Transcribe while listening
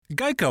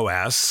Geico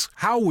asks,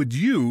 how would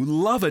you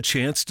love a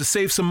chance to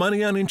save some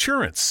money on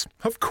insurance?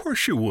 Of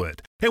course you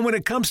would. And when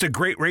it comes to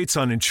great rates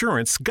on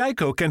insurance,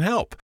 Geico can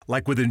help.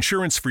 Like with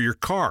insurance for your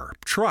car,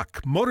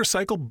 truck,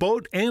 motorcycle,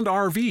 boat, and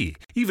RV.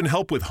 Even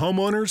help with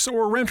homeowners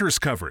or renters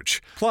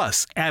coverage.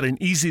 Plus, add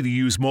an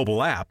easy-to-use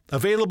mobile app,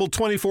 available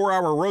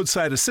 24-hour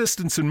roadside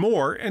assistance and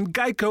more, and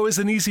Geico is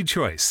an easy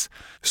choice.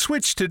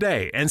 Switch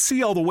today and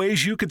see all the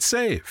ways you could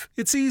save.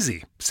 It's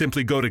easy.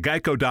 Simply go to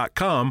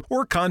geico.com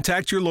or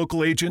contact your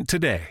local agent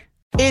today.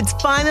 It's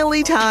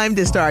finally time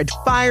to start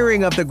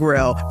firing up the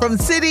grill. From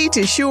city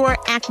to shore,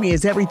 Acme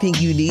is everything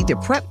you need to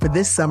prep for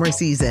this summer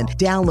season.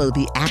 Download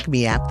the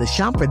Acme app to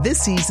shop for this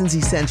season's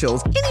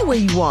essentials any way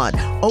you want.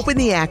 Open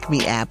the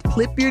Acme app,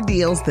 clip your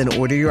deals, then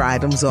order your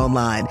items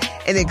online.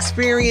 An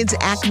experienced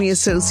Acme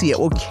associate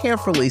will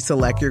carefully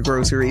select your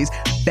groceries,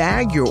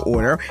 bag your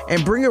order,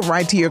 and bring it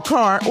right to your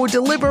car or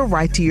deliver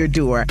right to your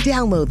door.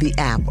 Download the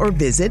app or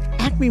visit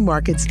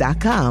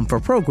acmemarkets.com for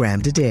program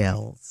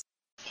details.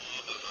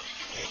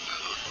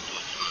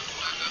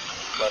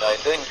 But I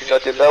think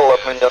the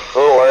development of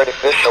full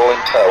artificial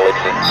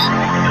intelligence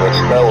could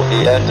spell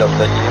the end of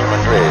the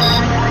human race.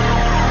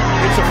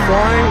 It's a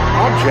flying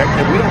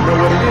object and we don't know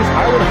what it is.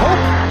 I would hope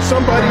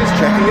somebody is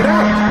checking it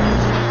out. I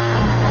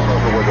don't know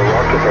if it was a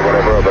rocket or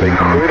whatever, but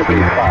incredibly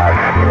fast,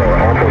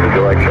 opposite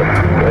direction.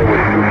 It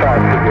was too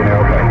fast to be an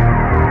airplane.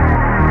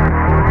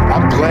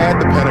 I'm glad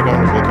the Pentagon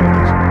is looking at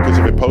this,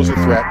 because if it poses a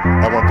threat,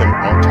 I want them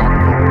on top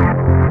of it.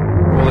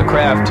 Well, the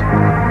craft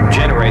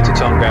generates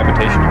its own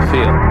gravitational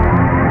field.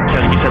 You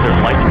said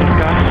there's lights in the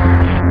sky?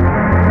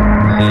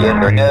 The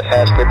internet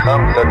has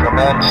become the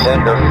command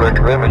center for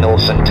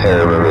criminals and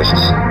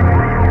terrorists.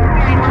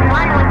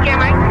 911, what's your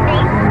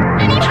emergency?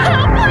 I need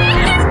help,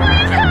 please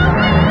help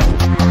me!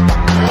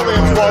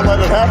 Aliens won't let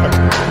it happen.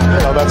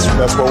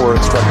 That's what we're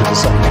instructed to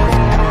say.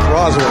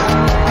 Roswell,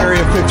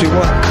 Area 51.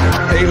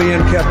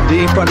 Alien kept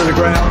deep under the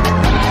ground.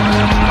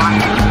 1,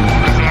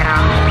 0,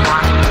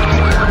 1,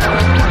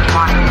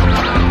 1,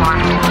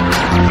 1,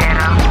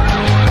 0.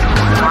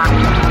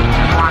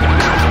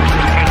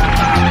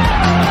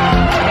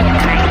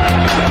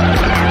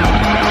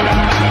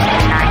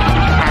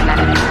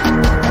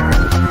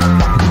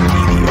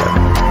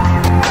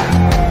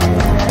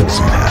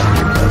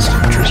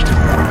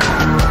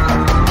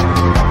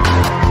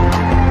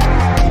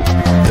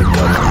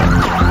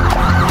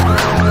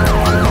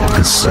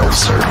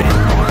 Self-serving.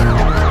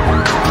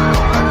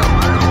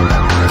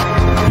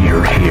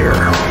 You're here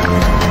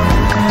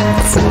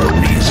for a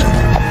reason.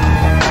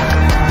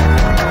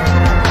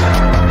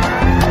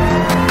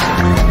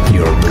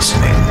 You're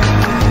listening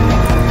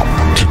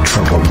to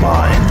Troubled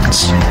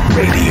Minds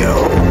Radio.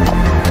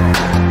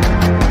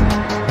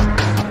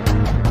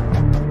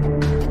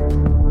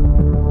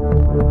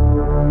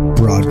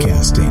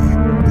 Broadcasting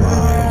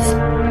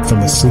live from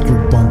a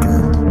secret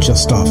bunker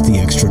just off the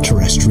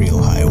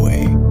extraterrestrial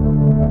highway.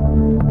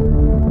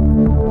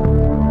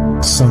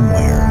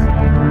 Somewhere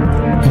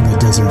in the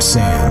desert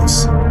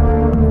sands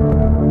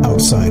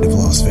outside of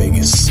Las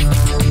Vegas.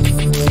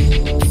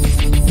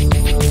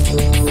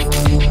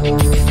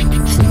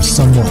 From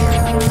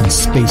somewhere in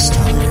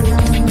space-time,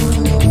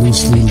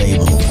 loosely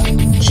labeled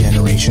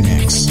Generation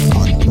X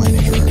on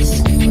planet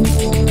Earth.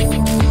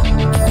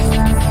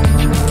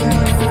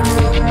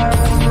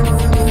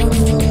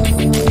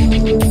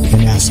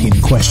 And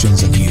asking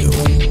questions of you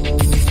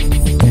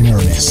in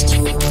earnest.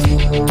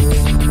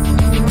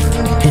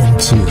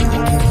 Into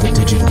the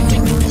digital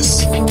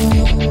darkness.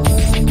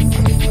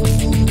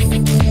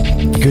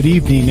 Good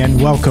evening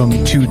and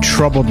welcome to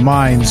Troubled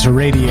Minds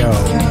Radio.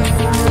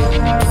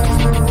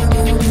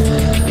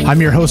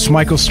 I'm your host,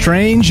 Michael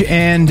Strange,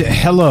 and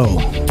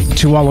hello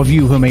to all of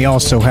you who may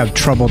also have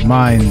troubled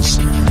minds.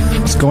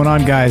 What's going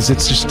on, guys?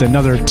 It's just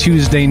another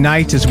Tuesday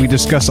night as we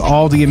discuss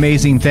all the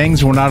amazing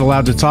things we're not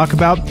allowed to talk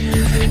about.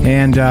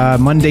 And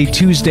Monday,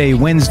 Tuesday,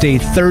 Wednesday,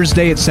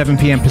 Thursday at 7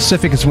 p.m.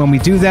 Pacific is when we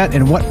do that.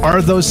 And what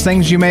are those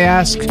things, you may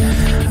ask?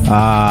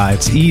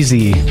 It's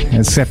easy,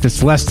 except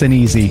it's less than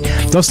easy.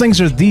 Those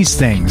things are these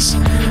things: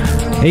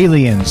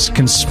 aliens,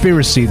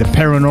 conspiracy, the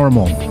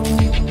paranormal,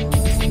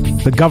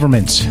 the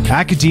government,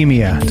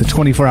 academia, the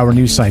 24-hour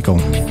news cycle,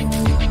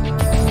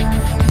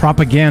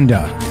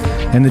 propaganda,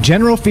 and the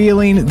general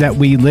feeling that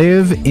we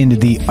live in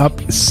the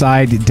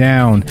upside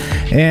down.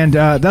 And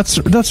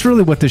that's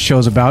really what this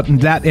show's about, and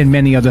that and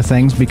many other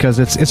things, because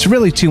it's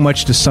really too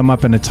much to sum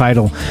up in a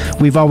title.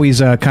 We've always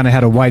kind of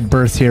had a wide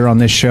berth here on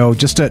this show,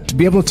 just to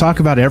be able to talk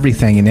about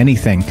everything and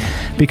anything.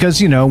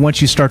 Because,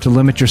 once you start to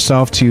limit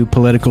yourself to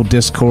political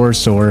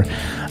discourse or,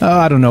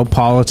 I don't know,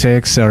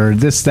 politics or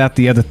this, that,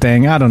 the other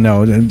thing, I don't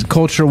know,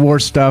 culture war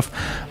stuff,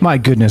 my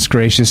goodness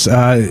gracious,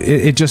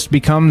 it just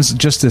becomes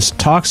just this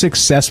toxic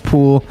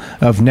cesspool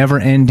of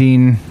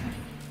never-ending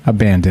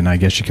abandon, I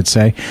guess you could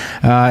say.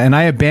 And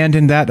I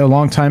abandoned that a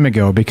long time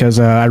ago because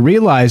I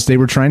realized they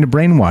were trying to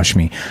brainwash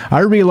me. I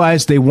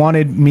realized they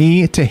wanted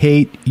me to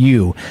hate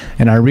you,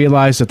 and I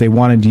realized that they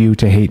wanted you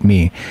to hate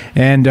me.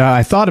 And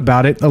I thought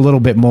about it a little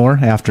bit more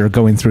after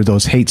going through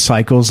those hate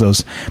cycles,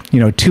 those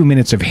 2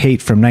 minutes of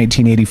hate from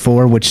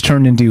 1984, which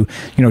turned into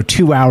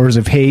 2 hours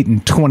of hate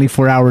and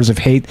 24 hours of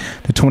hate,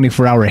 the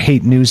 24-hour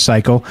hate news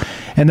cycle.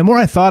 And the more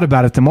I thought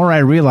about it, the more I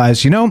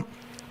realized,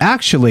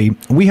 actually,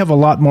 we have a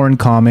lot more in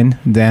common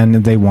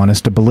than they want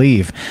us to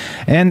believe.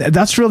 And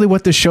that's really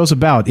what this show's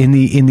about. In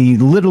the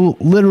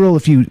literal,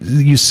 if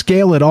you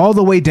scale it all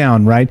the way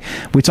down, right?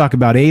 We talk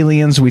about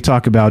aliens, we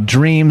talk about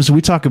dreams,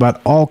 we talk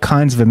about all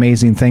kinds of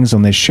amazing things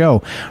on this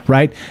show,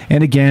 right?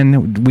 And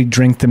again, we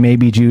drink the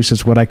maybe juice,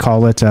 is what I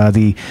call it.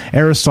 The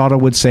Aristotle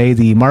would say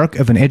the mark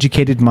of an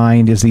educated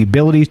mind is the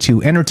ability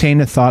to entertain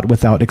a thought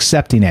without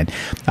accepting it.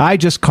 I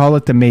just call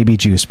it the maybe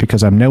juice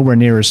because I'm nowhere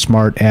near as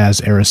smart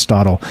as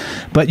Aristotle.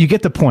 But you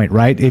get the point,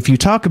 right? If you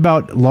talk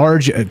about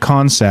large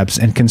concepts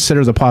and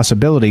consider the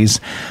possibilities,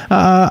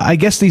 I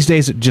guess these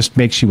days it just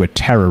makes you a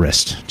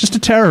terrorist. Just a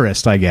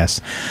terrorist, I guess.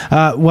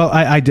 Well,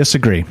 I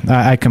disagree.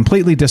 I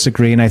completely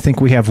disagree, and I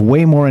think we have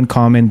way more in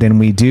common than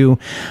we do,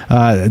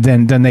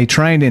 than they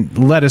try and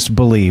let us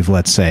believe,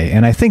 let's say.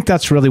 And I think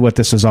that's really what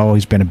this has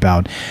always been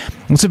about.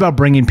 It's about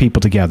bringing people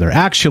together,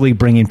 actually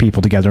bringing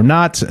people together,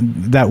 not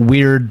that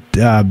weird,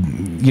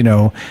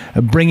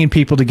 bringing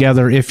people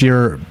together if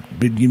you're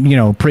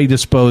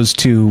predisposed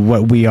to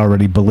what we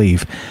already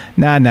believe.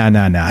 Nah.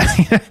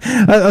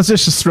 Let's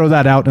just throw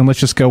that out and let's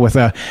just go with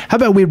how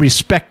about we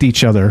respect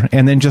each other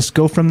and then just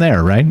go from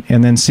there, right?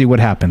 And then see what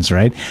happens,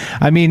 right?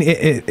 I mean,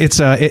 it's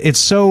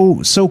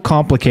so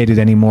complicated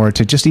anymore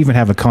to just even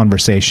have a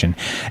conversation.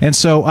 And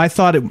so I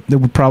thought it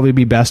would probably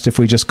be best if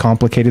we just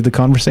complicated the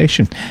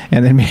conversation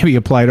and then maybe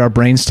applied our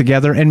brains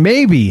together and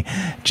maybe,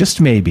 just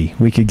maybe,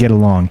 we could get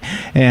along.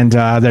 And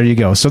there you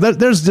go. So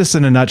there's this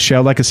in a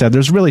nutshell. Like I said,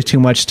 there's really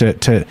too much to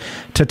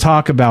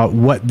talk about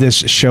what this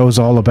show's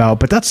all about,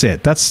 but that's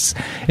it. That's,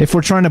 if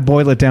we're trying to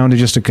boil it down to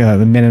just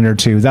a minute or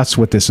two, that's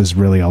what this is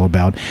really all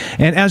about.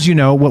 And as you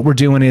know, what we're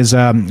doing is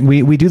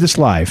we do this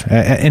live.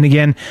 And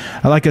again,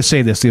 I like to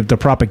say this, the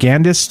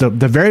propagandists, the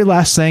very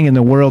last thing in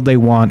the world they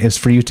want is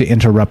for you to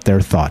interrupt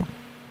their thought.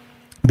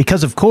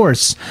 Because, of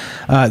course,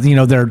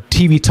 their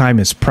TV time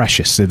is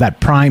precious. That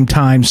prime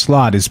time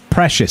slot is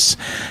precious.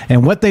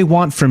 And what they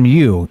want from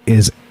you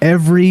is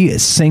every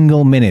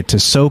single minute to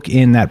soak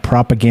in that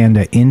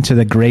propaganda into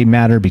the gray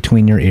matter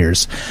between your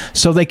ears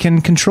so they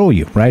can control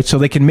you, right? So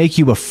they can make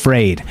you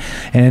afraid.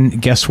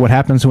 And guess what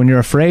happens when you're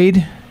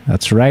afraid?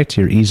 That's right,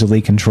 you're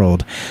easily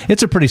controlled.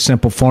 It's a pretty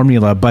simple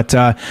formula, but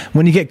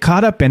when you get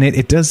caught up in it,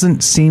 it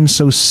doesn't seem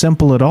so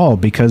simple at all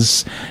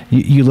because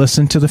you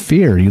listen to the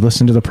fear, you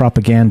listen to the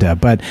propaganda.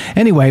 But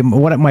anyway,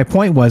 what my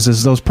point was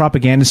is those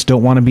propagandists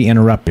don't want to be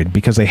interrupted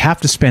because they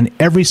have to spend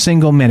every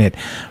single minute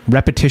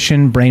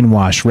repetition,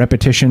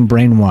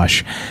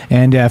 brainwash.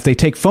 And if they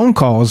take phone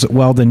calls,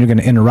 well, then you're going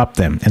to interrupt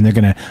them and they're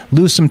going to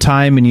lose some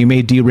time and you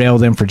may derail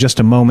them for just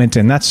a moment,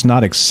 and that's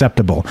not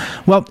acceptable.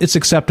 Well, it's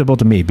acceptable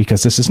to me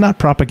because this is not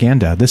propaganda.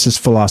 This is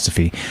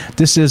philosophy.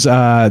 This is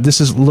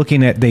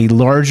looking at the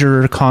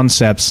larger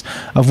concepts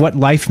of what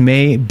life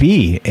may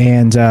be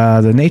and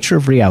the nature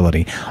of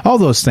reality. All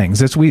those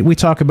things. We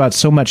talk about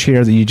so much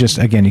here that you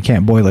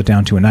can't boil it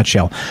down to a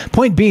nutshell.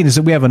 Point being is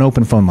that we have an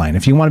open phone line.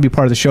 If you want to be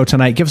part of the show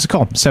tonight, give us a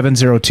call.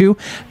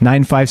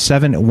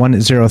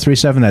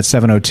 702-957-1037. That's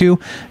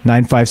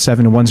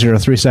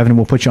 702-957-1037.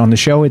 We'll put you on the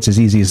show. It's as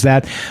easy as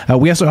that.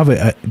 We also have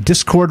a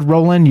Discord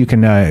rolling. You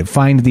can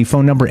find the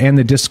phone number and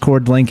the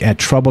Discord link at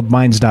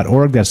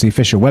troubledminds.org. That's the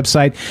official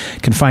website.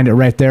 You can find it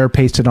right there,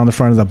 pasted on the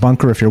front of the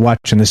bunker if you're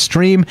watching the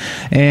stream.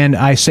 And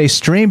I say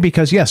stream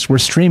because, yes, we're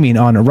streaming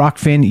on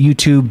Rockfin,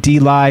 YouTube,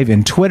 D-Live,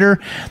 and Twitter.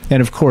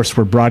 And, of course,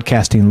 we're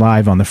broadcasting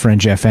live on the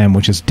Fringe FM,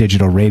 which is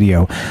digital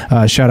radio.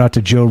 Shout out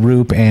to Joe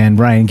Roop and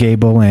Ryan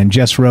Gable and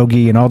Jess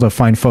Rogie and all the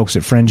fine folks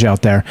at Fringe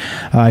out there.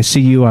 I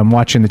see you. I'm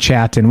watching the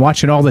chat and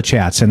watching all the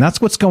chats. And that's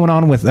what's going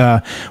on with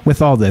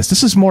all this.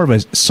 This is more of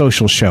a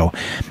social show.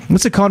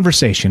 It's a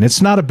conversation.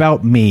 It's not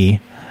about me.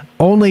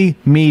 Only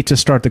me to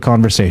start the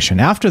conversation.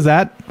 After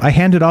that, I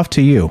hand it off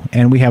to you,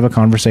 and we have a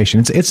conversation.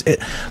 It's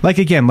like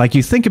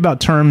you think about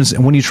terms,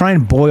 and when you try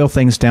and boil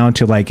things down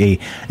to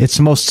it's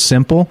most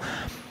simple.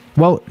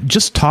 Well,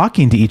 just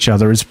talking to each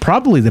other is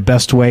probably the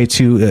best way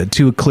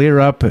to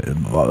clear up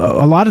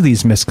a lot of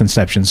these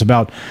misconceptions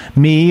about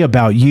me,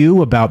 about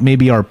you, about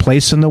maybe our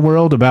place in the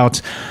world,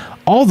 about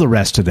all the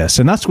rest of this.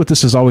 And that's what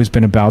this has always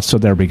been about. So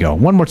there we go.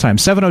 One more time,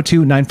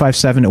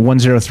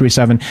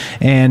 702-957-1037.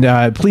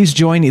 And please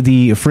join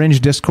the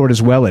Fringe Discord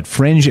as well at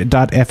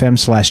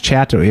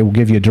fringe.fm/chat. It will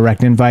give you a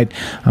direct invite.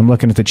 I'm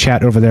looking at the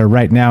chat over there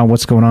right now.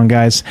 What's going on,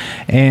 guys?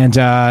 And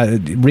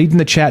reading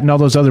the chat and all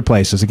those other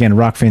places. Again,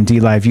 Rockfin,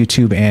 D-Live,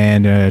 YouTube,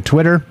 and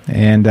Twitter.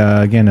 And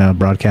again,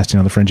 broadcasting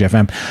on the Fringe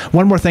FM.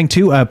 One more thing,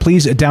 too.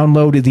 Please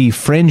download the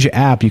Fringe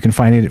app. You can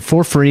find it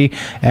for free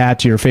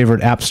at your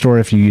favorite app store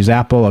if you use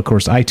Apple. Of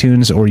course, iTunes,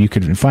 iTunes, or you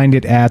could find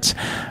it at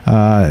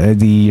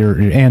your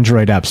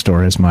Android App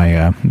Store. As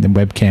my the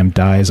webcam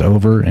dies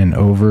over and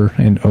over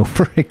and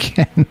over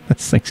again.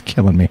 This thing's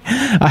killing me.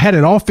 I had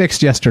it all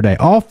fixed yesterday.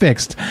 All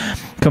fixed.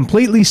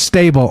 Completely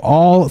stable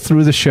all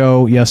through the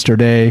show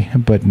yesterday,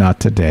 but not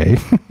today.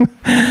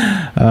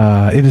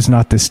 It is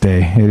not this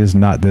day. It is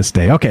not this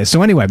day. Okay,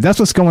 so anyway, that's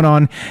what's going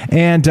on.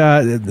 And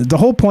the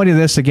whole point of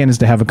this, again, is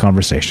to have a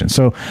conversation.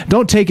 So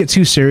don't take it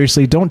too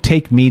seriously. Don't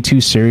take me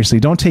too seriously.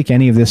 Don't take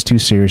any of this too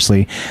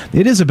seriously.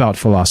 It is about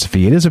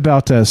philosophy. It is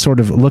about sort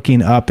of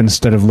looking up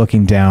instead of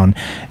looking down.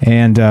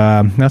 And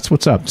that's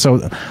what's up.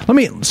 So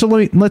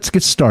let's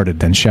get started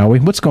then, shall we?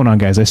 What's going on,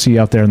 guys? I see you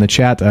out there in the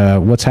chat.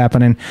 What's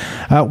happening?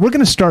 We're going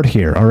to start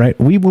here, all right?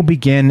 We will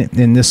begin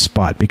in this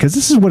spot because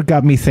this is what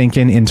got me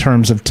thinking in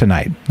terms of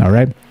tonight, all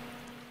right?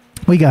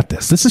 We got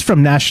this. This is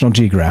from National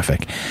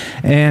Geographic,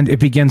 and it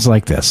begins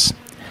like this.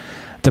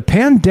 The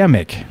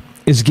pandemic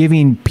is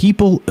giving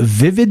people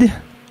vivid,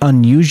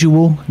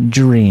 unusual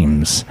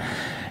dreams.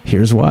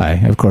 Here's why.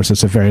 Of course,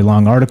 it's a very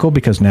long article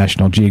because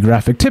National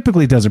Geographic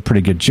typically does a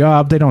pretty good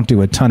job. They don't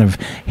do a ton of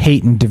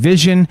hate and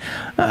division,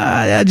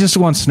 just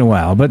once in a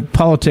while. But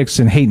politics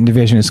and hate and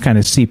division is kind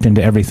of seeped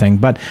into everything.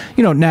 But,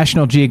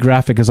 National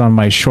Geographic is on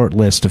my short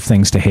list of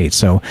things to hate.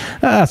 So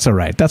that's all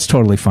right. That's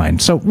totally fine.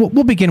 So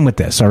we'll begin with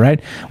this, all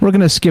right? We're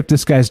going to skip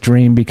this guy's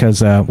dream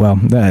because, I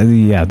want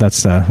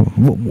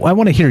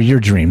to hear your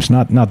dreams,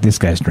 not this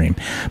guy's dream.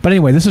 But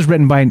anyway, this is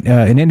written by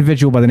an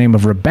individual by the name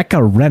of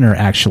Rebecca Renner,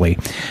 actually.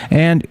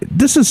 And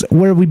this is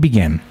where we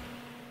begin.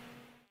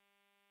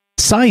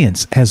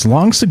 Science has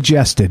long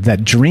suggested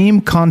that dream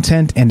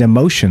content and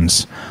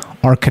emotions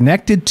are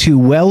connected to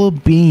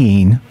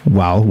well-being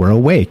while we're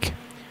awake.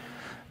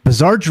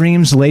 Bizarre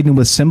dreams laden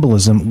with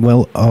symbolism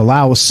will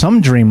allow some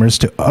dreamers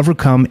to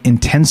overcome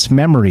intense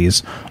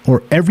memories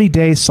or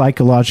everyday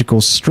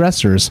psychological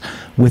stressors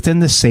within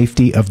the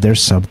safety of their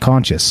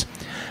subconscious.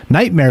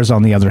 Nightmares,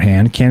 on the other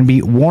hand, can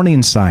be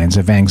warning signs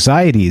of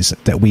anxieties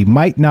that we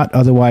might not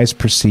otherwise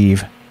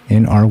perceive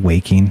in our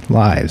waking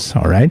lives,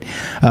 all right?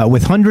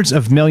 With hundreds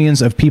of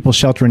millions of people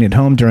sheltering at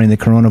home during the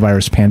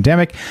coronavirus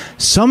pandemic,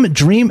 some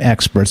dream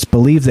experts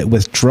believe that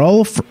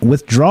withdrawal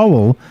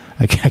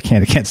I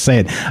can't say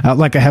it,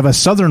 like I have a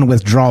southern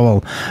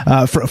withdrawal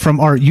from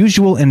our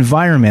usual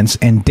environments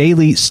and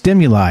daily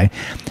stimuli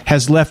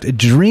has left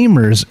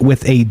dreamers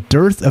with a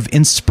dearth of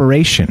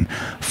inspiration,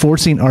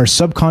 forcing our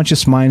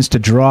subconscious minds to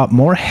draw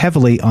more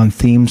heavily on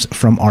themes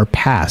from our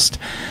past.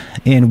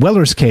 In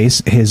Weller's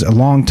case, his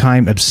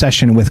longtime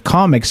obsession with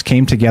comics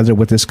came together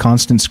with his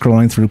constant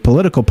scrolling through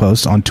political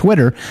posts on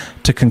Twitter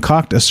to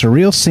concoct a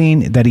surreal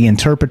scene that he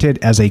interpreted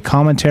as a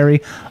commentary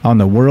on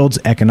the world's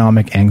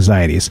economic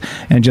anxieties.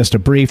 And just a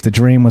brief, the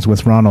dream was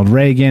with Ronald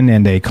Reagan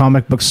and a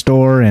comic book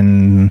store,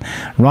 and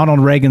Ronald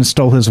Reagan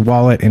stole his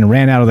wallet and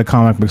ran out of the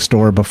comic book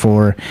store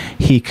before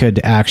he could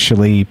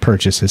actually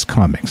purchase his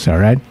comics. All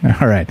right?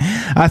 All right.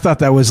 I thought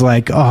that was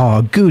like,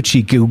 oh,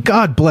 Gucci Goo,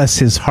 God bless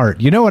his heart.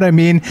 You know what I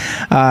mean?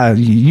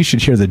 You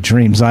should hear the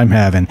dreams I'm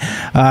having.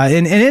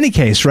 In any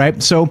case,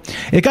 right? So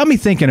it got me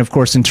thinking, of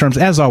course, in terms,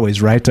 as always,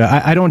 right?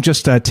 I don't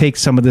just take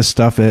some of this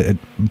stuff,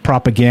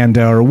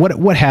 propaganda or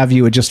what have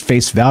you, at just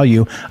face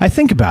value. I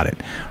think about it,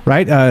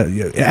 right?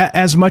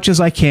 As much as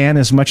I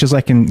can,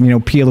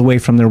 peel away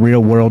from the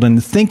real world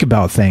and think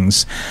about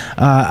things.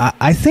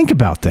 I think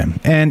about them.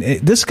 And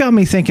this got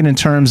me thinking in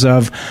terms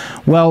of,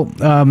 what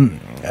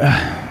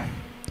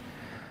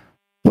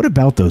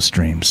about those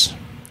dreams?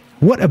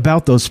 What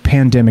about those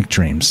pandemic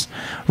dreams,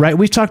 right?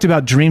 We've talked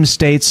about dream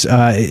states,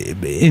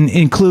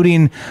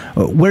 including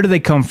where do they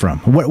come from?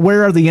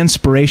 Where are the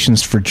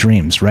inspirations for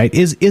dreams, right?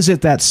 Is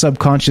it that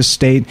subconscious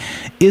state?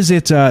 Is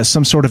it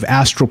some sort of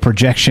astral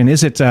projection?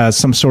 Is it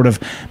some sort of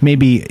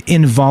maybe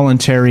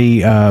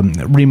involuntary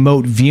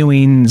remote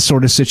viewing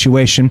sort of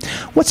situation?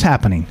 What's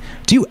happening?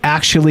 Do you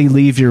actually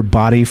leave your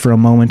body for a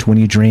moment when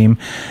you dream?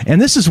 And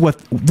this is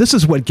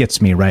what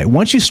gets me, right?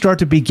 Once you start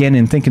to begin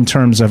and think in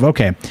terms of,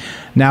 okay,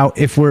 now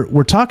if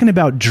we're talking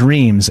about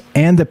dreams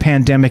and the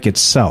pandemic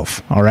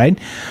itself, all right?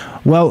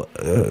 Well,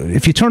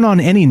 if you turn on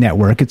any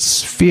network,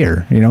 it's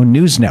fear,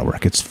 news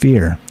network, it's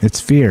fear,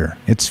 it's fear,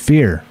 it's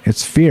fear,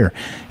 it's fear,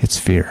 it's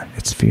fear,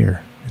 it's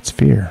fear, it's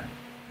fear,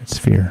 it's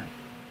fear,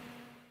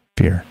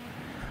 fear.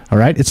 All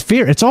right, it's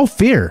fear. It's all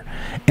fear,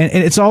 and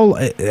it's all,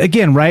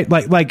 again, right?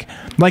 Like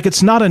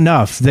it's not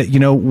enough that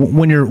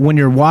when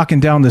you're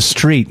walking down the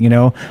street,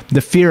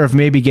 the fear of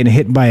maybe getting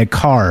hit by a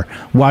car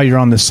while you're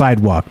on the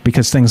sidewalk,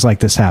 because things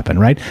like this happen,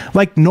 right?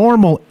 Like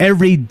normal,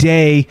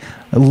 everyday,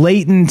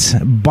 latent,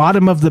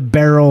 bottom of the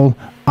barrel,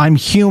 I'm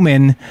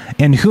human,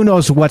 and who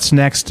knows what's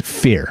next?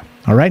 Fear.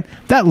 All right,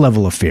 that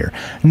level of fear,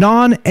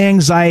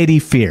 non-anxiety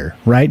fear,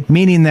 right?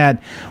 Meaning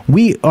that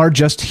we are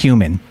just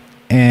human,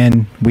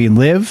 and we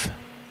live.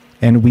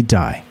 And we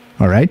die,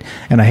 all right?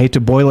 And I hate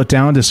to boil it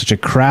down to such a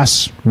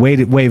crass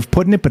way of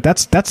putting it, but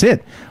that's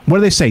it. What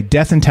do they say?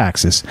 Death and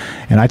taxes.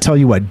 And I tell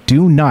you what,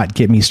 do not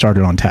get me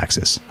started on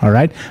taxes, all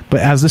right?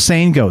 But as the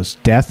saying goes,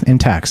 death and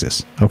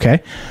taxes,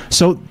 okay?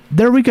 So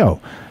there we go.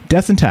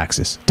 Death and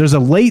taxes. There's a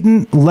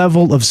latent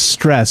level of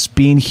stress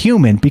being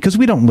human because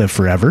we don't live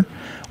forever.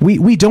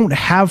 We don't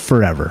have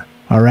forever.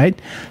 All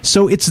right?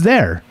 So it's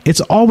there.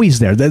 It's always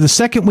there. The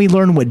second we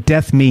learn what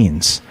death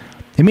means,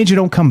 it means you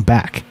don't come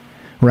back.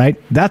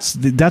 Right?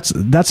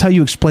 That's how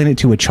you explain it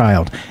to a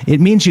child.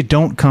 It means you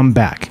don't come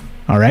back.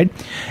 All right?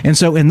 And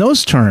so in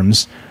those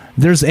terms,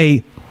 there's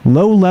a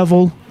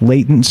low-level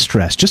latent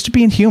stress just to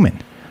being human.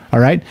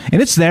 All right?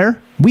 And it's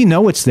there. We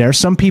know it's there.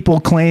 Some people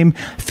claim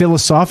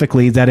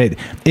philosophically that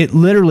it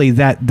literally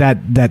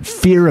that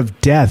fear of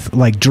death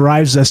like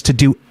drives us to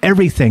do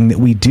everything that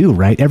we do,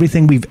 right?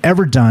 Everything we've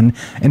ever done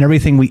and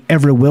everything we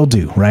ever will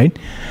do, right?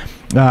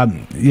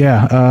 What's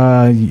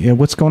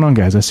going on,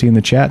 guys? I see in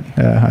the chat.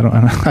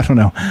 I don't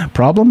know.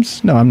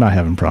 Problems? No, I'm not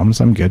having problems.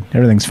 I'm good.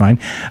 Everything's fine.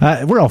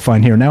 We're all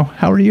fine here now.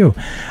 How are you?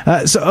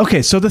 So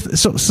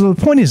the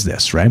point is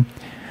this, right?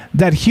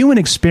 That human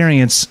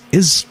experience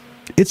is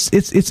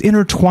it's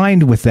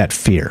intertwined with that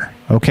fear,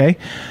 okay?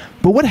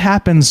 But what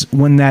happens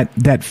when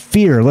that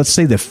fear, let's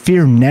say the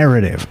fear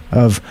narrative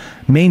of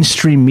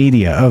mainstream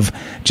media, of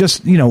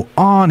just,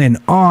 on and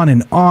on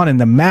and on, and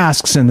the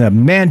masks and the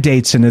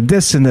mandates and the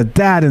this and the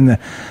that and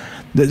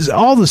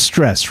all the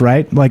stress,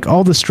 right? Like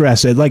all the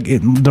stress,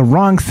 the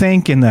wrong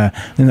think and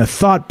the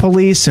thought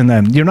police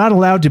and you're not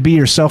allowed to be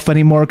yourself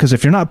anymore because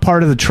if you're not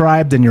part of the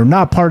tribe, then you're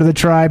not part of the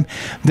tribe.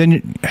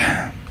 Then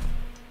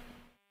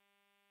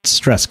it's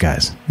stress,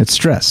 guys. It's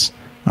stress.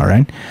 All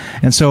right.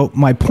 And so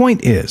my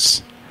point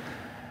is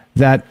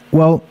that,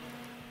 well,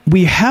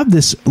 we have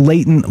this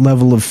latent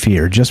level of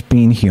fear just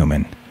being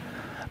human.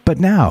 But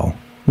now,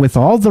 with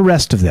all the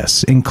rest of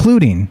this,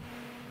 including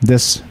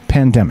this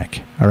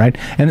pandemic, all right?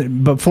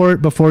 And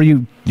before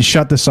you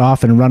shut this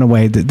off and run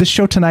away, this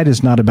show tonight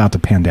is not about the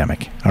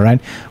pandemic, all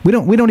right? We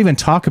don't even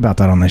talk about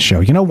that on this show.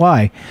 You know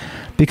why?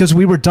 Because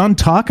we were done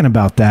talking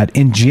about that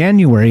in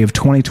January of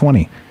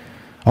 2020.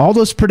 All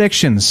those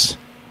predictions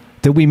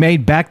that we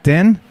made back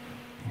then,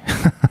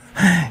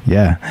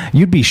 yeah,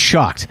 you'd be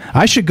shocked.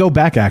 I should go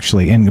back,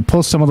 actually, and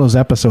pull some of those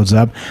episodes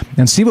up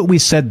and see what we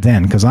said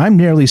then, because I'm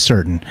nearly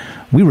certain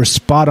we were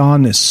spot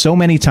on so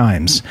many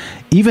times,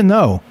 even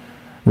though,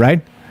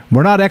 right,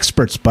 we're not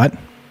experts, but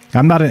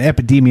I'm not an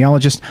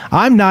epidemiologist.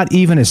 I'm not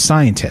even a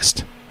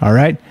scientist, all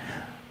right?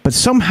 But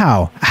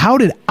somehow,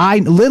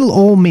 little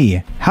old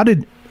me, how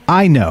did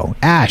I know,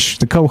 Ash,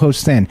 the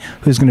co-host then,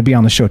 who's going to be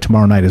on the show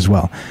tomorrow night as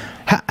well,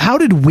 how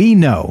did we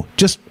know,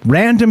 just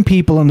random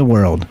people in the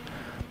world,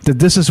 that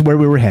this is where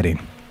we were heading?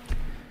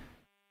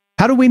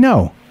 How do we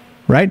know,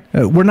 right?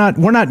 We're not.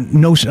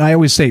 No, I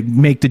always say,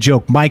 make the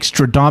joke, Mike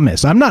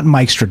Stradamus. I'm not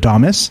Mike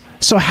Stradamus.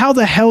 So how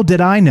the hell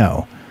did I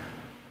know?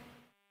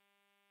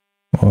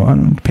 Well, I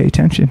don't pay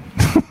attention.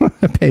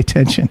 Pay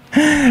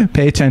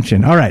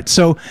attention. All right.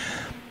 So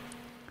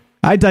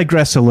I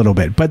digress a little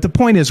bit, but the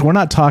point is, we're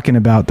not talking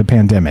about the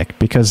pandemic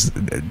because,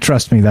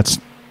 trust me, that's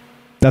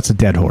a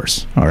dead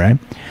horse. All right.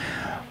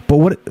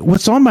 But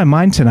what's on my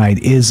mind tonight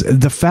is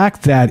the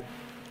fact that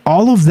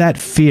all of that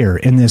fear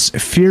in this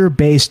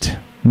fear-based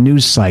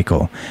news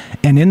cycle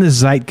and in the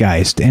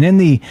zeitgeist and in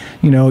the,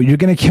 you're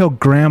going to kill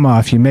grandma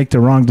if you make the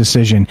wrong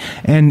decision.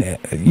 And,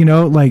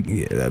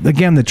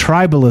 again, the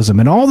tribalism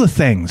and all the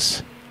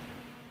things.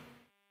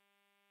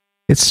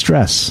 It's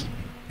stress.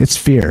 It's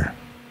fear.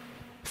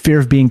 Fear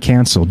of being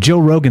canceled. Joe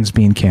Rogan's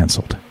being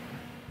canceled.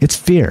 It's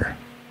fear.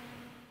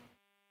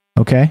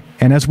 Okay?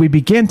 And as we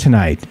begin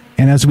tonight,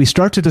 and as we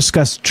start to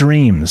discuss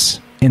dreams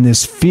in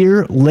this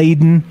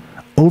fear-laden,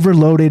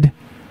 overloaded,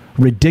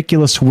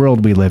 ridiculous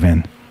world we live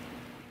in,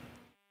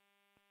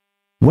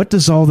 what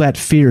does all that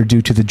fear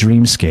do to the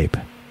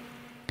dreamscape?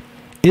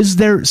 Is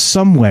there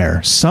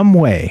somewhere, some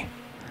way,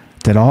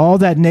 that all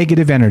that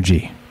negative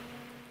energy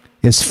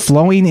is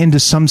flowing into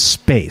some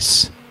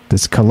space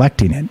that's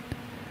collecting it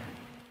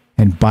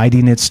and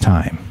biding its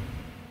time?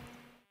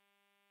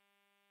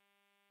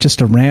 Just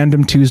a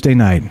random Tuesday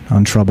night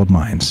on Troubled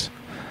Minds.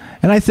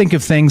 And I think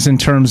of things in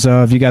terms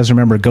of, you guys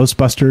remember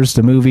Ghostbusters,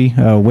 the movie,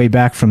 way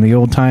back from the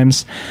old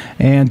times.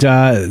 And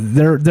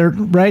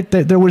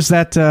there was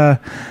that,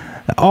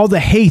 all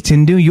the hate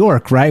in New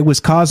York, right, was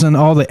causing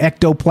all the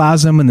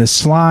ectoplasm and the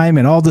slime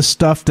and all the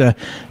stuff to,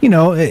 and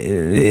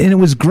it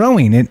was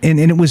growing. And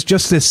it was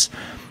just this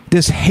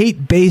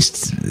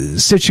hate-based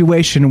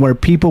situation where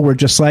people were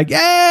just like,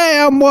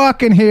 hey, I'm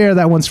walking here.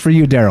 That one's for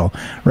you, Daryl,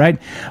 right?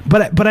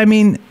 But I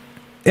mean,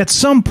 at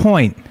some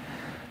point,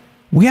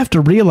 we have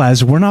to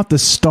realize we're not the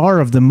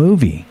star of the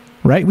movie,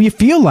 right? We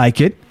feel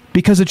like it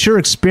because it's your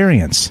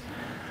experience.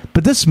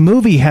 But this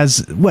movie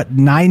has,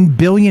 9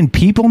 billion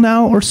people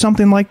now or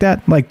something like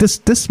that? Like,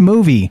 this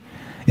movie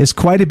is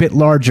quite a bit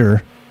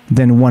larger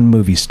than one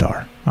movie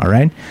star, all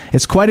right?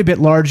 It's quite a bit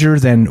larger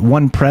than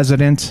one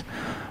president,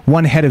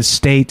 one head of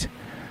state,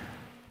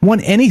 one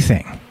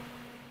anything.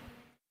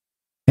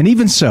 And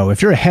even so,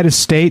 if you're a head of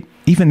state,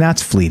 even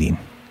that's fleeting.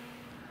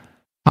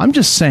 I'm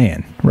just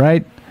saying,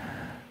 right?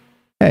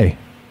 Hey,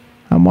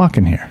 I'm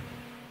walking here.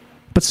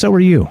 But so are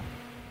you.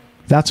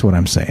 That's what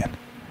I'm saying.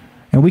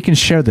 And we can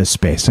share this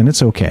space, and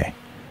it's okay.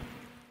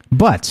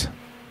 But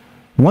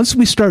once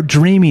we start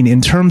dreaming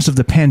in terms of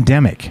the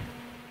pandemic,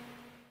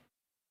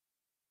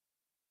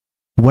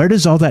 Where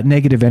does all that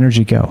negative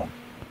energy go?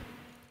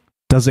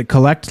 Does it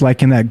collect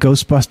like in that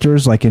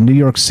Ghostbusters, like in New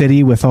York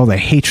City, with all the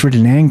hatred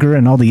and anger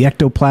and all the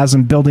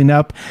ectoplasm building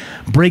up,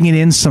 bringing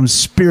in some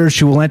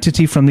spiritual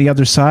entity from the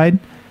other side?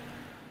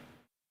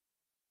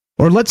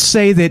 Or let's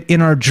say that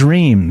in our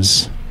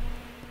dreams,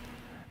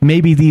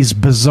 maybe these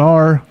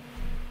bizarre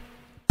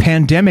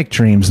pandemic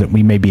dreams that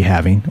we may be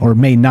having or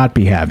may not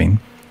be having,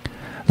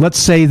 let's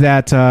say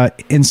that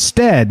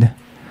instead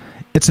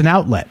it's an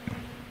outlet.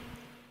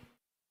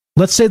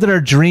 Let's say that our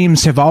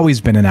dreams have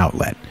always been an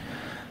outlet,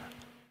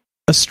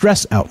 a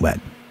stress outlet,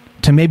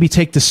 to maybe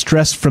take the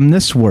stress from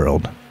this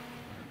world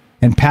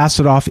and pass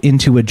it off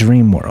into a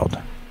dream world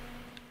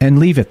and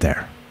leave it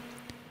there.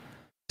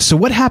 So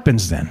what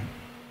happens then?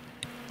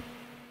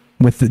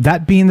 With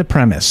that being the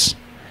premise,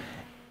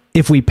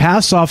 if we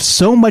pass off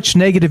so much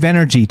negative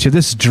energy to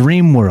this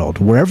dream world,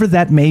 wherever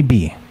that may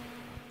be,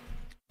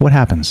 what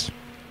happens?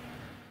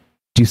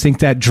 Do you think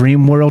that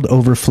dream world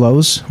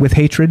overflows with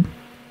hatred,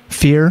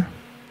 fear,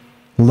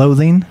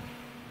 loathing?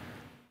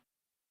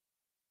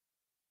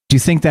 Do you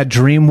think that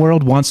dream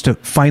world wants to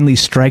finally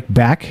strike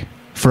back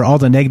for all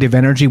the negative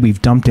energy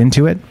we've dumped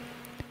into it?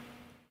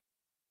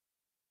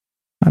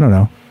 I don't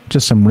know.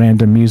 Just some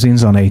random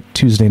musings on a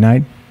Tuesday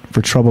night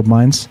for troubled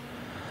minds.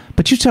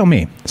 But you tell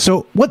me.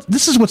 So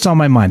this is what's on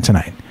my mind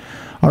tonight.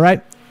 All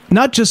right?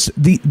 Not just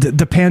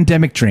the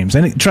pandemic dreams.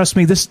 And trust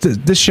me,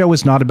 this show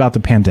is not about the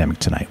pandemic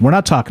tonight. We're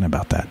not talking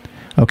about that.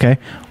 Okay?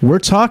 We're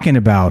talking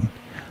about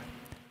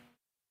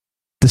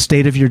the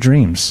state of your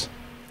dreams.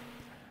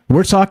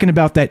 We're talking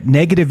about that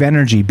negative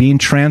energy being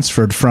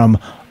transferred from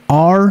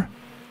our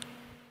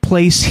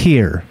place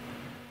here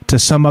to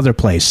some other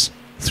place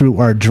through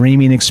our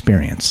dreaming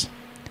experience.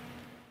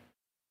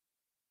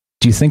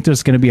 Do you think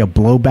there's going to be a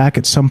blowback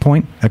at some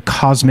point? A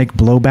cosmic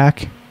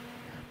blowback?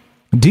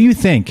 Do you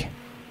think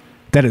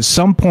that at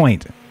some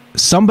point,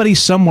 somebody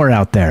somewhere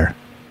out there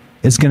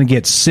is going to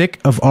get sick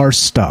of our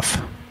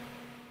stuff?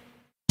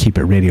 Keep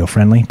it radio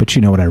friendly, but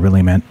you know what I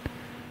really meant.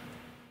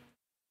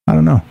 I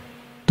don't know.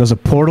 Does a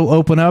portal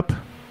open up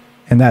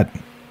and that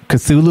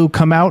Cthulhu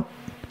come out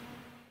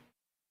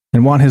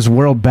and want his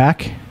world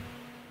back?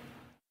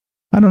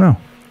 I don't know.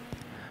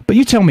 But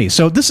you tell me.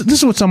 So this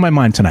is what's on my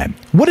mind tonight.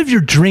 What have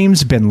your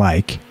dreams been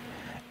like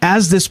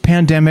as this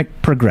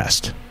pandemic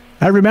progressed?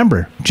 I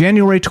remember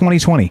January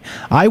 2020.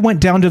 I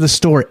went down to the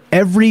store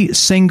every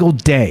single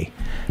day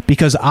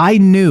because I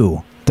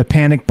knew the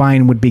panic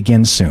buying would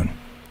begin soon.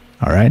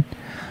 All right?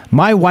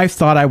 My wife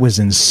thought I was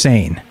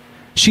insane.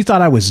 She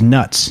thought I was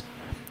nuts.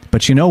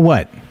 But you know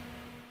what?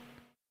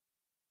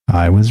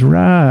 I was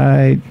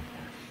right.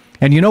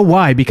 And you know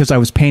why? Because I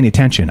was paying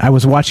attention. I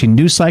was watching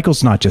news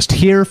cycles, not just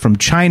here, from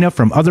China,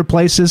 from other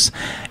places,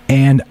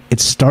 and it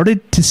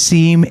started to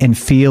seem and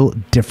feel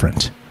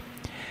different.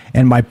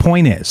 And my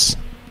point is,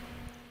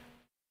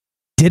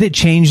 did it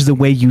change the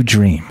way you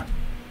dream?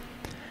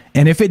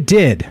 And if it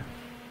did,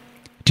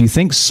 do you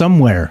think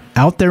somewhere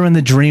out there in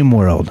the dream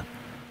world,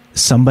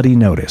 somebody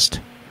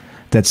noticed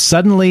that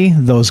suddenly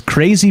those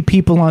crazy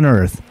people on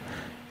Earth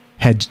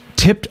had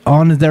tipped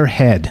on their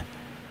head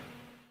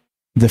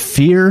the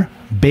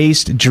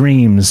fear-based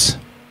dreams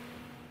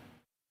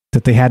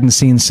that they hadn't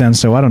seen since,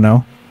 so I don't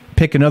know,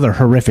 pick another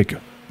horrific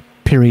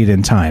period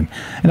in time.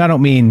 And I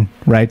don't mean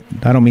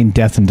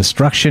death and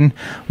destruction.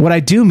 What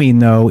I do mean,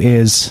 though,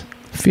 is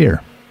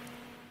fear.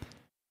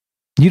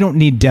 You don't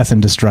need death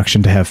and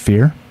destruction to have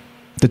fear.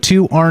 The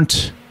two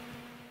aren't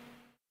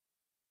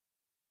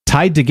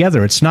tied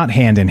together. It's not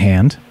hand in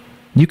hand.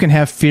 You can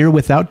have fear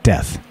without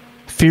death,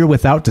 fear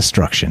without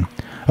destruction.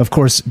 Of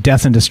course,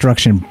 death and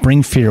destruction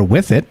bring fear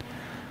with it,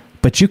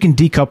 but you can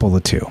decouple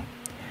the two,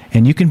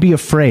 and you can be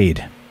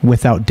afraid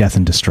without death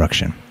and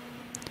destruction.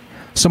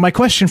 So my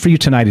question for you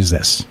tonight is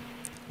this,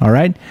 all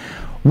right?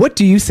 What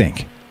do you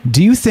think?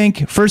 Do you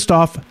think, first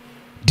off,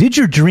 did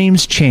your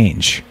dreams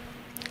change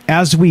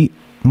as we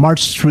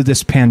marched through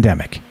this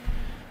pandemic?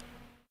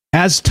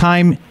 As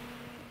time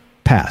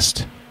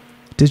passed,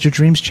 did your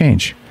dreams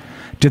change?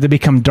 Did they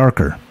become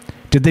darker?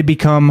 Did they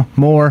become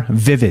more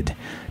vivid?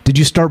 Did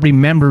you start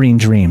remembering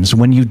dreams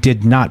when you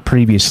did not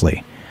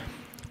previously?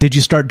 Did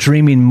you start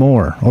dreaming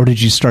more, or did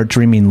you start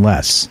dreaming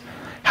less?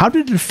 How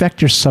did it affect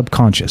your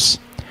subconscious?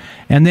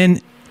 And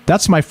then,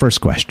 that's my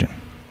first question.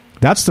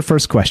 That's the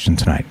first question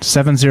tonight,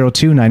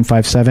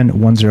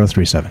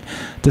 702-957-1037.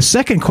 The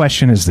second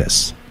question is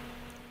this.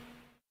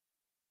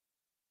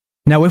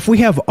 Now, if we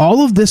have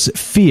all of this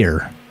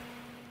fear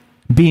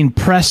being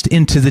pressed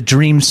into the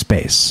dream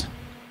space,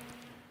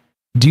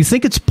 do you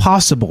think it's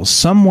possible,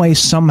 some way,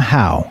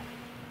 somehow,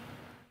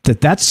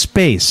 that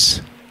space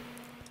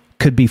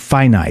could be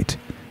finite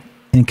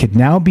and could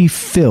now be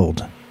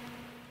filled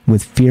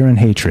with fear and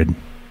hatred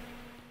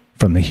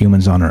from the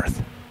humans on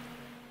Earth?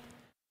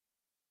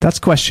 That's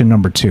question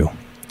number 2.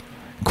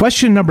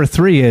 Question number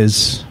 3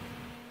 is,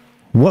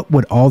 what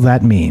would all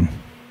that mean?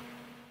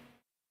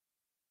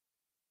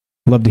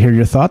 Love to hear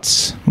your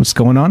thoughts. What's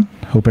going on?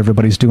 Hope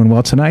everybody's doing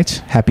well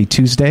tonight. Happy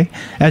Tuesday.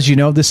 As you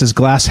know, this is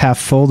glass half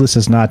full. This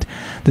is not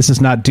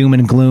doom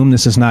and gloom.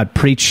 This is not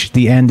preach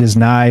the end is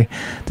nigh.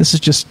 This is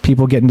just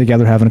people getting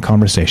together having a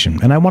conversation.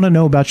 And I want to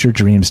know about your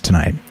dreams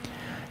tonight.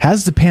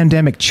 Has the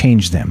pandemic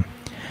changed them?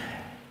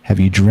 Have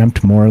you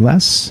dreamt more or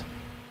less?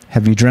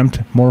 Have you dreamt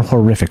more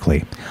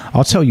horrifically?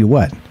 I'll tell you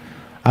what.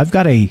 I've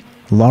got a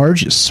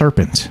large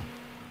serpent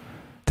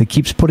that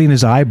keeps putting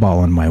his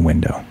eyeball in my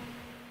window.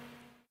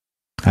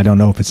 I don't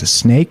know if it's a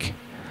snake.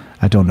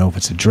 I don't know if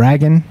it's a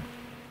dragon.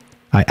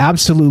 I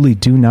absolutely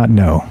do not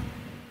know.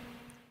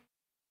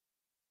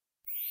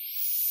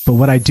 But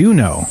what I do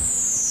know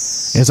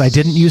is I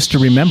didn't used to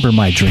remember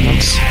my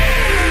dreams.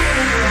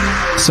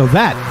 So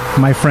that,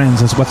 my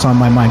friends, is what's on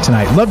my mind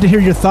tonight. Love to hear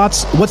your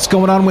thoughts. What's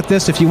going on with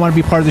this? If you want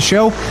to be part of the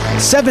show,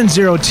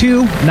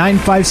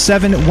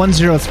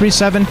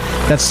 702-957-1037.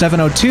 That's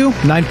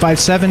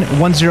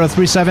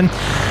 702-957-1037.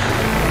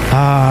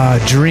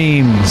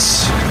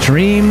 Dreams.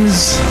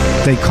 Dreams,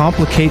 they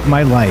complicate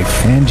my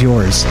life and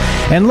yours.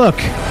 And look,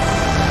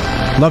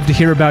 love to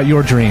hear about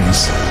your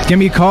dreams. Give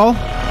me a call.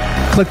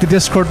 Click the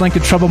Discord link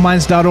at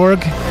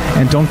troubledminds.org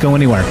and don't go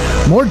anywhere.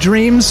 More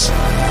dreams,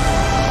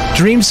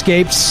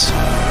 Dreamscapes,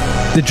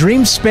 the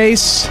Dream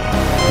Space,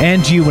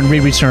 and you when we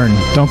return.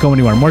 Don't go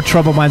anywhere. More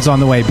Troubled Minds on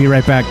the way. Be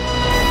right back.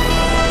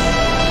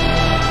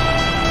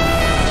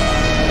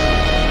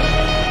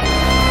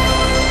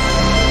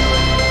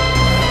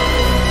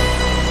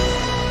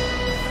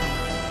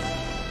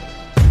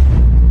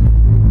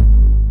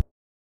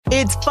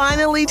 It's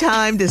finally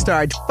time to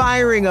start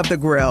firing up the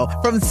grill.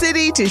 From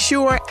city to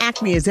shore,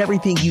 Acme is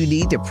everything you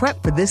need to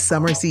prep for this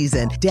summer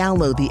season.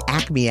 Download the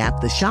Acme app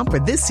to shop for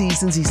this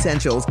season's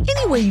essentials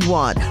any way you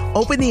want.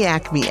 Open the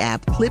Acme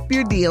app, clip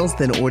your deals,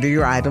 then order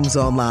your items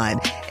online.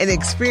 An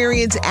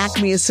experienced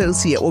Acme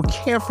associate will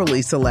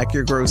carefully select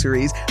your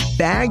groceries,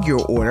 bag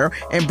your order,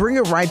 and bring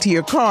it right to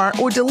your car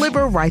or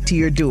deliver right to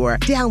your door.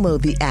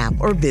 Download the app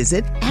or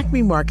visit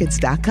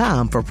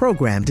acmemarkets.com for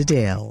program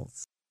details.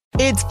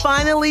 It's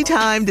finally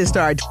time to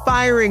start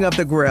firing up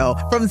the grill.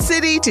 From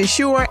city to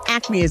shore,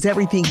 Acme is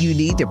everything you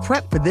need to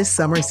prep for this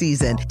summer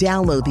season.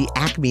 Download the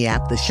Acme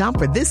app to shop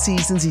for this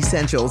season's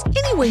essentials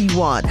any way you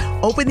want.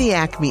 Open the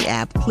Acme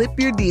app, clip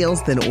your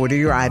deals, then order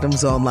your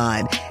items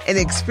online. An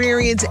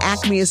experienced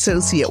Acme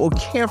associate will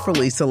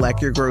carefully select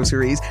your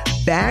groceries,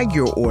 bag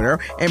your order,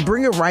 and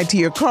bring it right to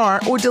your car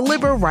or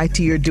deliver right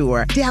to your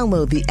door.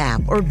 Download the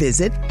app or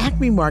visit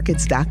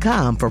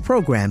acmemarkets.com for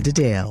program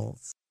details.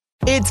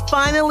 It's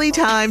finally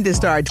time to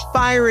start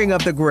firing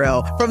up the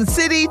grill. From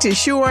city to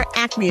shore,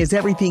 Acme is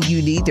everything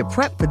you need to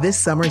prep for this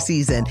summer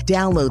season.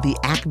 Download the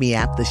Acme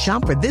app to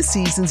shop for this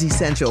season's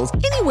essentials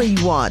any way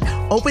you want.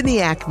 Open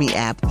the Acme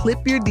app, clip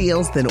your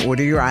deals, then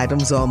order your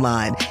items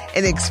online.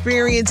 An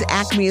experienced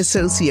Acme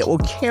associate will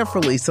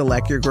carefully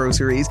select your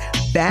groceries,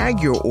 bag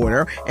your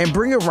order, and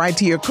bring it right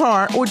to your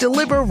car or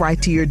deliver right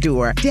to your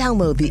door.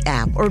 Download the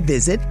app or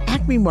visit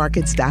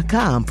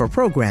acmemarkets.com for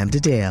program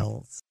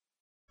details.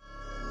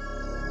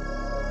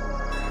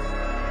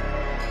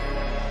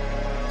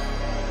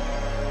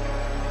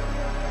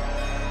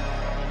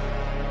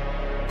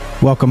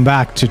 Welcome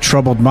back to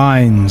Troubled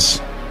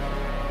Minds.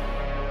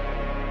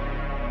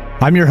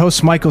 I'm your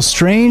host, Michael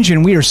Strange,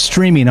 and we are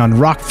streaming on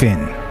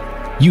Rockfin,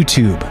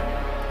 YouTube,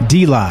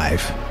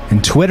 DLive,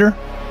 and Twitter,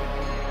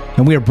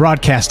 and we are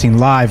broadcasting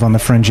live on the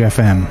Fringe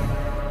FM.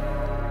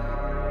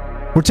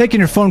 We're taking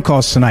your phone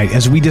calls tonight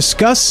as we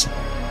discuss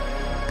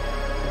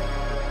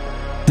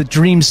the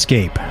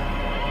dreamscape,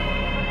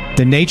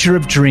 the nature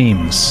of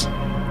dreams.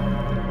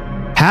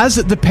 Has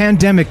the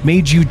pandemic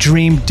made you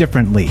dream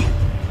differently,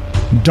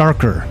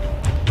 darker?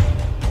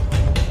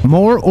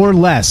 More or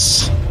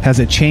less, has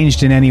it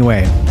changed in any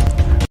way?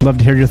 Love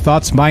to hear your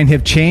thoughts. Mine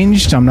have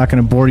changed. I'm not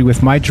going to bore you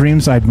with my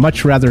dreams. I'd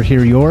much rather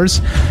hear yours.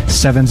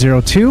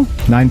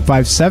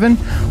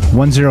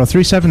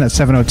 702-957-1037. That's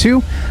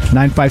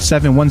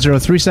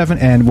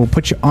 702-957-1037. And we'll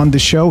put you on the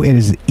show. It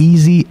is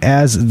easy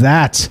as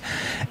that.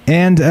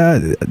 And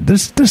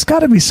there's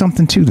got to be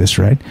something to this,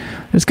 right?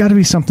 There's got to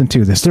be something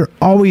to this. There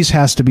always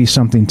has to be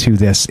something to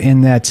this,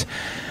 in that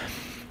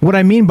what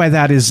I mean by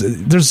that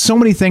is there's so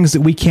many things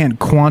that we can't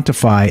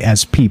quantify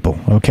as people,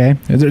 okay?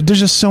 There's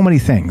just so many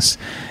things.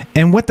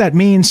 And what that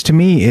means to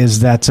me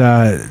is that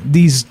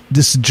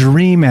this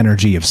dream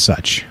energy of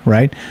such,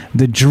 right?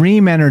 The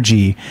dream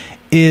energy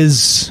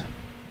is...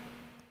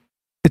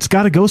 it's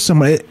got to go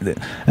somewhere.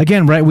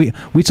 Again, right, we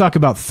talk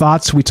about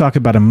thoughts, we talk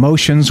about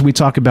emotions, we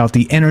talk about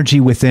the energy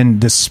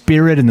within the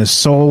spirit and the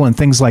soul and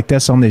things like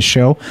this on this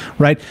show,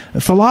 right?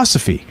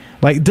 Philosophy.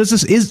 Like,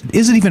 is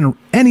it even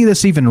any of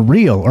this even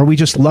real? Or are we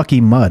just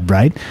lucky mud,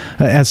 right?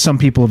 As some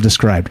people have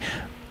described.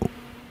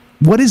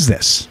 What is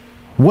this?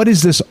 What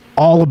is this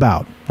all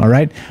about? All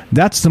right?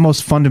 That's the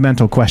most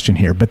fundamental question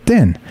here. But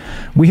then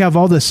we have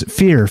all this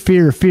fear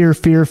in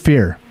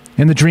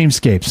the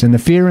dreamscapes, and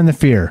the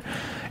fear.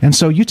 And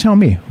so you tell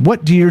me,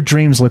 what do your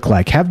dreams look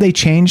like? Have they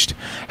changed?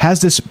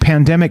 Has this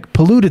pandemic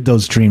polluted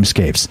those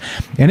dreamscapes?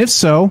 And if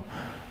so,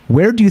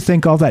 where do you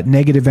think all that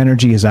negative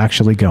energy is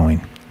actually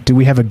going? Do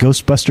we have a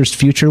Ghostbusters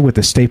future with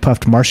the Stay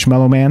Puft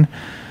Marshmallow Man?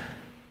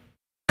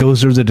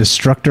 Gozer the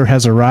Destructor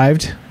has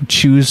arrived.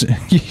 Choose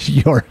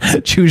your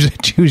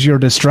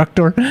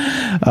Destructor.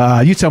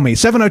 You tell me.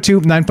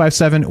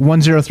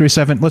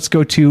 702-957-1037. Let's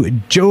go to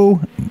Joe.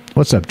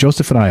 What's up?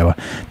 Joseph in Iowa.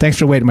 Thanks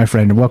for waiting, my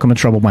friend. Welcome to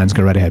Troubled Minds.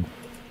 Go right ahead.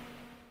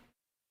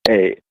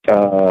 Hey,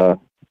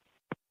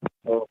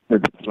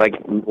 like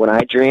when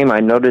I dream, I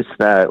notice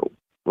that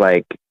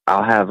like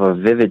I'll have a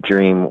vivid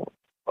dream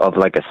of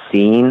like a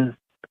scene,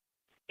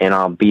 and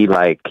I'll be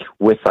like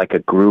with like a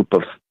group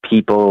of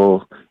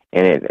people,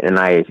 and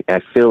I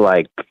feel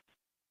like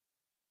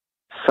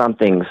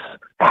something's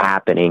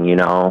happening, you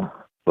know,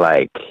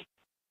 like,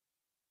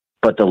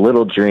 but the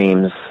little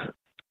dreams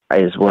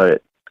is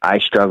what I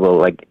struggle,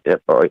 like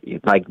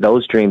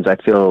those dreams, I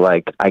feel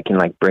like I can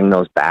like bring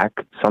those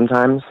back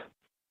sometimes,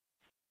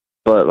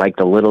 but like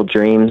the little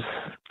dreams,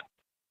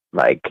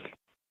 like,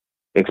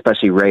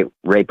 especially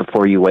right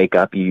before you wake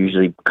up, you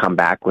usually come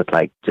back with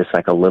like just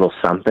like a little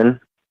something.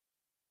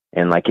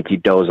 And like if you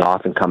doze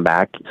off and come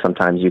back,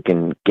 sometimes you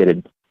can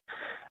get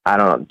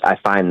I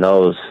find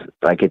those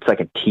like it's like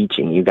a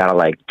teaching. You gotta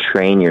like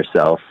train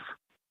yourself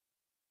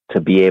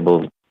to be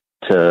able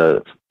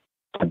to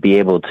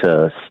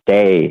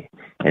stay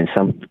in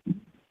some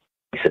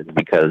places,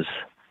 because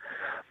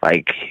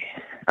like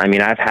I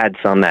mean I've had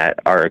some that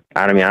are,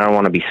 I don't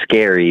want to be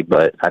scary,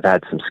 but I've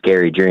had some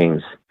scary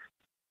dreams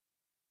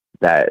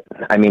that,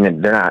 I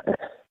mean, they're not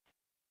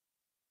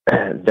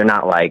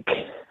like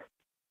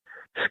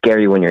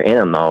scary when you're in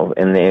them though.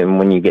 And then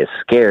when you get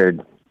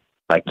scared,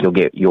 like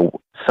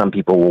some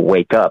people will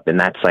wake up, and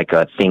that's like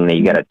a thing that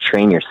you got to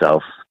train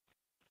yourself,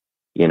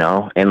 you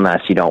know,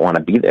 unless you don't want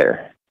to be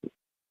there.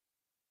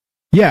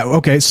 Yeah.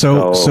 Okay.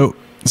 So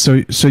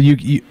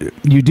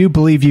you do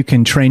believe you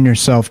can train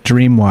yourself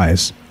dream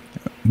wise,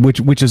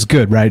 which is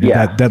good, right?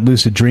 Yeah. That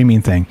lucid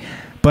dreaming thing.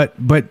 But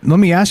let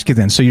me ask you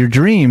then. So your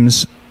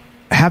dreams,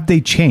 have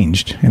they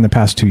changed in the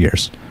past 2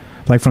 years?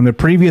 Like from the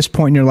previous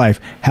point in your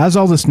life, has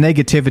all this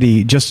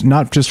negativity, just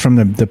not just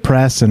from the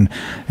press and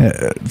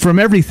from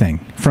everything,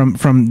 from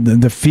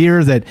the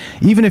fear that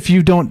even if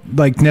you don't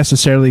like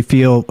necessarily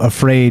feel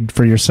afraid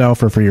for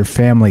yourself or for your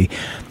family,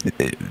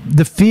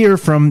 the fear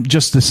from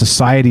just the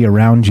society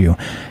around you,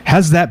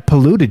 has that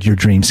polluted your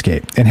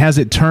dreamscape, and has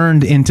it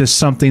turned into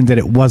something that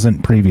it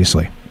wasn't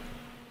previously?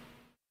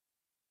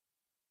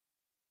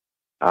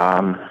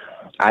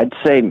 I'd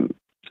say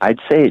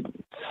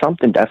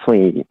something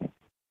definitely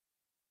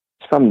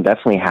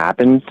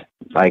happened.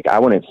 Like I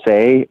wouldn't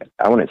say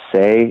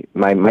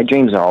my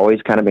dreams have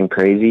always kind of been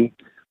crazy.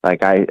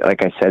 Like I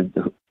said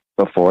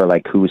before,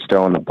 like who's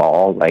throwing the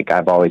ball. Like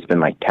I've always been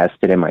like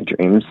tested in my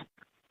dreams.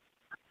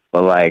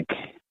 But like,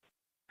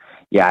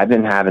 yeah, I've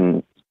been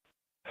having,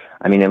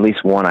 I mean, at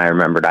least one I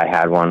remembered. I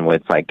had one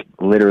with like,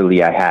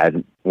 literally I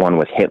had one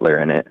with Hitler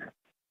in it.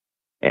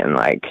 And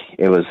like,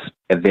 it was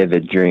a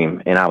vivid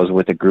dream. And I was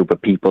with a group of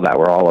people that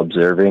were all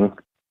observing.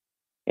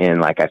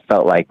 And like, I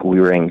felt like we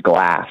were in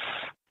glass.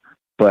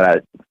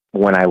 But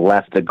when I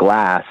left the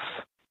glass,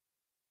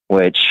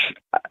 which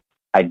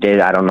I did,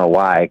 I don't know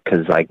why,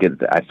 because like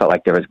I felt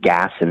like there was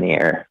gas in the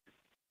air,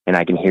 and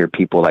I can hear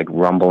people like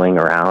rumbling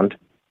around,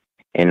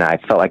 and I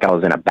felt like I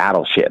was in a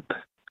battleship.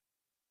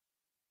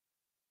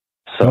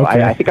 So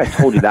okay. I think I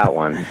told you that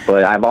one,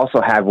 but I've also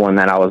had one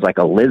that I was like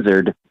a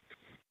lizard,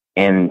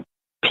 and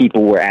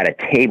people were at a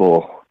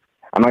table.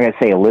 I'm not going to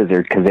say a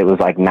lizard because it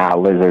was like not a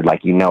lizard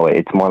like you know it.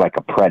 It's more like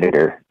a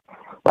predator,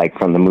 like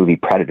from the movie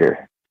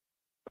Predator.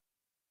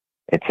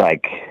 It's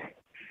like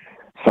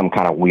some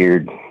kind of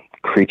weird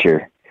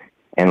creature.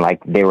 And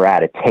like they were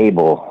at a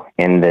table,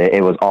 and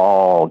it was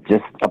all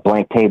just a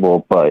blank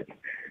table, but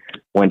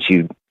once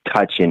you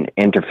touch and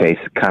interface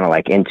kind of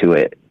like into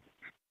it,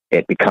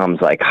 it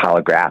becomes like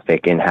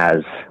holographic and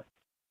has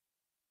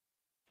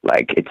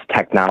like it's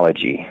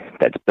technology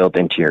that's built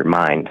into your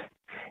mind.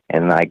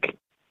 And like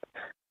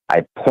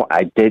I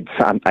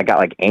got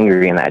like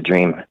angry in that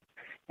dream,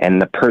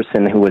 and the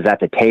person who was at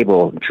the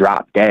table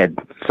dropped dead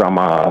from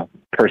a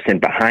person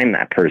behind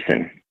that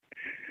person,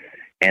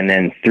 and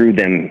then threw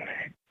them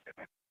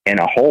in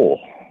a hole,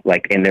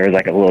 like, and there was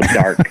like a little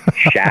dark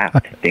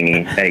shaft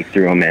thingy that he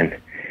threw them in.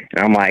 And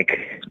I'm like,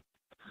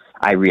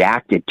 I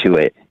reacted to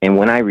it. And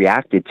when I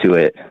reacted to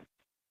it,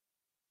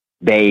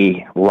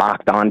 they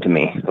locked onto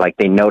me. Like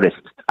they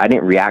noticed I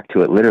didn't react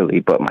to it literally,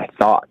 but my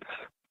thoughts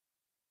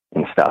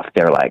and stuff,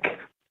 they're like,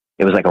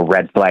 it was like a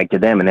red flag to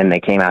them. And then they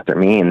came after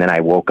me, and then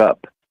I woke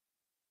up.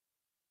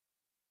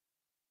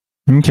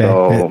 Okay,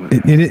 so,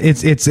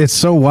 it's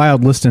so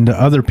wild listening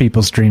to other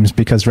people's dreams,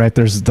 because right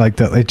there's like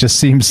it just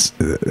seems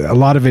a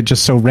lot of it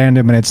just so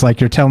random, and it's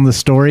like you're telling the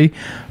story,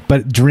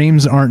 but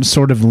dreams aren't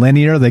sort of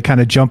linear; they kind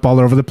of jump all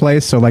over the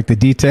place. So like the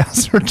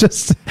details are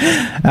just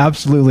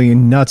absolutely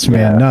nuts,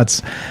 man,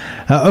 nuts.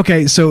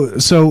 Okay,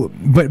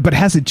 but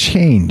has it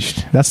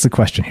changed? That's the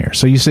question here.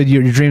 So you said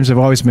your dreams have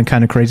always been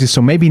kind of crazy,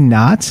 so maybe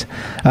not.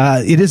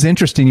 It is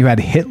interesting you had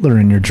Hitler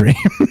in your dream.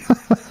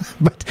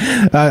 But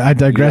I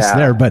digress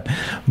there. But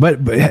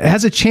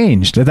has it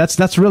changed?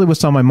 That's really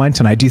what's on my mind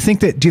tonight. Do you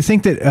think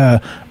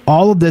that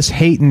all of this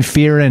hate and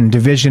fear and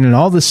division and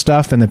all this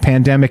stuff and the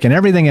pandemic and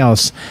everything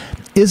else,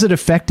 is it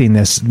affecting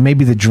this,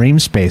 maybe the dream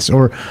space,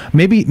 or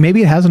maybe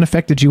it hasn't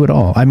affected you at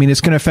all? I mean,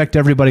 it's going to affect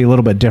everybody a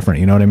little bit different.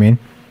 You know what I mean?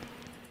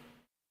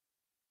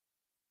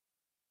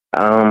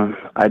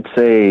 I'd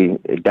say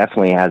it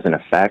definitely has an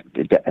effect.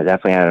 It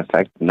definitely had an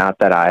effect. Not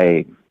that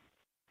I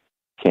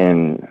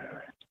can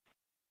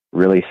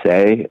really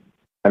say.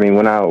 I mean,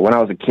 when I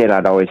was a kid,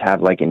 I'd always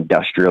have like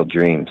industrial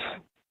dreams.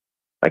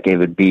 Like it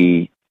would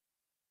be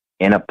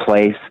in a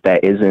place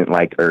that isn't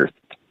like Earth,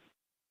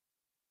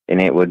 and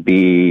it would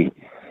be,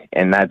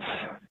 and that's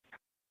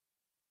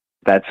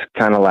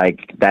kind of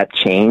like that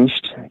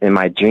changed in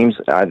my dreams.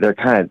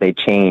 They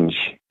change,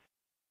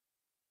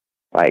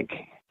 like,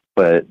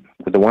 but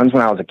with the ones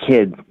when I was a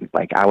kid,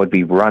 like I would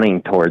be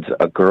running towards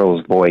a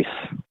girl's voice.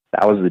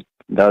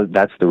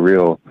 That's the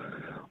real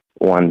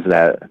ones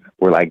that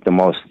were like the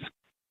most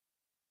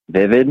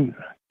vivid,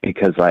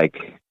 because like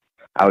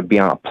I would be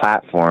on a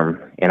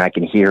platform and I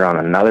can hear on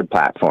another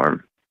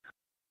platform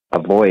a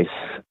voice,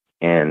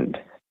 and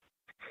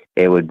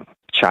we'd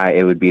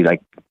be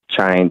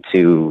trying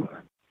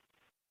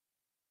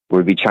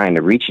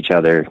to reach each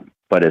other,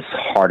 but as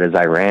hard as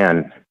I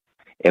ran,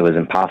 it was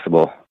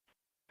impossible.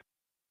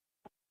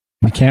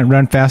 You can't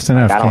run fast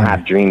enough. I don't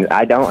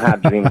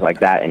have dreams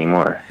like that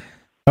anymore.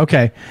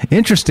 Okay,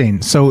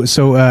 interesting. So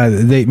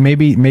they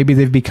maybe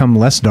they've become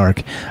less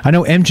dark. I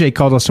know MJ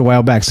called us a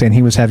while back saying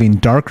he was having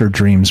darker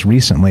dreams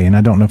recently, and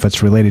I don't know if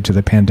it's related to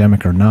the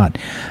pandemic or not.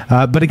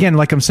 But again,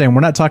 like I'm saying,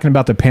 we're not talking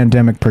about the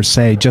pandemic per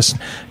se, just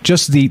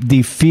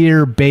the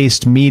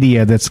fear-based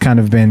media that's kind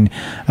of been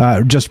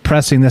just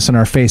pressing this in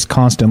our face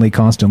constantly.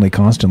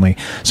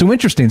 So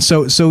interesting.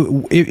 So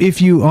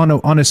if you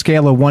on a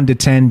scale of 1 to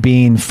 10,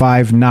 being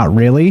 5 not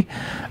really,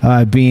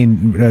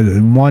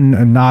 being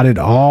 1 not at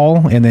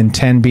all, and then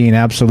 10 being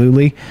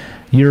absolutely,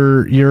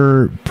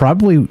 you're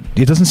probably,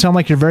 it doesn't sound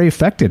like you're very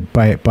affected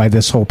by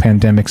this whole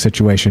pandemic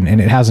situation, and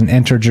it hasn't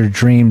entered your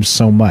dreams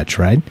so much,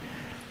 right?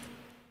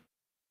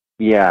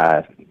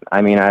 Yeah,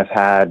 I mean,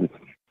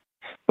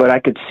 but I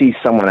could see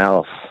someone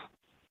else.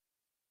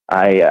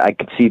 I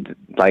could see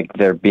like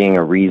there being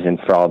a reason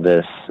for all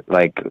this,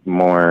 like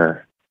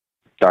more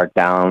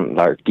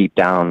deep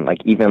down,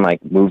 like even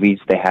like movies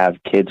they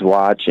have kids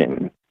watch,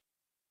 and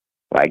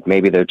like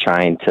maybe they're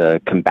trying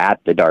to combat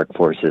the dark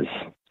forces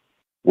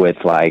with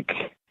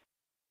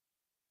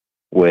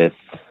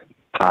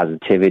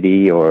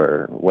positivity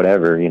or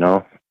whatever, you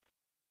know?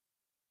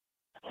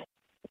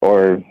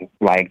 Or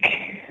like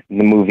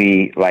the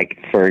movie,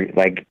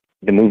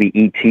 the movie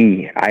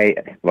E.T.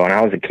 When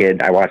I was a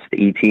kid, I watched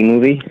the E.T.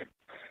 movie,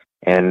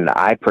 and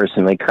I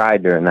personally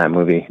cried during that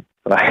movie.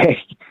 Like,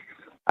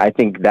 I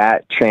think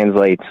that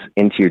translates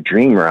into your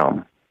dream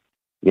realm,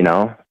 you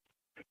know?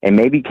 And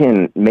maybe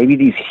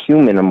these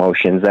human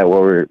emotions that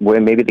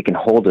maybe they can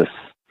hold us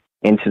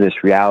into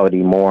this reality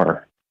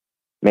more.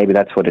 Maybe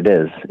that's what it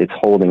is. It's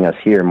holding us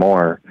here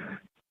more.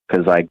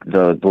 Because like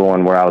the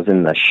one where I was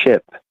in the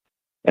ship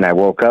and I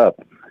woke up,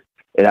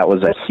 that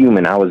was a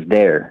human. I was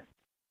there.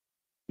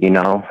 You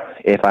know,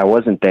 if I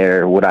wasn't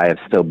there, would I have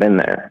still been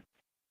there?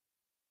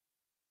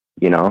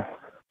 You know,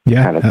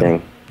 yeah, kind of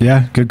thing.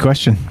 Yeah, good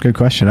question.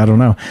 I don't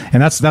know.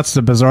 And that's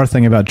the bizarre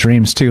thing about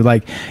dreams too.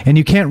 Like, and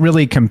you can't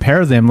really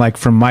compare them, like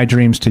from my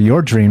dreams to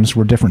your dreams.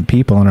 We're different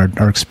people, and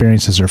our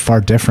experiences are far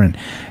different.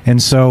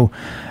 And so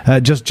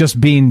just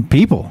being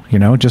people, you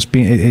know, just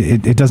being,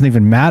 it doesn't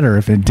even matter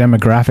if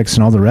demographics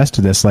and all the rest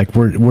of this, like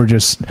we're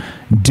just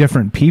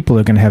different people who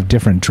are going to have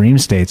different dream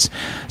states.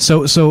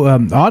 So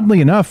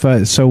oddly enough,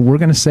 so we're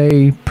going to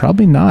say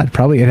probably not.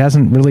 Probably it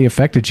hasn't really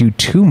affected you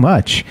too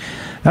much.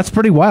 That's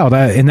pretty wild,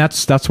 and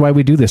that's why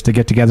we do this, to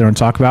get together and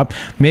talk about.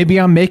 Maybe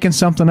I'm making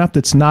something up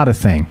that's not a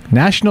thing.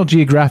 National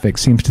Geographic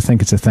seems to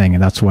think it's a thing,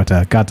 and that's what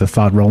got the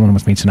thought rolling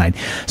with me tonight.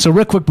 So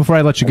real quick before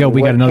I let you go,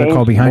 we got another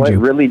call behind you.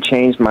 What really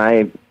changed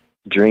my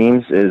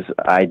dreams is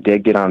I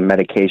did get on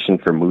medication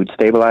for mood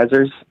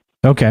stabilizers.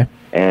 Okay.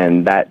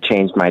 And that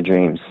changed my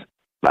dreams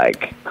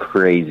like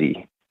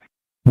crazy.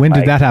 When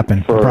did that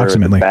happen,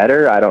 approximately?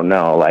 Better? I don't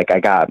know. Like, I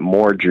got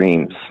more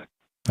dreams.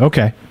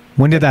 Okay.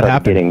 When did that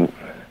happen?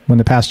 In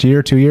the past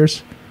year, 2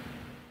 years?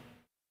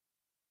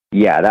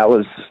 Yeah, that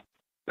was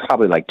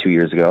probably like 2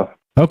 years ago.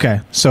 Okay,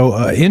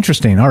 so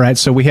interesting. All right,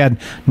 so we had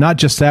not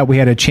just that, we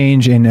had a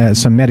change in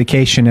some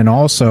medication, and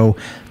also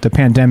the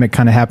pandemic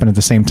kind of happened at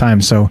the same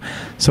time. So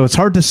it's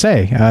hard to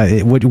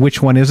say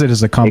which one is it?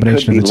 Is a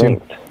combination of the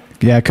two?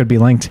 Yeah, it could be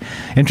linked.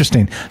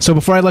 Interesting. So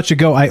before I let you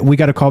go, we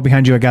got a call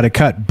behind you. I got to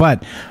cut.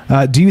 But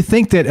do you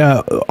think that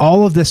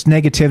all of this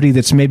negativity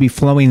that's maybe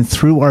flowing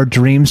through our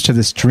dreams to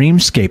this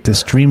dreamscape,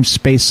 this dream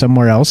space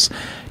somewhere else,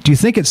 do you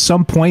think at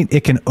some point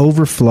it can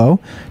overflow?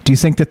 Do you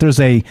think that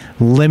there's a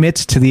limit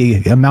to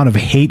the amount of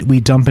hate we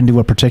dump into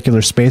a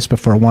particular space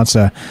before it wants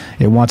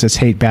its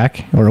hate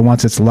back, or it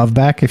wants its love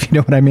back, if you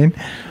know what I mean?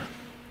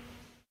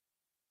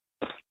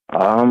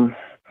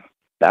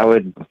 That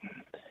would...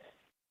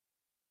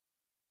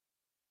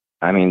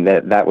 I mean,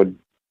 that would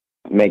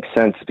make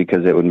sense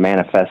because it would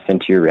manifest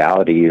into your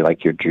reality,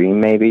 like your dream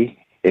maybe.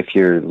 If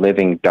you're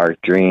living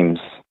dark dreams,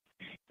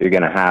 you're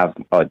going to have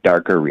a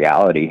darker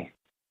reality.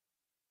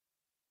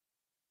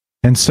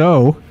 And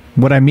so,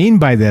 what I mean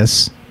by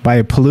this, by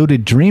a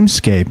polluted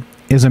dreamscape,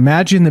 is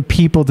imagine the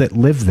people that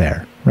live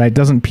there, right?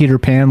 Doesn't Peter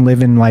Pan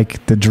live in,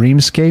 like, the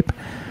dreamscape,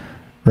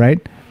 right?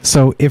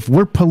 So if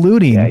we're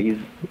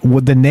polluting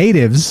with the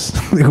natives,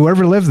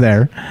 whoever lived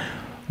there,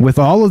 with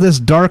all of this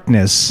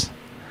darkness,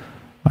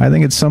 I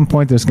think at some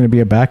point there's going to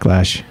be a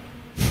backlash.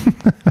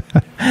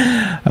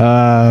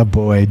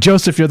 Boy,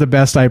 Joseph, you're the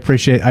best. I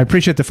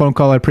appreciate the phone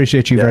call. I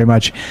appreciate you very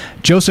much.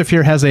 Joseph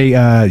here has a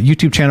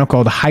YouTube channel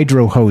called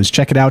Hydro Hose.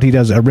 Check it out. He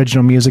does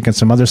original music and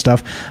some other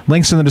stuff.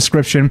 Links in the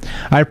description.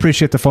 I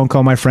appreciate the phone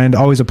call, my friend.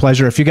 Always a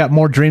pleasure. If you got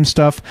more dream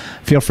stuff,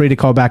 feel free to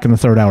call back in the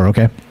third hour.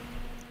 Okay.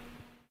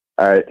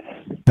 All right.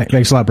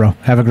 Thanks a lot, bro.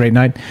 Have a great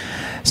night.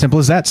 Simple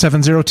as that.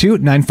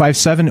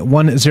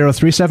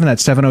 702-957-1037.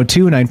 That's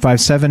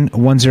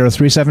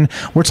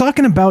 702-957-1037. We're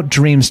talking about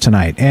dreams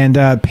tonight, and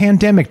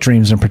pandemic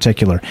dreams in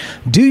particular.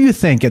 Do you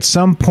think at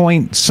some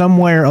point,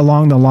 somewhere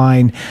along the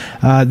line,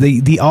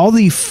 all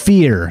the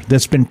fear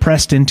that's been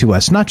pressed into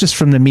us, not just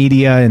from the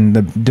media and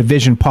the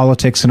division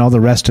politics and all the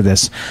rest of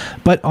this,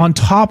 but on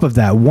top of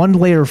that, one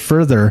layer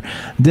further,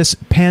 this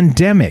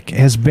pandemic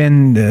has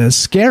been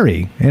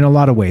scary in a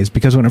lot of ways,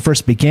 because when it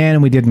first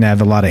began, we didn't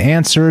have a lot of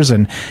answers,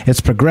 and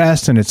it's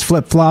progressed and it's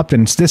flip-flopped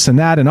and it's this and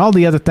that and all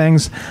the other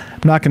things.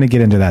 I'm not going to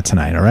get into that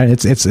tonight, all right?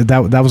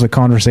 That was a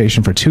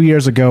conversation for 2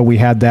 years ago. We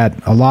had that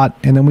a lot,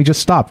 and then we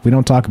just stopped. We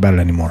don't talk about it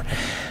anymore.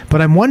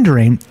 But I'm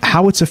wondering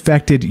how it's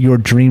affected your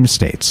dream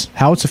states,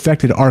 how it's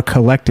affected our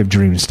collective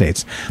dream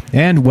states.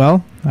 And,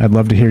 well, I'd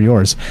love to hear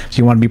yours. So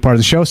you want to be part of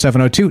the show,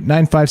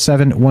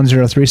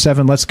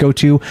 702-957-1037. Let's go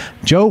to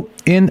Joe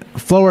in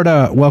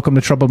Florida. Welcome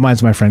to Troubled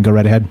Minds, my friend. Go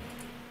right ahead.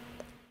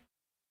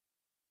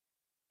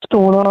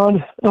 Going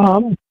on.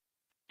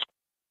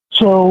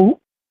 So,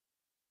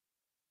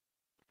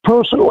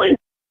 personally,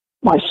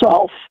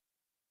 myself,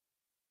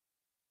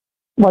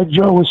 like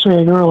Joe was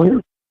saying earlier,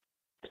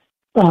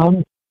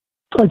 I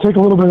take a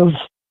little bit of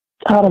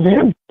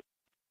Ativan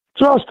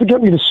just to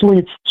get me to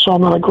sleep so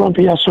I'm not a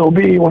grumpy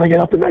SOB when I get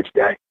up the next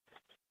day.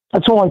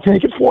 That's all I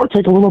take it for. I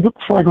take a little bit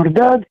before I go to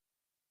bed,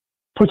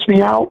 puts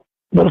me out,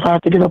 but if I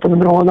have to get up in the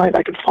middle of the night,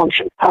 I can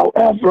function.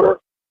 However,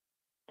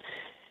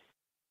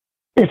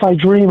 if I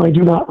dream, I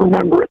do not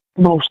remember it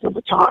most of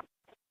the time.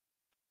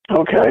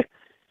 Okay?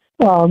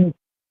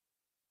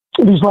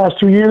 These last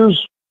 2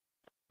 years,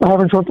 I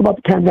haven't talked about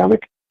the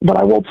pandemic, but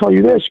I will tell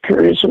you this,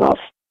 curious enough.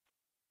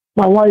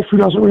 My wife, who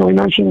doesn't really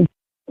mention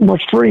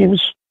much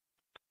dreams,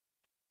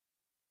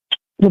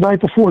 the night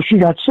before she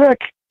got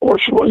sick, or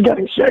she was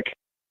getting sick,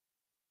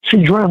 she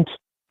dreamt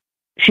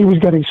she was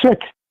getting sick.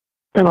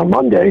 And on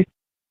Monday,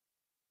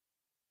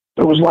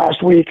 it was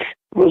last week,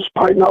 it was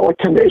probably not like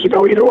 10 days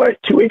ago either way,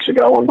 2 weeks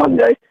ago on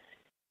Monday,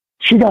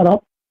 she got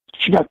up,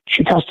 she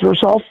tested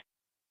herself,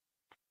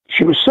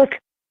 she was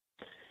sick,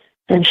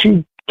 and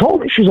she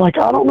told me, she's like,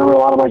 I don't remember a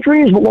lot of my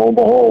dreams, but lo and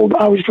behold,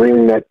 I was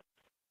dreaming that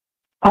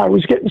I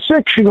was getting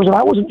sick. She goes,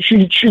 and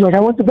she's like,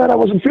 I went to bed, I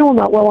wasn't feeling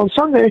that well on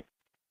Sunday,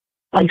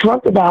 I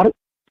dreamt about it,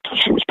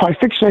 she was probably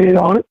fixated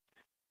on it,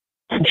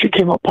 and she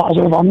came up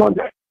positive on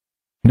Monday.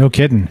 No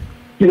kidding.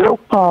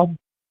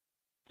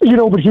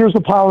 But here's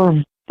the power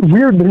of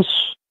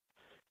weirdness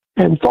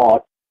and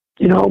thought.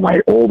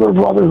 My older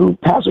brother, who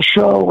has a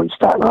show in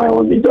Staten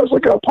Island, he does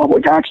like a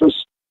public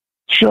access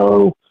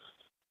show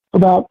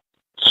about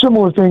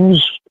similar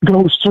things,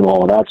 ghosts and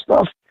all of that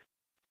stuff.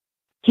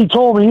 He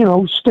told me,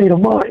 state of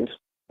mind,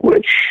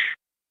 which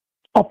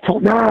up till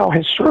now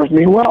has served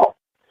me well.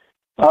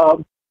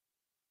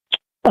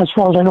 As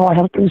far as I know, I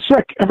haven't been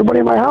sick. Everybody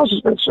in my house has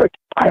been sick.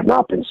 I have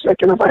not been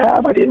sick, and if I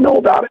have, I didn't know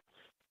about it.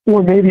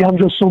 Or maybe I'm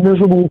just so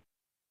miserable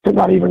that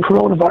not even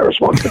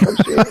coronavirus wants to come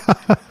see me.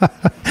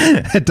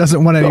 It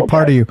doesn't want any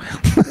part of you.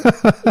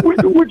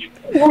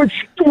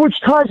 which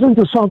ties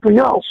into something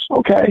else,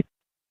 okay?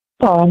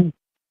 Joe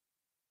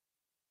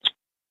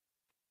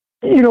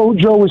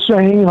was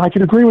saying, and I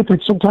can agree with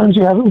it, sometimes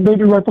you have,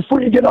 maybe right before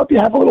you get up, you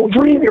have a little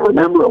dream, you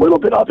remember a little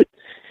bit of it.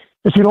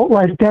 If you don't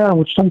write it down,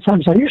 which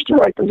sometimes I used to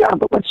write them down,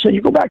 but let's say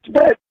you go back to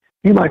bed,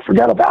 you might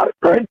forget about it,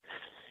 right?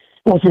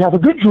 Well, if you have a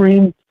good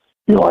dream,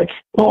 you're like,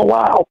 oh,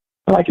 wow.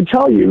 And I can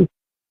tell you,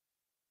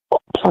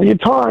 plenty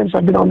of times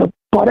I've been on the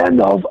butt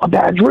end of a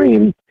bad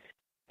dream,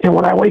 and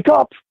when I wake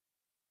up,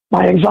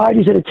 my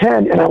anxiety's at a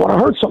 10, and I want to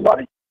hurt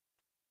somebody.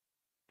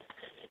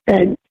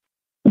 And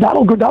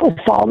that'll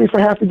follow me for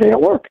half the day at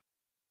work.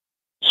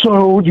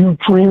 So do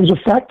dreams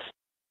affect?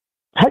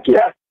 Heck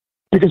yeah.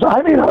 Because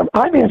I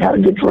may have had a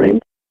good dream,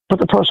 but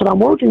the person I'm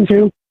working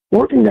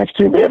next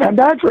to may have had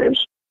bad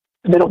dreams,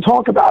 and they don't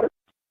talk about it.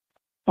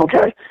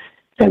 Okay?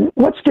 And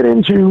let's get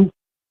into,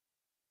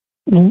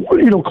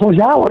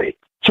 causality,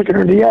 chicken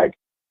or the egg.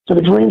 Do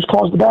the dreams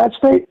cause the bad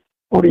state,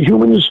 or do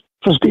humans,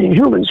 just being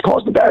humans,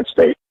 cause the bad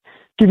state?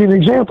 Give you an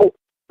example.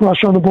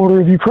 Russia on the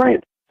border of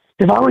Ukraine.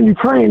 If I'm in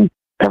Ukraine,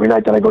 every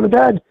night that I go to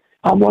bed,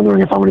 I'm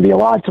wondering if I'm going to be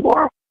alive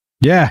tomorrow.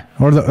 Yeah,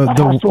 or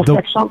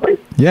something.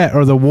 Yeah,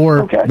 or the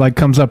war like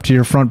comes up to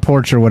your front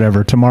porch or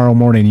whatever tomorrow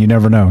morning. You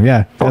never know.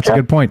 Yeah, that's a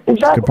good point.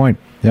 Exactly. That's a good point.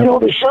 Yep. You know,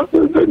 the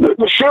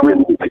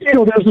Sherman. You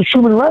know, there's the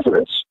Sherman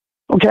resonance.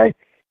 Okay,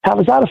 how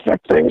does that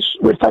affect things?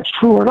 If that's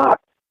true or not?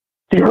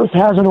 The Earth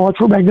has an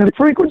electromagnetic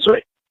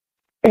frequency,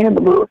 and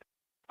the Moon.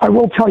 I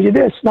will tell you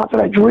this: not that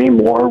I dream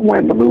more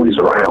when the Moon is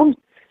around,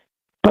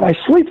 but I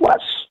sleep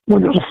less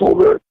when there's a full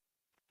moon.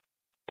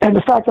 And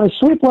the fact that I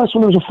sleep less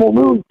when there's a full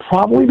moon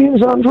probably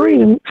means that I'm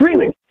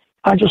dreaming.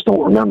 I just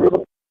don't remember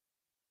them.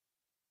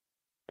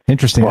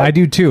 Interesting. But I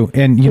do too.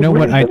 And you know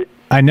what?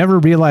 I never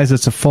realize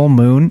it's a full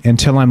moon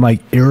until I'm like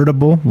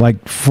irritable,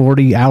 like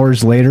 40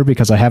 hours later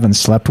because I haven't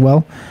slept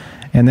well.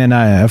 And then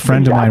a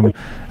friend of mine,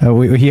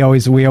 we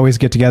always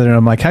get together and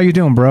I'm like, "How you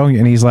doing, bro?"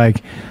 And he's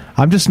like,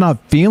 "I'm just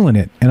not feeling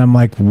it." And I'm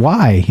like,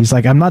 "Why?" He's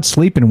like, "I'm not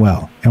sleeping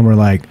well." And we're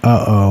like,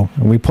 "Uh-oh."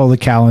 And we pull the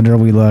calendar,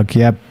 we look,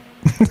 yep.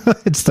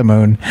 It's the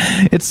moon.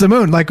 It's the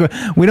moon. Like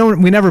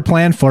we never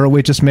planned for it.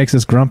 It just makes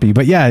us grumpy.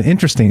 But yeah,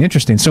 interesting.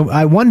 So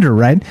I wonder,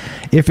 right,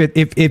 if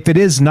it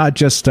is not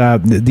just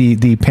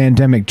the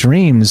pandemic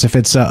dreams, if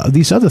it's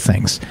these other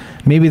things.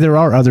 Maybe there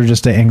are other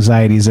just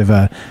anxieties of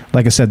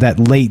like I said, that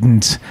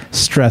latent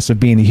stress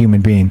of being a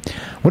human being.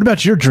 What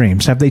about your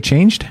dreams? Have they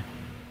changed?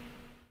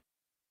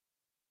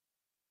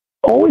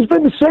 Always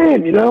been the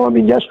same. You know, I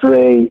mean,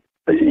 yesterday,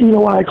 you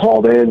know, when I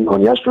called in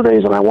on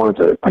yesterday's, and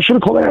I should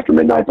have called in after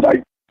midnight,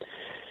 but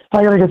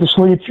I got to get to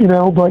sleep, you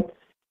know, but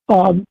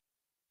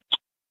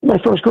my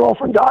first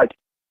girlfriend died.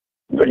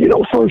 You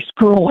know, first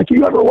girl like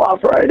you ever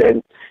loved, right?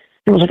 And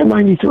it was like a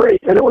 93,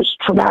 and it was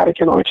traumatic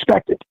and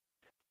unexpected.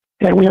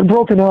 And we had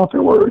broken up,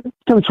 and we're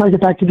going to try to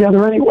get back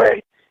together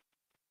anyway.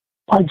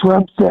 I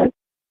dreamt that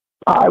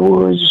I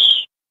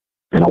was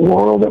in a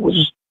world that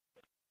was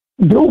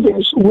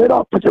buildings lit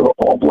up, but they were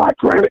all black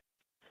granite.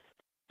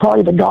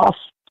 Probably the goth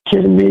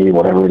kid in me,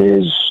 whatever it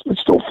is, it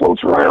still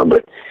floats around,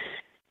 but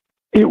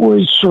it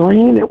was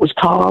serene, it was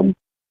calm,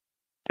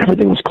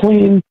 everything was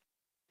clean,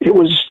 it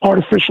was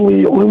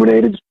artificially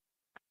illuminated,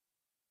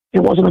 it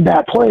wasn't a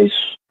bad place,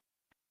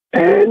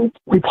 and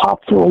we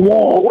popped through a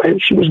wall, and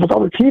she was with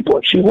other people,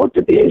 and she looked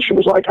at me, and she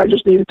was like, "I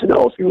just needed to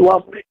know if you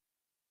loved me,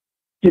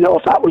 you know,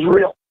 if that was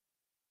real."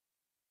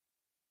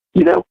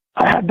 You know,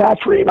 I had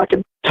that dream, I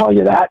can tell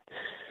you that.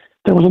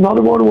 There was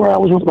another one where I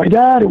was with my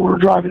dad, and we were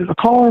driving in a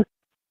car,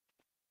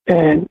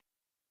 and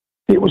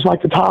it was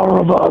like the tower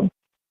of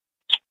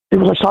it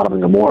was like Sodom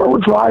and Gomorrah. We're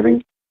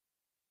driving,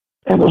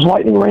 and there was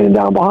lightning raining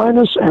down behind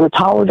us, and a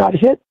tower got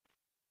hit.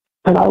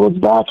 And I looked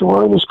back, and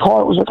we're in this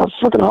car. It was like a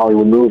freaking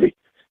Hollywood movie.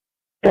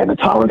 And the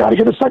tower got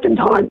hit a second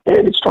time,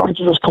 and it started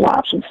to just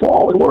collapse and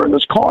fall. And we're in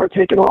this car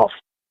taking off,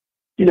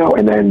 you know.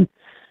 And then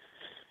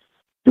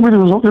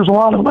there's a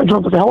lot of them. I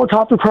dreamt of a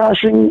helicopter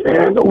crashing,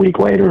 and a week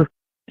later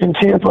in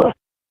Tampa,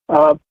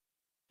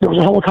 there was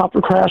a helicopter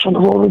crash on the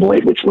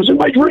rollerblade, which was in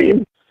my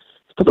dream.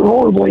 But the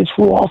rollerblades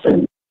flew off,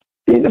 and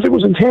if it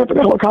was in Tampa,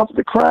 the helicopter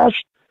that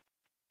crashed,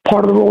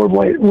 part of the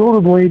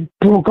rollerblade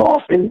broke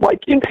off and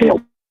like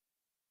impaled.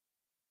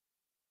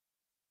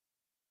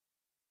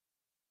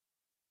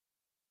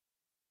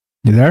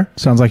 You there?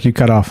 Sounds like you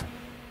cut off.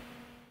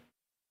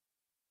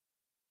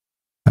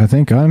 I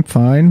think I'm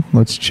fine.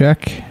 Let's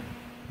check.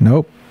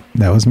 Nope,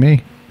 that was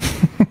me.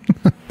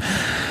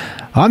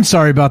 I'm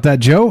sorry about that,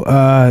 Joe.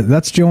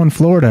 That's Joe in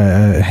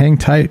Florida. Hang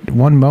tight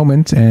one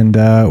moment. And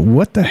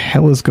what the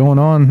hell is going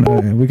on?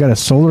 We got a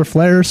solar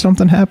flare or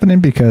something happening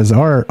because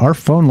our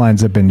phone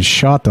lines have been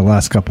shot the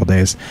last couple of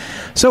days.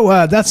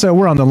 So that's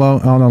we're on the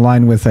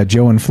line with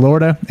Joe in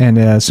Florida. And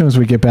as soon as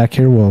we get back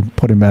here, we'll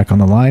put him back on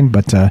the line.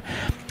 But I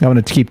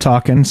want to keep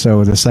talking,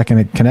 so the second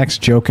it connects,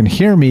 Joe can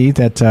hear me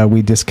that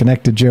we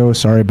disconnected Joe.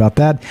 Sorry about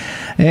that.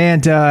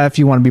 And if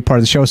you want to be part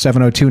of the show,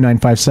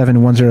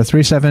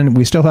 702-957-1037.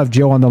 We still have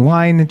Joe on the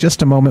line. In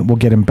just a moment, we'll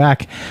get him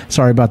back.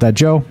 Sorry about that,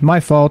 Joe. My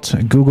fault.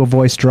 Google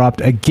Voice dropped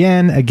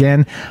again. I'm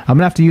going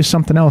to have to use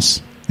something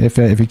else. If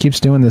he keeps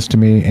doing this to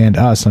me and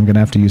us, I'm going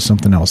to have to use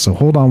something else. So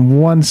hold on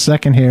one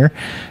second here,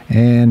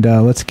 and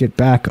let's get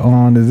back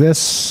on to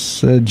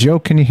this. Joe,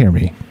 can you hear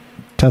me?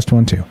 Test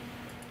 1, 2.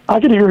 I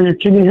can hear you.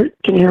 Can you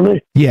hear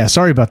me? Yeah,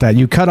 sorry about that.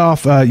 You cut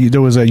off.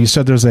 You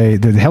said there was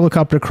the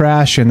helicopter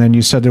crash, and then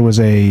you said there was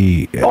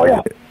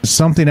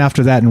something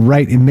after that, and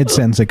right in mid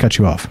sentence they cut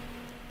you off.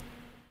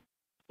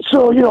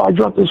 So I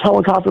dreamt this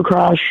helicopter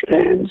crash,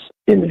 and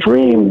in the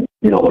dream,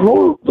 the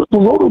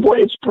rotor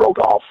blades broke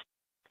off,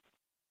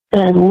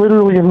 and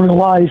literally in real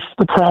life,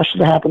 the crash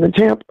that happened in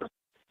Tampa,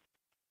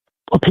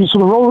 a piece of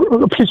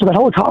the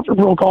helicopter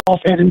broke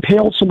off and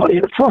impaled somebody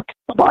in a truck,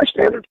 a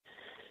bystander.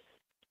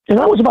 And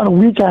that was about a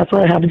week after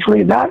I had the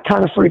dream. That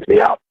kind of freaked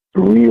me out.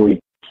 Really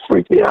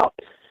freaked me out.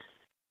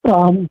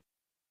 And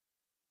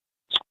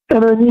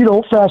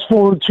then, fast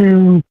forward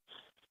to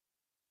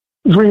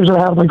dreams that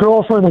I had with my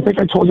girlfriend. I think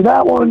I told you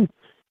that one.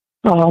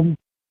 I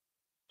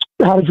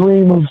had a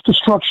dream of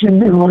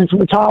destruction and running from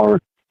the tower.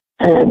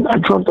 And I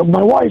dreamt of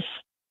my wife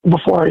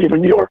before I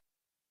even knew her,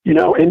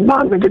 and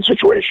not in a good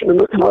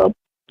situation,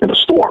 in a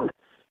storm,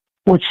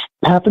 which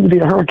happened to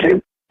be a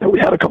hurricane that we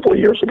had a couple of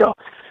years ago.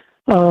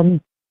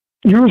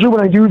 usually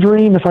when I do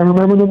dream, if I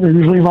remember them, they're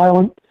usually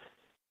violent.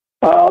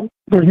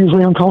 They're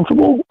usually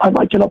uncomfortable. I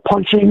might get up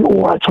punching,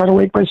 or I try to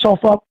wake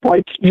myself up.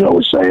 Like Joe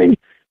was saying,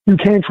 you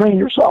can train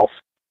yourself,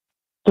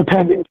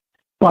 depending.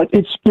 But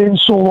it's been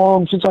so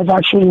long since I've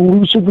actually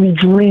lucidly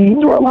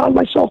dreamed or allowed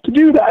myself to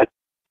do that,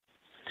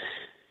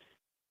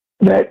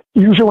 that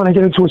usually when I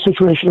get into a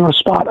situation or a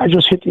spot, I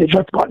just hit the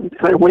eject button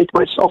and I wake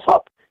myself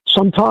up.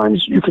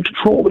 Sometimes you can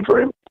control the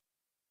dream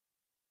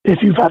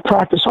if you've had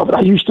practice of it.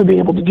 I used to be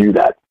able to do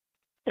that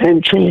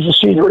and change the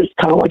scenery,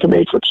 kind of like a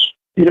Matrix.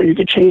 You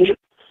could change it.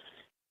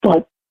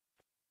 But,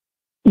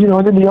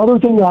 and then the other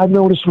thing that I've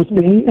noticed with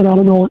me, and I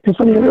don't know if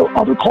any of the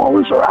other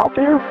callers are out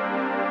there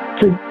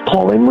to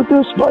call in with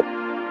this, but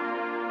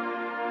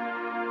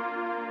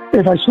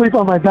if I sleep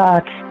on my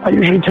back, I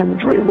usually tend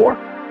to dream more.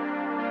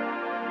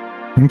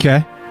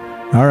 Okay.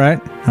 All right.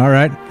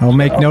 I'll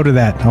make note of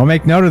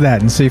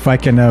that. And see if I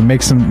can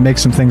make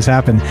some things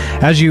happen.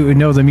 As you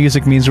know, the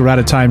music means we're out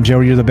of time. Joe,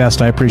 you're the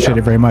best. I appreciate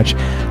it very much.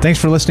 Thanks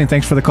for listening.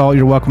 Thanks for the call.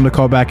 You're welcome to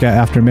call back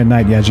after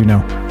midnight, as you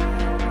know.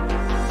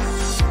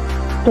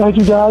 Thank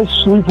you, guys.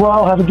 Sleep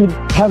well. Have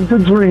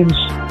good dreams.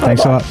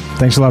 Thanks a lot.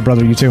 Thanks a lot,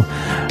 brother. You too.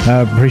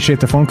 Appreciate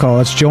the phone call.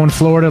 That's Joe in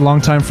Florida,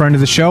 longtime friend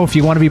of the show. If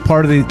you want to be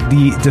part of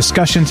the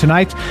discussion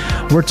tonight,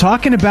 we're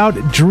talking about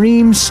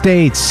dream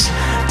states.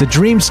 The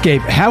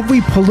dreamscape. Have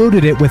we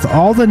polluted it with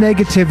all the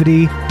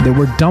negativity that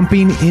we're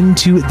dumping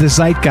into the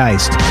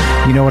zeitgeist?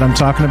 You know what I'm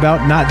talking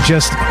about? Not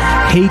just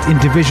hate and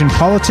division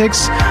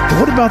politics, but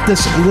what about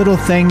this little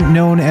thing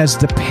known as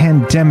the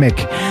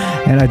pandemic?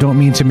 And I don't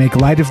mean to make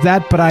light of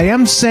that, but I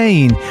am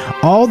saying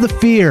all the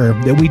fear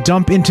that we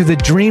dump into the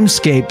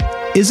dreamscape,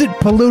 is it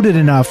polluted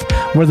enough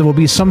where there will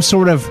be some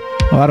sort of,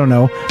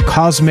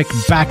 cosmic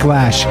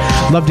backlash?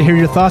 Love to hear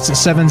your thoughts at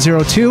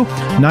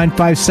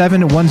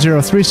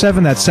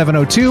 702-957-1037. That's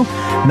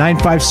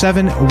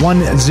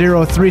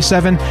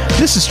 702-957-1037.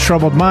 This is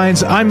Troubled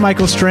Minds. I'm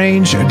Michael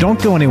Strange.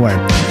 Don't go anywhere.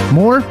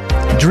 More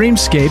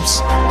Dreamscapes,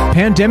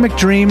 Pandemic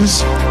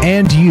Dreams,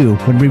 and you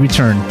when we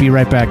return. Be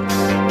right back.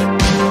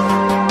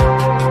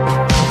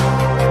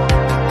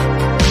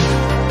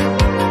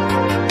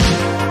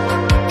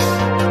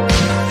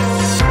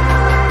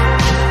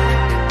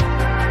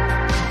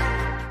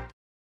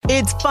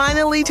 It's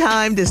finally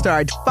time to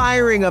start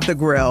firing up the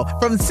grill.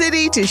 From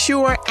city to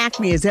shore,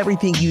 Acme is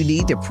everything you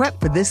need to prep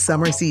for this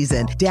summer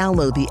season.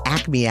 Download the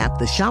Acme app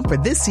to shop for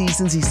this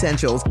season's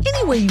essentials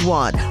any way you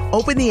want.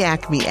 Open the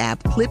Acme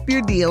app, clip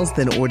your deals,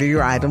 then order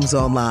your items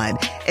online.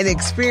 An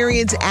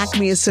experienced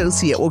Acme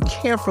associate will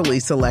carefully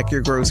select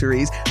your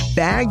groceries,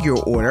 bag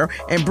your order,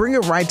 and bring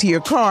it right to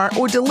your car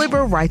or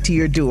deliver right to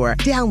your door.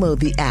 Download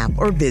the app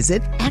or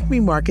visit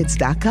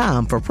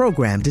acmemarkets.com for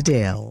program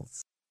details.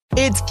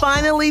 It's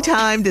finally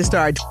time to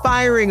start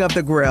firing up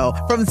the grill.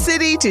 From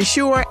city to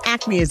shore,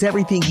 Acme is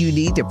everything you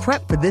need to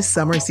prep for this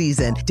summer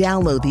season.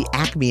 Download the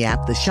Acme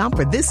app to shop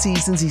for this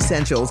season's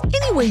essentials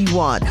any way you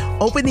want.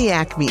 Open the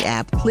Acme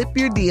app, clip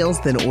your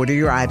deals, then order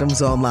your items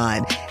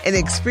online. An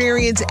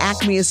experienced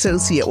Acme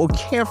associate will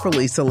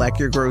carefully select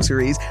your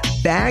groceries,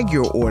 bag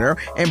your order,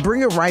 and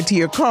bring it right to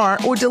your car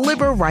or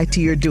deliver right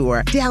to your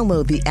door.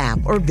 Download the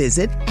app or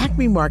visit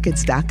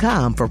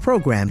acmemarkets.com for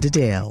program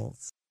details.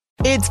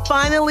 It's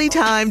finally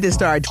time to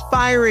start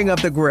firing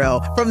up the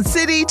grill. From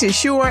city to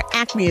shore,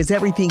 Acme is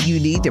everything you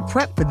need to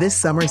prep for this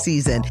summer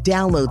season.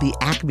 Download the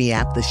Acme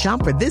app to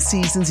shop for this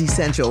season's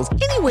essentials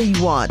any way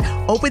you want.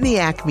 Open the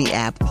Acme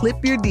app,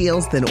 clip your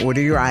deals, then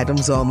order your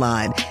items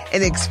online.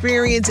 An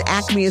experienced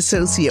Acme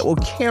associate will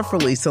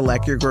carefully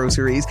select your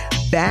groceries,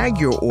 bag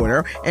your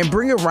order, and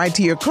bring it right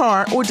to your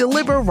car or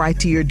deliver right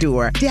to your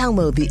door.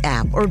 Download the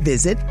app or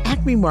visit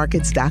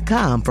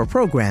acmemarkets.com for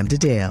program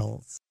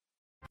details.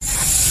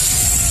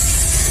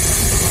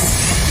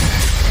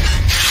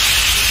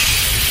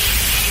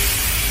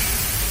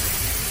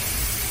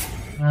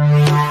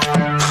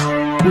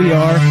 We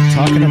are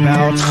talking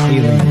about the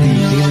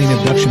alien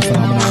abduction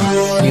phenomenon.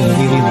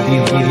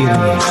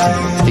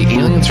 The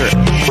aliens are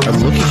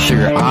looking through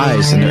your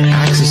eyes and they're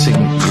accessing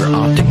your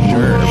optic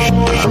nerve.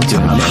 I'm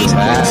doing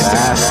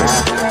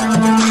fantastic.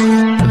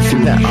 And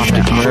through that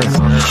optic nerve,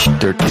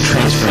 they're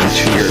transferring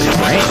to your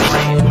brain.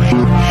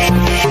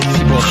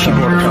 People are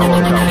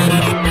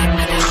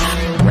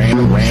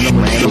random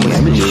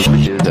images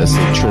as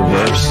they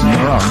traverse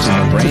neurons in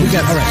the brain.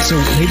 So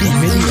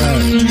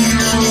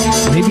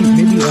maybe,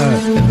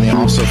 and they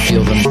also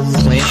feel them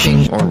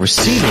planting or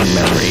receiving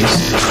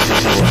memories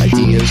or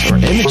ideas or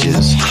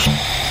images.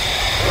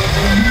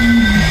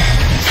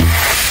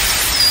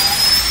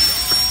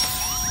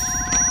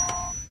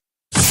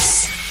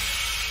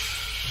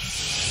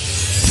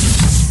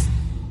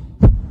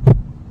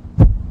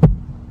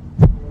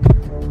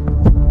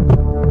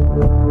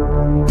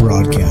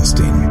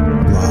 Broadcasting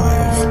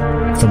live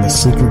from a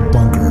secret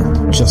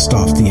bunker just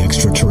off the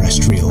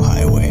extraterrestrial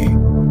highway.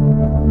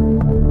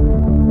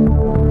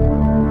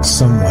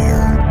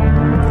 Somewhere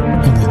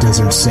in the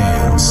desert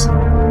sands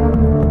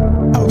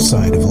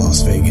outside of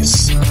Las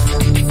Vegas.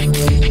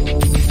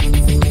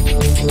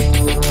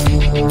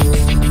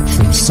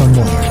 From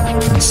somewhere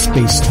in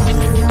space-time,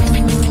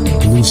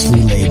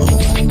 loosely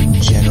labeled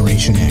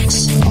Generation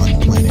X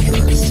on planet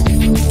Earth.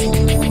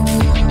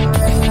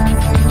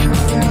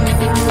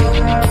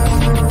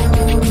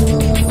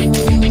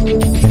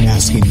 And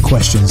asking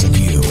questions of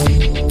you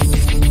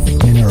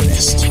in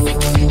earnest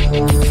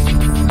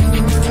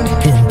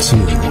into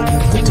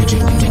the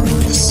digital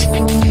darkness.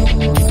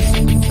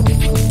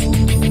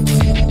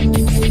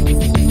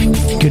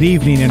 Good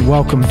evening and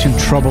welcome to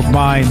Troubled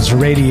Minds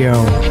Radio.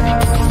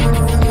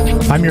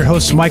 I'm your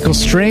host, Michael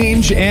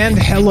Strange, and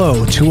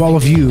hello to all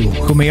of you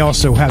who may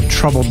also have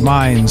troubled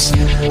minds.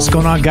 What's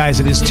going on, guys?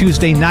 It is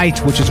Tuesday night,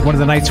 which is one of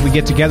the nights we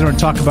get together and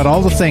talk about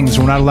all the things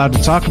we're not allowed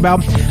to talk about.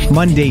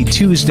 Monday,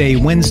 Tuesday,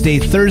 Wednesday,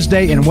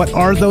 Thursday, and what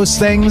are those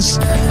things?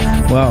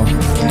 Well,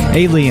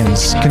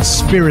 aliens,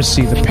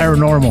 conspiracy, the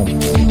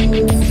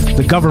paranormal,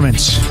 the government,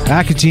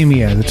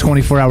 academia, the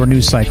 24-hour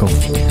news cycle,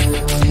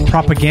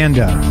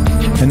 propaganda,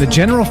 and the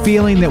general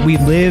feeling that we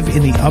live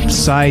in the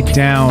upside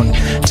down.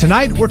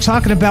 Tonight, we're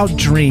talking about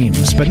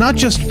dreams, but not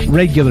just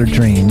regular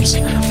dreams.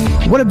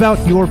 What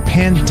about your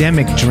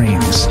pandemic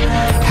dreams?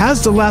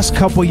 Has the last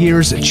couple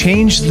years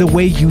changed the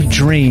way you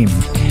dream?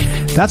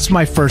 That's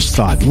my first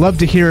thought. Love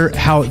to hear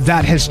how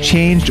that has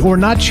changed or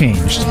not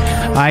changed.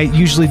 I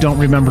usually don't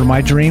remember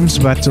my dreams,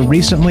 but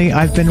recently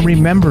I've been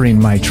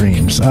remembering my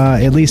dreams,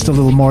 at least a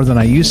little more than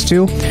I used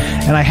to.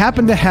 And I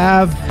happen to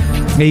have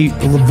a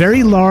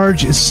very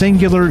large,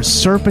 singular,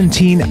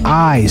 serpentine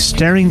eye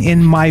staring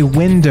in my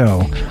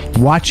window,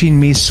 watching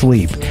me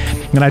sleep.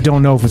 And I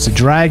don't know if it's a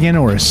dragon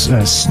or a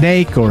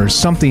snake or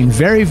something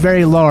very,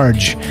 very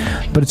large,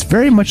 but it's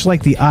very much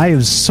like the Eye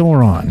of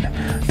Sauron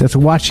that's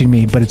watching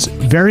me, but it's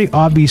very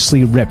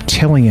obviously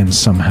reptilian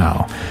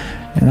somehow.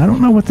 And I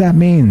don't know what that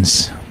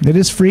means. It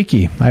is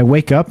freaky. I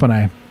wake up and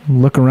I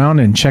look around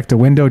and check the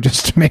window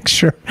just to make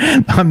sure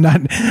I'm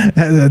not,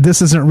 this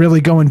isn't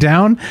really going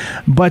down.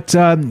 But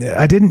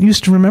I didn't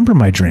used to remember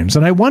my dreams.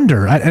 And I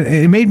wonder,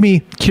 it made me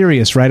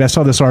curious, right? I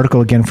saw this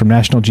article again from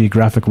National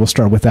Geographic. We'll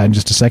start with that in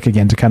just a sec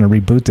again to kind of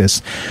reboot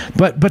this.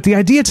 But the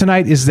idea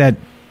tonight is that,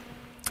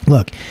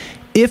 look,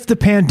 if the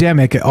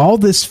pandemic, all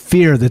this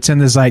fear that's in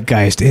the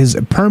zeitgeist is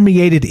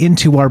permeated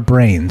into our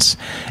brains,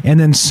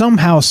 and then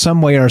somehow,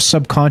 some way, our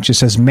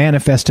subconscious has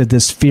manifested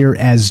this fear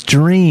as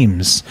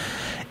dreams,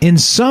 in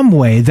some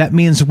way, that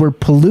means we're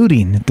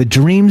polluting the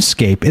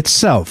dreamscape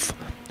itself,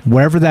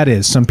 wherever that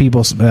is. Some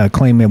people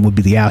claim it would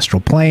be the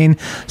astral plane.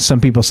 Some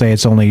people say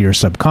it's only your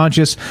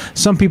subconscious.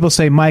 Some people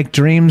say, Mike,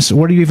 dreams,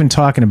 what are you even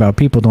talking about?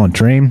 People don't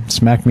dream.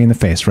 Smack me in the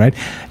face, right?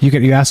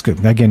 You ask a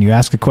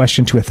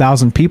question to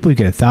 1,000 people, you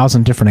get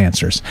 1,000 different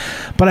answers.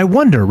 But I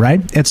wonder,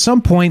 right? At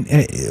some point,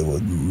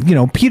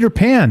 Peter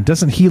Pan,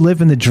 doesn't he live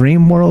in the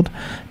dream world?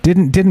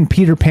 Didn't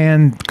Peter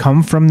Pan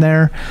come from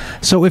there?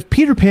 So if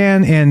Peter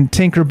Pan and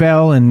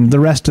Tinkerbell and the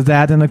rest of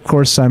that, and of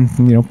course I'm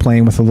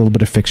playing with a little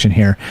bit of fiction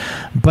here,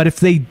 but if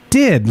they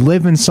did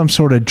live in some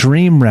sort of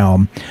dream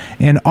realm,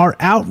 and our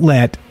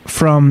outlet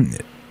from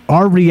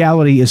our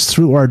reality is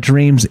through our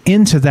dreams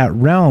into that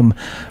realm,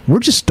 we're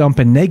just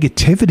dumping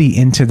negativity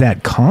into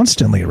that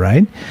constantly,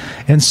 right?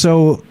 And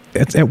so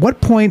at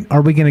what point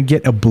are we going to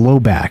get a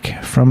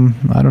blowback from,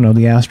 I don't know,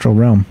 the astral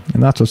realm?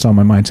 And that's what's on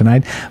my mind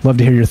tonight. Love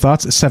to hear your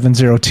thoughts.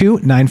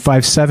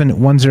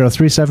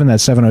 702-957-1037.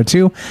 That's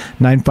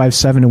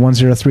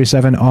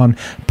 702-957-1037 on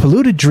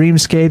Polluted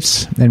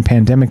Dreamscapes and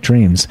Pandemic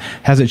Dreams.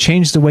 Has it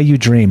changed the way you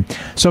dream?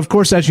 So, of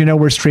course, as you know,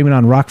 we're streaming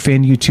on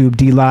Rockfin, YouTube,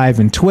 DLive,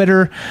 and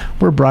Twitter.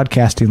 We're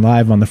broadcasting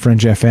live on the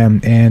Fringe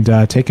FM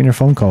and taking your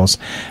phone calls.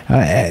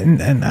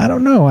 And I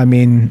don't know. I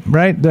mean,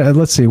 right?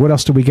 Let's see. What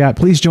else do we got?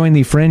 Please join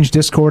the Fringe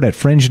Discord at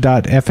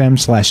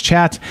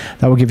fringe.fm/chat.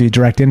 That will give you a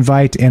direct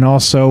invite. And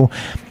also,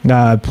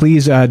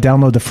 please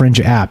download the Fringe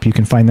app. You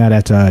can find that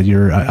at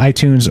your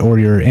iTunes or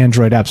your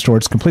Android app store.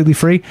 It's completely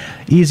free.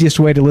 Easiest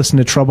way to listen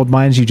to Troubled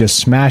Minds, you just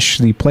smash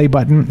the play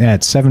button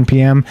at 7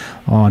 p.m.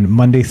 on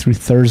Monday through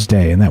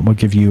Thursday, and that will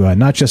give you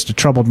not just the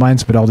Troubled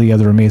Minds, but all the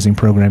other amazing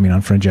programming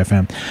on Fringe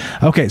FM.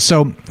 Okay,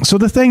 so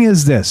the thing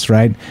is this,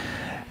 right?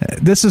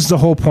 This is the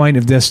whole point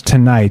of this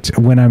tonight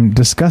when I'm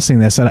discussing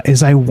this,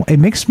 it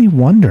makes me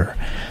wonder,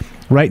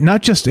 right?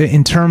 Not just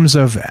in terms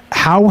of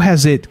how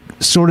has it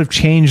sort of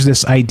changed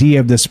this idea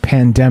of this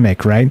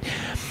pandemic, right?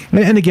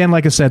 And again,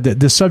 like I said,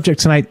 the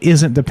subject tonight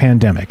isn't the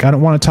pandemic. I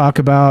don't want to talk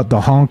about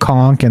the Hong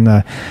Kong and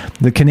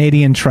the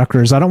Canadian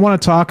truckers. I don't want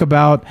to talk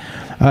about,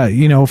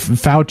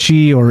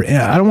 Fauci, or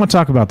I don't want to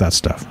talk about that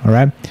stuff, all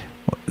right?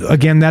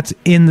 Again, that's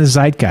in the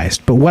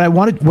zeitgeist. But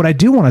what I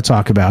do want to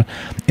talk about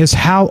is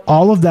how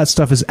all of that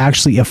stuff is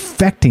actually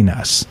affecting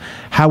us,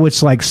 how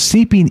it's like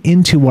seeping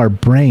into our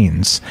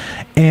brains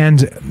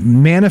and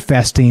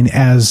manifesting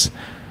as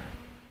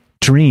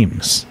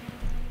dreams.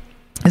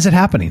 Is it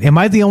happening? Am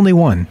I the only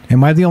one?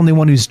 Am I the only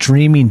one who's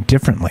dreaming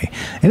differently?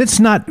 And it's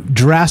not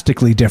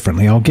drastically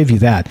differently, I'll give you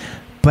that.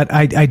 But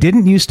I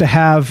didn't used to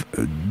have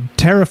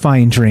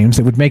terrifying dreams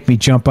that would make me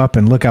jump up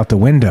and look out the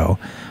window,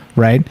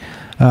 right?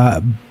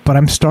 But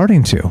I'm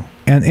starting to.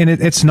 And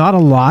it's not a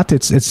lot.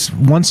 It's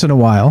once in a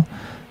while,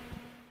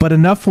 but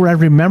enough where I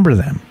remember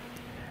them.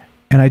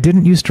 And I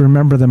didn't used to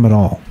remember them at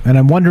all. And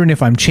I'm wondering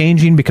if I'm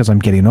changing because I'm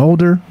getting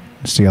older,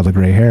 See all the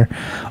gray hair.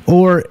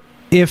 Or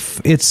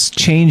if it's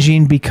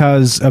changing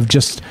because of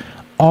just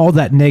all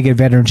that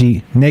negative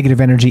energy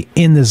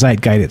in the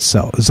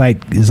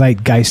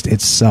zeitgeist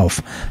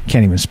itself.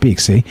 Can't even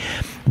speak, see?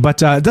 But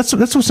that's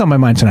what's on my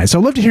mind tonight. So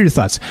I'd love to hear your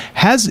thoughts.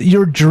 Has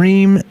your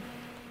dream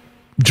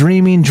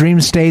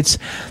states,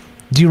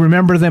 do you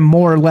remember them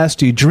more or less?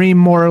 Do you dream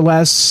more or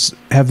less?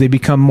 Have they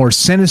become more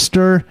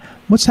sinister?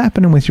 What's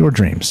happening with your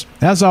dreams?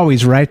 As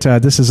always, right?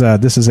 This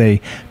is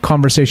a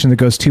conversation that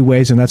goes two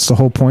ways, and that's the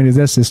whole point of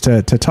this, is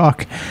to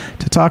talk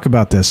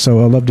about this.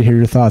 So I'd love to hear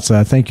your thoughts.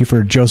 Thank you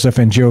for Joseph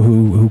and Joe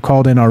who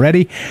called in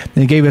already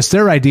and gave us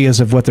their ideas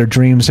of what their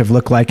dreams have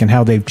looked like and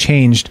how they've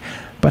changed.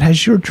 But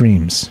has your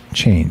dreams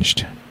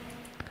changed?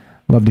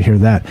 Love to hear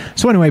that.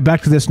 So anyway,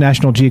 back to this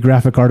National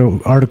Geographic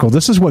article.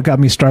 This is what got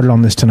me started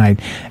on this tonight.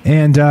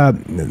 And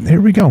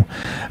here we go.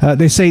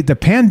 They say the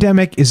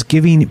pandemic is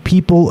giving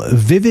people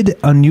vivid,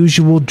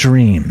 unusual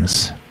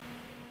dreams.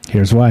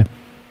 Here's why.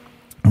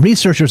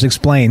 Researchers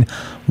explain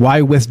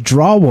why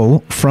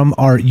withdrawal from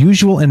our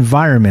usual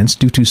environments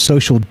due to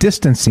social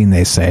distancing,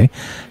 they say,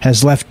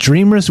 has left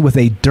dreamers with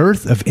a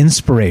dearth of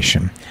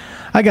inspiration.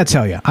 I got to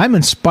tell you, I'm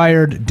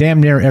inspired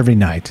damn near every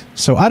night.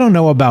 So I don't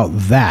know about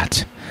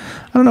that.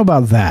 I don't know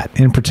about that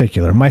in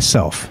particular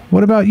myself.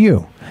 What about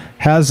you?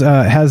 Has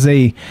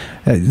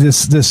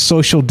this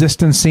social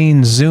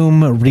distancing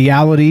Zoom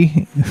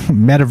reality,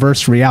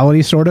 metaverse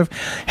reality sort of?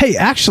 Hey,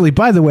 actually,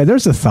 by the way,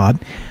 there's a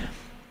thought.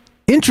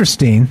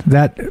 Interesting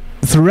that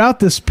throughout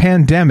this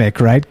pandemic,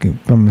 right? I'm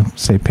going to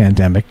say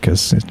pandemic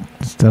because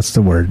that's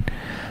the word.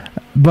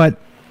 But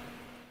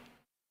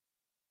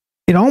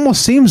it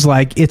almost seems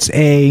like it's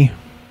a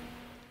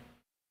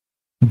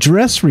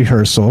dress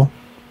rehearsal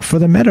for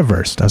the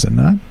metaverse, does it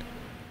not?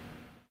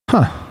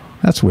 Huh,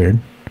 that's weird.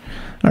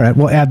 All right,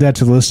 we'll add that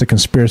to the list of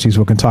conspiracies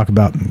we can talk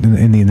about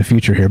in the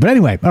future here. But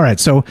anyway, all right,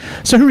 so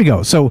here we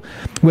go. So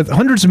with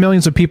hundreds of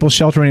millions of people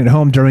sheltering at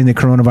home during the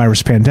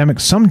coronavirus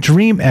pandemic, some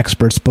dream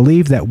experts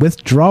believe that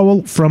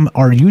withdrawal from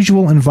our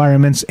usual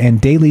environments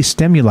and daily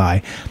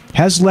stimuli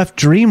has left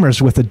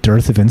dreamers with a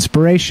dearth of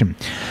inspiration.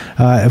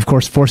 Of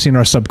course, forcing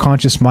our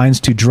subconscious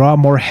minds to draw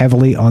more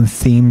heavily on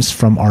themes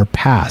from our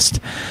past.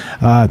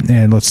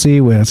 And let's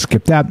see, we'll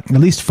skip that. At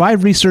least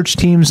 5 research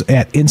teams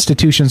at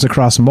institutions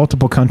across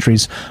multiple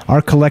countries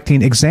are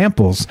collecting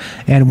examples.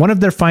 And one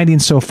of their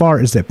findings so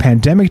far is that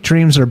pandemic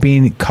dreams are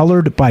being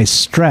colored by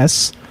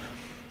stress,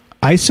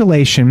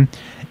 isolation,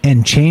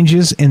 and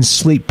changes in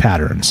sleep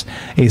patterns.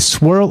 A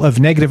swirl of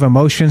negative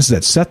emotions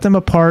that set them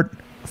apart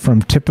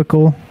from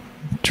typical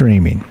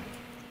dreaming.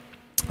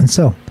 And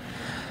so,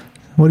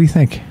 what do you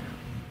think?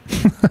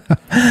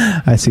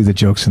 I see the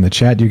jokes in the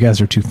chat. You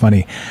guys are too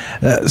funny.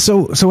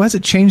 So has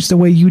it changed the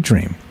way you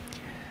dream?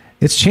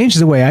 It's changed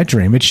the way I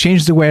dream. It's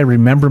changed the way I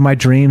remember my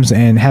dreams,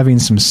 and having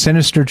some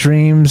sinister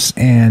dreams.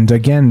 And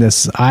again,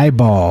 this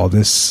eyeball,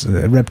 this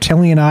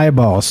reptilian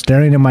eyeball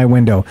staring in my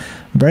window,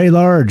 very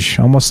large,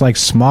 almost like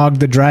Smog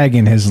the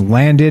Dragon, has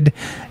landed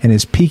and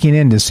is peeking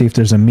in to see if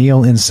there's a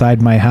meal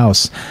inside my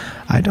house.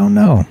 I don't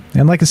know.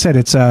 And like I said,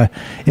 it's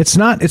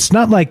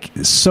not like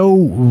so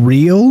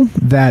real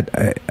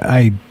that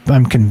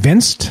I'm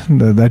convinced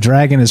the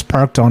dragon is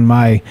parked on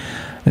my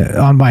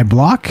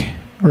block,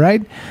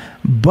 right?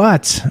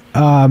 But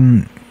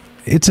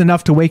it's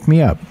enough to wake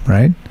me up,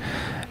 right?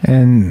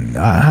 And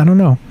I don't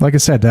know. Like I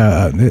said,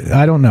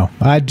 I don't know.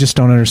 I just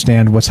don't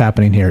understand what's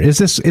happening here. Is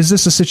this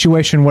a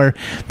situation where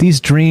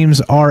these dreams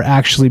are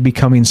actually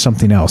becoming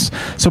something else?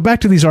 So back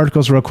to these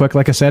articles real quick.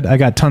 Like I said, I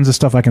got tons of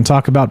stuff I can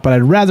talk about, but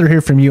I'd rather hear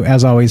from you,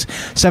 as always.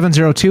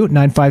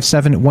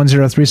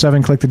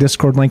 702-957-1037. Click the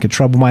Discord link at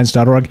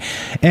troubleminds.org.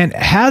 And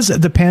has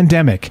the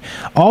pandemic,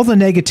 all the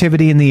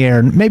negativity in the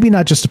air, maybe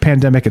not just the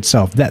pandemic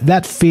itself,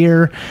 that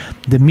fear,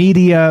 the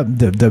media,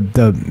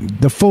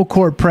 the full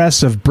court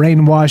press of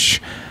brainwash,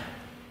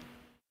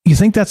 you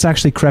think that's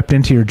actually crept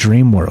into your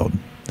dream world?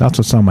 That's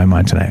what's on my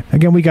mind tonight.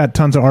 Again, we got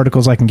tons of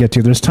articles I can get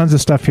to. There's tons of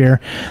stuff here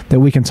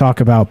that we can talk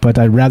about, but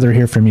I'd rather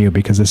hear from you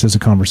because this is a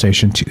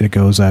conversation that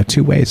goes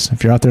two ways.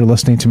 If you're out there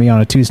listening to me on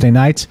a Tuesday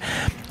night,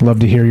 love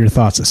to hear your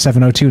thoughts.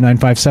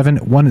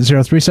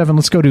 702-957-1037.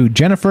 Let's go to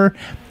Jennifer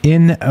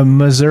in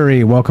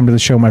Missouri. Welcome to the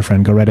show, my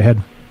friend. Go right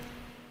ahead.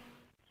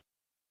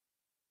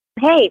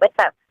 Hey, what's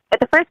up? At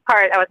the first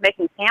part, I was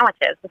making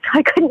sandwiches, so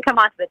I couldn't come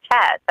onto the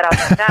chat, but I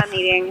was done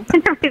eating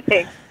and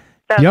everything.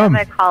 So Yum. I'm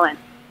going to call in.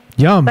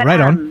 Yum, but,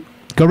 right on.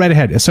 Go right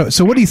ahead.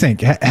 So what do you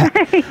think?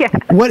 Yeah.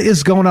 What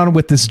is going on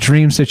with this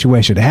dream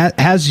situation?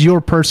 Has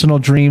your personal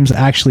dreams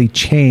actually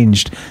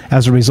changed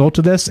as a result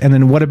of this? And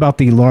then what about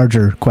the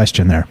larger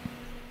question there?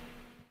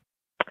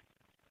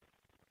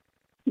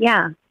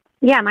 Yeah,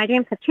 my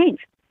dreams have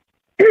changed.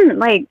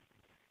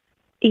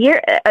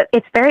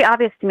 It's very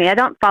obvious to me. I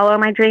don't follow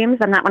my dreams.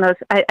 I'm not one of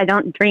those. I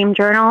don't dream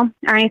journal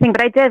or anything,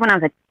 but I did when I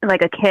was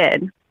a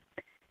kid.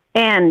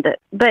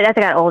 But as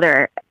I got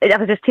older, I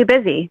was just too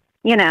busy,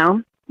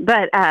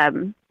 But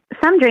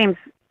some dreams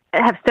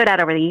have stood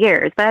out over the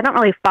years, but I don't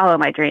really follow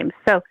my dreams.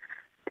 So,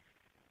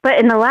 but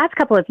in the last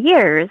couple of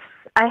years,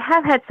 I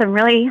have had some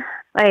really,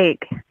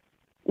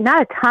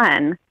 not a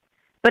ton,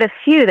 but a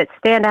few that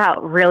stand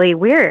out really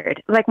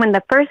weird. Like when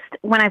I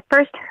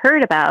first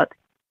heard about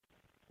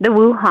the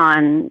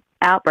Wuhan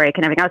outbreak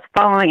and everything, I was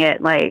following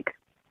it like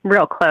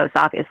real close,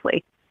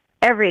 obviously.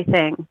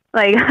 Everything.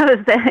 Like I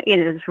was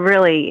just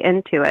really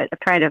into it,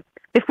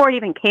 before it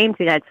even came to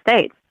the United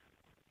States.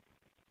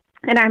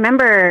 And I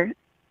remember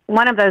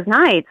one of those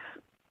nights,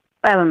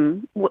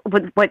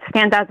 what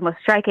stands out as the most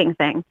striking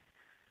thing,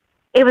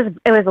 it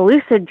was a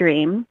lucid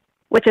dream,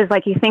 which is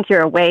like you think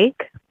you're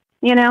awake,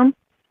 you know?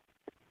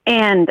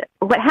 And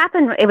what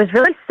happened, it was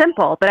really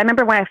simple, but I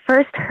remember when I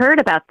first heard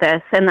about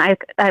this, and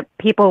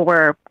people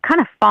were kind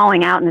of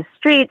falling out in the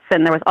streets,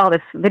 and there was all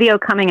this video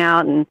coming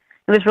out, and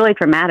it was really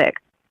dramatic.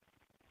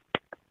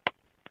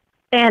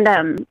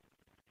 And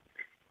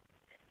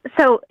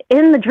so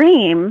in the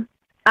dream,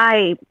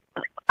 I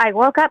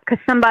woke up because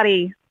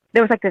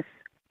there was like this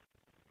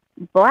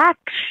black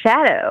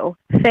shadow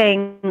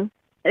thing, and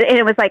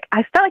it was like,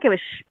 I felt like it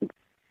was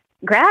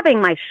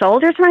grabbing my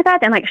shoulders like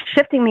that and like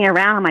shifting me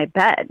around on my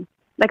bed.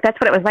 Like that's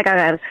what it was like.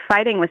 I was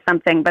fighting with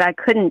something, but I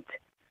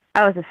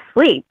was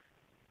asleep.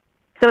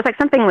 So it's like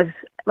something was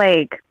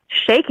like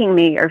shaking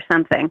me or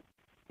something.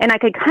 And I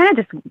could kind of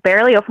just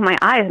barely open my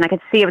eyes, and I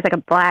could see it was like a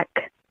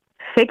black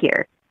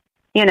figure,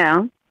 you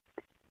know?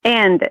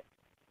 And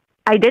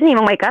I didn't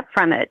even wake up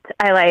from it.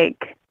 I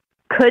like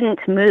couldn't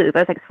move. I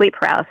was like sleep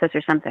paralysis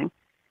or something.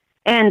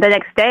 And the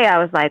next day I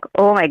was like,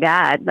 oh my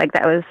God, like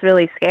that was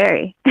really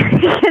scary,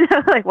 you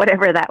know, like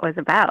whatever that was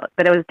about.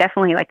 But it was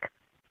definitely like,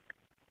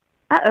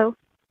 uh-oh.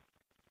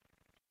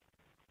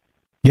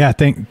 Yeah,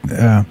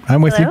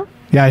 I'm with Hello? you.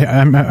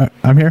 Yeah,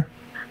 I'm here.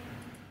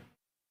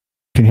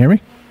 Can you hear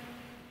me?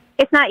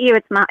 It's not you,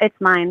 it's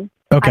mine.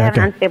 Okay, I have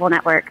okay. an unstable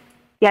network.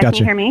 Yeah, Gotcha. Can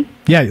you hear me?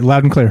 Yeah,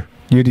 loud and clear.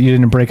 You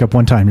didn't break up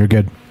one time. You're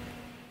good.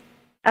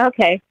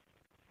 Okay.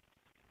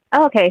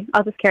 Oh, okay.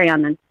 I'll just carry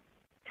on then.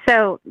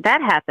 So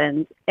that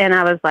happened, and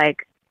I was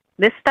like,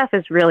 this stuff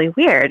is really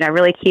weird. I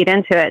really keyed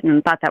into it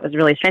and thought that was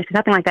really strange because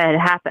nothing like that had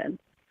happened.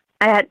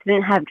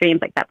 Didn't have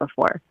dreams like that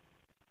before,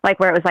 like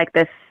where it was like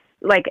this,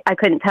 like I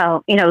couldn't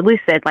tell, you know,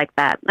 lucid like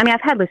that. I mean,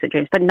 I've had lucid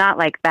dreams, but not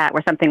like that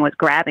where something was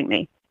grabbing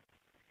me.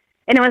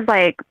 And it was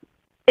like,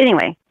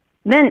 anyway,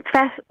 then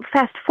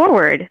fast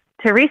forward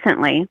to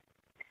recently,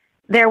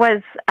 there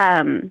was,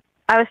 I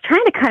was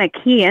trying to kind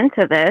of key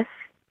into this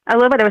a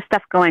little bit. There was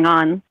stuff going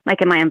on,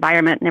 like in my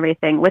environment and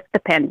everything with the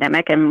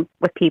pandemic and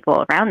with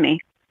people around me.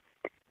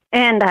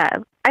 And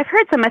I've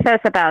heard some mythos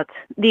about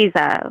these,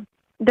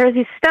 there's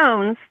these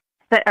stones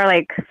that are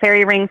like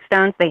fairy ring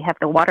stones. They have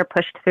the water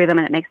pushed through them,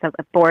 and it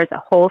bores a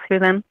hole through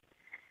them.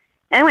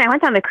 Anyway, I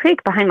went down the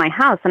creek behind my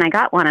house, and I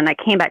got one, and I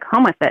came back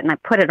home with it, and I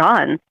put it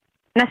on, and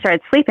I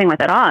started sleeping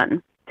with it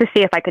on to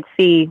see if I could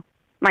see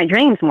my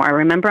dreams more,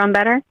 remember them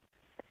better.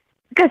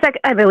 Because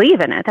I believe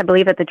in it. I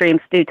believe that the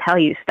dreams do tell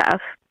you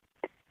stuff.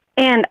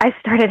 And I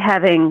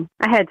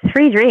had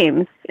 3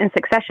 dreams in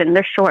succession.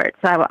 They're short,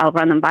 so I'll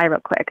run them by real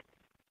quick.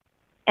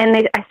 And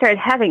I started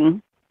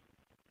having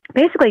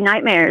basically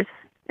nightmares.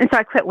 And so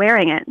I quit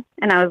wearing it.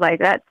 And I was like,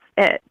 that's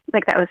it.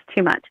 Like, that was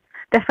too much.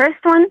 The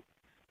first one,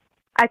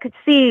 I could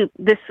see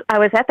this. I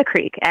was at the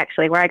creek,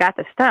 actually, where I got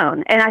the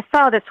stone. And I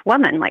saw this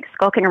woman, like,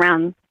 skulking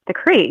around the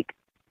creek.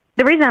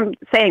 The reason I'm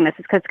saying this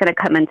is because it's going to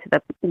come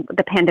into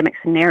the pandemic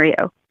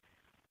scenario.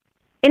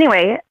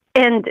 Anyway,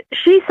 and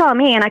she saw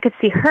me, and I could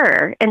see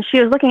her. And she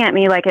was looking at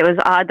me like it was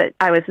odd that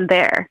I was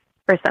there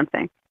or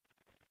something.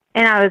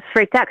 And I was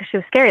freaked out because she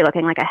was scary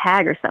looking, like a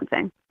hag or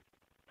something.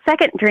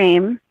 Second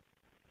dream,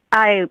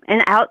 I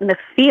am out in the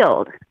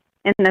field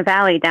in the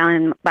valley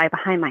down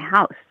behind my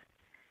house.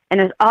 And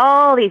there's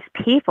all these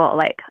people,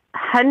 like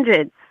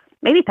hundreds,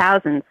 maybe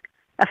thousands,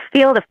 a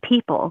field of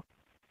people.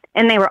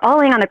 And they were all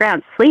laying on the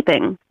ground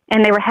sleeping.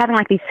 And they were having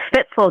like these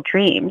fitful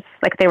dreams,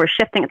 like they were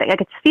shifting. I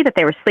could see that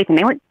they were sleeping.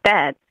 They weren't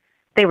dead.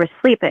 They were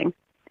sleeping.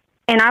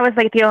 And I was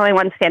like the only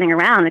one standing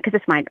around because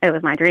it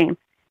was my dream.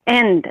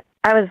 And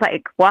I was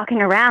like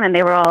walking around, and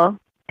they were all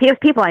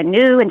people I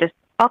knew, and just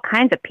all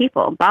kinds of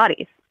people,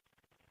 bodies.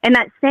 And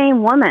that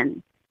same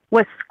woman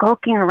was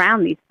skulking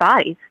around these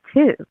bodies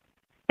too.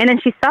 And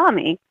then she saw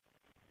me,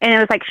 and it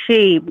was like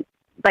she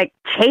like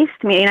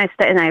chased me,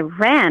 and I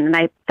ran, and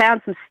I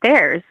found some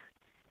stairs,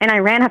 and I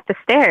ran up the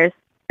stairs,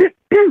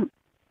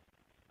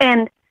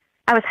 and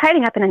I was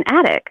hiding up in an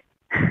attic.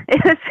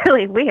 It was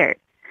really weird.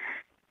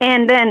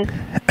 And then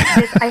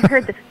I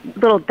heard this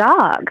little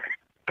dog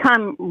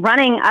come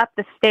running up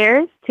the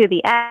stairs to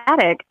the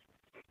attic.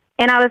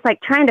 And I was like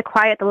trying to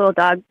quiet the little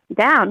dog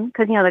down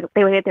because, you know, like,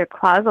 they would get their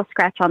claws will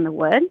scratch on the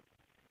wood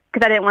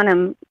because I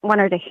didn't want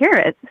her to hear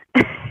it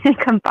and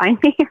come find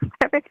me or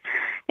whatever.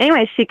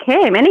 Anyway, she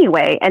came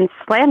anyway and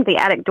slammed the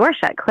attic door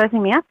shut,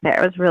 closing me up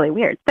there. It was really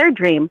weird. Third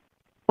dream,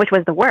 which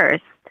was the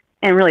worst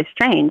and really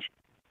strange,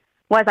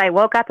 was I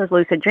woke up with a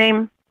lucid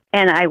dream,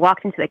 and I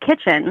walked into the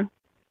kitchen,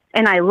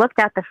 and I looked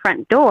out the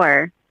front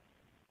door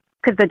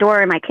because the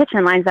door in my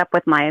kitchen lines up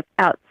with my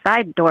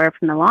outside door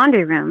from the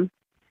laundry room.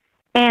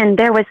 And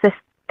there was this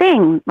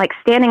thing like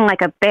standing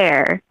like a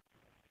bear,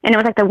 and it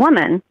was like the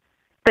woman,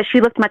 but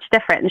she looked much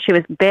different, and she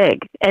was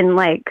big and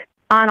like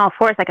on all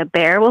fours like a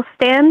bear will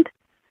stand.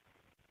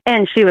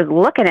 and she was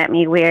looking at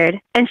me weird,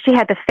 and she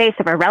had the face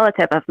of a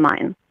relative of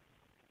mine.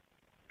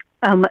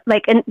 And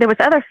there was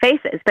other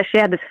faces, but she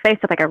had this face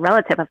of like a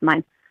relative of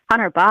mine on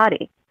her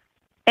body.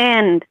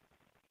 And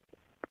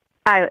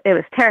it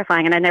was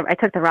terrifying. And I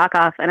took the rock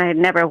off, and I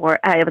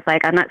was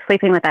like, I'm not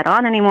sleeping with that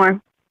on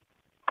anymore,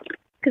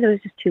 because it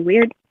was just too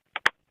weird.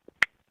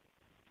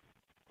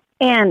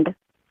 And a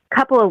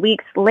couple of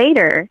weeks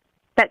later,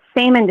 that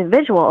same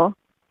individual,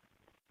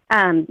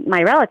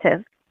 my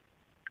relative,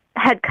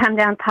 had come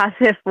down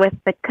positive with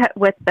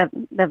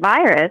the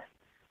virus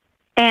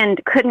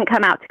and couldn't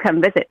come out to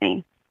come visit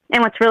me.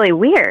 And what's really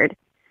weird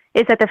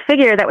is that the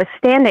figure that was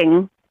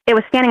standing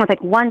with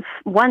like one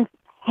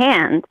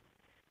hand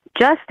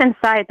just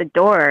inside the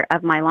door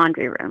of my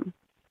laundry room.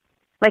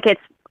 Like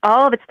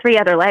all of its 3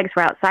 other legs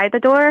were outside the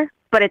door,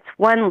 but its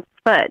one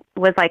foot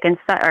was like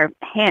inside, or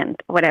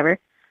hand, whatever,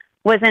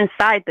 was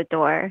inside the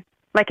door.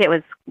 Like it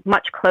was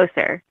much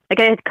closer. Like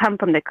it had come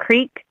from the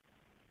creek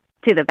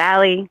to the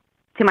valley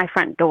to my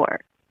front door.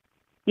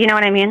 You know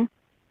what I mean?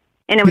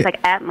 And it was like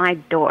at my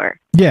door.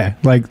 Yeah,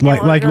 like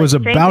it was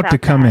about to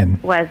come in.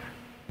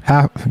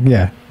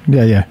 Yeah.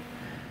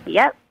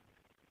 Yep.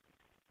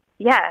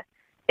 Yeah.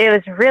 It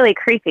was really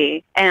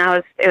creepy,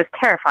 and it was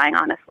terrifying,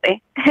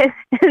 honestly.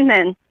 And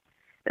then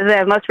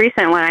the most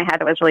recent one I had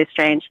that was really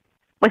strange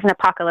was an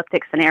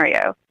apocalyptic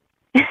scenario.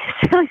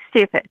 It's really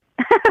stupid.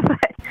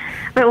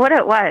 but what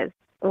it was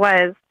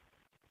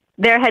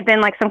there had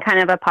been like some kind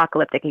of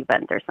apocalyptic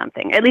event or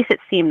something. At least it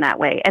seemed that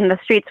way. And the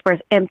streets were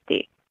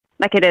empty,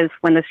 like it is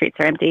when the streets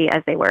are empty,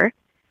 as they were.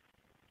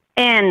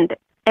 And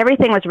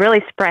everything was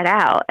really spread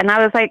out. And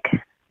I was like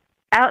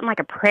out in like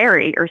a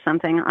prairie or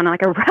something on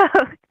like a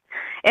road.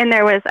 And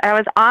I was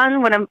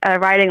on a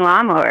riding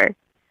lawnmower,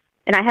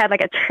 and I had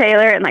like a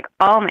trailer and like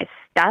all my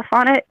stuff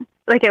on it.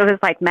 Like it was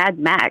like Mad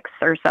Max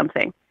or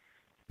something.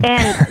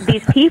 And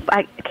these people,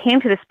 I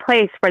came to this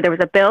place where there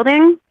was a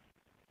building,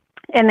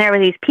 and there were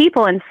these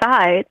people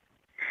inside,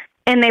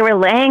 and they were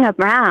laying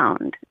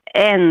around,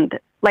 and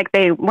like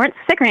they weren't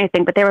sick or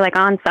anything, but they were like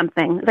on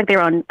something. It's like they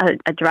were on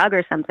a drug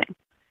or something.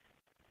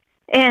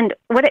 And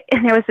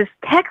there was this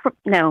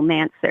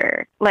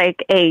technomancer,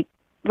 like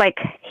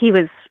he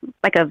was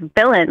like a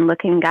villain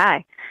looking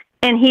guy,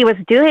 and he was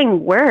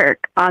doing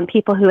work on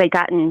people who had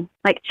gotten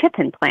like chip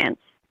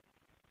implants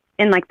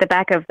in like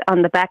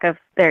on the back of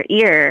their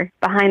ear,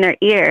 behind their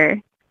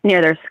ear,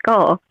 near their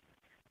skull.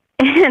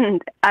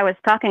 And I was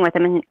talking with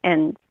him,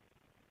 and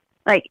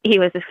like he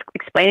was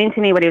explaining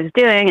to me what he was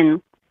doing,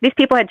 and these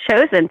people had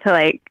chosen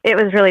to it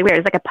was really weird.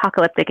 It was like an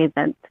apocalyptic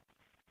event.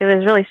 It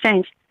was really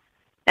strange.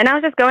 And I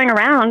was just going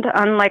around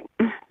on like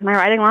my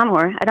riding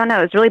lawnmower. I don't know.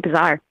 It was really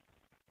bizarre.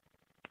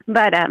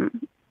 But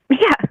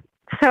yeah.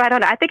 So I don't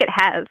know. I think it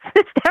has.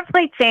 It's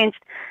definitely changed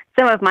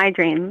some of my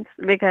dreams,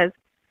 because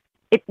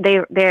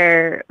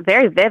they're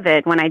very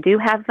vivid when I do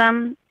have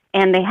them,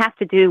 and they have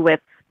to do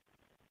with,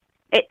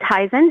 it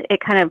ties in,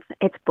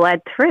 it's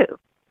bled through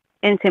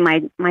into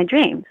my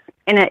dreams,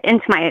 and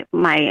into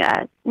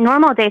my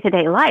normal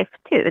day-to-day life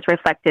too. It's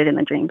reflected in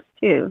the dreams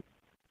too,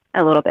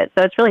 a little bit.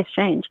 So it's really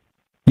strange.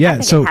 Yeah.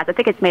 I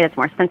think it's made us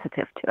more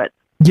sensitive to it.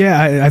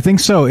 Yeah, I think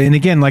so. And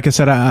again, like I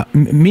said,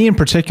 me in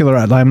particular,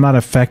 I'm not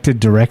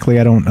affected directly.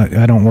 I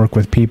don't work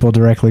with people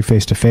directly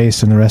face to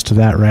face, and the rest of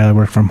that, right? I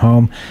work from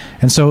home,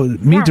 and so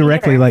me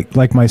directly,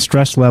 like my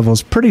stress level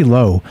is pretty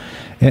low.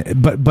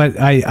 But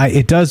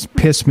it does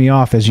piss me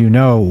off, as you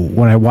know,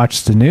 when I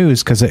watch the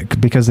news, because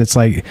it's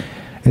like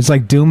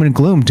doom and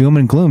gloom, doom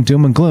and gloom,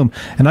 doom and gloom.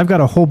 And I've got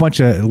a whole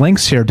bunch of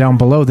links here down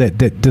below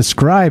that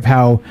describe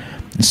how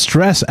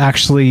stress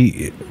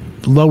actually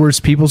lowers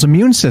people's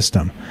immune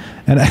system.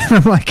 And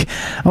I'm like,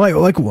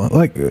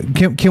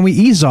 can we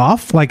ease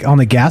off, like on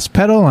the gas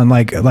pedal, and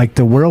like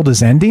the world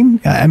is ending?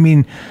 I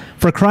mean,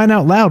 for crying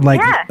out loud,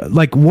 at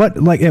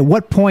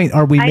what point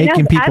are we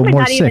making people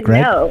more sick,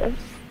 right? Know.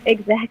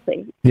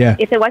 Exactly. Yeah.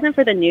 If it wasn't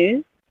for the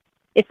news,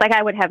 it's like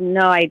I would have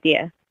no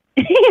idea.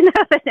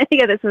 That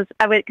any of this was,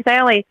 because I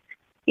only,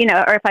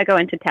 or if I go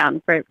into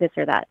town for this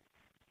or that.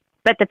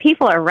 But the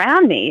people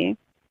around me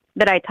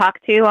that I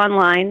talk to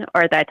online,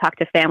 or that I talk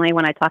to family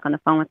when I talk on the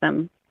phone with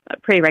them on a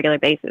pretty regular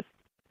basis,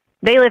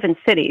 they live in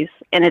cities,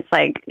 and it's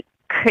like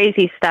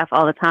crazy stuff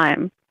all the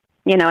time,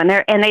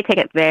 and they take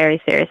it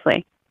very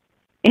seriously.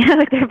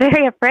 They're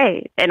very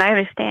afraid, and I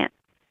understand.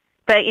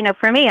 But,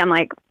 for me, I'm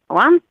like,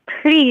 well, I'm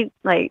pretty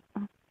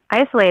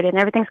isolated, and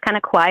everything's kind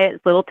of quiet.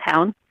 It's a little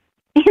town,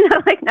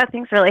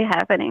 nothing's really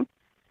happening.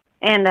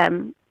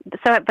 And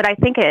but I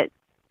think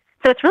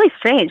so it's really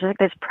strange. Like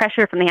there's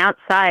pressure from the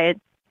outside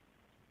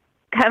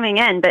coming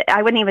in, but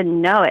I wouldn't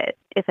even know it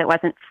if it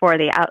wasn't for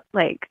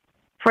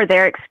for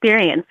their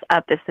experience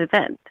of this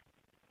event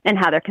and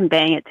how they're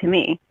conveying it to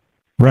me.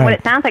 Right. What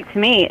it sounds like to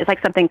me is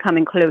like something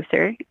coming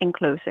closer and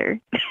closer,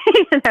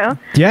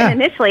 Yeah.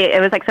 And initially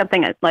it was like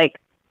something like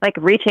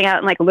reaching out,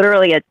 and like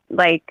literally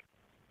like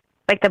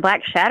the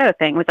black shadow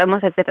thing was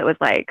almost as if it was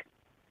like,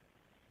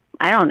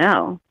 I don't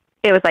know.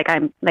 It was like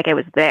it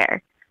was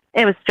there.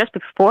 It was just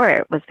before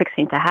it was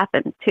fixing to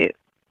happen too.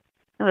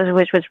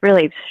 Which was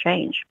really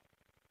strange.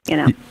 You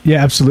know?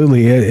 Yeah,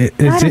 absolutely. I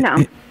don't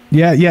know.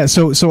 Yeah.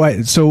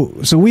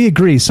 So we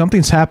agree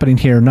something's happening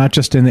here, not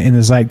just in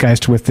the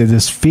zeitgeist with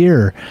this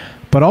fear,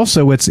 but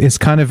also it's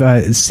kind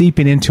of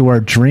seeping into our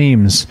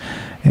dreams,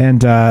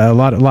 and a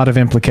lot of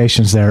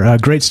implications there.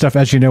 Great stuff.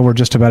 As you know, we're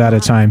just about out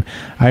of time.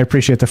 I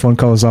appreciate the phone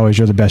call as always.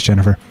 You're the best,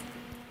 Jennifer.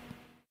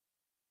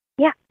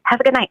 Yeah. Have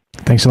a good night.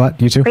 Thanks a lot.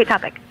 You too. Great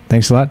topic.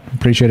 Thanks a lot.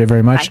 Appreciate it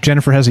very much. Bye.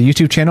 Jennifer has a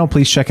YouTube channel.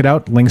 Please check it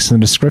out. Links in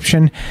the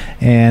description.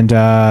 And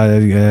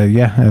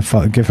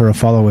give her a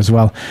follow as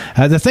well.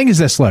 The thing is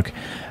this, look.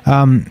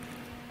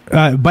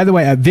 By the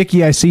way,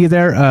 Vicky, I see you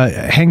there.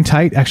 Hang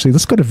tight. Actually,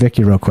 let's go to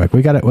Vicky real quick.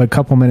 We got a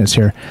couple minutes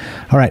here.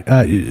 All right.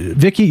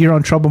 Vicky, you're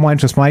on Troubled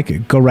Minds with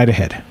Mike. Go right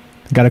ahead.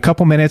 Got a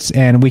couple minutes,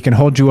 and we can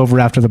hold you over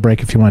after the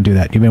break if you want to do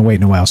that. You've been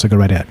waiting a while, so go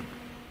right ahead.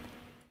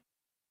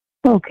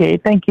 Okay.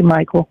 Thank you,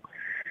 Michael.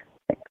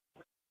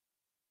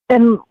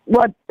 And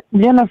what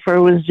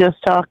Jennifer was just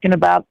talking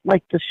about,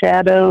 like the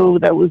shadow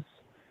that was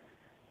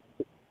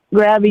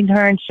grabbing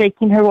her and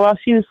shaking her while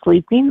she was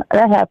sleeping,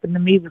 that happened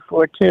to me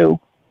before too.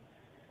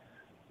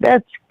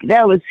 That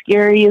was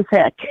scary as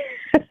heck,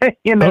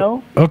 you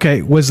know? Oh,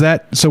 okay. Was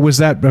that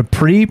a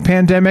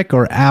pre-pandemic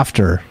or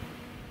after?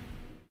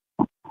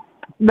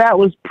 That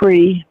was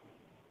pre.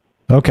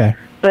 Okay.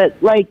 But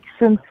like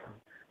since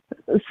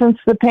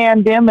the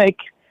pandemic,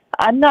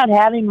 I'm not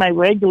having my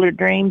regular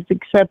dreams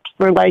except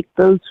for like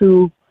those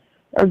who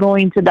are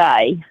going to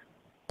die.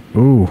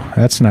 Ooh,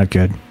 that's not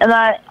good. And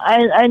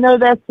I know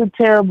that's a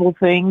terrible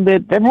thing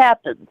that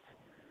happens.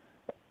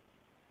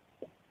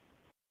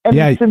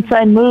 And since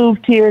I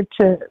moved here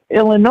to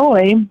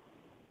Illinois,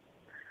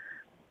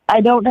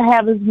 I don't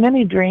have as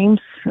many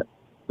dreams,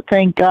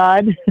 thank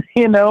God,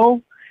 you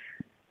know,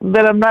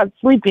 but I'm not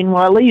sleeping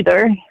well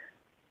either.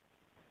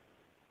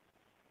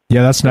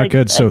 Yeah, that's not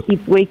good. So I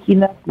keep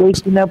waking up.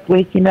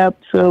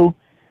 So,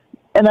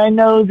 and I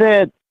know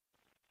that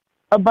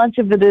a bunch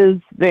of it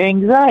is the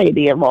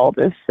anxiety of all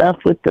this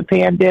stuff with the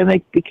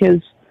pandemic,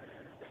 because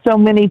so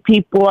many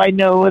people I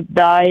know have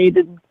died,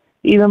 and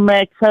even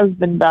my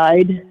ex-husband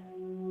died.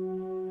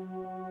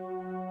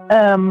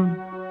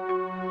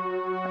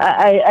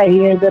 I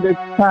hear that it's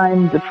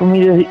time for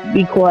me to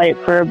be quiet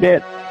for a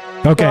bit.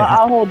 Okay. So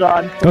I'll hold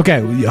on.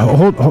 Okay.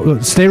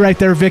 Hold, stay right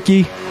there,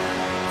 Vicky.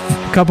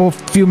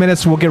 Few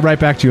minutes, we'll get right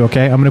back to you,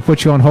 okay? I'm going to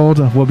put you on hold.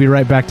 We'll be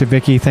right back to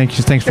Vicky.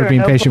 Thanks for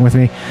being patient with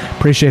me.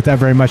 Appreciate that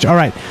very much. All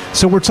right,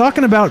 so we're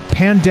talking about the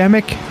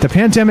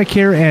pandemic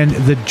here, and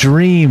the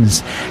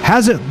dreams.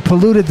 Has it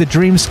polluted the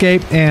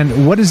dreamscape,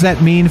 and what does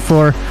that mean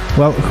for,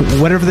 well,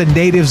 whatever the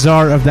natives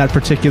are of that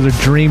particular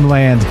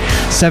dreamland?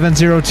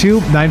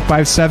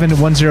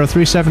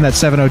 702-957-1037.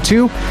 That's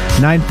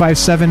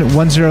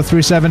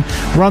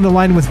 702-957-1037. We're on the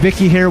line with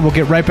Vicky here. We'll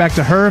get right back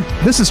to her.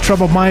 This is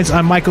Troubled Minds.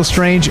 I'm Michael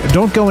Strange.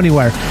 Don't go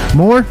anywhere.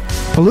 More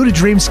Polluted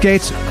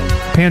Dreamscapes,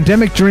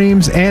 Pandemic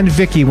Dreams, and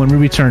Vicky when we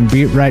return.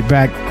 Be right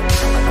back.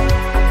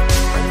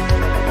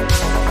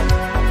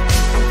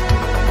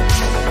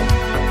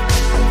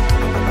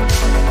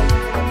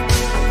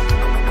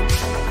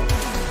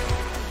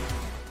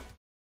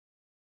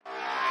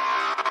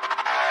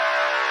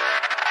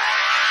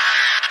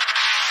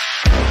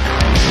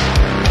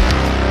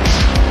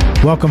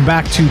 Welcome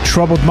back to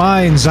Troubled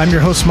Minds. I'm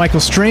your host, Michael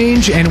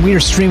Strange, and we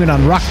are streaming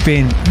on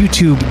Rockbin,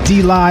 YouTube,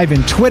 D-Live,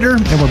 and Twitter,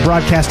 and we're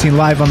broadcasting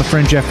live on the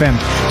Fringe FM.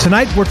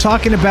 Tonight, we're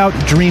talking about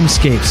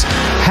dreamscapes.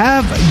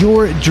 Have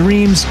your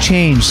dreams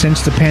changed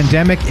since the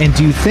pandemic, and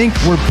do you think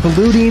we're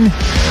polluting,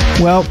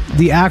 well,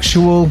 the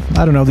actual,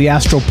 I don't know, the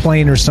astral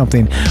plane or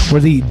something,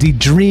 where the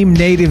dream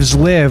natives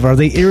live? Are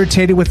they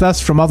irritated with us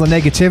from all the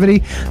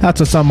negativity? That's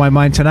what's on my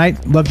mind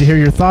tonight. Love to hear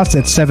your thoughts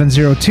at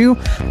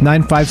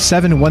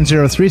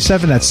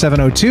 702-957-1037. That's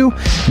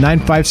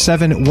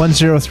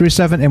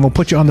 702-957-1037, and we'll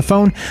put you on the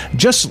phone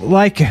just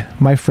like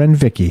my friend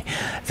Vicky.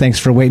 Thanks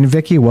for waiting,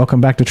 Vicky.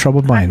 Welcome back to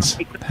Troubled Minds.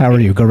 How are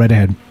you? Go right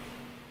ahead.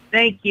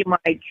 Thank you,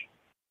 Mike.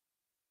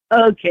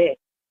 Okay.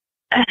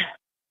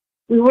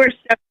 We were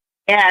stuck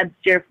in ads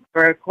here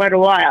for quite a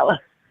while.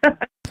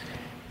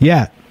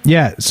 Yeah.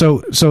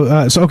 So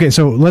okay.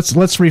 So let's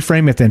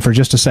reframe it then for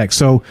just a sec.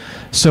 So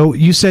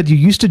you said you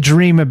used to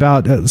dream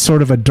about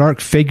sort of a dark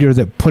figure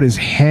that put his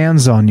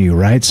hands on you,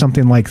 right?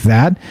 Something like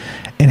that.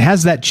 And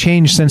has that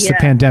changed since the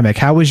pandemic?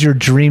 How has your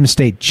dream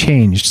state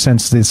changed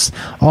since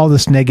all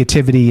this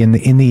negativity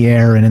in the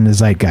air and in the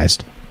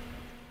zeitgeist?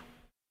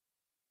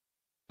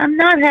 I'm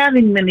not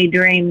having many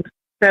dreams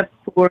except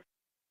for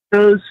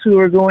those who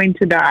are going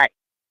to die.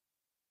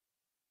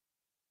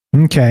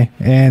 Okay,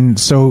 and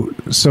so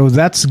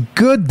that's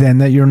good then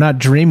that you're not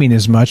dreaming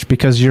as much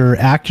because you're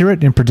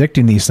accurate in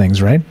predicting these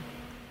things, right?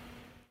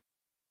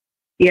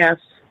 Yes.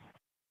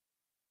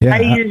 Yeah. I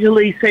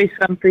usually say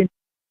something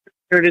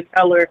to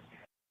tell her,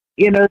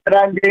 that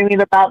I'm dreaming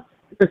about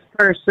this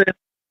person,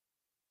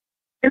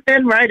 and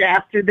then right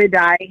after they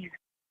die.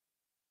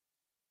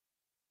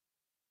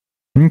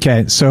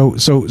 Okay, so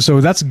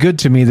that's good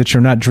to me that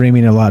you're not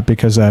dreaming a lot,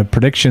 because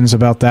predictions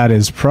about that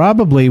is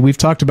probably, we've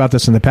talked about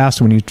this in the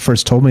past when you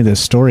first told me this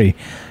story.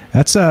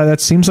 That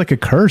seems like a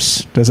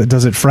curse.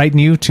 Does it frighten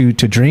you to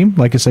dream?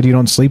 Like I said, you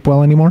don't sleep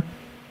well anymore?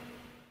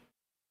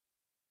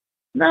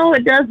 No,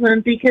 it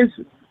doesn't, because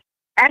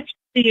actually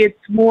it's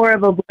more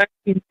of a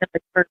blessing than a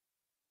curse,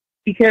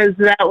 because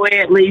that way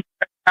at least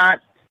I'm not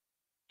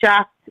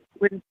shocked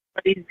when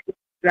somebody's going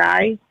to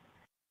die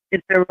if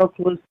they're real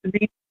close to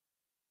me.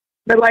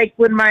 But like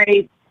when my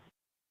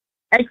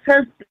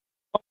ex-husband,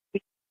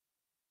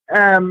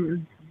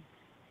 and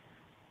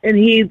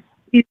he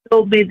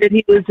told me that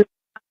he was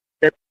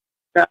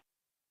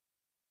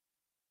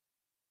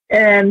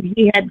and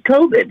he had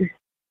COVID.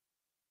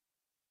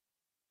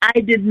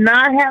 I did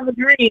not have a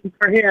dream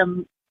for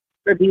him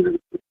that he was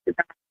going to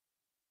die.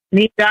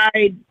 And he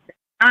died that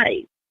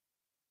night.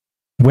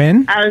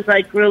 When? I was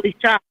like really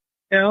shocked,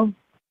 you know?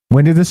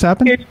 When did this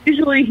happen? Because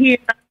usually he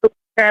and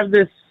I have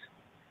this,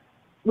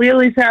 we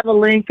always have a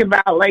link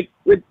about like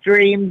with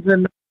dreams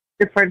and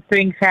different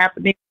things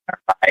happening in our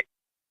life.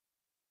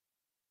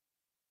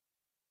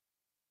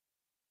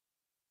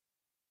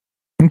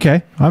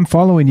 Okay, I'm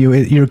following you.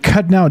 You're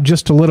cutting out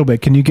just a little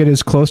bit. Can you get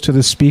as close to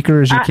the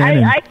speaker as you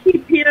can? I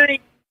keep hearing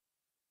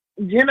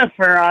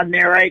Jennifer on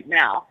there right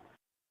now.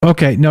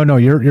 Okay, no,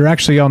 you're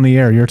actually on the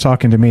air. You're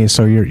talking to me,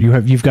 so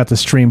you've got the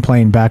stream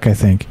playing back, I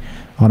think,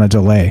 on a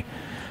delay.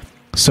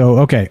 So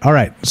okay, all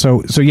right.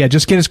 So yeah,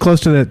 just get as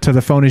close to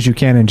the phone as you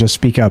can and just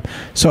speak up.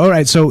 So all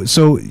right, so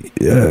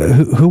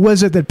who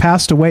was it that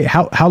passed away?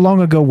 How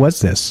long ago was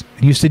this?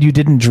 You said you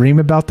didn't dream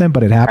about them,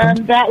 but it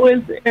happened. That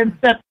was in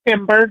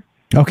September.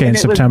 Okay, in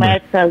September.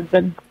 It was my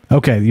ex-husband.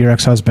 Okay, your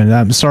ex-husband.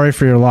 I'm sorry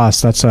for your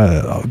loss. That's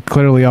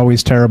clearly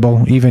always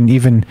terrible.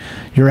 Even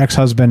your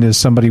ex-husband is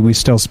somebody we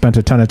still spent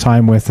a ton of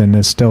time with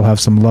and still have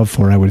some love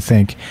for, I would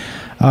think.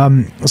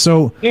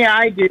 So yeah,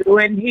 I do,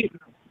 and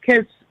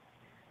because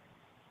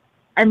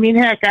I mean,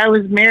 heck, I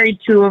was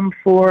married to him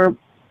for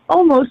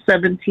almost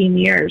 17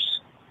 years.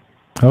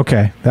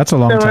 Okay, that's a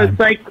long time. So it's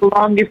like the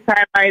longest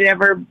time I'd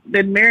ever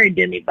been married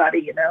to anybody,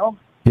 you know?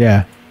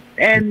 Yeah.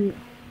 And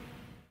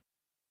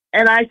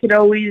I could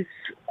always,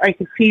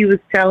 like if he was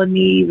telling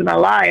me even a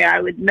lie,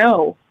 I would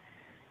know.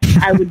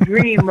 I would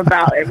dream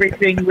about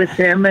everything with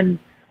him, and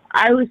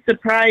I was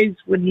surprised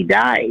when he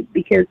died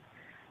because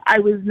I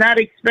was not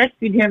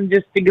expecting him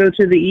just to go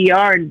to the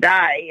ER and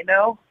die, you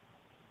know?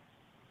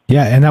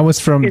 Yeah, and that was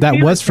from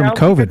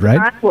COVID,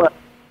 right?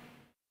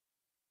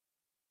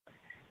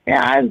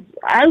 Yeah,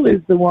 I was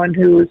the one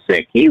who was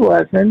sick. He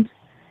wasn't.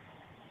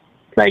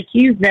 It's like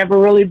he's never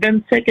really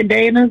been sick a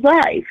day in his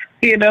life,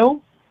 you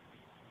know?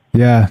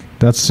 Yeah,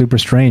 that's super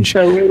strange.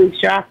 So really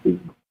shocking.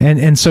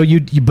 And so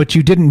but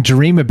you didn't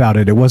dream about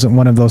it. It wasn't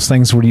one of those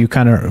things where you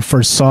kind of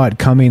first saw it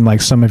coming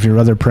like some of your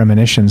other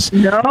premonitions.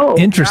 No,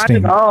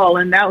 interesting. Not at all.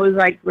 And that was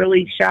like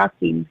really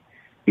shocking.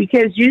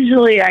 Because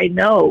usually I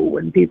know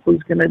when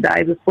people's going to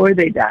die before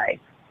they die,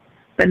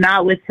 but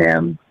not with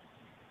him.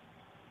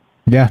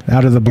 Yeah,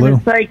 out of the blue. And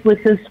it's like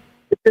with this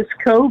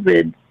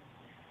COVID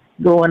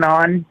going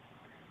on,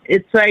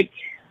 it's like,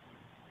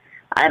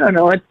 I don't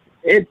know,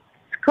 it's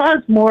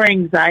caused more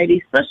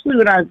anxiety, especially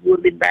when I was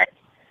living back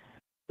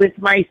with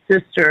my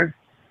sister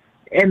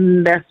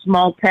in that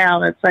small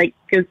town. It's like,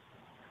 because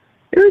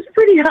it was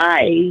pretty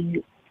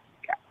high.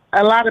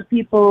 A lot of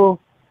people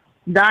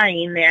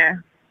dying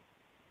there.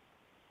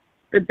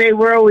 But they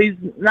were always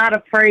not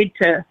afraid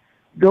to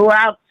go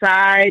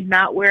outside,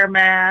 not wear a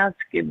mask,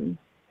 and,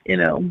 you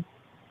know,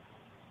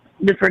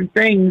 different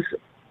things.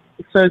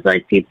 So it's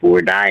like people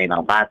were dying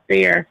a lot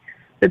there.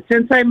 But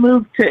since I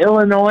moved to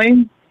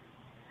Illinois,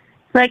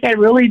 it's like I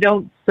really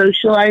don't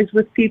socialize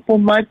with people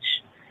much.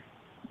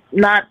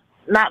 Not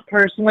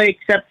personally,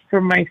 except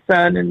for my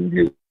son and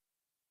his.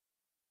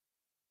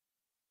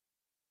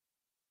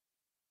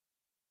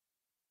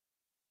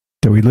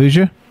 Did we lose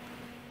you?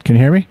 Can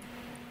you hear me?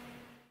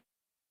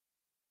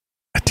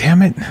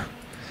 Damn it.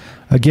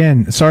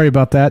 Again, sorry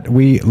about that.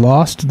 We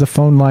lost the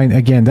phone line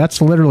again.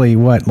 That's literally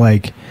what,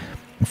 like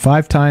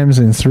 5 times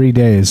in 3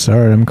 days. All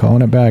right, I'm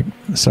calling it back.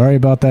 Sorry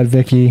about that,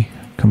 Vicky.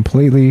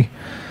 Completely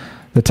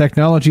the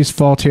technology's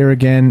fault here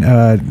again.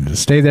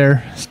 Stay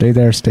there.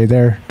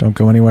 Don't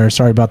go anywhere.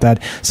 Sorry about that.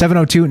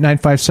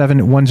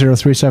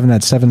 702-957-1037.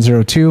 That's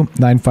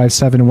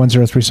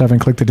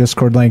 702-957-1037. Click the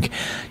Discord link.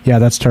 Yeah,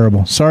 that's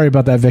terrible. Sorry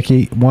about that,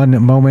 Vicky.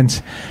 One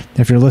moment.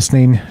 If you're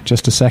listening,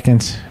 just a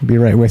second. Be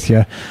right with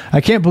you.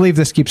 I can't believe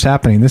this keeps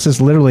happening. This is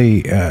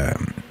literally...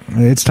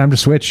 it's time to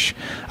switch.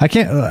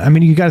 I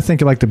mean, you got to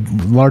think of like the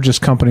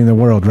largest company in the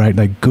world, right?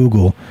 Like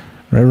Google,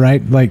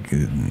 right? Like...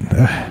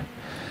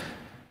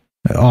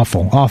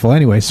 Awful.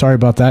 Anyway, sorry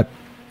about that,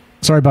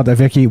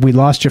 Vicky. We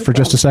lost you for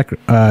just a sec.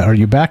 Are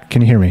you back?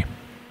 Can you hear me?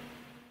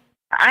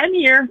 I'm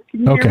here. Can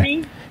you hear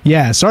me?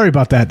 Yeah, sorry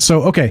about that.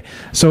 So, okay.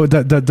 So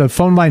the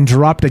phone line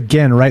dropped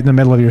again right in the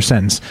middle of your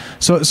sentence.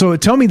 So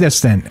tell me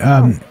this then.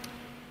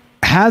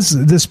 has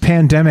this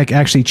pandemic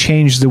actually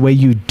changed the way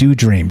you do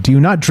dream? Do you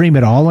not dream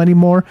at all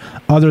anymore,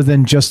 other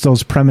than just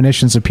those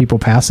premonitions of people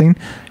passing?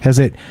 Has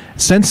it,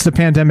 since the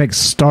pandemic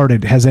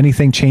started, has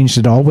anything changed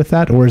at all with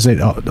that, or is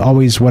it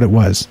always what it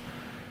was?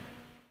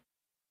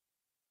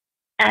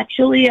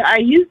 Actually, I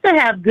used to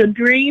have good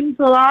dreams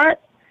a lot,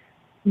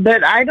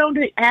 but I don't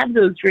have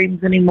those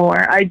dreams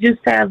anymore. I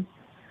just have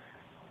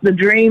the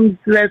dreams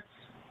that's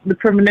the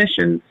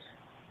premonitions.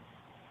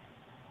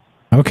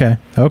 Okay.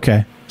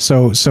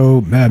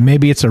 So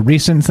maybe it's a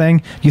recent thing.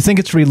 Do you think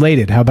it's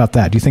related? How about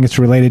that? Do you think it's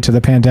related to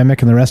the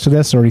pandemic and the rest of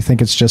this, or do you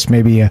think it's just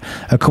maybe a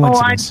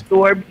coincidence?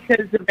 Oh, I'm sure,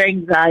 because of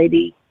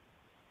anxiety.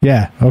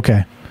 Yeah.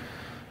 Okay.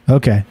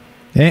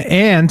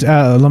 And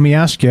let me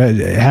ask you: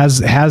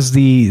 has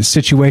the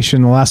situation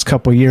in the last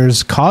couple of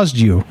years caused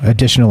you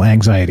additional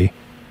anxiety?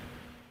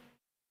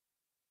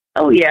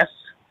 Oh yes.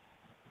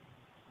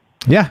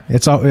 Yeah,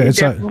 it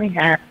definitely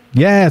has.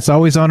 Yeah, it's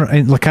always on.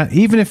 And look,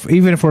 even if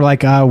we're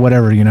like,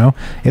 whatever,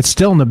 it's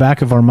still in the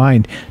back of our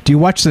mind. Do you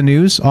watch the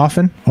news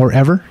often or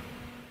ever?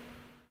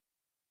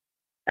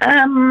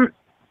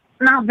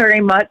 Not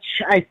very much.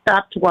 I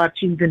stopped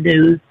watching the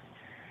news,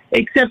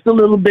 except a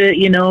little bit,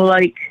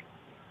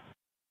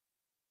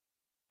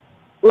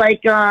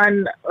 like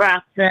on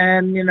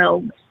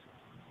Rafton,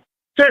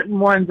 certain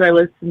ones I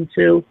listen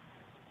to,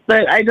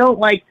 but I don't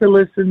like to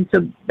listen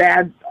to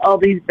all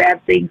these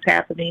bad things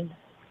happening.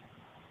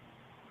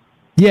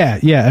 Yeah,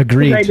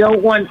 agreed. I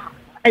don't want,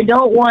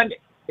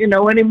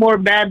 any more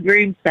bad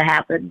dreams to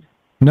happen.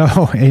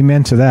 No,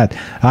 amen to that.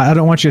 I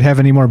don't want you to have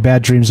any more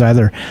bad dreams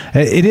either.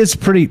 It is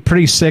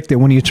pretty sick that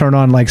when you turn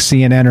on like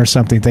CNN or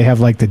something, they have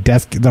like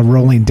the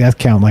rolling death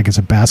count like it's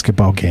a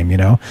basketball game.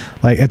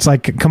 Like it's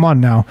like, come on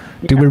now,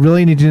 do we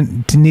really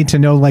need to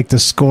know like the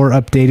score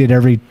updated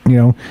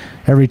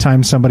every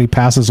time somebody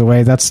passes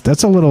away?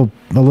 That's a little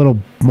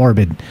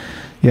morbid.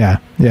 Yeah,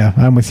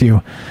 I'm with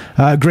you.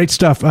 Great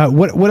stuff.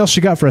 What else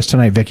you got for us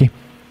tonight, Vicky?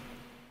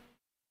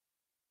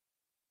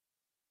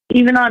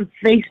 Even on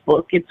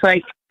Facebook, it's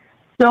like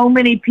so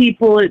many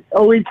people. It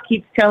always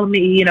keeps telling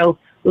me,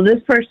 well,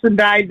 this person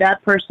died,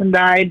 that person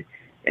died,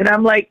 and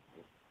I'm like,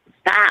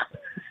 stop.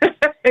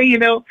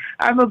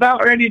 I'm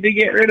about ready to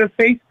get rid of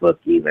Facebook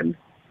even,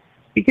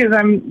 because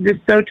I'm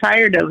just so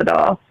tired of it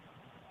all.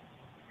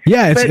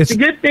 Yeah, but the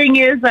good thing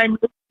is I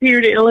moved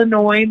here to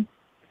Illinois,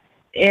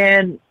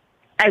 and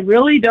I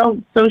really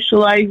don't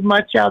socialize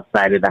much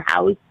outside of the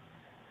house.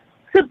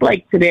 Except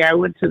like today, I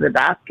went to the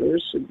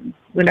doctor's and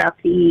went out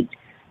to eat.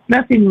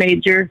 Nothing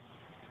major.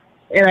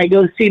 And I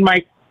go see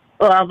my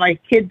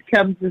kid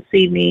comes to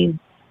see me,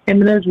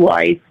 him and his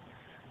wife.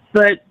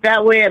 But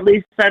that way, at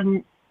least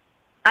I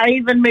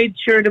even made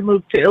sure to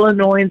move to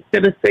Illinois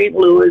instead of St.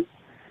 Louis,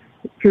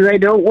 because I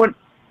don't want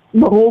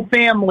his whole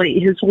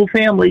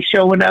family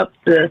showing up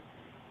to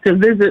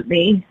visit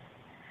me,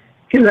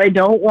 because I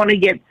don't want to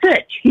get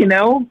sick,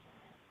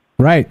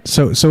 Right.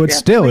 So it's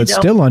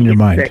still on your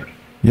mind. Sick.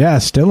 Yeah,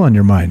 still on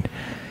your mind.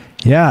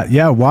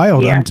 Yeah,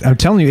 wild. Yeah. I'm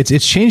telling you,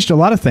 it's changed a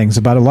lot of things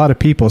about a lot of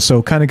people.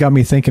 So kind of got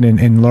me thinking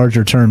in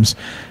larger terms.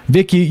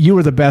 Vicky, you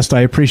were the best.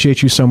 I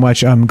appreciate you so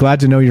much. I'm glad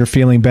to know you're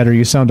feeling better.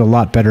 You sound a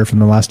lot better from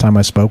the last time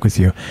I spoke with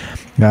you.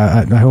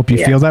 I hope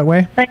you feel that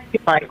way. Thank you,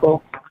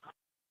 Michael.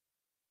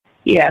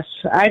 Yes,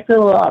 I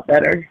feel a lot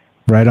better.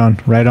 Right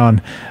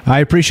on. I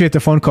appreciate the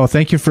phone call.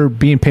 Thank you for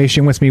being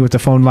patient with me with the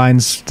phone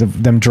lines,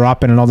 them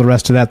dropping and all the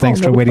rest of that. Thanks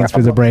for waiting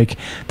through the break.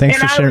 Thanks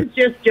for sharing. I was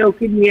just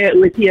joking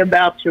with you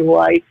about your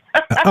wife.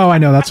 Oh, I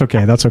know. That's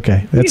okay. That's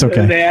okay.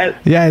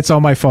 Yeah, it's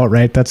all my fault,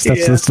 right? That's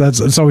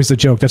it's always the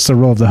joke. That's the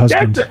role of the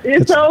husband.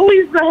 It's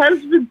always the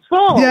husband's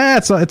fault. Yeah,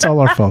 it's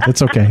all our fault.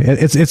 It's okay.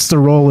 It's the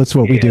role. It's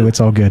what we do.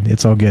 It's all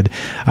good.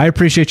 I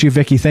appreciate you,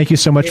 Vicky. Thank you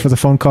so much for the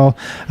phone call.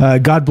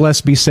 God bless.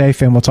 Be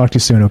safe, and we'll talk to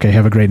you soon. Okay.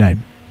 Have a great night.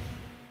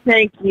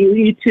 Thank you.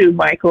 You too,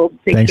 Michael.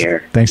 Take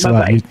care. Thanks a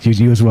lot.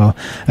 You as well.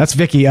 That's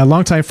Vicky, a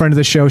longtime friend of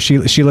the show.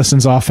 She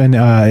listens often,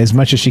 as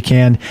much as she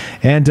can,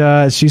 and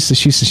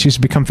she's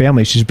become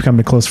family. She's become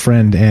a close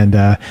friend, and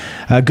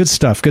good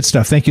stuff.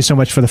 Thank you so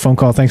much for the phone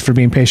call. Thanks for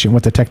being patient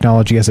with the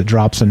technology as it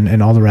drops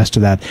and all the rest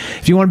of that.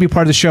 If you want to be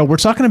part of the show, we're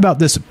talking about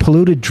this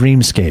polluted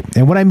dreamscape,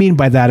 and what I mean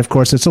by that, of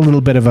course, it's a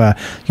little bit of a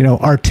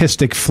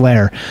artistic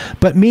flair,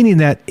 but meaning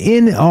that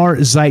in our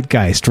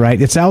zeitgeist,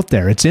 right? It's out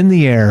there. It's in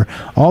the air.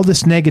 All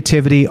this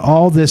negativity.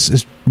 All this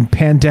is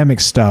pandemic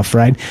stuff,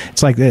 right?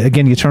 It's like,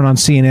 again, you turn on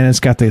CNN,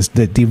 it's got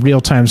the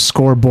real-time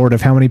scoreboard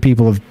of how many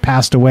people have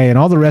passed away and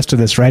all the rest of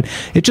this, right?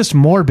 It's just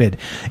morbid.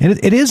 And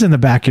it is in the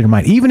back of your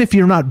mind, even if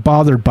you're not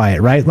bothered by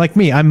it, right? Like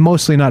me, I'm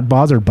mostly not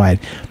bothered by it.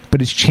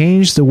 But it's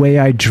changed the way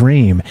I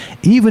dream,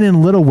 even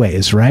in little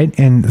ways, right?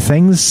 And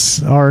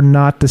things are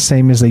not the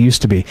same as they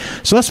used to be.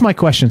 So that's my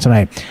question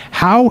tonight.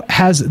 How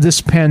has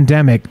this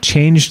pandemic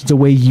changed the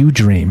way you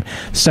dream?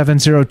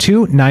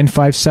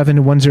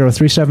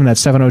 702-957-1037.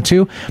 That's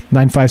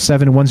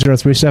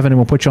 702-957-1037. And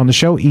we'll put you on the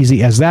show.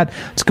 Easy as that.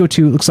 Let's go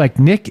to, looks like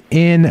Nick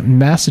in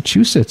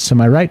Massachusetts.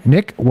 Am I right?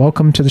 Nick,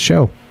 welcome to the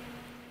show.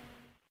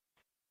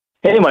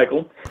 Hey,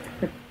 Michael.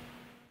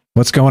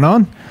 What's going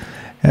on?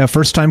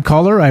 First-time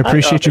caller, I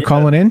appreciate you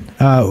calling in.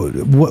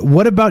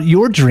 What about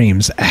your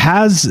dreams?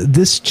 Has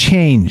this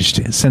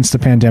changed since the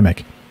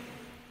pandemic?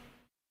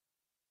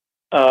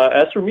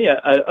 As for me,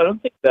 I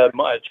don't think that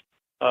much.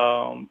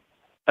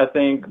 I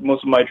think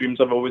most of my dreams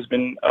have always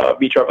been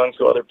me traveling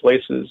to other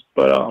places.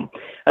 But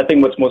I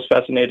think what's most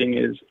fascinating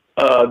is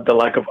the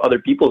lack of other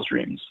people's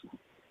dreams.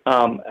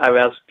 I've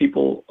asked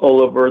people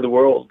all over the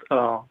world,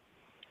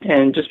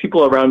 and just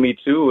people around me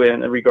too,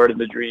 and regarding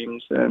the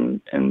dreams,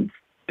 and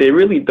they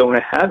really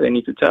don't have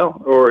any to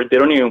tell, or they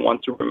don't even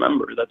want to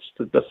remember. That's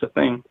the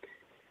thing.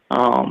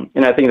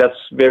 And I think that's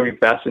very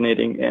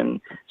fascinating, and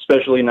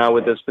especially now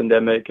with this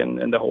pandemic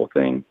and the whole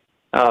thing,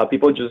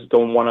 people just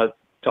don't want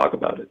to talk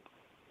about it.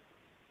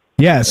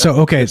 Yeah. So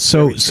okay.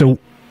 So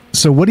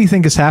what do you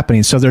think is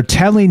happening? So they're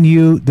telling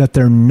you that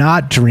they're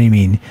not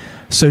dreaming.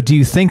 So do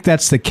you think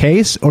that's the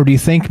case, or do you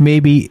think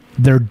maybe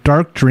they're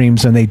dark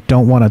dreams and they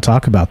don't want to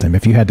talk about them?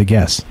 If you had to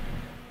guess.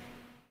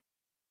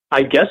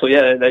 I guess so.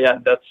 Yeah.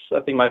 That's.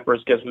 I think my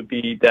first guess would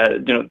be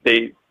that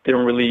they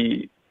don't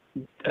really.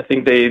 I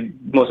think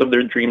most of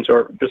their dreams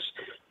are just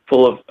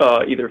full of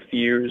either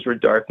fears or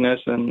darkness,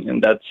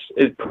 and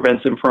it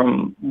prevents them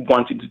from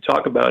wanting to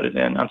talk about it.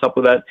 And on top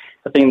of that,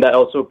 I think that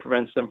also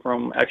prevents them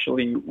from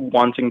actually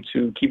wanting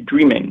to keep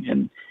dreaming.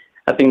 And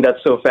I think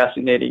that's so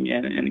fascinating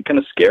and kind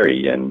of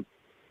scary. And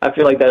I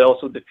feel like that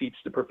also defeats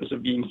the purpose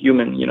of being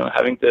human,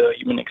 having the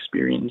human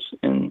experience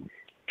and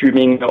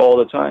dreaming all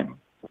the time.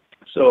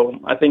 So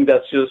I think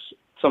that's just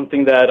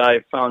something that I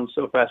found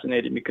so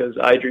fascinating, because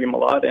I dream a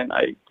lot, and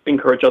I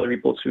encourage other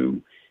people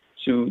to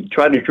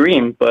try to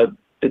dream, but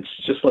it's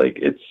just like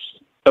it's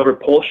a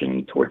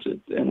repulsion towards it,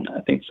 and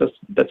I think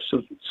that's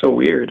so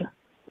weird.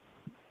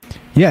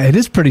 Yeah, it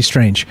is pretty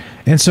strange.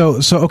 And so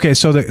okay,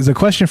 so the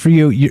question for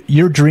you,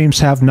 your dreams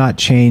have not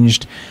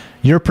changed.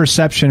 Your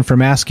perception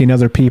from asking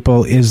other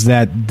people is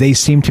that they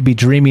seem to be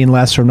dreaming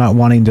less or not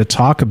wanting to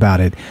talk about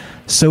it.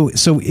 So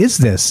is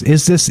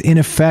this in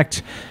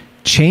effect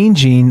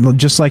changing,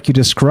 just like you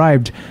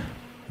described,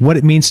 what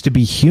it means to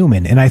be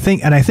human? And I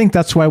think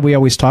that's why we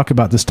always talk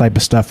about this type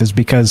of stuff, is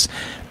because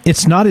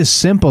it's not as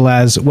simple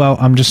as, well,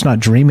 I'm just not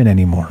dreaming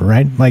anymore,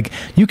 right? Like,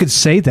 you could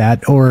say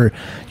that, or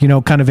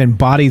kind of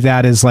embody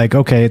that as like,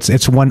 okay,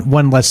 it's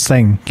one less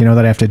thing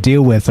that I have to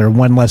deal with, or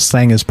one less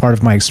thing as part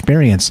of my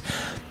experience.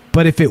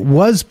 But if it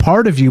was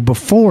part of you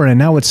before and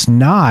now it's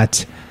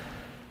not,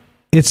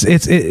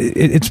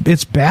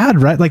 it's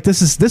bad, right? Like,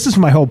 this is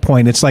my whole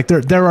point. It's like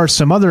there are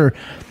some other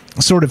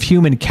sort of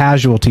human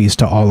casualties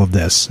to all of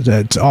this,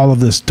 to all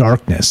of this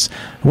darkness.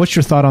 What's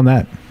your thought on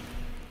that?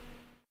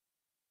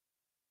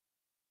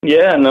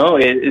 Yeah, no,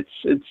 it's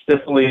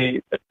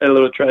definitely a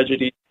little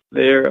tragedy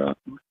there.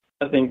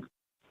 I think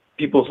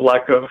people's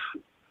lack of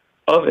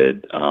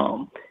it.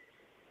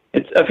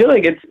 I feel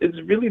like it's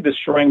really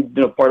destroying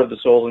part of the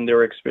soul in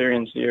their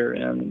experience here,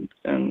 and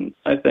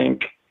I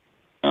think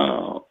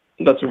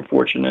that's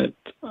unfortunate.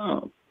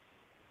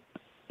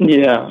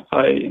 Yeah,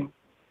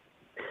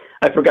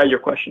 I forgot your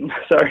question.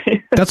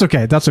 Sorry. That's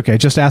okay.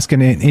 Just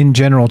asking in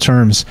general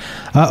terms.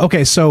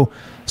 Okay, so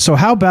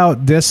how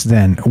about this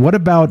then? What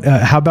about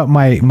how about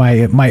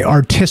my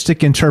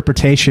artistic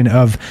interpretation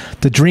of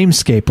the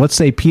dreamscape? Let's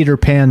say Peter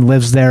Pan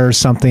lives there or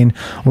something,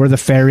 or the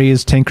fairy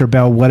is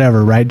Tinkerbell,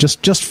 whatever, right?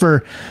 Just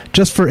for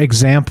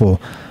example.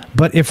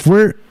 But if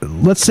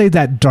let's say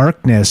that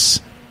darkness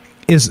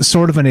is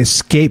sort of an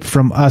escape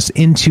from us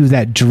into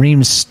that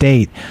dream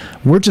state,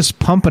 we're just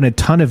pumping a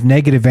ton of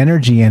negative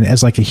energy in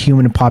as like a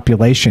human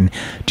population.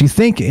 Do you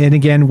think, and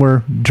again,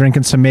 we're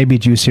drinking some maybe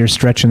juice here,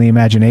 stretching the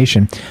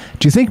imagination,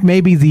 do you think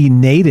maybe the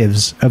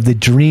natives of the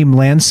dream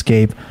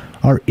landscape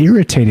are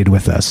irritated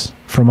with us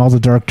from all the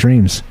dark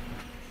dreams?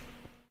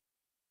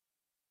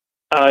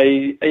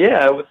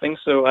 I would think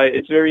so.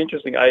 It's very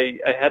interesting. I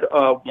had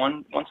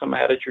one time I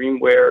had a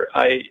dream where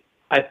I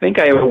think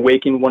I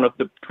awakened one of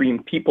the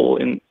dream people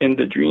in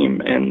the dream,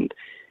 and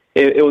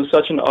it was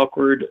such an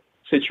awkward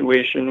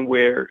situation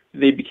where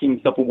they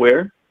became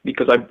self-aware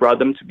because I brought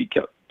them to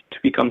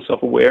become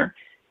self-aware,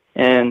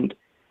 and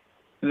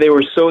they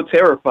were so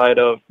terrified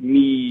of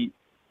me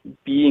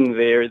being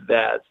there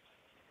that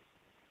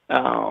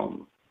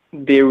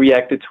they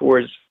reacted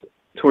towards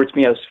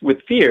me as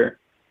with fear.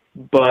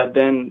 But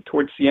then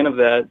towards the end of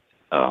that,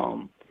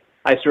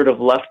 I sort of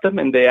left them,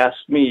 and they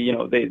asked me,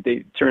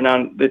 they turned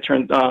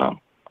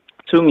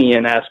to me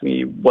and asked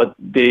me what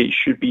they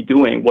should be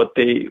doing,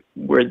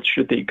 where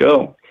should they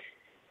go.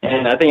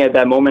 And I think at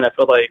that moment I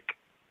felt like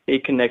a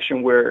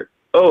connection where,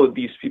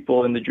 these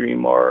people in the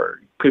dream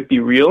could be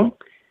real.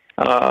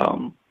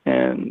 And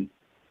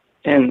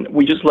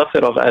we just left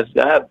it off as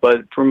that.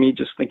 But for me,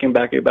 just thinking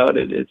back about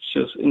it, it's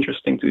just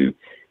interesting to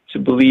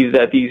believe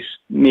that these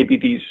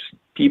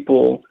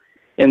people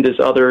in this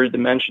other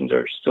dimensions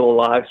are still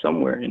alive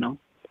somewhere,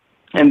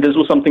 And this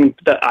was something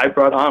that I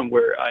brought on,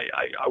 where I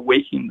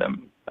awakened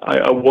them. I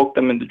awoke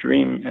them in the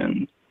dream,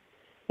 and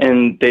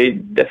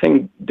I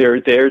think they're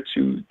there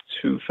to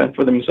fend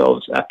for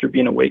themselves after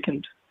being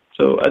awakened.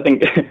 So I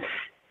think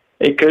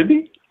it could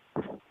be.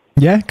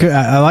 Yeah,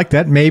 I like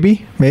that.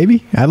 Maybe.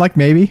 I like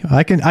maybe.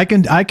 I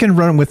can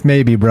run with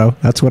maybe, bro.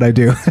 That's what I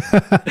do.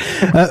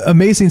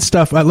 Amazing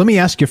stuff. Let me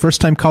ask you, first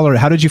time caller,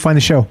 how did you find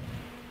the show?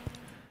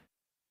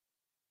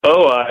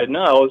 No, I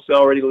was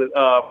already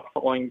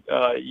following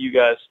you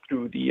guys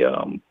through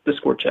the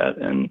Discord chat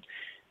and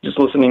just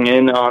listening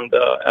in on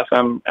the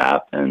FM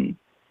app, and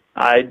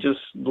I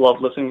just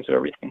love listening to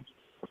everything.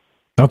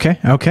 Okay.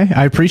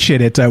 I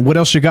appreciate it. What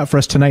else you got for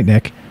us tonight,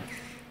 Nick?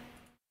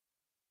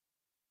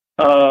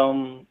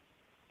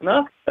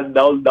 No, that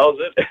was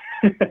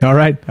it. All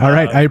right.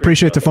 I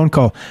appreciate the phone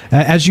call.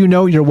 As you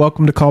know, you're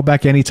welcome to call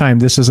back anytime.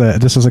 This is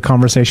a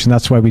conversation.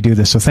 That's why we do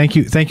this. So thank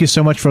you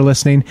so much for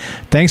listening.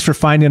 Thanks for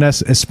finding us,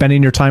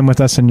 spending your time with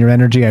us and your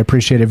energy. I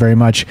appreciate it very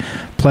much.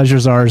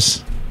 Pleasure's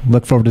ours.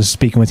 Look forward to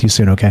speaking with you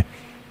soon. Okay.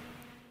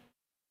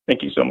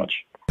 Thank you so much.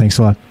 Thanks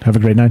a lot. Have a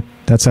great night.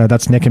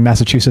 That's Nick in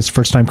Massachusetts,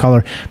 first time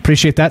caller.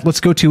 Appreciate that. Let's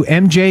go to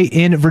MJ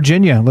in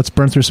Virginia. Let's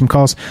burn through some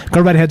calls.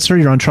 Go right ahead, sir.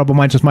 You're on Troubled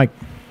Minds with Mike.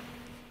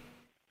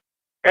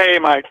 Hey,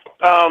 Mike.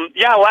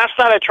 Last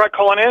night I tried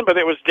calling in, but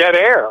it was dead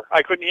air.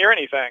 I couldn't hear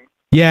anything.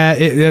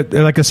 Yeah,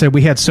 like I said,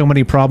 we had so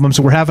many problems.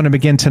 We're having them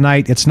again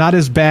tonight. It's not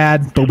as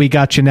bad, but we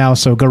got you now,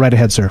 so go right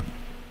ahead, sir.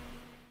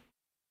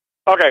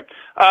 Okay.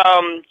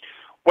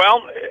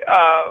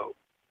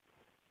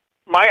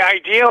 My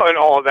idea in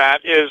all of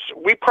that is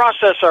we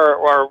process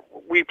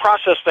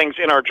things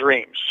in our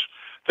dreams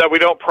that we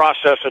don't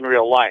process in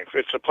real life.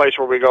 It's a place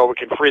where we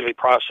can freely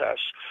process.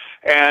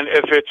 And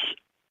if it's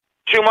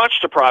too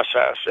much to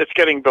process, it's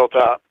getting built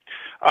up.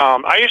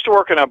 I used to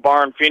work in a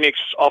bar in Phoenix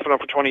off and on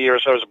for 20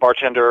 years. I was a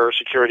bartender or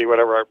security,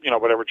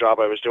 whatever job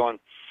I was doing.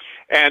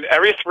 And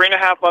every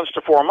 3.5 months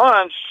to 4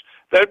 months,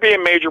 there'd be a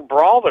major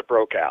brawl that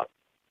broke out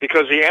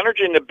because the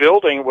energy in the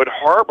building would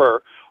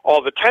harbor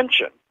all the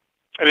tension.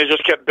 And it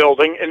just kept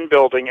building and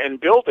building and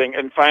building.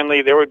 And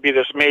finally, there would be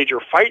this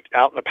major fight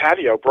out in the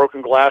patio,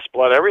 broken glass,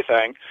 blood,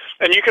 everything.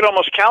 And you could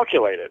almost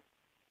calculate it.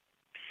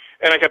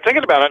 And I kept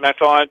thinking about it, and I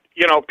thought,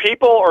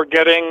 people are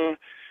getting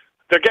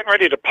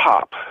ready to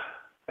pop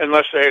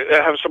unless they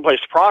have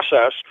someplace to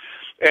process.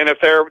 And if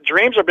their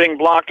dreams are being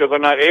blocked or they're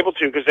not able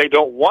to because they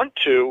don't want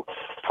to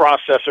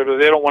process it or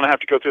they don't want to have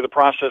to go through the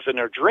process in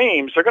their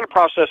dreams, they're going to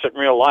process it in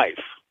real life.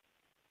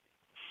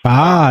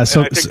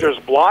 So I think there's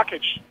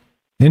blockage.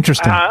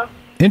 Interesting.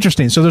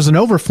 Interesting. So there's an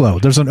overflow.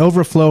 There's an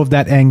overflow of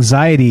that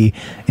anxiety.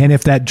 And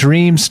if that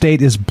dream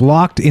state is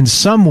blocked in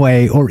some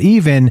way, or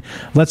even,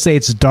 let's say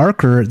it's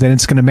darker, then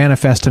it's going to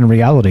manifest in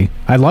reality.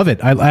 I love it.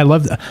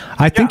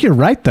 I think you're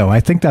right, though. I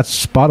think that's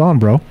spot on,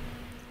 bro.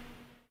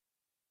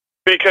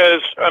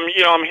 Because,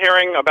 I'm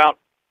hearing about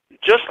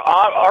just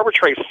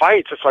arbitrary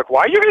fights. It's like,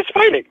 why are you guys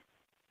fighting?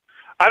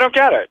 I don't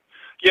get it.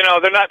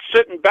 They're not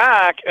sitting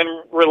back and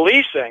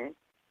releasing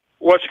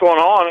what's going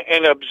on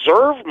and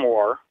observe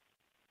more.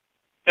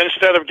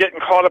 Instead of getting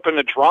caught up in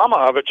the drama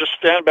of it, just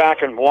stand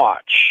back and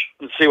watch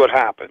and see what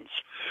happens.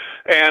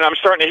 And I'm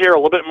starting to hear a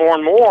little bit more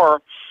and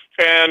more.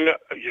 And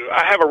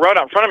I have a road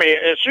out in front of me.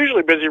 It's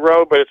usually a busy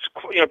road, but it's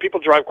people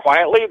drive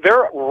quietly.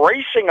 They're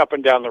racing up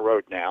and down the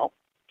road now.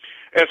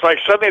 And it's like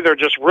suddenly they're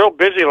just real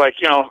busy, like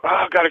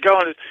got to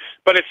go.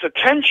 But it's a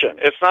tension.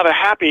 It's not a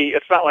happy.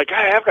 It's not like,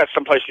 hey, I've got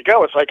someplace to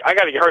go. It's like I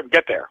got to hurry and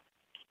get there,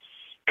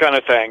 kind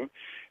of thing.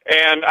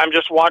 And I'm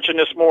just watching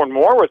this more and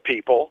more with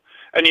people.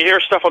 And you hear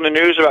stuff on the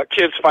news about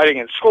kids fighting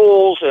in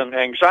schools and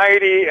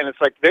anxiety, and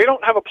it's like they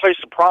don't have a place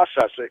to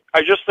process it.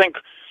 I just think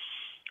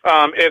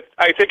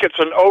I think it's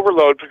an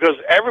overload because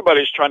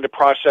everybody's trying to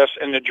process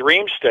in the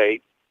dream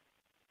state,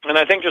 and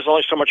I think there's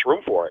only so much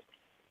room for it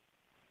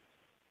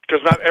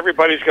because not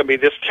everybody's going to be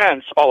this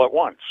tense all at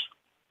once.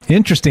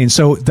 Interesting.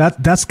 So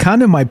that's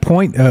kind of my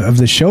point of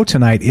the show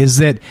tonight. Is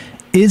that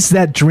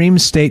dream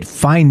state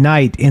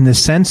finite in the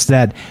sense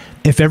that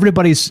if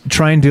everybody's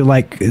trying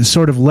to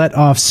sort of let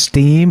off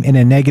steam in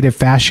a negative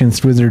fashion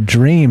through their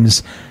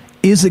dreams,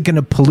 is it going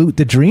to pollute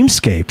the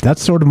dreamscape?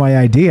 That's sort of my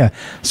idea.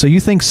 So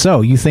you think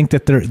so? You think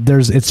that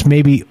it's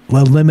maybe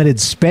a limited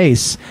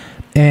space,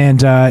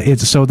 and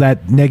it's so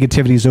that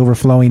negativity is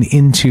overflowing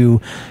into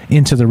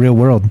the real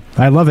world.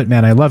 I love it,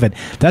 man. I love it.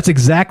 That's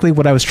exactly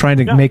what I was trying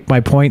to make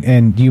my point,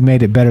 and you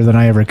made it better than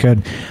I ever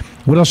could.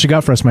 What else you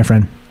got for us, my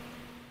friend?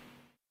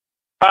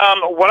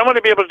 What I'm going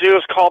to be able to do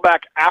is call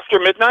back after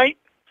midnight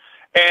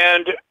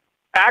and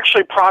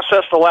actually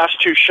process the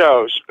last two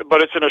shows, but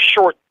it's in a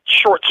short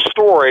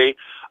story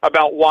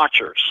about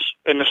watchers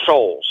and the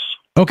souls.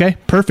 Okay,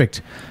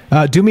 perfect.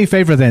 Do me a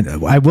favor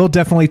then. I will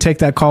definitely take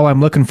that call.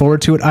 I'm looking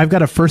forward to it. I've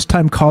got a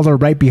first-time caller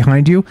right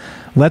behind you.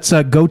 Let's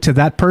go to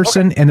that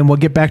person, and then we'll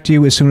get back to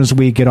you as soon as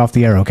we get off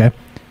the air, okay?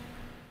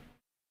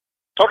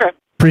 Okay.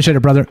 Appreciate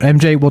it, brother.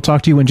 MJ, we'll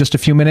talk to you in just a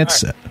few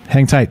minutes. Right.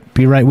 Hang tight.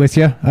 Be right with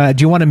you. Do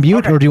you want to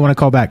mute or do you want to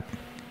call back?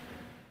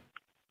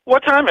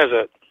 What time is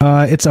it?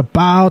 It's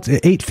about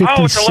 8:56.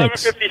 Oh, it's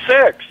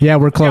 11:56. Yeah,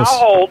 we're close. Yeah, I'll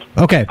hold.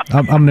 Okay,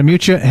 I'm going to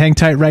mute you. Hang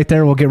tight right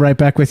there. We'll get right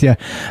back with you.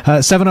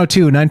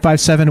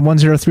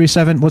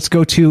 702-957-1037. Let's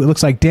go to, it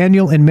looks like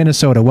Daniel in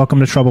Minnesota.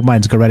 Welcome to Troubled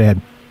Minds. Go right ahead.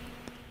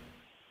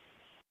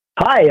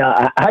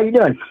 Hi, how you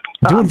doing?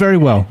 Doing very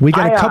well. We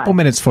got a couple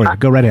minutes for you.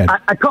 Go right ahead.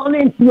 I called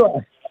in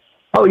to,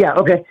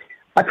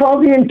 I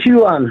called in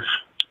to,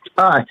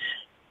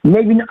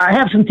 maybe I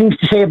have some things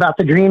to say about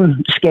the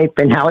Dreamscape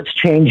and how it's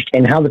changed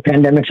and how the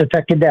pandemic's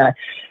affected that.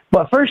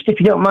 But first, if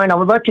you don't mind, I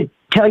would like to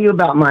tell you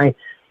about my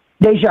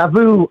deja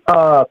vu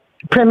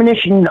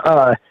premonition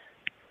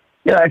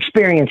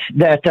experience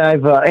that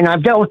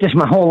I've dealt with this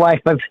my whole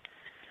life.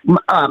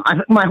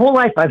 My whole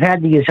life I've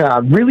had these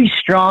really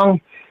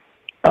strong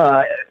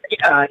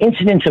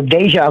incidents of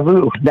deja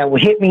vu that will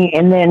hit me,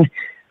 and then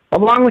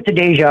along with the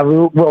deja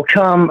vu will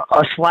come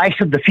a slice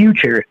of the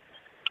future.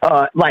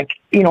 Like,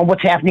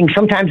 what's happening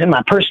sometimes in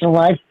my personal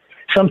life,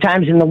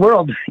 sometimes in the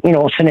world,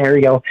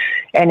 scenario.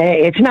 And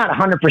it's not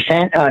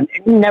 100%,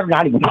 never,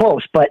 not even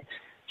close, but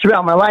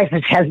throughout my life,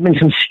 it has been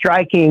some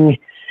striking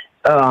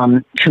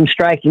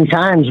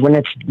times when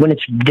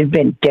it's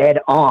been dead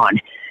on.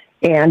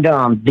 And,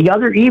 the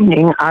other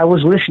evening I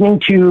was listening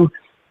to,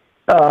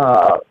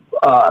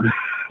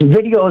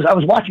 videos, I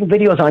was watching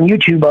videos on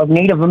YouTube of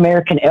Native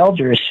American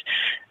elders,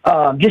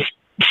 just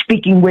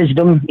speaking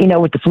wisdom,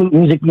 with the flute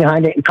music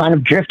behind it and kind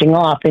of drifting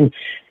off. And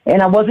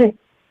I wasn't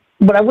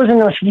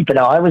going to sleep at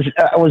all. I was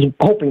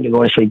hoping to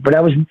go to sleep, but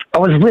I was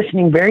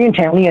listening very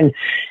intently. And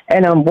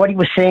what he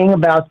was saying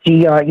about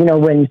the,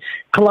 when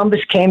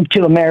Columbus came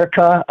to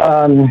America,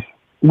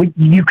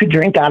 you could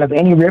drink out of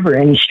any river,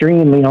 any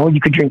stream,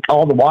 you could drink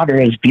all the water.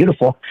 It's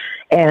beautiful.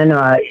 And,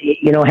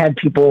 had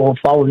people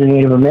follow the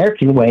Native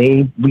American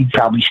way, we'd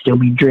probably still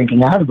be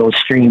drinking out of those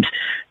streams,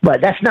 but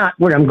that's not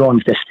where I'm going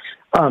with this.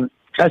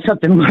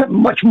 Something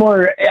much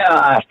more,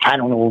 I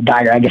don't know,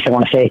 dire, I guess I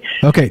want to say.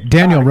 Okay,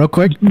 Daniel, real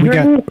quick.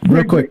 Real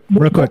quick.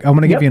 I'm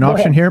going to give you an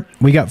option here.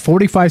 We got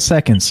 45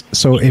 seconds.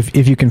 So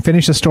if you can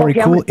finish the story,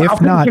 okay, cool.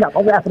 If not,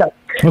 I'll wrap it up.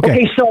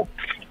 Okay, so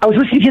I was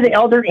listening to the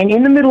elder, and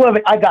in the middle of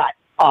it, I got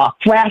a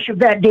flash of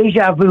that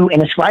deja vu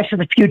and a slice of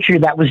the future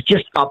that was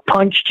just a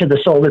punch to the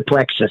solar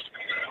plexus.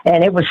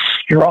 And it was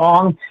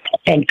strong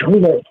and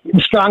clear. It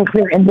was strong,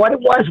 clear. And what it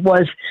was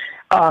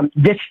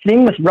this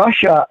thing with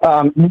Russia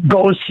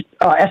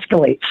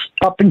escalates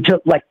up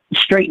into like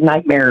straight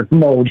nightmare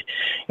mode,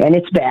 and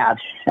it's bad.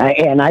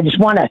 And I'm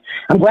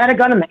glad I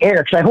got on the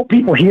air because I hope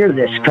people hear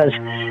this, because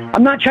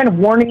I'm not trying to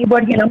warn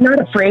anybody, and I'm not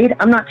afraid.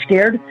 I'm not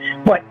scared,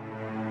 but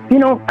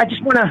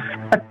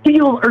I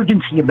feel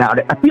urgency about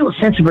it. I feel a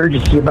sense of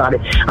urgency about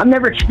it. I've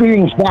never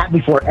experienced that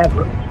before,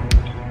 ever.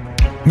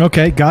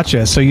 Okay,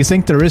 gotcha. So you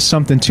think there is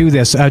something to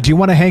this? Do you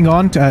want to hang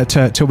on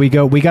till we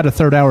go? We got a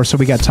third hour, so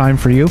we got time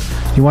for you.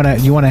 You want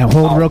to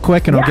hold real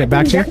quick, and I'll get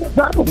back to you.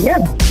 Yeah.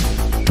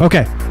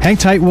 Okay, hang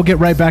tight. We'll get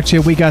right back to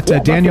you. We got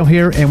Daniel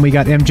here, and we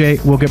got MJ.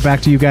 We'll get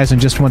back to you guys in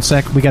just 1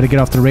 sec. We got to get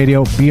off the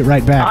radio. Be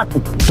right back.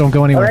 Awesome. Don't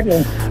go anywhere.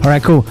 All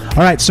right, cool.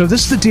 All right, so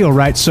this is the deal,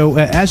 right? So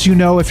as you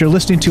know, if you're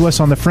listening to us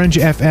on the Fringe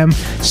FM,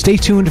 stay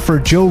tuned for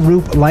Joe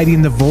Roop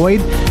Lighting the Void.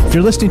 If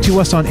you're listening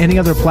to us on any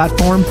other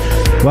platform,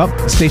 well,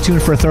 stay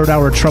tuned for a third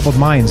hour of Troubled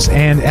Minds.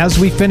 And as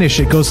we finish,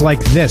 it goes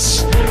like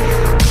this.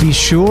 Be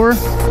sure,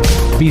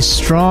 be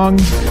strong,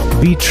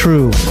 be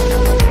true.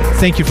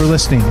 Thank you for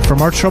listening. From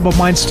our Troubled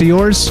Minds to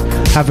yours,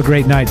 have a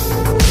great night.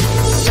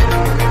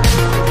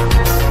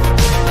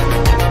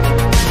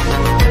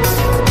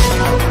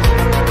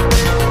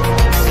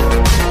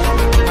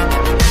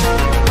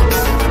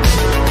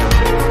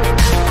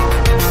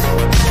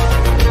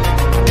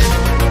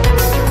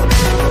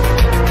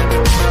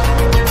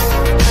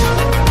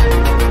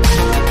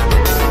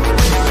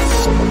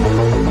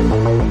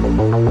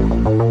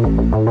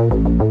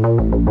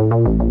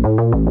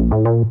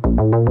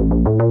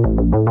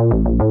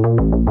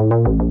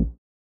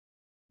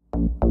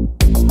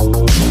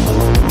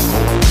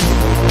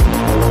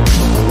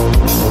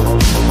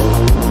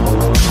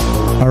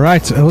 All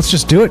right, let's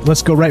just do it.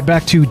 Let's go right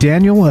back to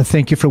Daniel.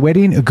 Thank you for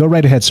waiting. Go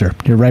right ahead, sir.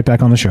 You're right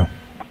back on the show.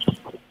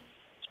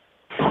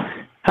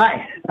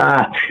 Hi.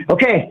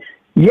 Okay.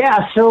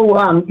 Yeah. So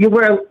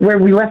where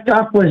we left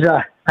off was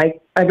I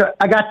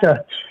got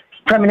the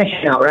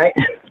premonition out, right?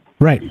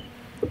 Right.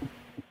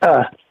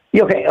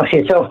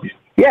 Okay. So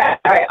yeah,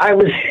 I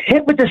was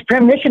hit with this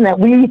premonition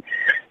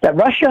that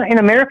Russia and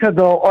America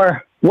go,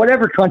 or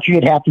whatever country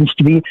it happens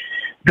to be,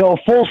 go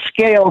full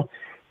scale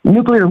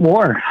nuclear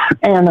war.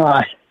 And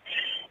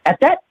at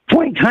that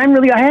point in time,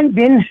 really, I hadn't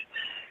been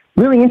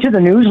really into the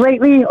news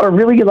lately, or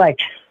really I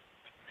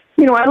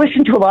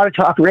listened to a lot of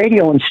talk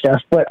radio and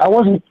stuff, but I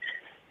wasn't,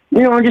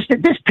 just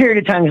at this period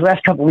of time, these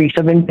last couple of weeks,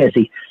 I've been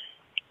busy.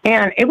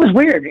 And it was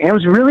weird. It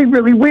was really,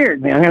 really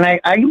weird, man. And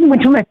I even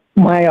went to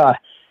my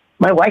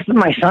wife and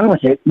my son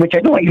with it, which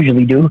I don't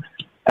usually do.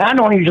 I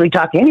don't usually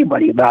talk to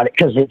anybody about it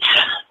because it's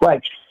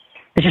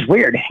just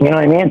weird. You know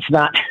what I mean? It's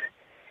not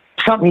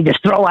something you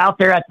just throw out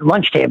there at the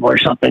lunch table or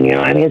something. You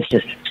know what I mean? It's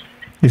just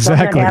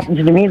something that happens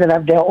to me that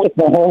I've dealt with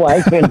my whole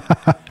life, and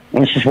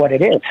it's just what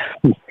it is.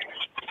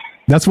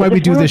 That's why we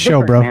do this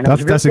show, bro.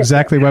 That's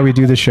exactly why we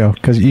do this show,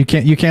 because you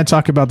can't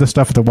talk about this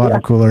stuff at the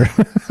water cooler.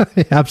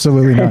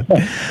 Absolutely not.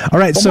 All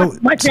right, so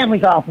my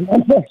family's awesome.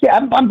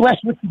 I'm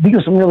blessed with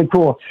some really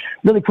cool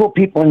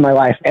people in my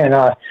life, and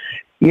I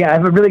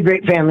have a really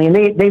great family, and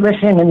they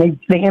listen and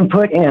they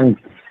input, and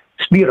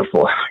It's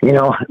beautiful,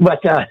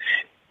 but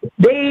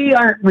they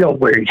aren't real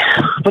worried.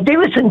 But they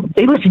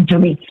listen to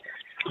me,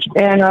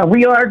 and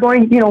we are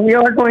going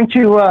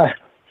to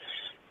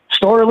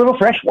store a little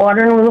fresh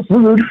water and a little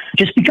food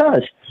just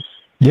because.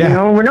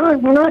 Yeah. We're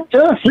not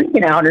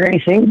freaking out or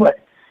anything, but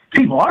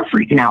people are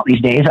freaking out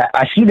these days.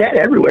 I see that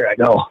everywhere I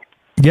go.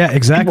 Yeah,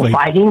 exactly. People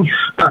fighting.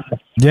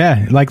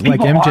 Yeah, like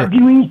MJ.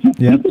 Arguing.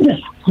 People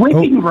just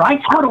flipping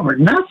right out over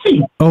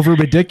nothing. Over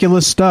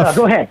ridiculous stuff.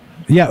 Go ahead.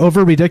 Yeah,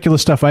 over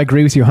ridiculous stuff. I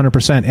agree with you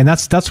 100%. And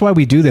that's why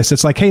we do this.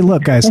 It's like, hey,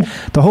 look, guys,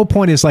 the whole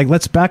point is like,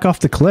 let's back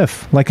off the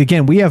cliff. Like,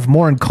 again, we have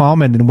more in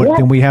common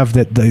than we have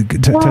to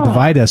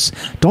divide us.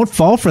 Don't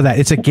fall for that.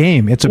 It's a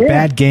game. It's a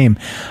bad game.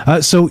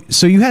 So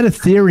you had a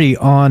theory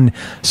on,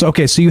 so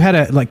you had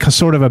a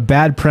sort of a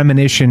bad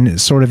premonition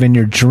sort of in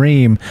your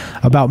dream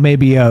about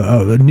maybe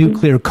a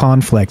nuclear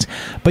conflict,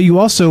 but you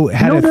also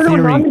had a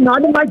theory.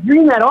 Not in my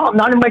dream at all.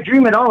 Not in my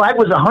dream at all. I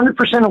was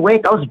 100%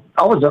 awake.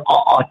 I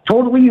was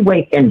totally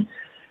awake, and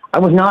I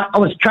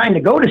was trying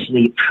to go to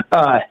sleep.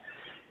 As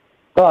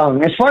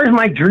far as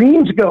my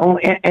dreams go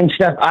and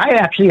stuff, I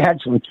actually had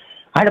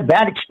a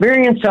bad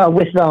experience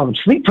with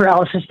sleep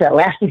paralysis that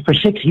lasted for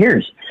 6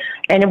 years.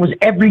 And it was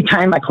every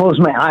time I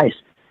closed my eyes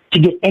to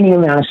get any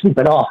amount of sleep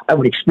at all, I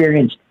would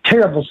experience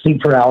terrible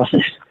sleep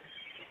paralysis.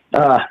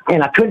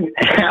 And I couldn't,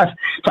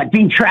 it's like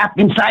being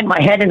trapped inside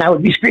my head, and I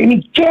would be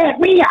screaming, "Get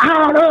me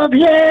out of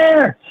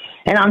here!"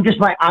 And I'm just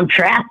like, I'm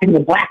trapped in the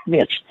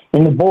blackness,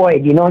 in the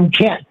void, and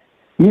can't.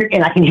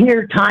 And I can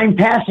hear time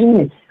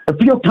passing, and I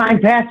feel time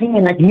passing,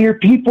 and I can hear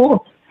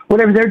people,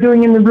 whatever they're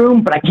doing in the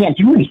room, but I can't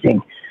do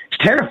anything. It's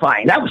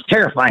terrifying. That was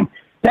terrifying.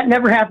 That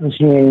never happens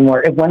to me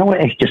anymore. It went away.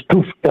 It's just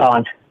poof,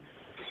 gone.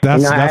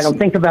 I don't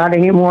think about it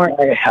anymore.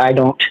 I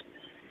don't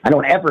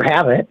ever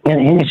have it.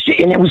 And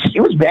it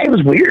was bad. It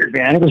was weird,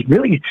 man. It was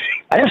really.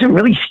 I had some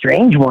really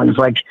strange ones.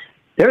 Like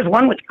there's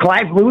one with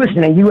Clive Lewis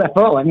and a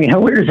UFO. I mean, how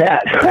weird is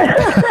that?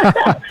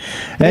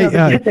 Hey,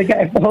 the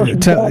guy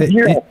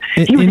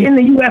he was in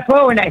the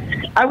UFO, and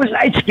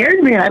it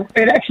scared me.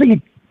 It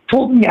actually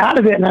pulled me out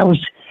of it, and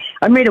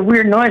I made a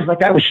weird noise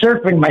like I was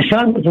surfing. My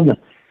son was in the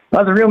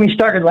other room. He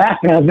started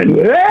laughing. I was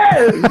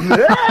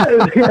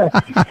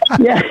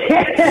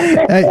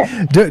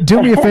Hey,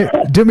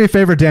 do me a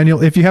favor,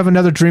 Daniel. If you have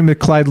another dream with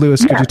Clyde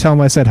Lewis, could you tell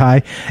him I said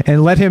hi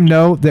and let him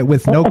know that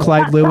with no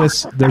Clyde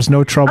Lewis, there's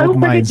no troubled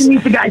minds. I hope I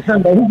get to meet the guy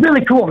someday. He's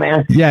really cool,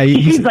 man. Yeah,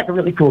 he seems like a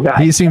really cool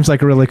guy. He seems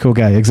like a really cool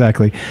guy.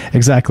 Exactly.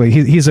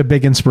 He's a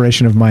big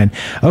inspiration of mine.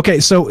 Okay,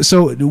 so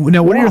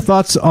now, what are your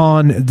thoughts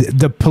on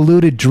the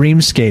polluted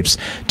dreamscapes?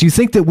 Do you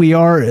think that we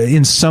are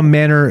in some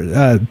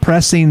manner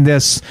pressing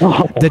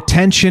the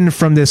tension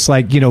from this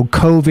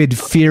COVID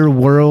fear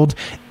world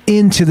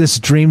into this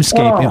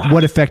dreamscape, and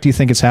what effect do you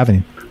think it's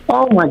having?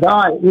 Oh my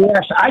God,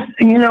 yes. I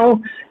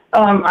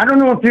don't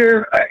know if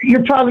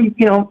you're probably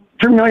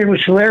familiar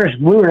with Solaris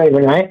Blue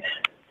Raven, right?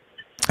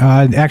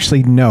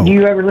 Actually, no. Do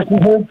you ever listen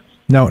to her?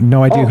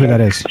 No idea who that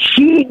is.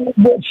 She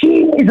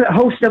is a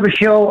host of a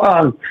show.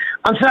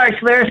 I'm sorry,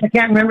 Solaris, I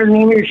can't remember the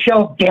name of your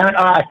show. Damn it,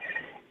 I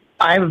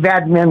have a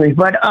bad memory,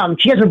 but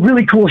she has a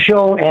really cool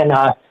show, and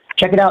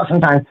check it out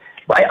sometime.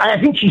 I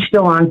think she's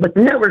still on, but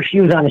the network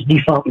she was on is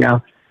defunct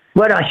now.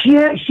 But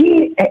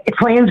she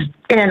claims,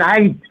 and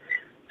I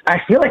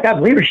feel like I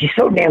believe her. She's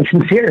so damn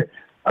sincere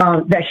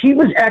that she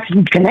was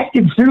actually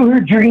connected through her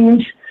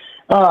dreams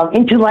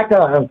into like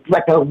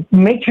a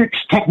matrix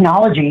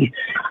technology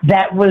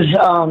that was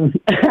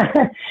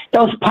that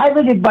was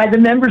piloted by the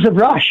members of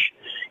Rush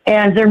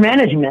and their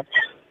management.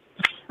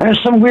 And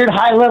there's some weird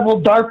high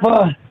level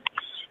DARPA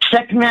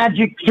sex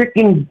magic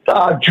freaking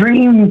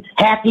dream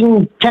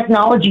hacking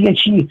technology, and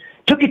she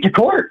took it to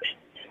court.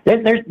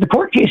 The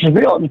court case is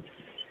real.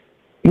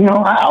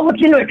 I'll look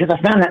into it because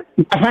I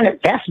find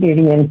it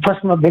fascinating, and plus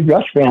I'm a big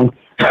Rush fan.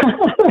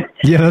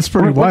 Yeah, that's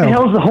pretty wild. What the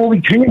hell's the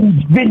Holy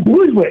Trinity been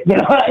doing with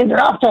in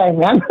their off time,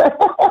 man?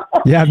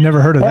 Yeah, I've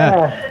never heard of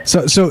that.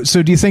 So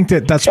do you think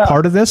that that's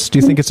part of this? Do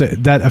you think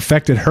that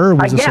affected her? Or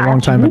was this a long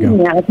time ago?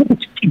 Man, I think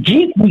it's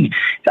deeply.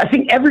 I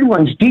think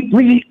everyone's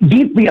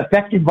deeply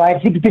affected by it. I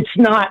think if it's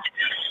not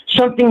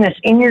something that's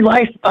in your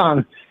life,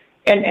 and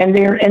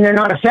they're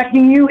not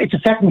affecting you, it's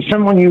affecting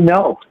someone you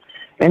know,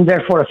 and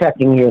therefore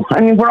affecting you.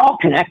 I mean, we're all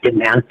connected,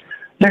 man.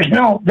 There's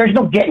no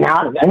getting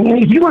out of it. I mean,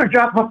 if you want to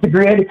drop off the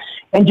grid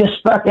and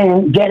just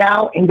fucking get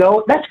out and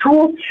go, that's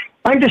cool.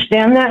 I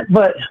understand that,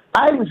 but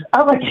I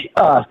like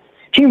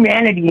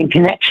humanity and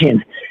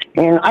connection,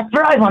 and I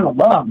thrive on the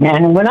love,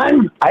 man. And when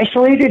I'm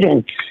isolated,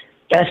 and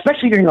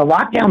especially during the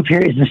lockdown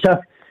periods and stuff,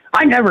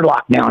 I never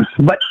locked down,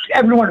 but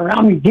everyone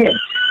around me did,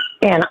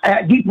 and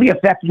deeply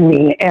affected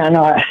me and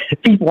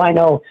people I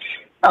know,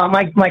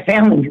 my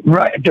family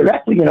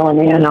directly, and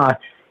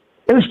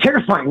it was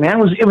terrifying,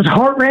 man. It was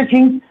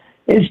heart-wrenching.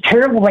 It was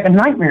terrible, like a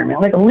nightmare,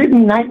 man, like a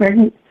living nightmare.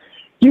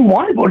 You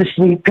want to go to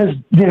sleep because,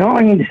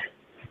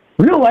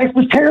 real life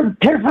was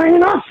terrifying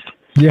enough.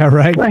 Yeah,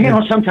 right.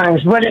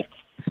 Sometimes. But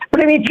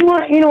I mean, if you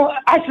want,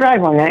 I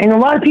thrive on that. And a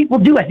lot of people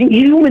do. I think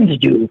humans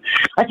do.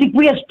 I think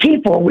we as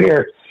people,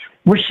 we're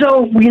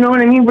so,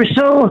 we're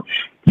so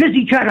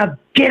busy trying to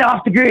get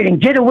off the grid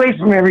and get away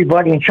from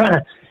everybody and trying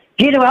to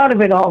get out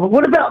of it all. But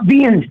what about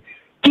being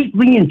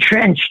deeply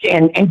entrenched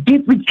and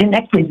deeply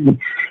connected and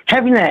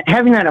having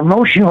that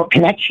emotional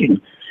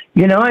connection?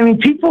 You know, I mean,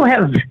 people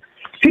have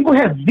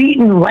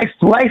beaten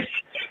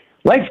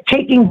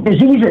life-taking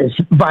diseases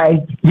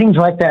by things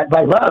like that,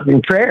 by love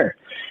and prayer.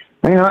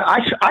 You know,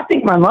 I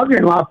think my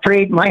mother-in-law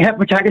prayed my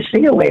hepatitis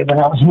C away when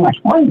I was in my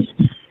 20s.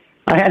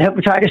 I had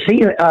hepatitis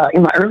C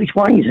in my early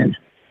 20s, and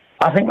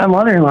I think my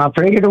mother-in-law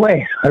prayed it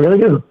away. I really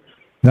do.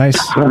 Nice.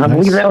 I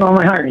believe that with all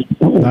my heart.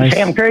 Nice.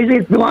 Say I'm crazy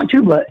if you want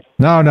to, but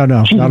no, not at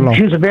all.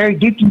 She was a very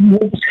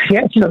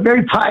she's a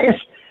very pious,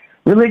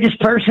 religious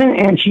person,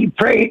 and she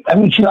prayed. I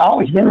mean, she's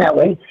always been that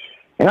way.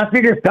 And I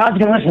figure if God's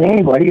going to listen to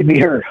anybody, it'd be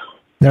her.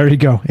 There you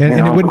go. And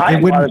it wouldn't. I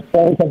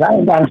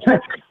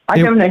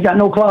definitely got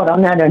no clout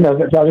on that end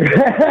of it, brother.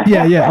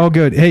 Yeah. Oh,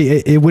 good.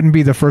 Hey, it wouldn't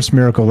be the first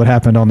miracle that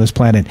happened on this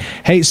planet.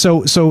 Hey,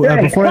 so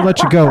before I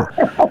let you go,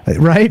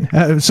 right?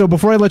 So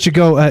before I let you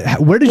go,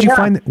 where did you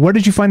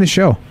find the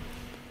show?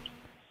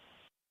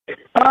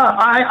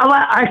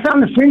 I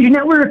found the Fringe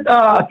Network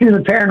through the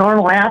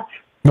Paranormal app.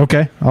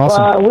 Okay,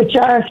 awesome.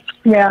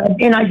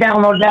 And I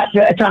downloaded that.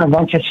 It's on a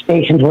bunch of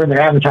stations where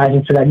they're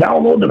advertising, so I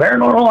download the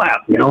Paranormal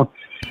app. You know,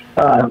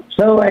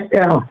 so I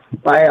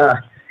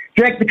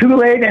drank the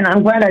Kool-Aid, and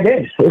I'm glad I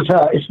did.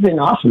 It's been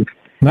awesome.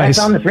 Nice.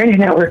 I found the Fringe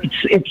Network.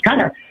 It's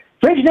kind of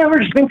Fringe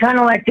Network's been kind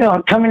of like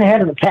coming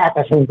ahead of the pack.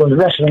 I think with the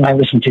rest of them I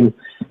listen to.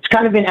 It's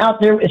kind of been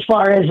out there as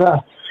far as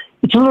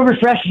it's a little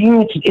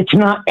refreshing. It's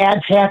not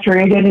ad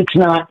saturated. It's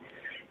not.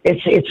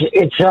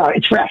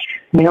 It's fresh.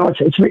 You know, it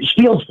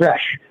feels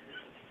fresh,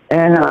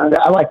 and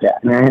I like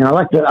that, man. I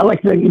like the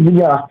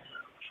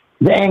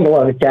angle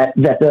of it that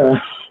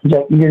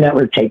your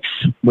network takes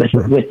with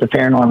the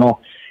paranormal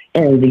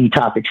and the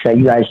topics that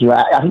you guys do.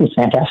 I think it's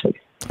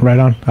fantastic. Right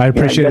on. I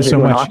appreciate it so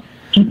much.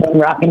 Keep on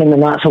rocking in the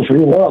not so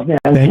free world, man.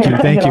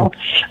 Thank you.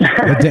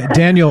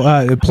 Daniel,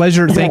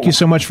 pleasure. Thank you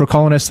so much for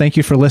calling us. Thank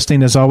you for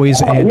listening as always.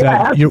 And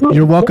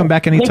you're welcome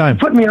back anytime.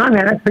 Thanks for putting me on,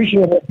 man. I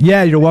appreciate it.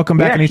 Yeah, you're welcome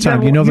back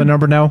anytime. You know the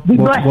number now. Be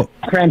blessed,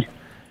 friend.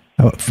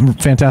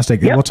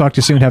 Fantastic. Yep. We'll talk to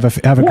you soon. Have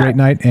a great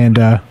night,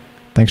 and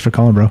thanks for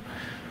calling, bro.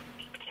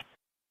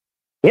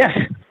 Yes.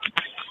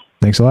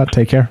 Thanks a lot.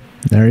 Take care.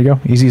 There you go.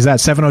 Easy as that.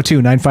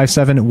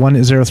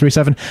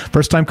 702-957-1037.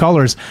 First-time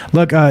callers.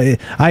 Look, I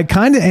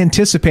kind of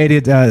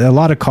anticipated a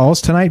lot of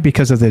calls tonight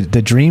because of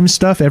the dream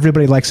stuff.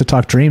 Everybody likes to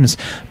talk dreams,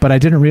 but I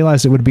didn't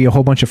realize it would be a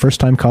whole bunch of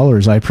first-time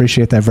callers. I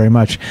appreciate that very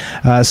much.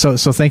 So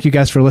thank you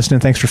guys for listening.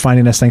 Thanks for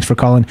finding us. Thanks for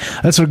calling.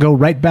 Let's go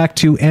right back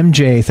to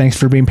MJ. Thanks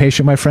for being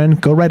patient, my friend.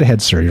 Go right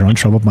ahead, sir. You're on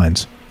Troubled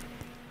Minds.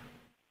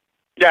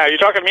 Yeah, you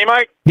talking to me,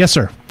 Mike? Yes,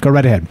 sir. Go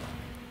right ahead.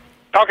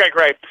 Okay,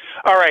 great.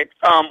 All right,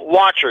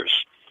 watchers.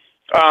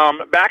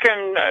 Back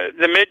in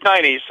the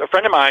mid-'90s, a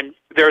friend of mine,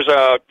 there's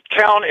a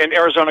town in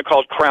Arizona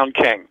called Crown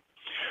King.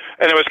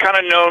 And it was kind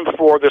of known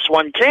for this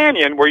one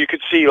canyon where you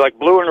could see like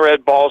blue and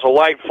red balls of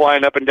light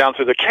flying up and down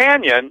through the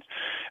canyon.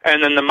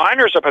 And then the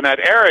miners up in that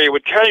area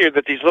would tell you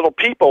that these little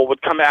people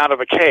would come out of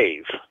a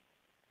cave.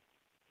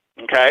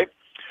 Okay?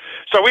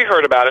 So we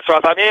heard about it. So I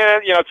thought,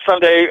 it's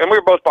Sunday. And we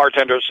were both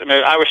bartenders. And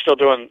I was still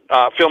doing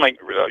filming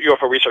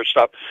UFO research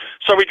stuff.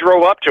 So we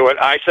drove up to it,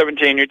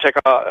 I-17. You take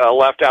a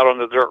left out on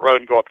the dirt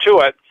road and go up to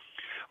it.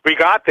 We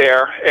got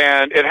there,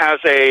 and it has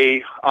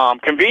a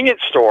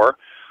convenience store,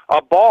 a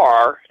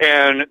bar,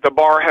 and the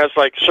bar has,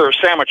 serves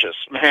sandwiches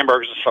and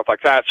hamburgers and stuff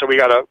like that. So we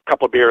got a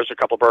couple of beers, a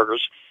couple of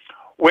burgers.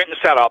 Went and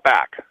sat out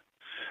back.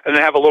 And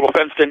they have a little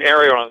fenced-in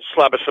area on a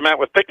slab of cement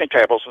with picnic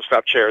tables and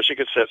stuff, chairs you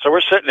could sit. So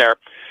we're sitting there,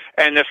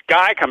 and this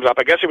guy comes up.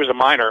 I guess he was a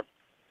miner.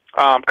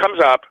 Comes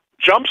up,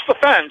 jumps the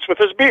fence with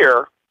his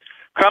beer,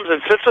 comes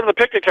and sits on the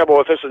picnic table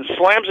with us and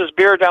slams his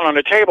beer down on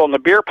the table, and the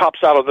beer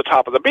pops out of the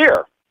top of the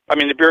beer. I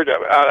mean, the beer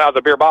out of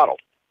the beer bottle.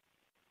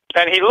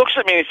 And he looks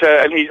at me and he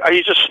said, and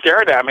he just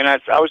stared at me,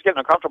 and I was getting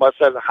uncomfortable. I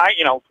said, "Hi,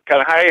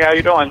 hi, how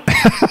you doing?"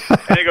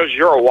 And he goes,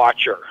 "You're a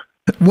watcher."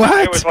 What?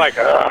 And it was like,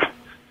 ugh.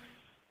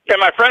 And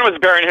my friend was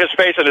burying his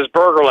face in his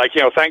burger,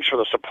 thanks for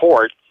the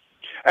support.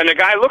 And the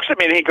guy looks at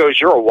me and he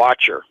goes, "You're a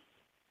watcher."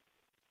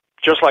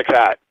 Just like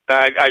that.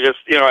 I just,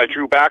 I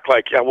drew back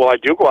I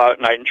do go out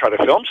at night and try to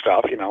film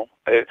stuff,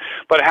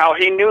 But how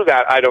he knew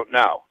that, I don't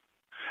know.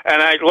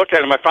 And I looked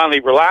at him, I finally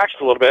relaxed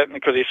a little bit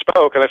because he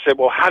spoke, and I said,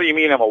 "Well, how do you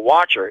mean I'm a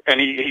watcher?"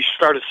 And he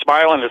started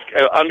smiling,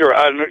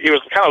 he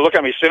was kind of looking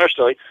at me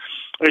sinisterly,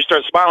 and he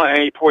started smiling,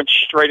 and he pointed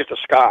straight at the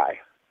sky.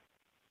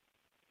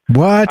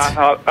 What? I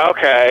thought,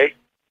 okay.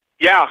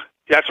 Yeah,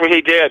 that's what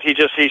he did. He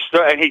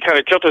stood, and he kind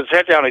of tilted his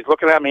head down, he's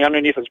looking at me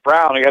underneath his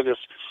brow, and he had this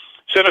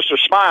sinister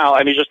smile,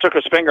 and he just took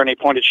his finger and he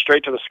pointed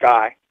straight to the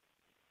sky.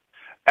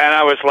 And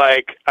I was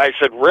like, I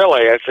said,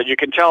 "Really?" I said, "You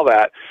can tell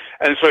that."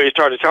 And so he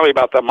started telling me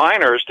about the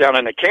miners down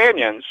in the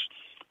canyons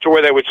to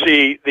where they would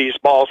see these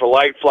balls of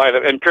light fly,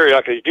 and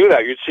periodically you do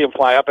that. You'd see them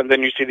fly up, and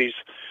then you see these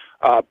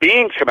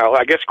beings come out,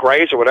 I guess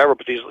grays or whatever,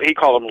 but he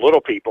called them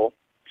little people.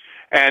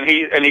 And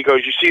he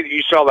goes,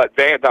 you saw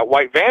that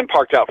white van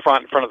parked out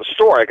front in front of the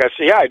store? I said,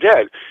 "Yeah, I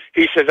did."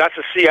 He said, "That's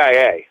the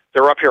CIA."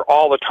 They're up here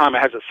all the time.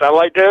 It has a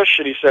satellite dish,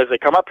 and he says they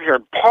come up here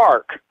and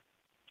park.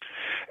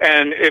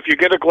 And if you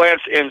get a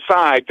glance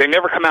inside, they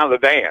never come out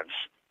of the vans.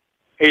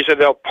 He said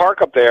they'll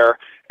park up there,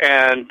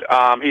 and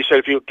he said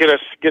if you get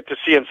to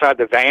see inside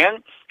the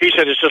van, he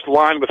said it's just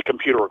lined with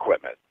computer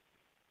equipment.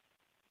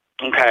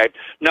 Okay,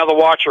 now the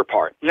watcher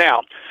part.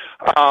 Now,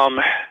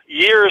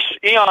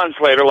 eons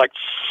later, like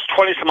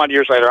 20-some-odd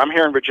years later, I'm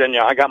here in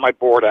Virginia. I got my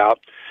board out,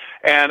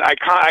 and I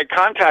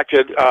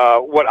contacted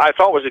what I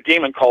thought was a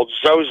demon called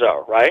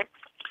Zozo, right?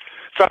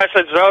 So I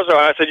said, Zozo,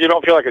 and I said, you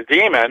don't feel like a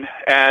demon?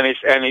 And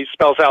he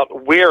spells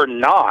out, we're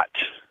not.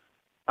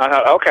 I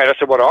thought, okay. I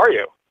said, what are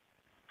you?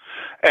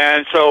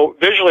 And so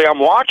visually I'm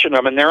watching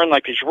them, and they're in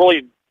like these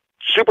really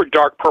super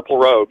dark purple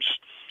robes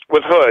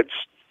with hoods,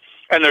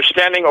 and they're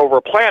standing over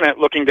a planet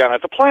looking down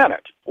at the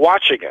planet,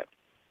 watching it.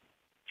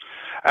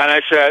 And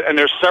I said, and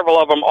there's several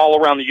of them all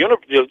around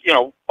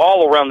the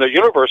all around the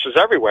universes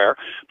everywhere,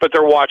 but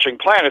they're watching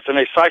planets, and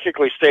they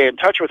psychically stay in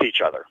touch with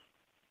each other.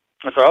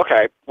 I said,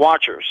 okay,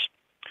 watchers.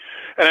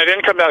 And I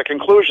didn't come to that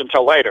conclusion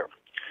until later.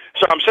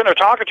 So I'm sitting there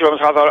talking to him,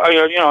 so I thought,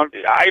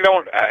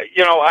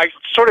 I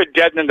sort of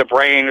deadened the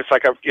brain. It's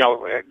like,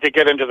 to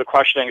get into the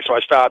questioning, so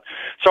I stopped.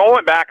 So I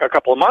went back a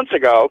couple of months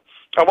ago.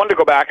 I wanted to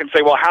go back and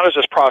say, well, how does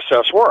this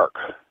process work?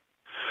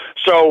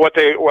 So what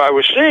I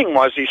was seeing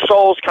was these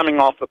souls coming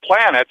off the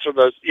planets, or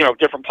the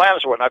different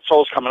planets or whatnot,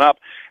 souls coming up,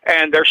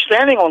 and they're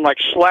standing on like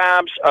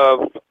slabs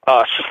of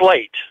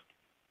slate,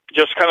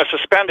 just kind of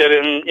suspended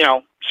in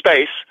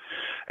space,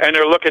 and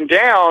they're looking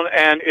down.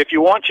 And if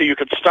you want to, you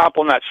could stop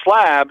on that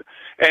slab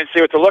and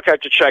see what to look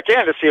at to check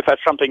in to see if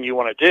that's something you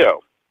want to do.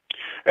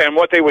 And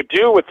what they would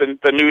do with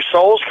the new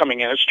souls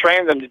coming in is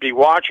train them to be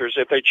watchers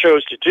if they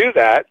chose to do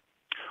that,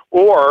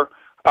 or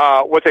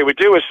what they would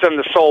do is send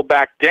the soul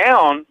back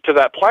down to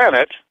that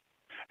planet,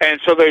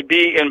 and so they'd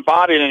be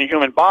embodied in a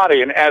human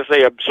body, and as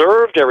they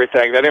observed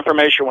everything, that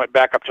information went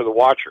back up to the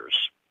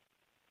watchers.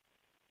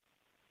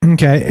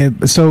 Okay,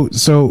 so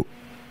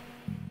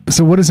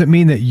what does it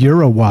mean that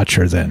you're a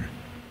watcher then?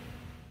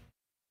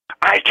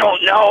 I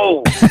don't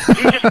know.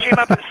 He just came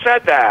up and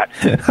said that.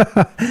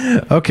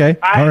 Okay,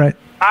 all right.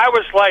 I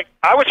was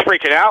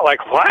freaking out,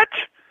 like, what?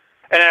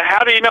 And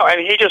how do you know?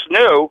 And he just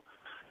knew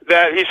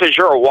that. He says,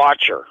 you're a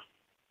watcher.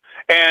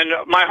 And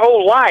my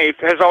whole life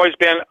has always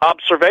been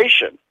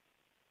observation.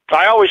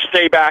 I always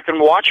stay back and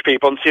watch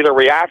people and see their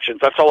reactions.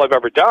 That's all I've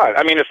ever done.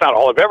 I mean, it's not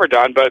all I've ever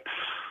done, but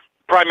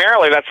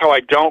primarily that's how I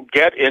don't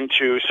get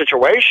into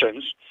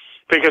situations,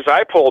 because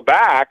I pull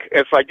back.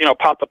 It's like,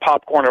 pop the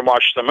popcorn and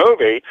watch the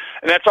movie.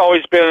 And that's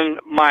always been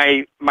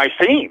my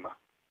theme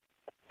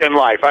in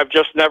life. I've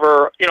just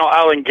never,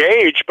 I'll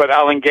engage, but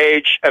I'll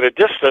engage at a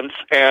distance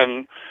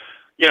and,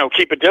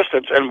 keep a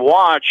distance and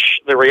watch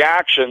the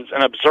reactions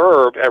and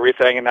observe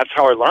everything. And that's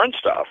how I learn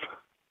stuff.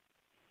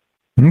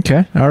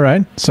 Okay. All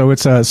right. So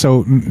it's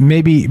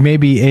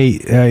maybe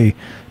a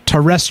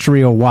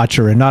terrestrial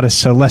watcher and not a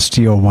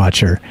celestial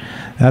watcher.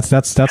 That's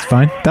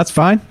fine. That's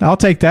fine. I'll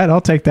take that.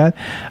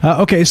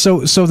 Okay.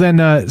 So then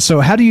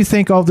how do you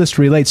think all this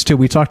relates to?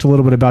 We talked a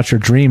little bit about your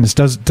dreams.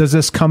 Does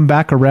this come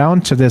back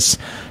around to this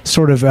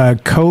sort of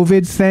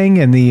COVID thing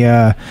and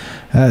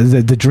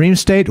the dream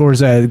state, or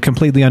is it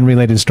completely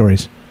unrelated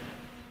stories?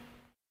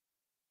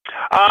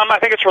 I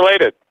think it's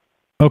related.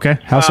 Okay.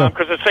 How so?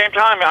 Because at the same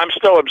time, I'm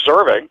still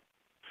observing,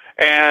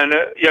 and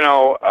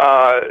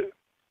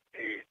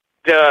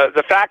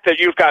the fact that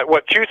you've got,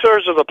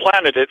 2/3 of the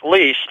planet at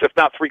least, if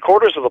not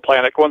 3/4 of the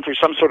planet, going through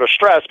some sort of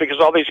stress because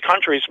all these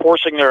countries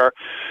forcing their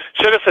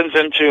citizens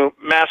into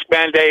mask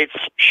mandates,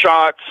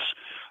 shots,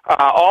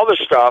 all this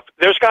stuff,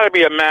 there's got to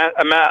be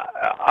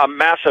a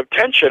massive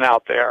tension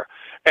out there.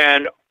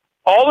 And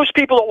all those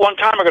people at one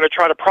time are going to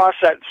try to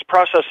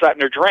process that in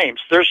their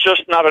dreams. There's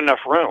just not enough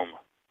room.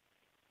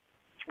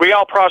 We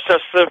all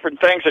process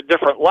different things at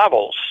different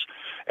levels.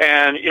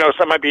 And,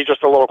 some might be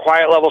just a little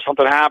quiet level,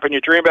 something happened, you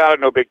dream about it,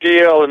 no big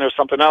deal, and there's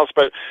something else,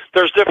 but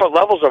there's different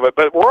levels of it.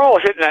 But we're all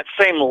hitting that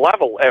same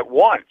level at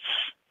once.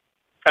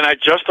 And I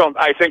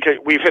think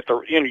we've hit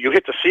you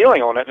hit the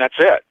ceiling on it, and that's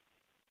it.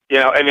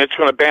 And it's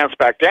going to bounce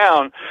back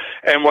down.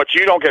 And what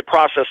you don't get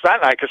processed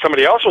that night because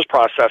somebody else was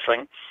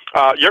processing,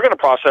 you're going to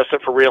process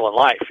it for real in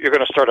life. You're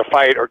going to start a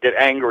fight or get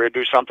angry or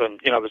do something,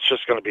 that's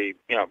just going to be,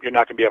 you're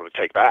not going to be able to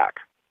take back.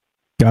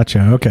 Gotcha.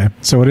 Okay.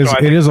 So it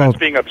is all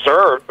being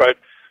observed, but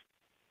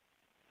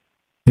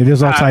it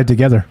is all tied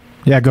together.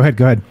 Yeah, go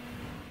ahead.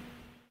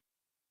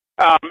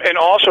 And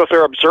also, if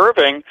they're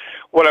observing,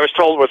 what I was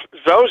told with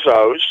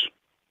Zozos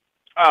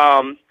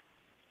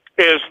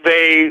is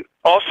they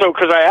also,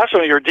 because I asked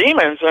them, you're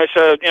demons, and I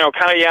said,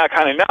 kind of yeah,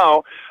 kind of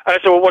no. And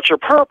I said, well, what's your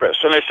purpose?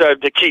 And they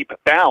said, to keep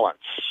balance.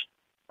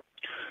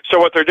 So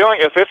what they're doing,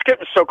 if it's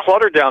getting so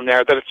cluttered down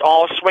there that it's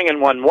all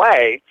swinging one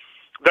way,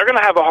 they're going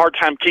to have a hard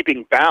time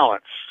keeping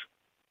balance.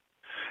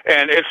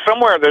 And it's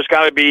somewhere there's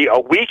got to be a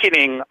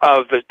weakening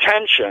of the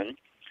tension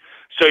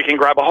so you can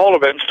grab a hold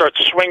of it and start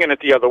swinging it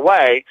the other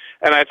way.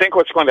 And I think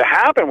what's going to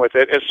happen with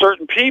it is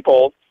certain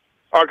people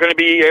are going to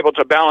be able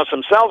to balance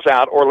themselves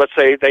out, or let's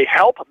say they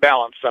help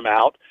balance them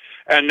out,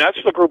 And that's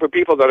the group of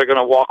people that are going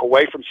to walk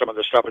away from some of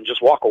this stuff and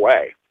just walk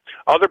away.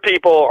 Other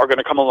people are going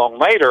to come along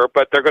later,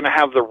 but they're going to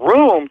have the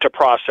room to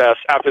process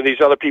after these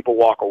other people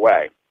walk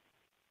away.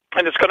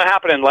 And it's going to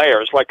happen in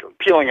layers, like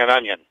peeling an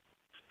onion.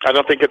 I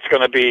don't think it's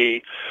going to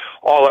be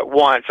all at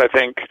once. I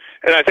think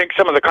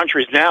some of the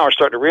countries now are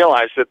starting to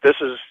realize that this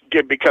is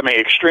becoming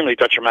extremely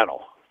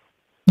detrimental.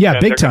 Yeah,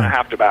 and big they're time. Going to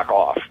have to back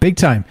off. Big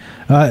time.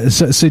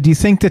 So do you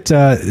think that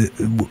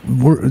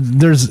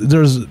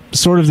there's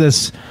sort of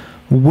this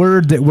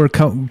word that we're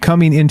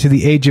coming into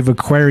the age of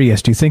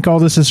Aquarius? Do you think all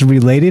this is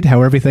related?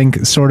 How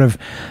everything sort of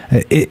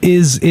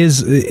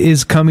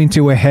is coming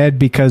to a head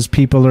because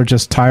people are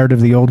just tired of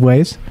the old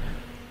ways?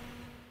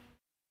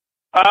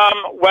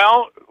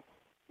 Well,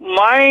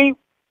 my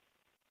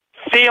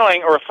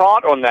feeling or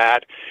thought on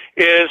that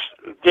is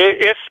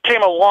it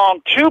came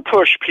along to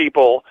push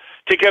people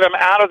to get them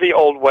out of the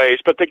old ways,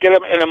 but to get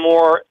them in a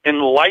more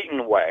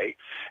enlightened way.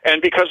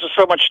 And because of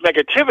so much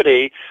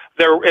negativity,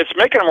 it's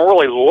making them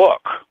really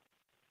look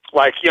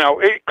like,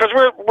 because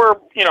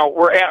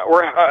we're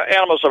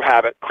animals of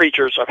habit,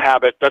 creatures of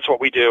habit. That's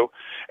what we do,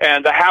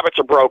 and the habits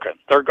are broken;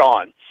 they're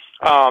gone.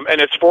 And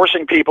it's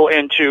forcing people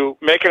into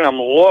making them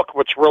look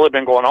what's really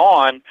been going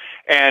on,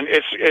 and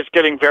it's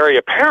getting very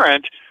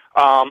apparent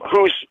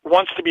who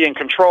wants to be in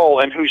control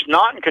and who's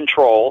not in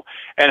control,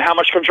 and how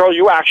much control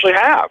you actually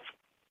have.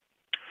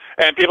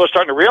 And people are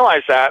starting to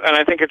realize that, and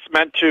I think it's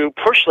meant to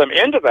push them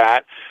into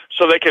that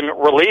so they can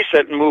release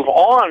it and move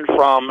on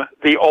from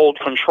the old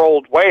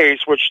controlled ways,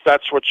 which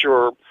that's what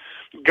your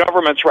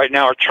governments right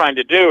now are trying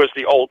to do, is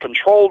the old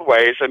controlled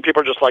ways, and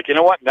people are just like, you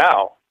know what,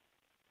 no.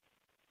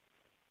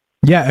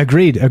 Yeah,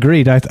 agreed.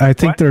 I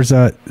think there's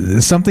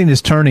something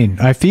is turning.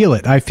 I feel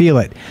it.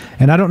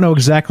 And I don't know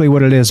exactly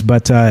what it is,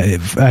 but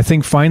I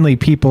think finally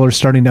people are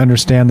starting to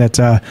understand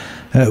that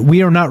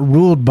we are not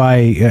ruled by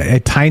a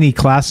tiny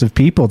class of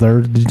people.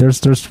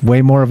 There's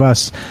way more of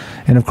us.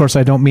 And of course,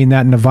 I don't mean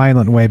that in a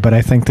violent way, but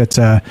I think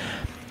that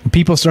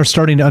people are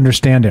starting to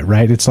understand it,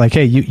 right? It's like,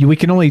 hey, we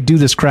can only do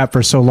this crap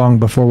for so long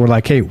before we're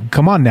like, hey,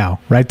 come on now,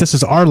 right? This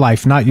is our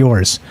life, not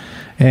yours.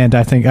 And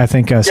I think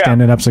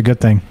standing up's a good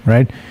thing,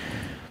 right?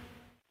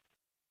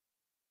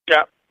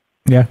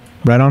 Yeah,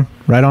 right on.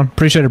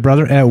 Appreciate it,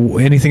 brother.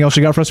 Anything else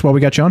you got for us while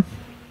we got you on?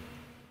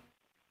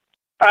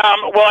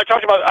 Well, I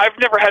talked about I've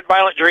never had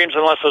violent dreams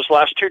unless those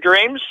last two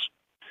dreams.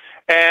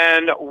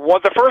 And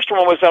the first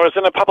one was I was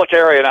in a public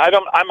area, and I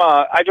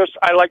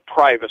like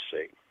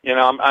privacy.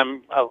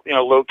 I'm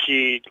low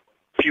key,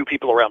 few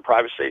people around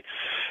privacy,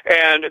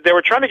 and they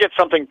were trying to get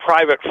something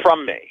private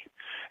from me.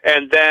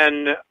 And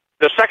then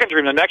the second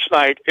dream, the next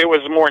night, it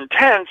was more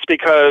intense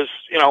because,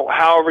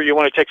 however you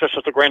want to take this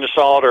with a grain of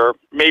salt or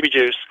maybe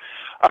juice,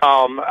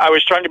 I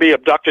was trying to be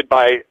abducted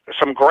by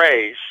some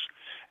grays,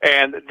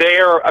 and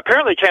they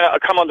apparently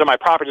can't come onto my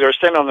property. They were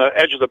standing on the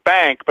edge of the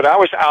bank, but I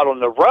was out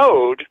on the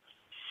road,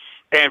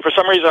 and for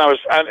some reason I was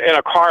in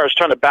a car. I was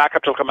trying to back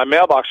up to look at my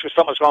mailbox because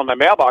something was going on in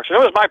my mailbox, and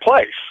it was my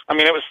place. I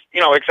mean, it was,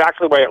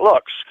 exactly the way it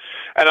looks.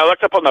 And I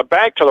looked up on the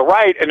bank to the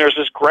right, and there's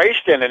this gray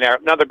standing there.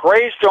 Now, the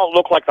grays don't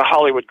look like the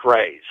Hollywood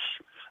grays.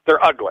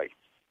 They're ugly.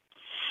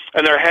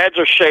 And their heads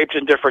are shaped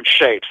in different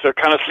shapes. They're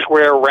kind of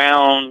square,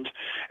 round,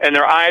 and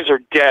their eyes are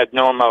dead,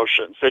 no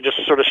emotions. They just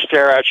sort of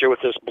stare at you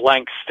with this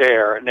blank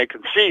stare, and they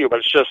can see you,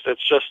 but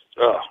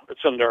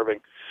it's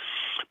unnerving.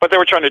 But they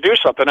were trying to do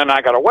something, and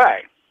I got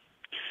away.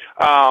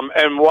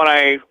 And when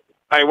I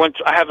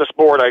have this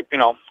board I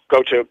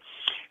go to,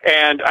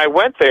 and I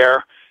went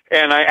there,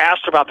 and I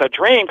asked about that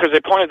dream because they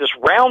pointed this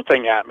round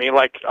thing at me,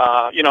 like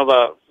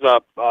the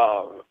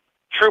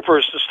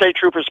troopers, the state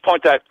troopers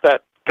point that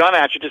gun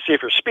at you to see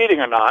if you're speeding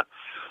or not.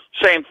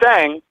 Same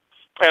thing.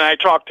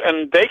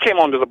 And they came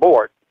onto the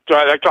board. So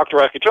I talked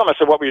directly to them. I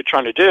said, what were you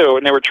trying to do?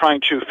 And they were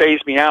trying to phase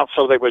me out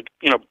so they would,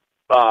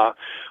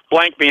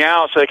 blank me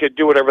out so they could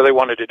do whatever they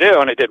wanted to do,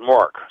 and it didn't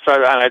work. So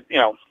I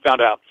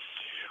found out.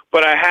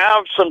 But I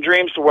have some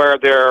dreams where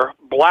they're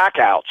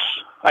blackouts.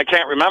 I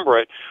can't remember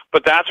it,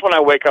 but that's when I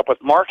wake up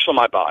with marks on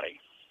my body.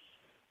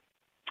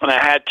 And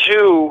I had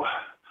two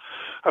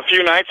a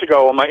few nights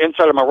ago on my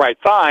inside of my right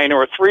thigh, and there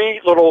were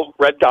three little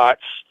red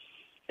dots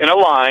in a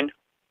line,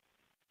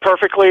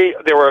 perfectly.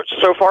 They were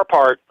so far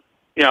apart,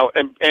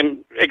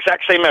 in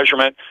exact same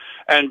measurement,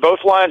 and both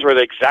lines were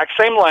the exact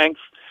same length,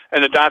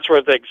 and the dots were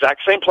at the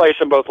exact same place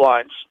in both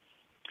lines.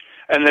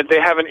 And that they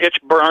have an itch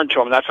burned to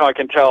them. That's how I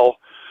can tell.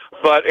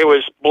 But it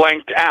was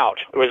blanked out.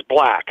 It was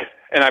black.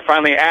 And I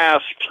finally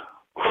asked,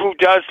 who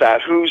does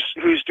that? Who's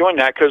doing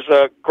that? Because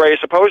the gray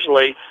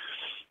supposedly,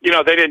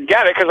 they didn't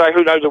get it because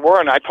who knows the word,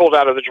 and I pulled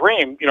out of the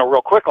dream,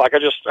 real quick. Like I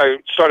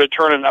started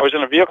turning. I was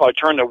in a vehicle. I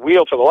turned the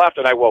wheel to the left,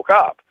 and I woke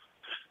up.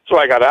 So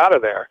I got out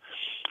of there,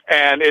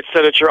 and it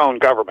said it's your own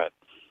government.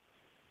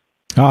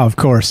 Oh, of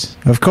course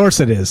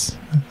it is.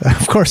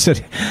 Of course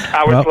it.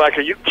 I was like,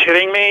 are you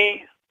kidding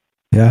me?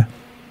 Yeah.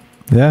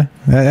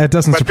 That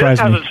doesn't surprise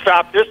me. But this hasn't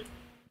stopped.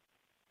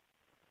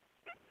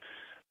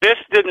 This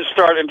didn't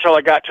start until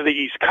I got to the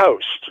East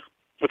Coast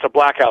with the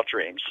blackout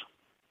dreams.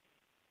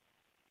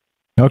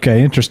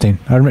 Okay, interesting.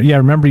 I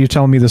remember you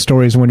telling me the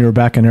stories when you were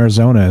back in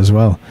Arizona as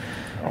well.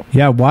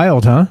 Yeah,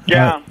 wild, huh?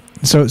 Yeah.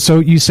 So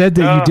you said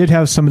that you did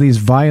have some of these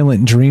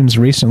violent dreams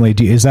recently.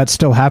 Is that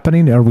still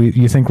happening? Or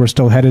you think we're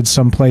still headed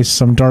someplace,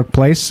 some dark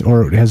place,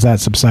 or has that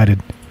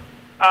subsided?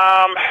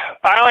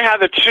 I only had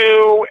the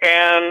two,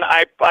 and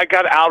I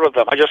got out of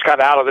them. I just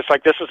got out of this.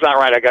 Like, this is not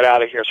right. I got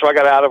out of here. So I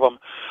got out of them.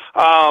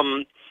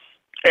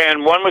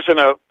 And one was in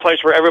a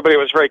place where everybody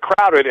was very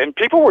crowded, and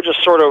people were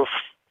just sort of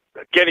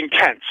getting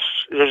tense.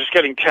 They were just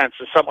getting tense,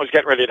 and something was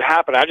getting ready to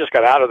happen. I just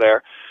got out of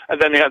there.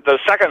 And then the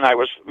second night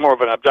was more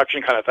of an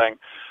abduction kind of thing.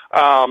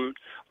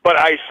 But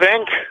I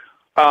think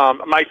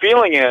my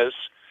feeling is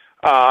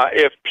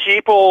if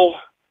people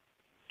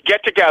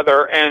get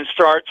together and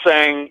start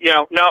saying,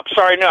 nope,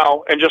 sorry,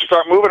 no, and just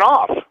start moving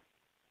off.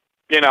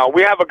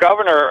 We have a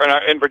governor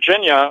in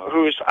Virginia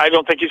I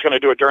don't think he's going to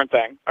do a darn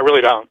thing. I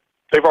really don't.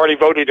 They've already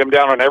voted him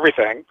down on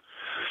everything,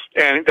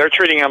 and they're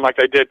treating him like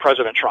they did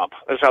President Trump.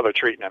 That's how they're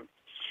treating him.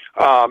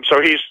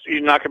 So he's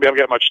not going to be able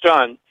to get much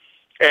done,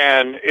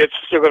 and it's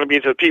still going to be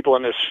to the people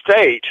in this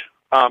state,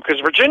 because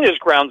Virginia is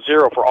ground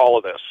zero for all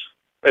of this.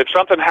 If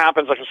something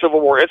happens like a civil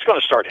war, it's going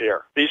to start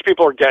here. These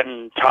people are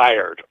getting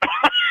tired.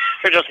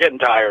 They're just getting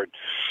tired.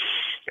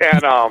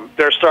 And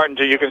they're starting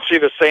to, you can see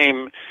the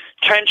same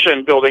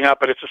tension building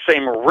up, but it's the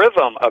same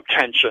rhythm of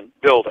tension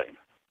building.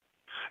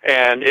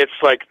 And it's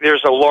like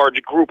there's a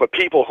large group of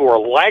people who are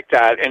like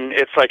that, and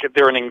it's like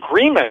they're in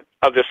agreement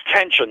of this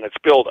tension that's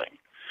building.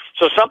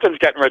 So something's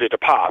getting ready to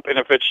pop. And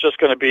if it's just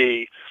going to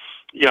be,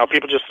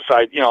 people just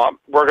decide,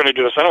 we're going to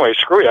do this anyway,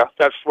 screw you,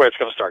 that's the way it's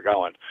going to start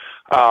going.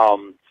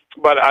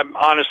 But I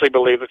honestly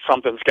believe that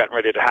something's getting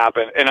ready to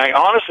happen. And I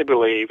honestly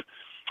believe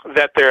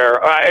that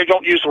I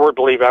don't use the word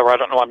believe ever, I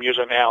don't know I'm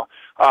using it now.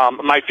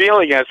 My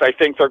feeling is I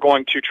think they're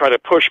going to try to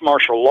push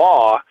martial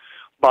law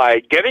by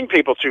getting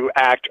people to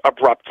act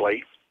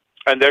abruptly,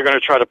 and they're going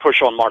to try to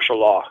push on martial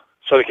law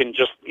so they can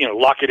just,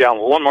 lock you down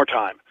one more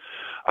time.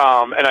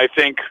 And I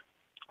think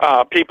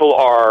people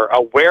are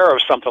aware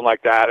of something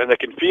like that, and they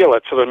can feel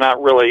it, so they're not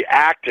really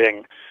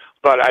acting.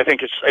 But I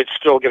think it's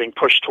still getting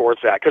pushed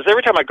towards that. Because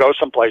every time I go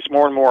someplace,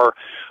 more and more,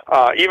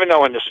 even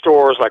though in the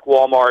stores like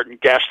Walmart and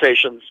gas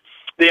stations,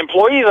 the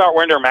employees aren't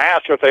wearing their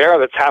mask. If they are,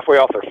 that's halfway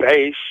off their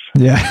face.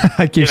 Yeah,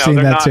 I keep seeing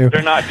that too.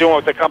 They're not doing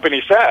what the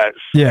company says.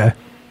 Yeah.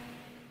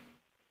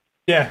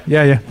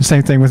 Yeah.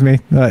 Same thing with me.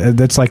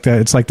 It's like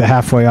the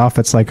halfway off.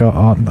 It's like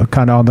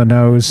kind of on the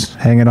nose,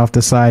 hanging off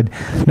the side.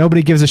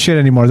 Nobody gives a shit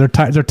anymore. They're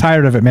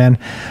tired of it, man.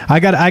 I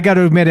got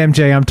to admit,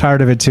 MJ, I'm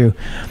tired of it too.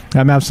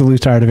 I'm absolutely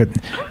tired of it.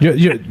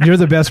 You're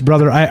the best,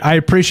 brother. I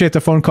appreciate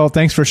the phone call.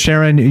 Thanks for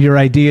sharing your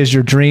ideas,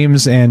 your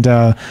dreams, and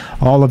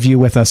all of you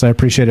with us. I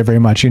appreciate it very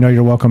much.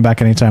 You're welcome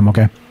back anytime.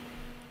 Okay.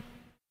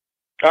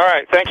 All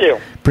right. Thank you.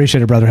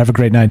 Appreciate it, brother. Have a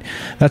great night.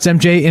 That's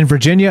MJ in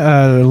Virginia,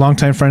 a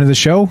longtime friend of the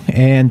show,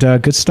 and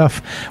good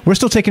stuff. We're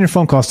still taking your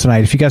phone calls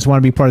tonight. If you guys want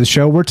to be part of the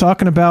show, we're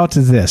talking about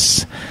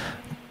this.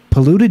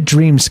 Polluted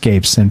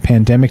dreamscapes and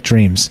pandemic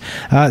dreams.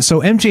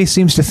 So MJ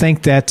seems to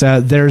think that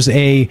there is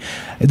a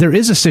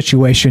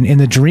situation in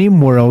the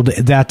dream world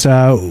that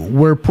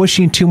we're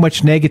pushing too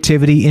much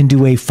negativity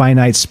into a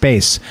finite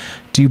space.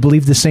 Do you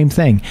believe the same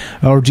thing?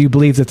 Or do you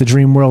believe that the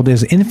dream world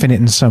is infinite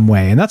in some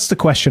way? And that's the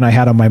question I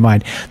had on my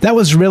mind. That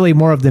was really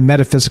more of the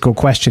metaphysical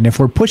question. If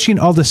we're pushing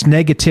all this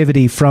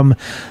negativity from,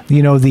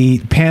 the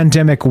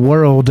pandemic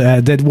world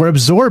that we're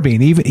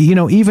absorbing,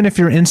 even if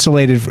you're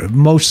insulated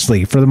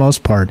mostly, for the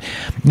most part,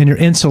 and you're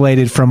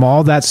insulated from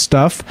all that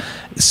stuff,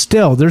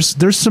 still there's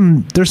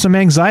some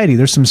anxiety,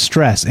 there's some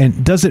stress.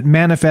 And does it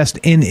manifest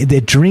in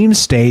the dream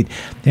state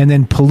and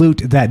then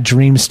pollute that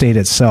dream state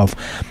itself?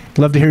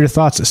 Love to hear your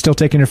thoughts. Still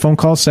taking your phone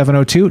calls,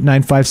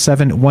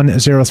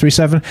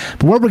 702-957-1037.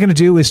 But what we're going to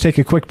do is take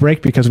a quick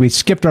break because we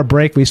skipped our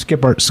break. This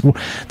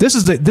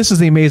is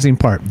the amazing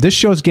part. This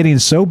show is getting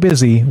so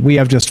busy. We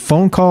have just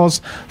phone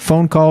calls.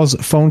 So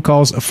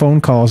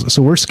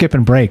we're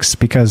skipping breaks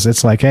because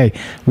it's like, hey,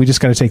 we just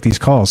got to take these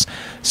calls.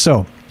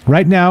 So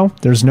right now,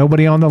 there's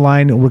nobody on the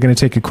line. We're going to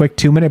take a quick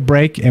 2-minute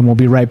break, and we'll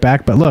be right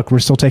back. But look, we're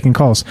still taking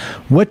calls.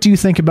 What do you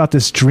think about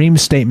this dream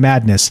state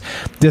madness,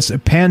 this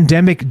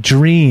pandemic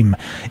dream?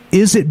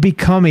 Is it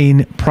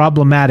becoming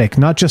problematic,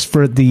 not just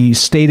for the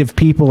state of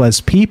people as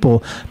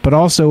people, but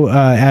also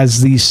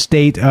as the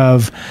state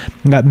of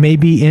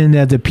maybe in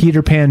the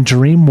Peter Pan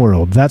dream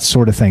world, that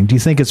sort of thing? Do you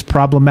think it's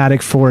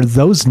problematic for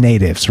those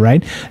natives,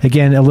 right?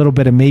 Again, a little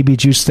bit of maybe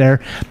juice there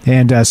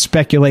and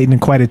speculating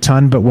quite a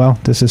ton, but, well,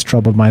 this is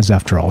Troubled Minds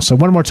after all. So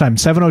one more time,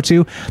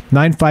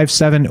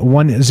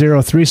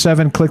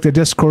 702-957-1037. Click the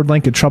Discord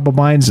link at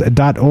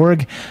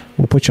troubledminds.org.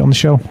 We'll put you on the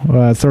show.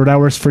 Third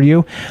hour's for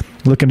you.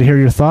 Looking to hear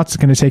your thoughts.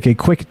 Going to take a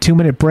quick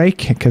 2-minute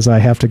break because I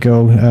have to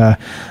go.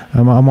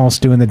 I'm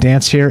almost doing the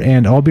dance here,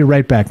 and I'll be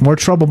right back. More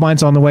Troubled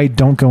Minds on the way.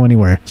 Don't go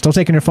anywhere. Still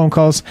taking your phone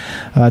calls.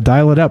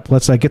 Dial it up.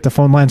 Let's get the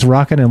phone lines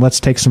rocking, and let's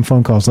take some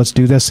phone calls. Let's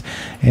do this.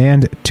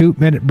 And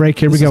 2-minute break.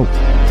 Here we go.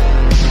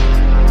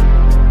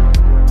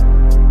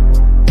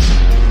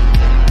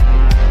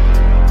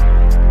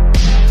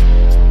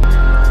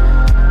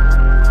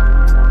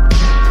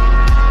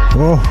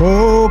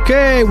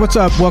 Okay, what's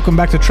up? Welcome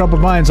back to Troubled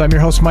Minds. I'm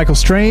your host, Michael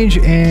Strange,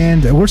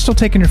 and we're still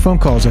taking your phone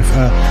calls. What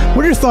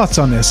are your thoughts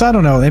on this? I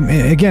don't know.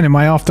 Again, am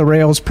I off the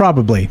rails?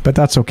 Probably, but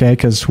that's okay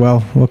because,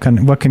 well, what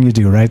can you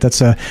do, right? That's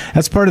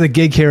part of the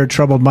gig here at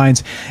Troubled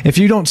Minds. If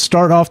you don't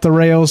start off the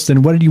rails,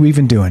 then what are you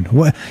even doing?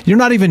 You're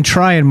not even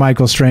trying,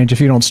 Michael Strange,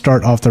 if you don't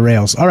start off the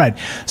rails. All right.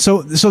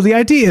 So the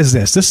idea is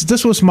this.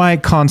 This was my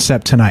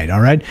concept tonight. All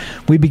right.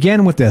 We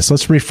began with this.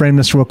 Let's reframe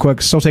this real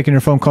quick. Still taking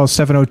your phone calls.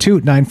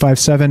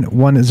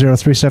 702-957-1037.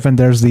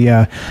 There's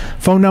the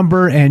phone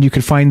number, and you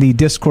can find the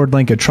Discord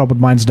link at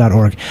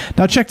troubledminds.org.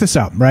 Now, check this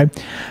out, right?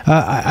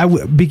 I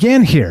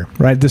began here,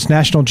 right? This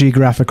National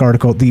Geographic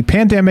article. The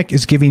pandemic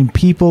is giving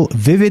people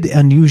vivid,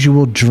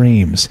 unusual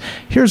dreams.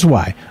 Here's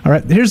why. All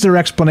right. Here's their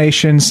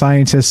explanation.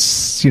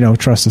 Scientists,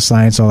 trust the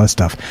science, all that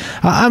stuff.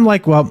 I'm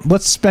like, well,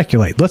 let's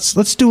speculate.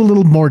 Let's do a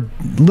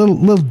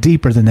little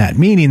deeper than that.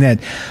 Meaning that,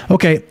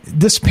 okay,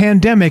 this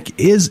pandemic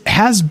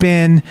has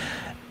been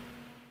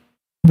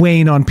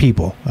weighing on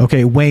people,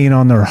 okay, weighing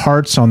on their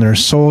hearts, on their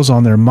souls,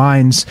 on their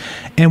minds.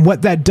 And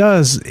what that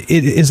does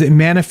is it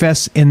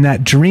manifests in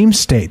that dream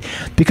state.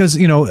 Because,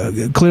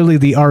 clearly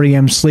the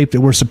REM sleep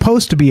that we're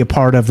supposed to be a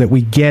part of, that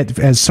we get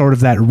as sort of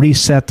that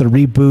reset, the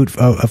reboot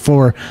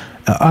for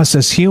us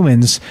as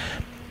humans,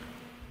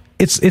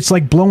 it's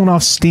like blowing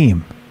off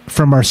steam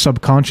from our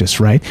subconscious,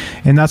 right?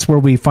 And that's where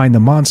we find the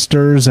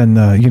monsters and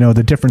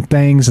the different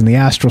things and the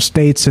astral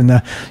states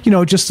and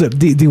just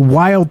the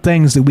wild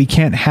things that we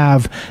can't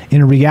have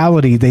in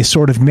reality. They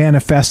sort of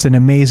manifest in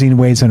amazing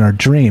ways in our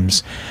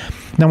dreams.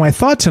 Now, my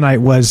thought tonight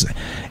was,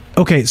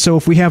 okay, so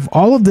if we have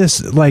all of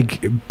this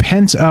like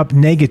pent up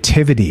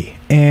negativity,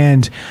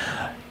 and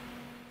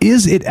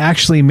is it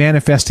actually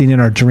manifesting in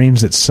our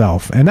dreams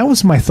itself? And that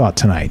was my thought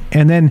tonight.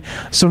 And then,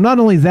 so not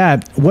only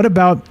that, what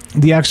about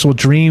the actual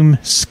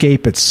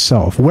dreamscape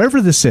itself?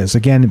 Wherever this is,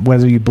 again,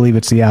 whether you believe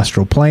it's the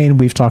astral plane,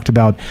 we've talked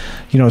about,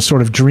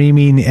 sort of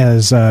dreaming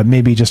as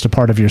maybe just a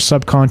part of your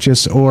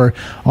subconscious, or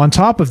on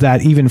top of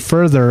that, even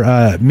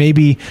further,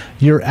 maybe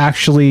you're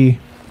actually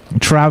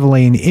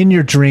traveling in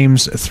your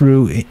dreams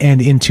through and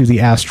into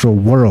the astral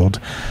world.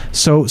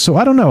 So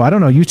I don't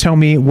know. You tell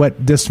me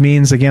what this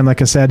means. Again,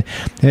 like I said,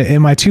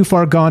 am I too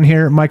far gone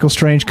here? Michael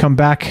Strange, come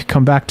back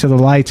to the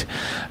light.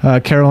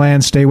 Carol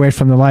Ann, stay away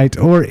from the light.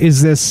 Or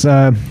is this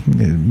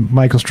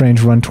Michael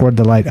Strange, run toward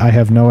the light? I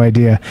have no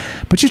idea.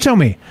 But you tell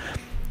me.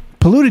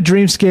 Polluted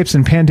dreamscapes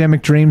and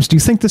pandemic dreams, do you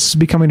think this is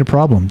becoming a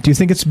problem? Do you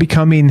think it's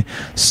becoming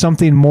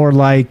something more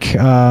like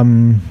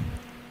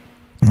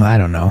I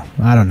don't know.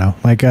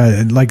 Like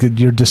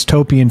your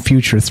dystopian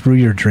future through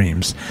your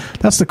dreams.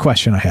 That's the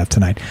question I have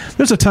tonight.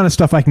 There's a ton of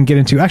stuff I can get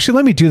into. Actually,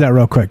 let me do that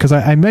real quick, because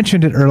I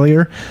mentioned it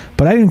earlier,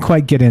 but I didn't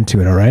quite get into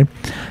it, all right?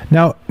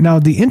 Now,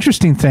 the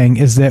interesting thing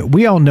is that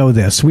we all know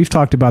this. We've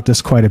talked about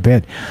this quite a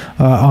bit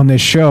on this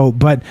show,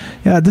 but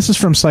this is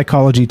from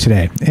Psychology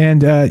Today.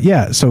 And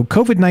so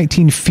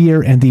COVID-19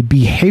 fear and the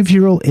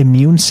behavioral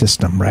immune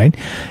system, right?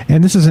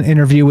 And this is an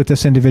interview with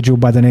this individual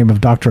by the name of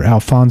Dr.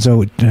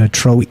 Alfonso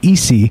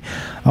Troisi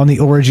on the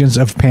origins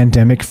of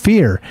pandemic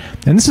fear.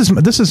 And this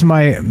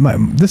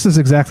is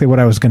exactly what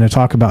I was going to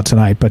talk about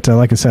tonight. But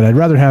like I said, I'd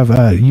rather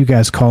have you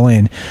guys call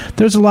in.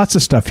 There's lots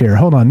of stuff here.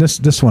 Hold on,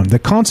 this one, the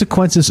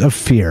consequences of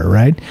fear,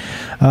 right?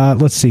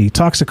 Let's see.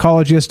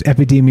 Toxicologists,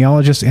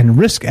 epidemiologists, and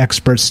risk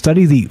experts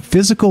study the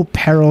physical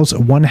perils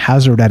one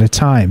hazard at a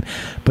time,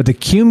 but the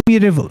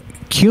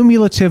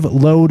cumulative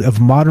load of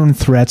modern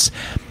threats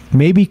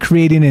may be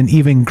creating an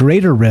even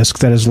greater risk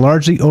that is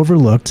largely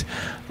overlooked.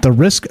 The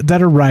risk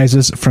that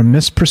arises from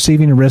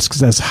misperceiving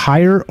risks as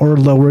higher or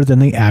lower than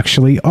they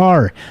actually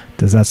are.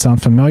 Does that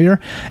sound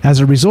familiar? As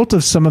a result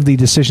of some of the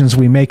decisions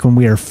we make when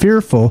we are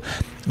fearful,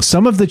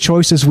 some of the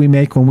choices we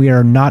make when we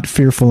are not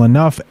fearful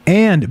enough,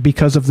 and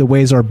because of the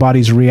ways our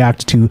bodies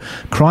react to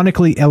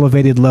chronically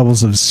elevated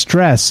levels of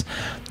stress,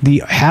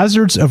 the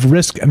hazards of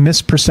risk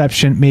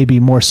misperception may be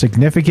more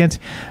significant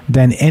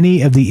than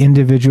any of the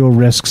individual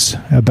risks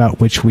about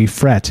which we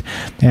fret.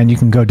 And you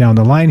can go down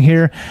the line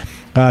here.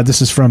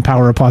 This is from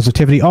Power of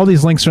Positivity. All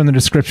these links are in the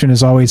description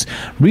as always.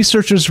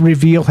 Researchers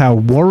reveal how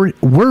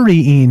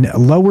worrying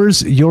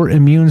lowers your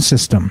immune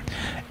system.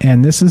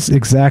 And this is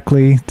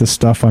exactly the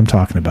stuff I'm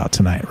talking about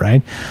tonight,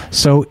 right?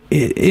 So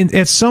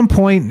at some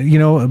point,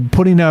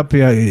 putting up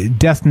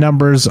death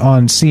numbers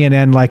on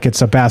CNN like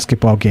it's a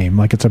basketball game,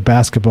 like it's a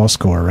basketball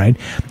score, right?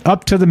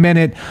 Up to the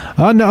minute,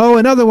 oh no,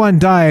 another one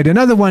died.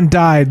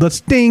 Let's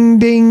ding,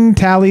 ding,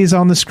 tallies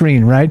on the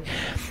screen, right?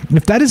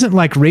 If that isn't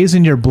like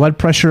raising your blood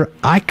pressure,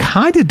 I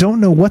kind of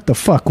don't know what the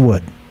fuck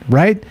would,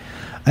 right?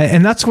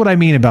 And that's what I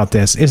mean about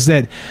this, is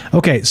that,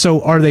 okay,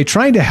 so are they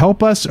trying to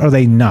help us or are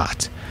they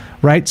not?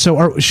 Right?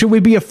 So should we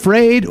be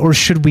afraid or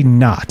should we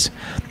not?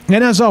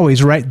 And as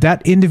always, right,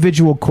 that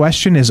individual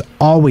question is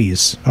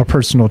always a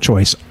personal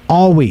choice.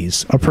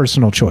 Always a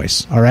personal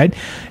choice. All right?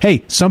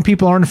 Hey, some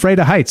people aren't afraid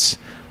of heights.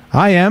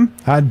 I am.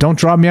 Don't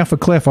drop me off a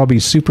cliff. I'll be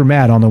super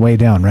mad on the way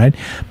down, right?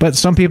 But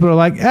some people are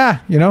like,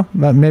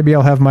 maybe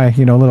I'll have my,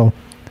 little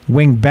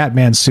wing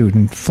Batman suit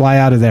and fly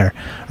out of there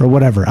or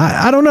whatever.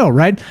 I don't know,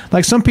 right?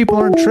 Like some people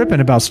aren't tripping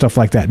about stuff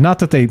like that. Not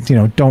that they,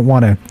 don't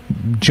want to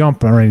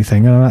jump or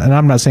anything. And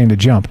I'm not saying to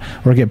jump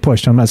or get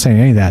pushed. I'm not saying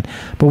any of that.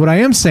 But what I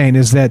am saying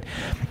is that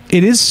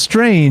it is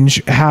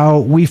strange how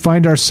we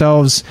find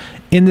ourselves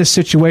in this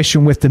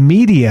situation with the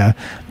media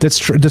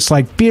that's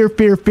like fear,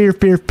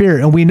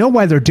 and we know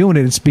why they're doing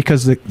it. It's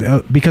because of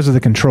the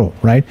control,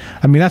 right?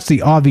 I mean, that's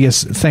the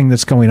obvious thing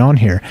that's going on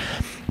here.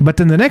 But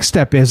then the next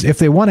step is, if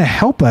they want to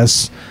help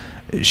us,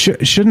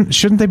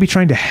 shouldn't they be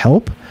trying to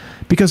help?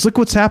 Because look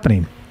what's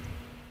happening.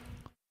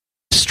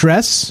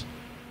 Stress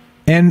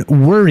and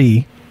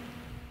worry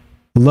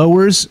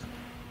lowers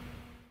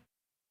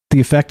the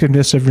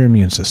effectiveness of your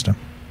immune system.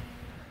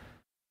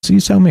 So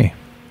you tell me,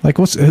 like,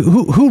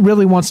 who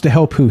really wants to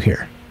help who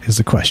here is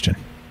the question.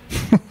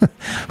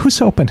 Who's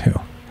helping who?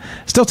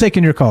 Still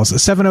taking your calls.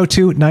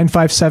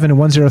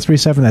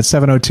 702-957-1037. That's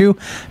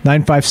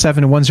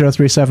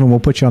 702-957-1037. We'll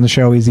put you on the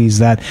show. Easy as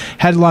that.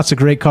 Had lots of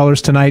great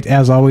callers tonight,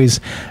 as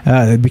always,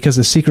 because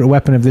the secret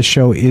weapon of this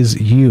show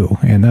is you,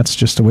 and that's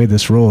just the way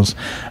this rolls.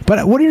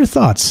 But what are your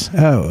thoughts?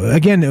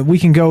 Again, we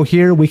can go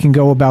here. We can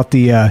go about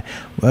the,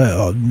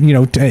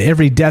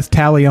 every death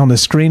tally on the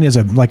screen is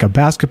like a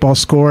basketball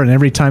score, and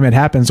every time it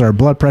happens, our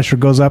blood pressure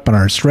goes up and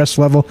our stress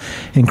level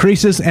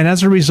increases. And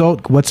as a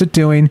result, what's it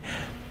doing?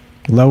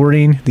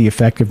 Lowering the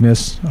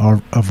effectiveness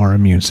of our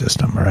immune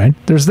system, all right?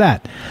 There's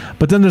that.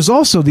 But then there's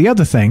also the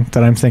other thing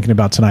that I'm thinking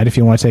about tonight, if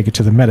you want to take it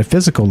to the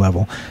metaphysical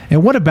level.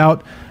 And what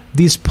about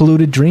these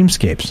polluted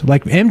dreamscapes?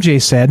 Like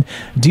MJ said,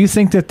 do you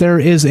think that there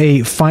is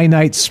a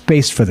finite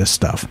space for this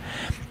stuff?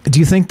 Do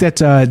you think that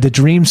the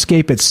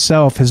dreamscape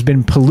itself has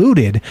been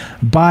polluted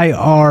by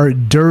our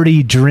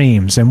dirty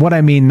dreams? And what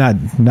I mean,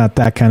 not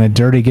that kind of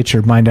dirty, get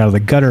your mind out of the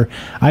gutter.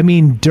 I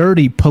mean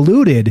dirty,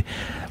 polluted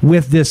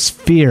with this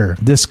fear,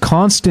 this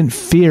constant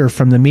fear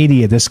from the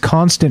media, this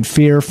constant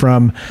fear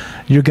from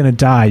you're going to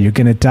die, you're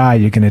going to die,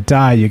 you're going to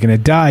die, you're going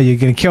to die, you're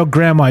going to kill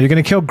grandma, you're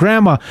going to kill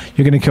grandma,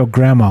 you're going to kill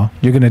grandma,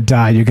 you're going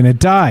to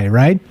die,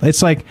 right?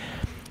 It's like,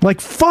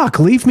 fuck,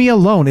 leave me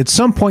alone. At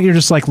some point, you're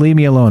just like, leave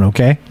me alone,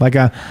 okay? Like,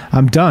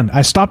 I'm done.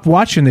 I stopped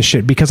watching this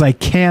shit because I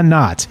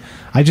cannot.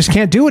 I just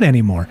can't do it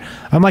anymore.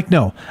 I'm like,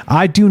 no,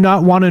 I do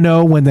not want to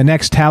know when the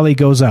next tally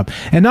goes up.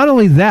 And not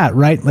only that,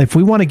 right? If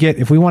we want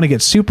to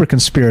get super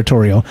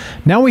conspiratorial,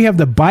 now we have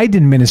the Biden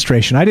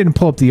administration. I didn't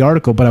pull up the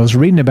article, but I was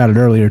reading about it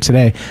earlier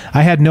today.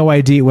 I had no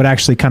idea it would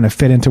actually kind of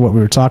fit into what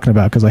we were talking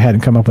about because I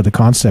hadn't come up with the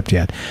concept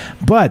yet.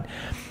 But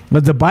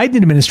the Biden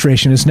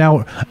administration is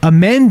now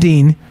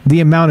amending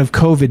the amount of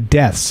COVID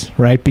deaths,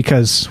 right?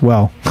 Because,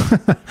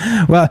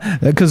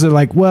 because they're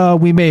like,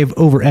 we may have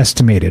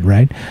overestimated,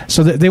 right?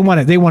 So they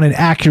want an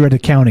accurate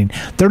accounting.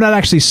 They're not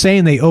actually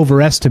saying they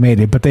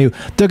overestimated, but they're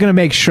going to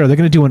make sure. They're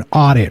going to do an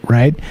audit,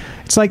 right?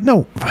 It's like,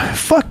 no,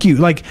 fuck you.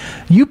 Like,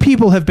 you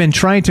people have been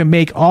trying to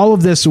make all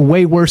of this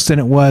way worse than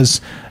it was.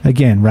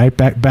 Again, right?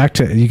 Back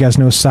to, you guys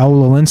know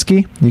Saul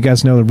Alinsky? You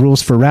guys know the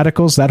rules for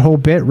radicals, that whole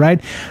bit,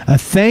 right? A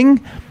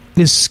thing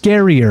is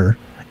scarier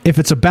if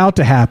it's about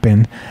to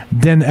happen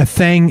than a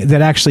thing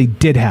that actually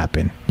did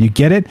happen. You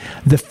get it?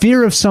 The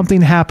fear of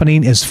something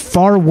happening is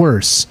far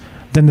worse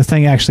than the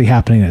thing actually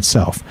happening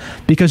itself,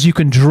 because you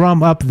can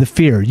drum up the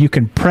fear, you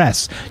can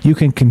press, you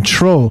can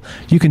control,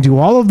 you can do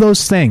all of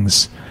those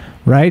things,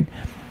 right?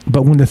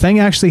 But when the thing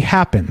actually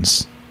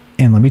happens,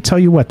 and let me tell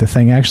you what, the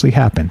thing actually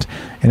happened,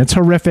 and it's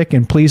horrific,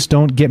 and please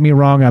don't get me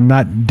wrong, I'm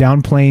not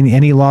downplaying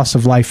any loss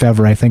of life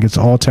ever. I think it's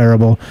all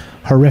terrible,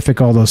 horrific,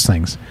 all those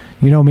things.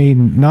 You know me,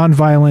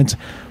 nonviolent,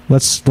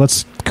 let's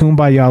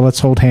kumbaya,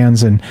 let's hold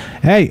hands, and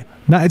hey,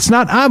 it's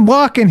not I'm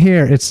walking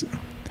here, it's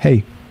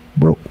hey,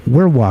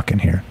 we're walking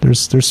here.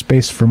 There's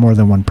space for more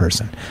than one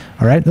person.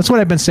 All right? That's what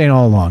I've been saying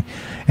all along.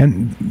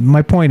 And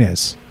my point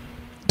is,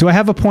 do I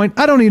have a point?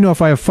 I don't even know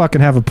if I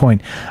fucking have a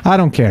point. I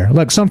don't care.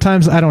 Look,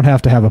 sometimes I don't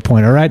have to have a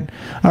point, all right?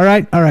 All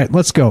right,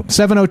 let's go.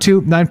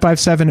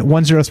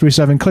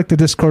 702-957-1037. Click the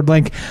Discord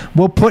link.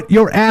 We'll put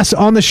your ass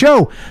on the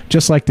show,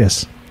 just like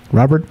this.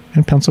 Robert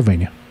in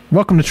Pennsylvania.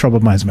 Welcome to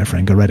Troubled Minds, my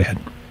friend. Go right ahead.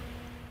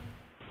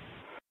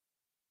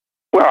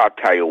 Well, I'll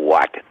tell you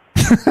what.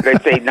 They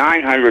say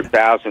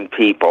 900,000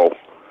 people.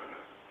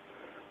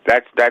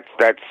 That's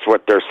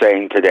what they're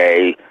saying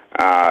today.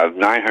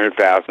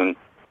 900,000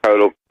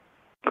 total.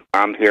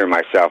 I'm hearing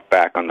myself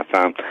back on the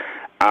phone.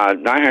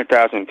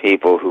 900,000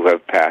 people who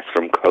have passed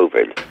from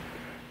COVID.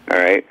 All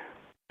right?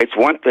 It's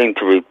one thing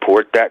to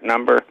report that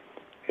number.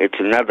 It's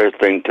another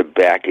thing to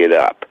back it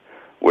up.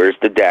 Where's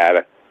the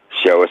data?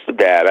 Show us the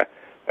data.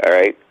 All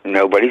right?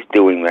 Nobody's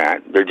doing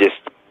that.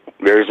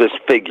 There's this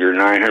figure,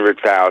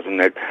 900,000,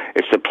 that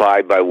is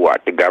supplied by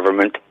what? The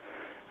government?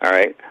 All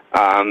right?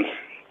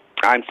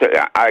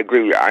 I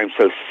agree with you. I'm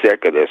so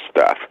sick of this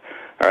stuff.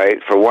 All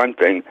right? For one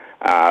thing,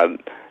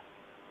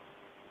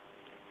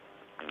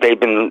 they've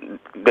been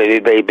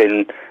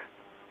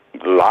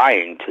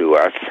lying to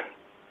us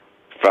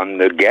from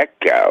the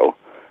get-go.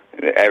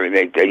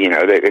 Everything,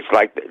 it's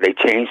like they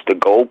change the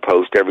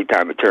goalpost every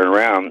time they turn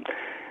around,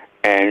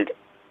 and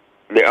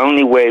the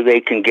only way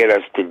they can get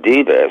us to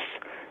do this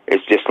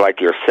is just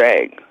like you're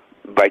saying,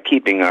 by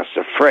keeping us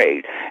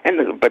afraid.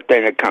 But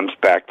then it comes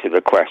back to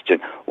the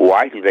question,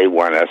 why do they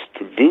want us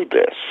to do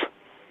this?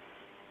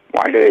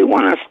 Why do they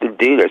want us to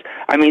do this?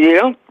 I mean,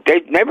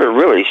 they've never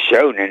really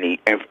shown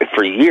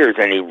for years,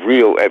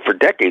 for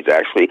decades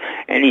actually,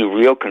 any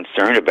real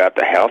concern about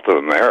the health of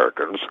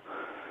Americans.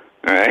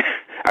 Right?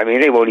 I mean,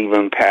 they won't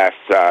even pass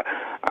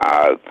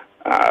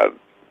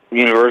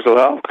universal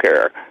health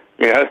care.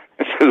 You know,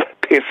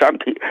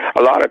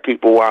 a lot of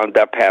people wound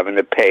up having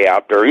to pay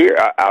out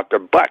their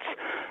butts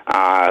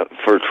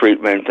for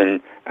treatment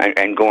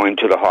and going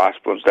to the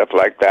hospital and stuff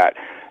like that.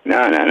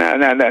 No.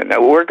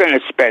 We're going to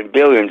spend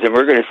billions, and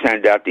we're going to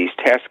send out these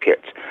test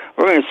kits.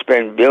 We're going to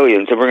spend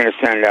billions, and we're going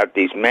to send out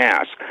these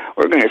masks.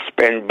 We're going to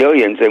spend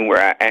billions,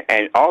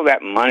 and all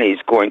that money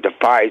is going to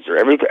Pfizer.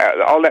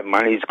 All that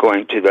money is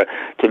going to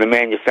the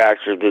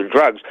manufacturer of the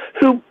drugs,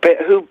 who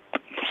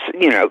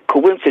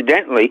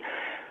coincidentally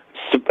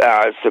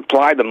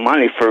supply the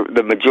money for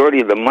the majority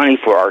of the money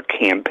for our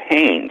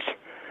campaigns.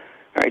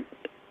 Right?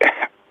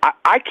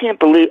 I can't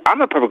believe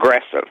I'm a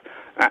progressive.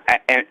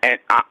 And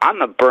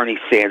I'm a Bernie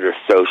Sanders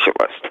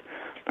socialist,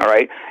 all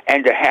right?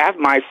 And to have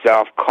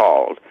myself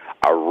called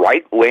a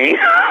right-wing...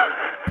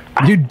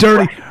 You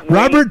dirty...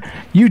 Robert,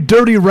 you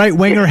dirty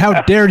right-winger,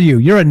 how dare you?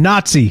 You're a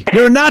Nazi.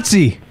 You're a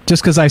Nazi,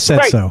 just because I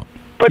said so.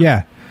 But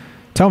yeah,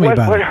 tell me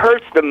about it. What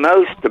hurts the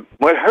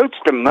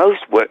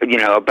most,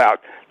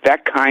 about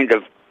that kind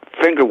of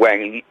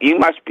finger-wagging, you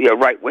must be a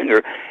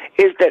right-winger,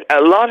 is that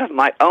a lot of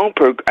my own,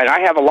 and I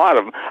have a lot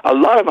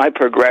of my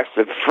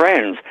progressive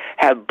friends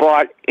have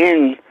bought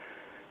in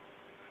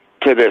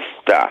to this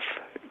stuff,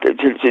 to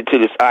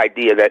this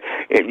idea that,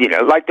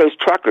 like those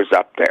truckers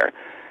up there.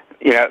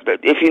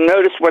 If you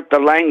notice what the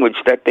language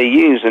that they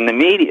use in the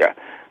media,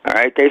 all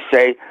right, they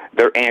say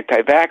they're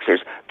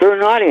anti-vaxxers. They're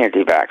not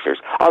anti-vaxxers.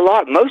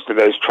 Most of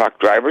those truck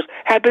drivers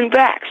have been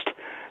vaxxed.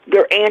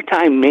 They're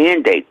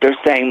anti-mandate. They're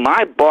saying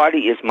my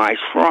body is my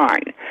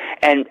shrine,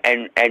 and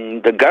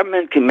the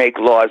government can make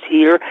laws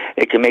here,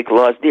 it can make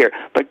laws there,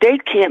 but they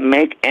can't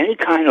make any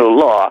kind of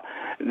law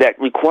that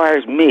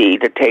requires me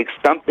to take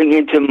something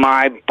into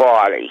my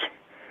body.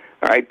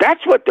 All right,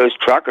 that's what those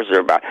truckers are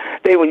about.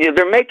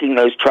 They're making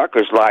those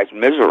truckers' lives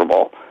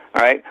miserable.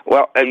 All right.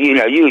 Well,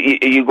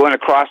 you're going to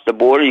cross the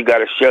border. You got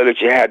to show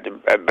that you had the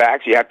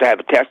vax. You have to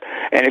have a test.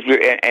 And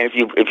if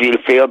you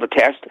fail the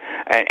test,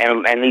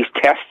 and these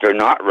tests are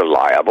not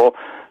reliable,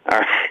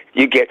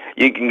 you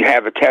can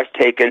have a test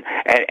taken,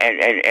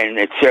 and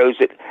it shows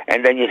it,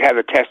 and then you have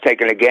a test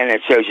taken again, and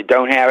it shows you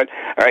don't have it.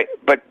 All right.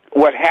 But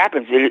what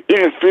happens? It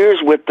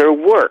interferes with their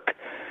work.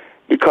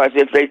 Because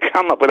if they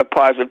come up with a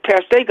positive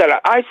test, they got to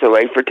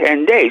isolate for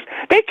 10 days.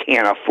 They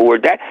can't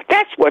afford that.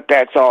 That's what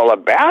that's all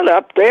about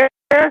up there.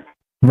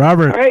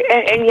 Robert. Right?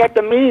 And yet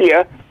the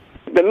media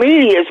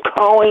is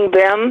calling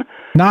them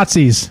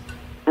Nazis.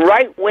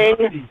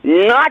 Right-wing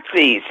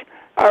Nazis.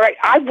 All right,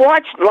 I've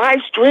watched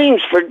live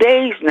streams for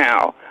days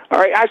now. All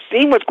right, I've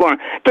seen what's going on.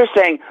 They're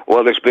saying,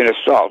 well, there's been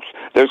assaults.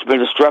 There's been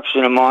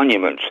destruction of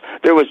monuments.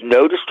 There was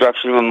no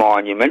destruction of a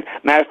monument.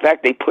 Matter of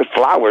fact, they put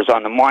flowers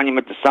on the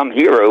monument to some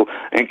hero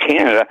in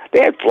Canada.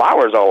 They had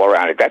flowers all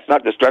around it. That's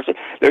not destruction.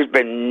 There's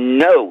been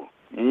no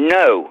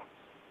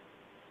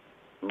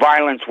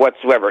violence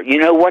whatsoever. You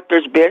know what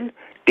there's been?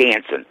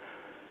 Dancing.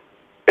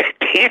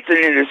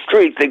 Dancing in the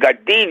streets. They got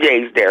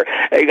DJs there.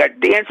 They got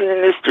dancing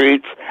in the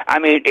streets. I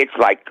mean, it's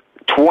like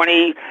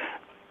 20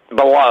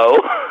 below,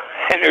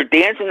 and they're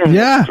dancing in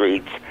the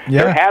streets.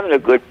 Yeah. They're having a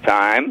good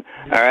time,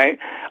 all right?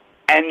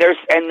 And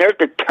they're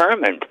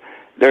determined.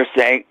 They're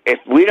saying, if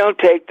we don't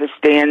take the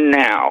stand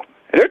now,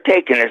 they're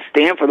taking a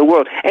stand for the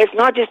world. And it's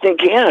not just in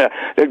Canada.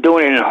 They're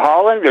doing it in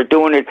Holland. They're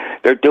doing it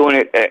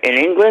in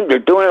England. They're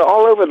doing it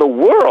all over the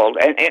world.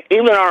 And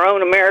even our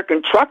own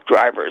American truck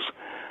drivers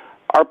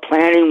are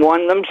planning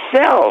one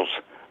themselves.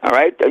 All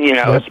right?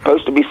 It's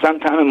supposed to be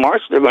sometime in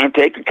March. They're going to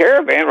take a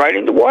caravan right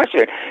into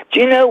Washington.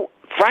 Do you know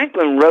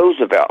Franklin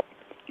Roosevelt,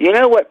 you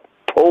know what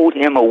pulled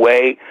him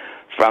away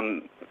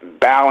from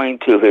bowing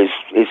to his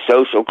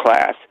social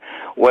class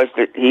was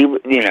that he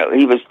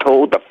was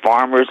told the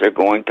farmers are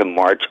going to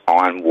march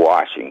on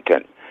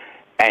Washington,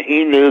 and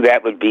he knew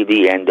that would be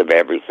the end of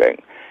everything.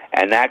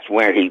 And that's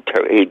where he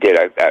did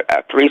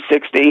a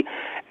 360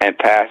 and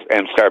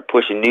started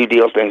pushing New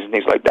Deal things and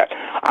things like that.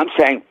 I'm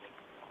saying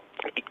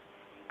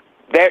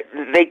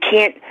they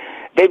can't.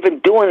 They've been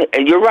doing it,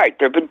 and you're right.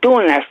 They've been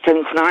doing that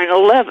since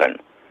 9/11.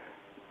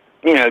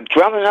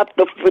 Drumming up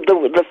the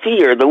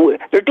fear.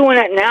 They're doing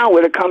that now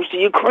when it comes to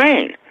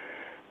Ukraine.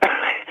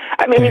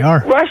 I mean,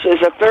 Russia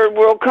is a third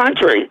world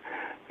country.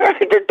 They're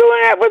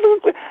doing that with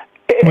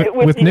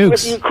nukes.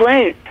 With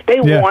Ukraine. They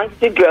want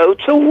to go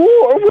to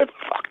war with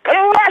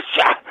fucking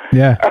Russia.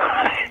 Yeah.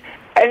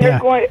 And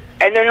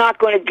they're not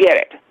going to get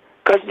it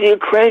because the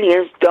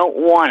Ukrainians don't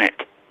want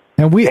it.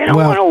 And they don't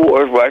want a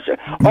war with Russia.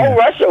 Yeah. All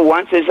Russia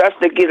wants is us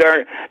to get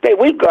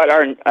we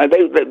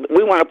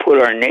want to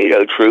put our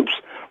NATO troops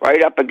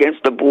right up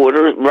against the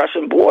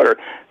Russian border.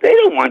 They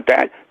don't want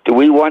that. Do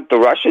we want the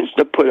Russians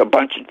to put a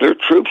bunch of their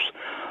troops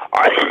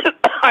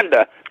on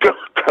the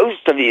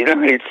coast of the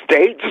United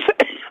States?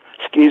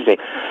 Excuse me.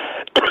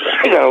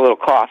 I got a little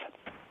cough.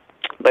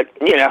 But,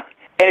 you know,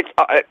 and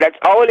that's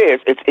all it is.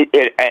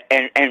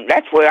 And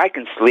that's why I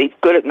can sleep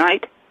good at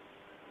night.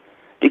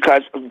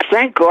 Because,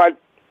 thank God,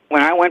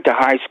 when I went to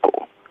high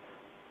school,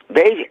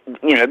 they,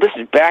 you know, this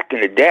is back in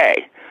the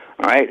day,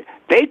 all right?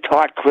 They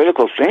taught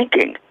critical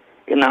thinking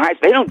in the high school.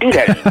 They don't do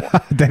that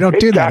anymore. They don't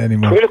do that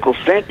anymore. Critical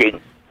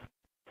thinking.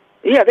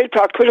 Yeah, they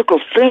taught critical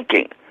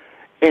thinking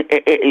in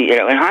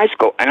high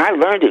school, and I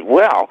learned it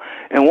well.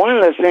 And one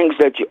of the things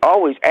that you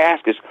always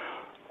ask is,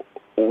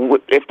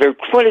 if they're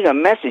putting a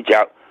message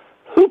out,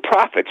 who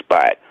profits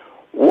by it?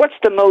 What's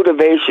the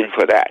motivation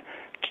for that?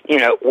 You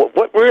know,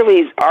 what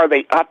really are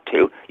they up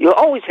to? You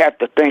always have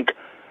to think,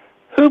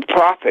 who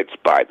profits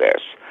by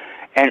this?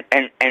 And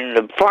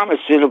the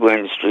pharmaceutical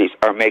industries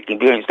are making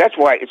billions. That's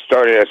why it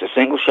started as a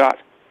single shot.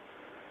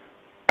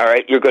 All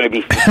right, you're going to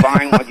be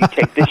fine once you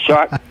take this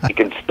shot. You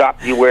can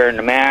stop you wearing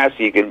the mask.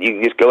 You can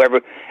just go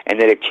everywhere. And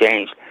then it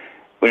changed.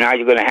 Well, now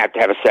you're going to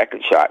have a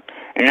second shot.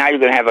 And now you're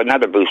going to have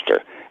another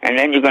booster. And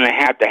then you're going to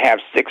have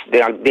 6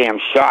 damn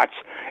shots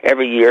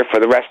every year for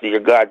the rest of your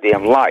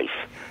goddamn life.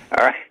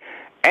 All right?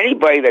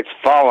 Anybody that's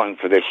falling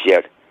for this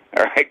shit,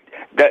 all right,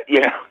 that, you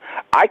know,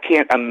 I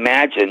can't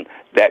imagine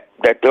that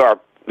there are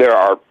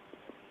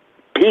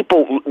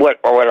people what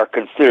are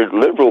considered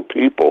liberal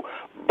people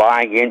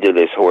buying into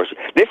this horse.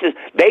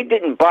 They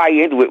didn't buy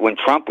into it when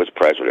Trump was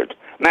president.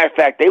 Matter of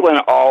fact, they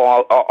went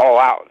all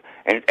out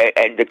and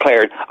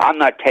declared, "I'm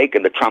not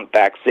taking the Trump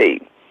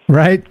vaccine."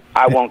 Right.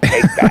 I won't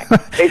take that.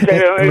 They said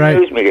it on the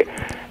news media.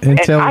 And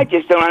I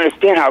just don't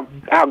understand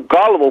how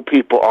gullible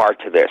people are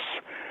to this.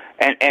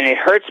 And it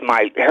hurts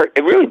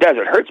it really does.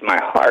 It hurts my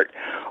heart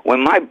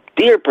when my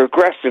dear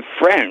progressive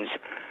friends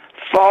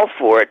fall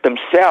for it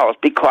themselves,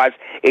 because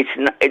it's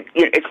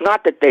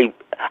not that they.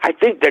 I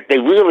think that they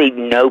really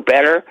know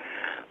better,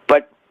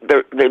 but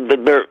they're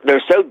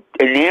so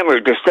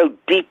enamored. They're so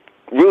deep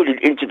rooted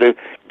into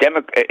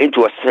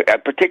a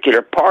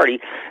particular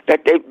party that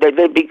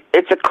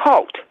it's a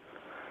cult.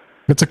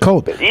 It's a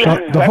cult.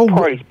 The whole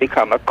party's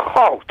become a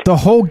cult. The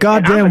whole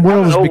goddamn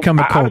world has become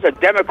a cult. I was a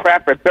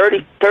Democrat for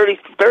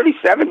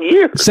 37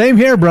 years. Same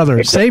here, brother.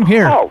 It's Same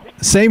here.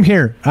 Same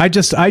here. I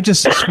just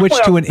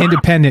switched to an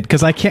independent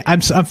because I can't. I'm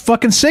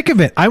fucking sick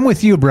of it. I'm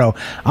with you, bro.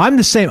 I'm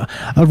the same.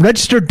 A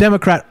registered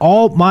Democrat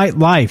all my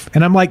life,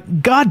 and I'm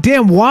like,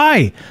 goddamn,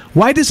 why?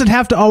 Why does it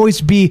have to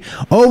always be?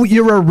 Oh,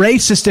 you're a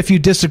racist if you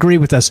disagree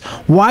with us.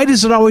 Why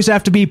does it always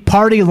have to be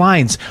party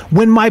lines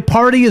when my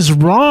party is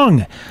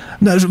wrong?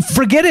 No,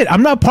 forget it.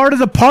 I'm not part of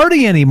the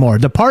party anymore.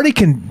 The party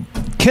can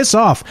kiss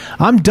off.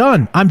 I'm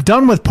done. I'm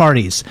done with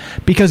parties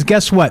because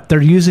guess what?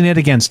 They're using it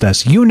against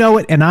us. You know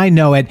it and I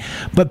know it,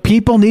 but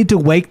people need to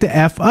wake the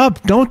F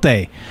up, don't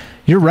they?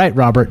 You're right,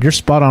 Robert. You're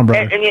spot on,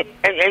 brother. And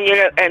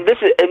this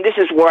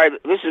is why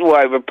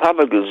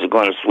Republicans are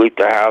going to sweep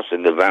the House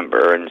in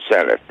November and the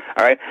Senate.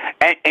 All right,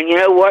 and you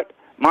know what?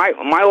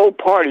 My old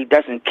party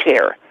doesn't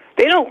care.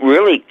 They don't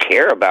really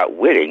care about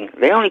winning.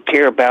 They only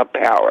care about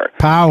power.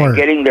 And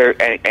getting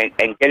getting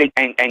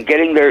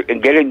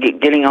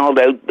all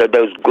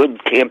those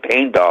good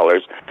campaign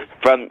dollars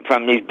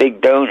from these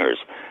big donors.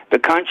 The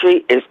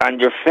country is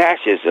under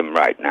fascism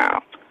right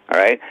now. All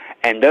right,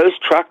 and those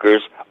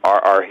truckers are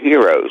our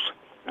heroes.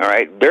 All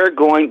right, they're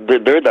doing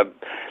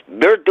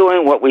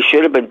what we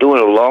should have been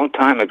doing a long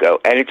time ago,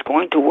 and it's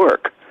going to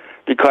work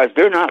because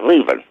they're not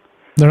leaving.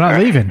 They're not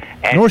leaving.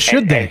 Nor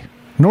should they.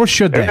 Nor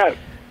should they.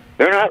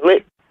 They're not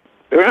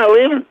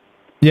leaving.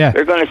 Yeah.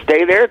 They're going to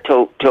stay there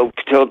till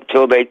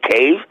they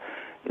cave.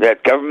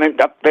 That government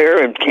up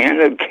there in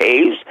Canada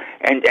caves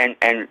and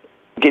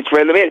gets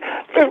rid of it.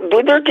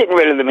 They're getting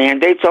rid of the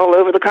mandates all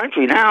over the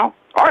country now.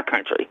 Our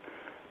country.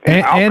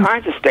 And all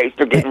kinds of states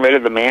are getting rid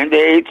of the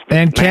mandates.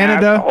 And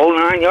Canada, the whole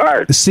 9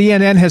 yards.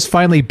 CNN has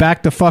finally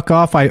backed the fuck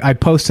off. I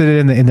posted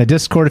it in the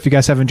Discord. If you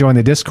guys haven't joined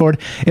the Discord,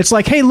 it's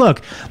like, hey,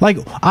 look, like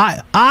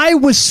I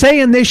was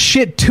saying this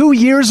shit 2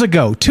 years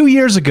ago,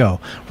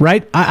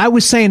 right? I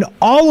was saying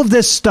all of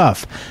this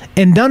stuff,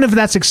 and none of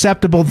that's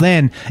acceptable.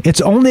 Then it's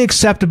only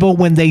acceptable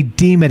when they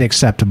deem it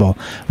acceptable,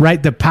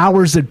 right? The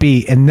powers that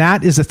be, and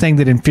that is the thing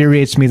that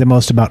infuriates me the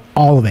most about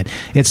all of it.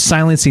 It's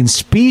silencing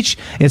speech.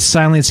 It's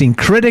silencing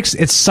critics.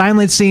 It's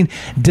silencing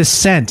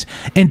dissent,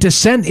 and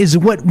dissent is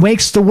what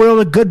makes the world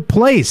a good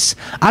place.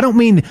 I don't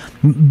mean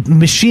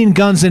machine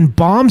guns and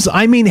bombs.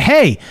 I mean,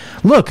 hey,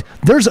 look,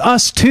 there's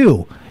us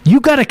too. You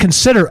got to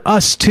consider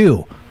us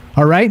too.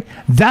 All right,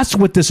 that's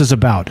what this is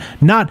about,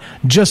 not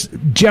just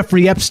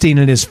Jeffrey Epstein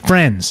and his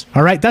friends.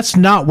 All right, that's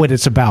not what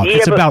it's about.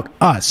 It's about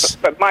us.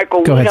 But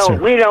Michael, Go ahead,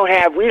 we don't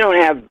have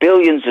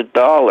billions of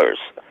dollars.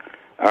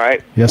 All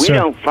right, yes, sir. We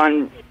don't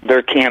fund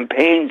their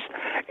campaigns.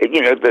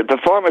 You know, the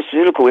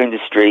pharmaceutical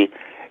industry,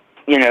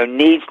 you know,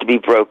 needs to be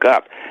broke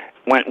up.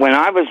 When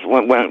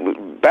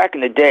back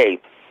in the day,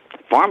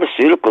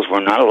 pharmaceuticals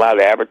were not allowed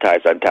to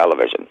advertise on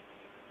television.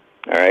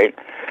 All right,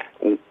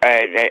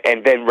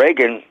 and then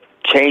Reagan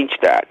changed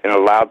that and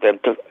allowed them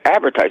to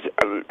advertise.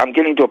 I'm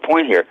getting to a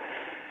point here.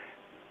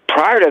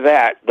 Prior to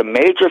that, the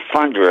major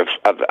funder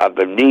of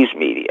the news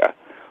media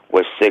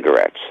was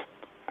cigarettes.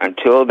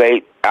 until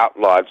they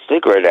outlawed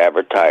cigarette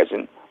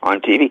advertising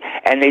on TV.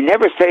 And they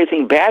never say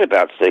anything bad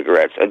about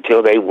cigarettes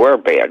until they were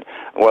banned.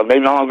 Well, they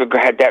no longer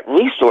had that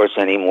resource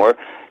anymore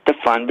to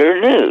fund their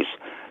news.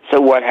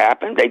 So what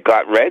happened? They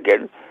got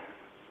Reagan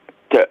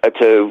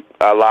to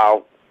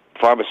allow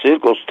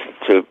pharmaceuticals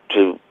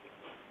to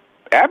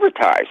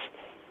advertise.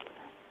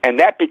 And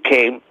that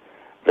became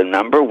the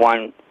number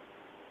one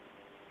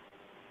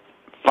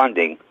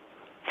funding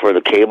for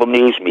the cable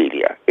news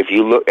media. If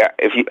you look at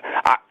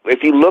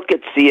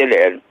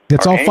CNN,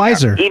 it's all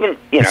Pfizer. Even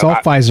it's all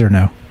Pfizer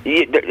now.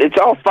 It's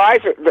all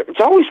Pfizer. It's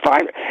always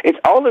Pfizer. It's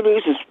all the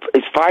news is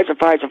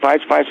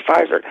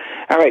Pfizer.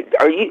 All right,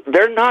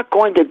 they're not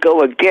going to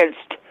go against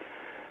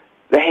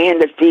the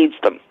hand that feeds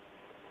them.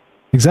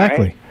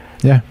 Exactly.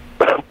 Right? Yeah.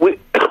 We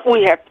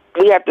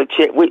have to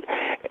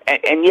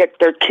and yet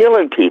they're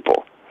killing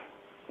people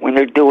when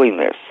they're doing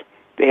this.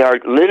 They are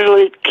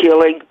literally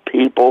killing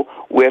people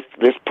with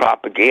this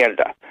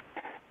propaganda.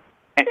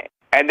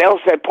 And they'll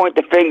point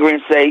the finger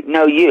and say,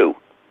 no, you.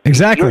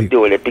 Exactly. You're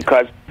doing it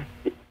because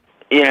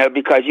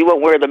you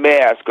won't wear the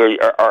mask or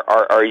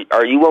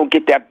you won't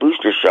get that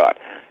booster shot.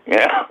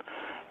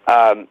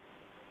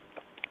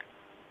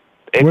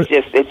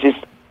 It's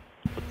just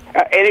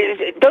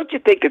don't you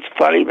think it's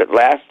funny that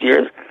last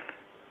year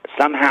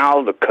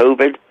somehow the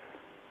COVID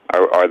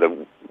or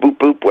the boop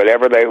boop,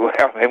 whatever they want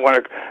to,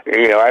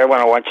 I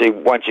don't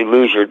want you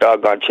lose your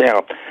doggone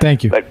channel.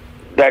 Thank you. But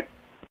that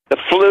the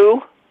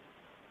flu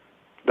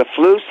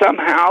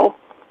somehow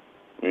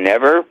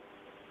never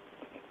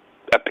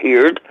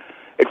appeared.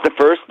 It's the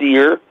first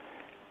year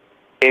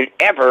in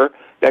ever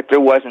that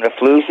there wasn't a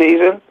flu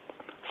season.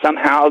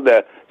 Somehow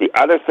the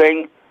other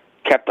thing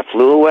kept the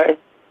flu away.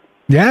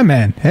 Yeah,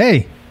 man.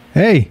 Hey.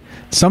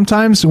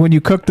 Sometimes when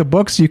you cook the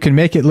books, you can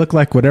make it look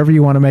like whatever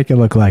you want to make it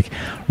look like.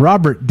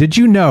 Robert, did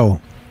you know,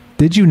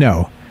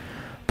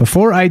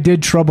 before I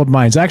did Troubled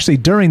Minds, actually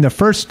during the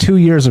first 2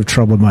 years of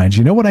Troubled Minds,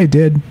 you know what I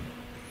did?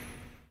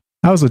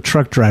 I was a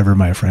truck driver,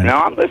 my friend. No,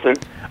 I'm listening.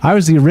 I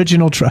was the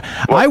original truck.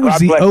 I was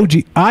the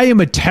OG. I am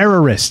a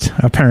terrorist,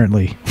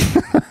 apparently.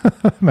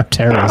 I'm a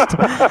terrorist.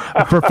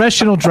 A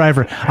professional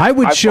driver. I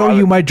would show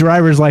you my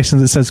driver's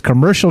license that says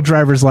commercial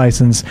driver's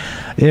license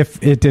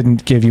if it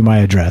didn't give you my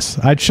address.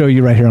 I'd show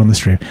you right here on the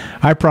stream.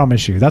 I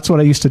promise you. That's what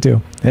I used to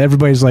do.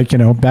 Everybody's like,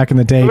 back in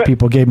the day,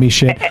 people gave me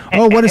shit.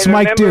 Oh, what does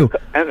Mike do?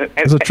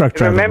 As a truck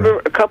driver. Remember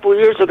a couple of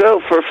years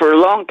ago, for a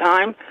long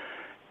time,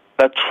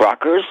 the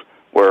truckers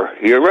were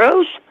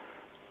heroes.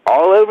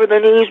 All over the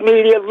news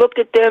media, look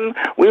at them.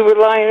 We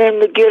rely on them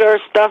to get our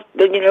stuff,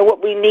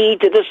 what we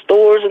need to the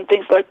stores and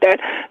things like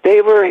that.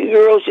 They were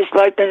heroes just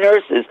like the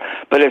nurses.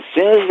 But as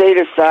soon as they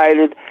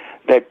decided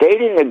that they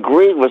didn't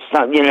agree with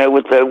something,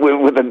 with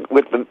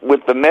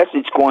the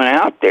message going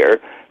out there,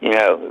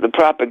 the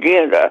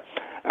propaganda.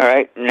 All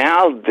right,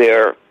 now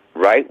they're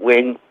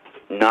right-wing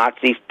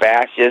Nazi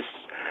fascists.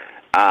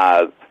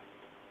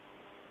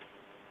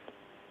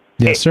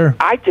 Yes, sir.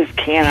 I just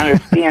can't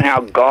understand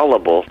how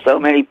gullible so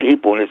many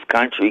people in this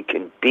country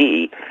can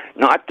be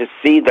not to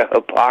see the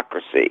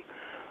hypocrisy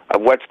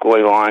of what's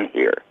going on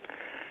here.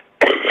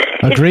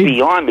 Agreed. It's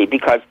beyond me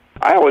because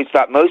I always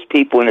thought most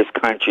people in this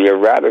country are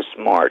rather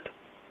smart.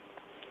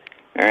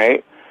 All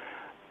right?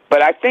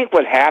 But I think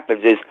what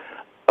happens is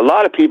a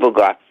lot of people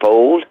got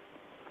fooled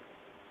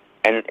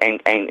and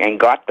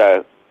got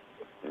the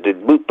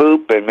boop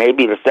boop and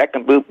maybe the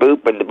second boop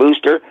boop and the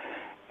booster.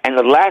 And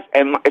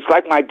it's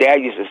like my dad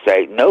used to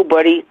say,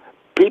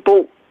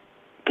 people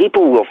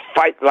will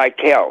fight like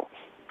hell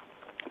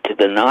to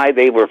deny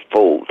they were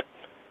fooled.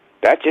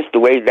 That's just the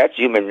way, that's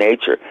human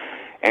nature.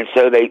 And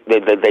so they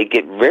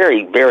get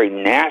very, very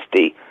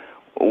nasty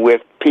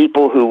with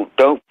people who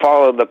don't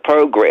follow the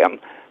program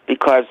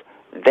because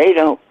they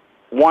don't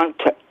want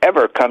to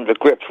ever come to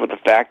grips with the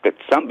fact that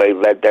somebody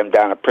led them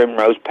down a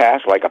primrose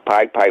path like a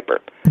Pied Piper.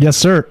 Yes,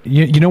 sir.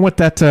 You know what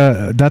that's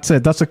a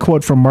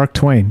quote from Mark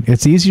Twain.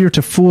 It's easier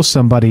to fool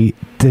somebody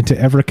than to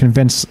ever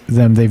convince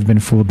them they've been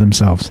fooled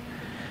themselves.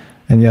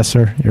 And yes,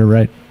 sir, you're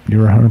right.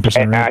 You're 100% right.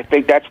 And I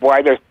think that's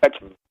why there's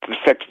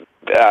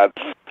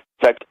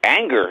such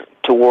anger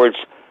towards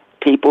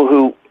people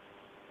who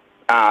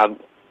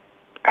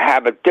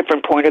have a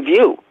different point of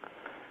view.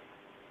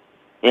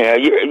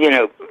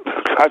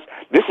 Because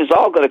this is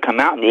all going to come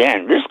out in the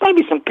end. There's going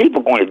to be some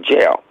people going to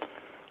jail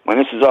when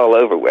this is all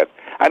over with.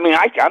 I mean,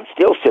 I'm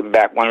still sitting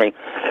back wondering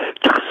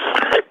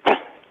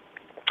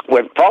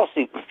when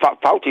Fauci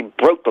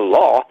broke the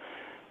law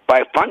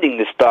by funding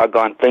this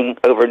doggone thing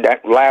over in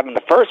that lab in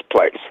the first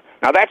place.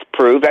 Now that's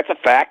proved. That's a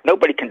fact.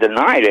 Nobody can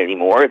deny it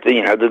anymore.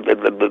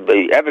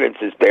 The evidence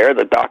is there,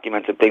 the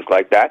documents and things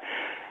like that.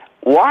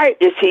 Why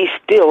is he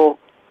still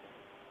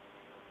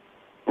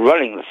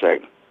running the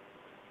thing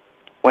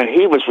when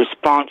he was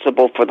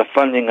responsible for the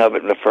funding of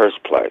it in the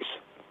first place?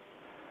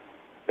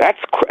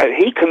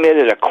 He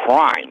committed a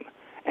crime,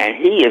 and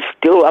he is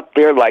still up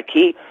there like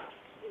he's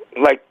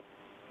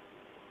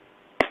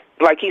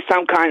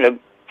some kind of,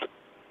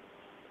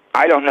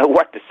 I don't know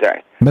what to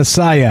say.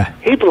 Messiah.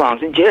 He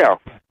belongs in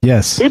jail.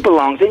 Yes. He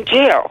belongs in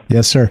jail.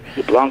 Yes, sir.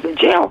 He belongs in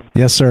jail.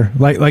 Yes, sir.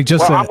 Like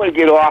just. Well, I'm going to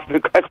get off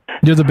because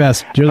you're the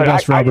best. You're the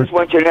best, Robert. I just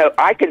want you to know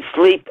I can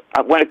sleep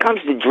when it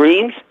comes to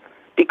dreams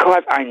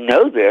because I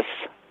know this,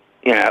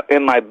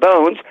 in my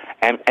bones,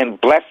 and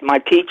bless my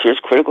teachers,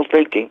 critical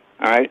thinking.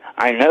 All right,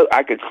 I know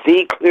I could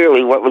see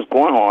clearly what was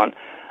going on.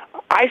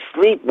 I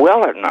sleep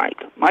well at night.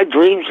 My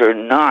dreams are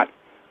not.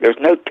 There's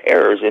no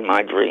terrors in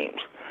my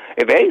dreams.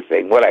 If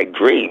anything, what I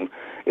dream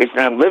is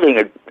that I'm living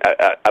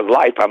a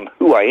life. I'm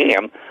who I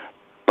am,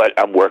 but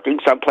I'm working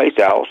someplace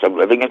else. I'm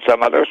living in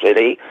some other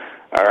city,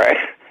 all right,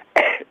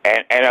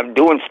 and I'm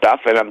doing stuff,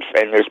 and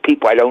there's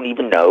people I don't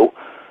even know,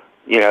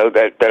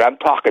 that I'm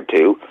talking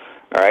to,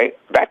 all right.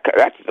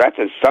 That's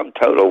a sum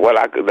total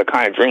the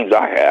kind of dreams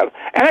I have,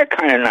 and they're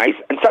kind of nice.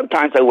 And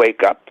sometimes I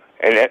wake up,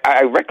 and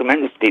I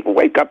recommend this to people: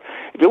 wake up.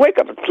 If you wake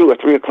up at 2 or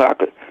 3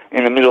 o'clock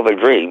in the middle of a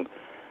dream,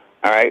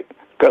 all right,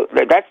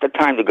 that's the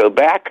time to go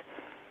back.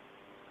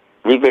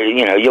 You'll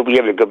be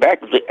able to go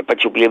back,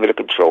 but you'll be able to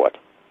control it.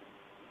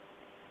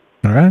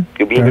 All right.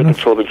 You'll be able to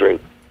control the dream.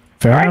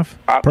 Fair enough.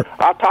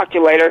 I'll talk to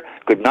you later.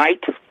 Good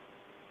night.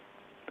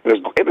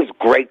 It was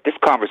great. This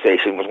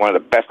conversation was one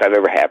of the best I've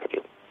ever had with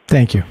you.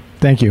 Thank you.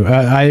 Thank you.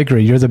 I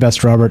agree. You're the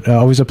best, Robert.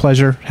 Always a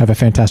pleasure. Have a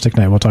fantastic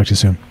night. We'll talk to you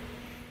soon.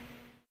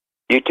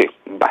 You too.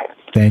 Bye.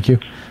 Thank you.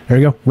 There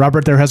you go.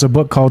 Robert there has a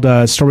book called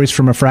Stories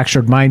from a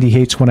Fractured Mind. He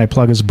hates when I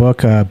plug his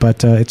book,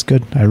 but it's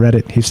good. I read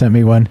it. He sent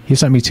me one. He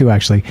sent me two,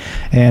 actually.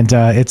 And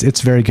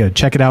it's very good.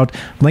 Check it out.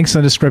 Links in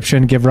the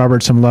description. Give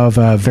Robert some love.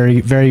 Very,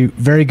 very,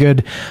 very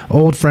good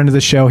old friend of the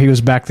show. He was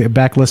back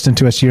listening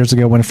to us years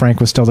ago when Frank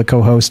was still the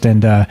co-host,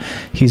 and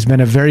he's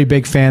been a very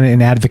big fan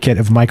and advocate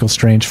of Michael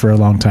Strange for a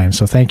long time.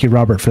 So thank you,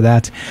 Robert, for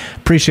that.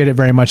 Appreciate it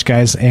very much,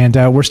 guys. And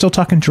we're still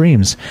talking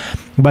dreams.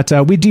 But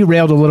we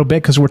derailed a little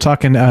bit because we're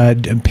talking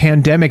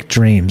pandemic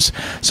dreams.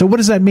 So what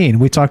does that mean?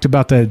 We talked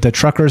about the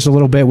truckers a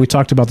little bit. We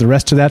talked about the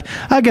rest of that.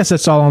 I guess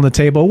that's all on the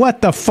table. What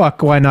the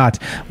fuck? Why not?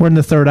 We're in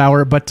the third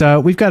hour, but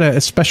we've got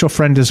a special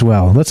friend as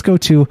well. Let's go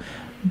to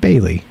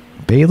Bailey.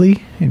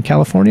 Bailey in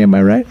California, am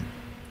I right?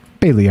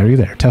 Bailey, are you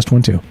there? Test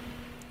 1 2.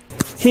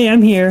 Hey,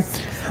 I'm here.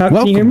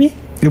 Can you hear me?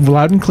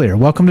 Loud and clear.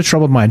 Welcome to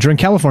Troubled Minds. You're in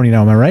California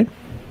now, am I right?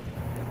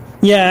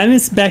 Yeah, I'm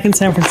back in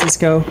San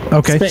Francisco.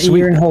 Okay, spent a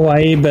year in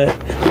Hawaii, but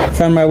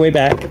found my way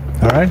back.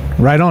 All right,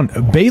 right on.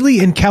 Bailey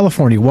in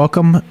California,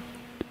 welcome.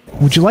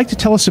 Would you like to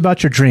tell us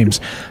about your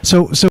dreams?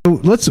 So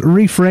let's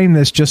reframe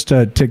this just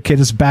to get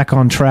us back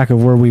on track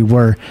of where we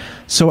were.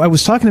 So I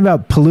was talking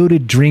about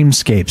polluted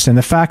dreamscapes and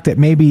the fact that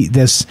maybe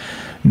this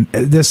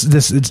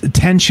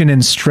tension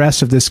and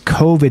stress of this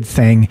COVID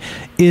thing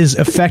is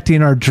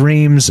affecting our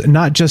dreams,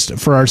 not just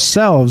for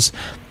ourselves,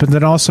 but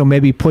then also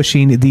maybe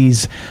pushing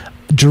these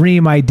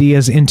dream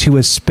ideas into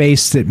a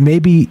space that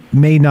maybe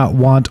may not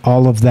want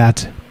all of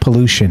that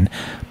pollution.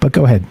 But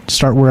go ahead,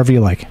 start wherever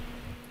you like.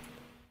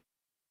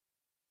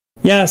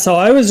 Yeah, so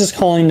I was just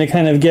calling to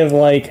kind of give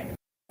like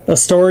a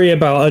story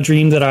about a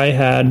dream that I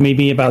had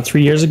maybe about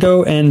 3 years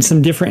ago and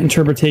some different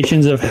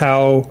interpretations of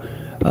how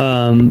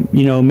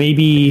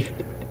maybe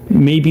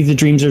the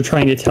dreams are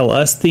trying to tell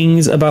us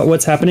things about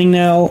what's happening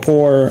now,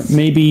 or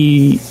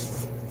maybe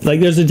like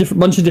there's a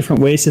bunch of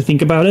different ways to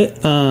think about it.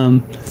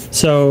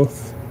 So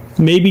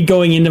maybe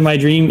going into my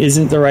dream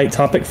isn't the right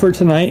topic for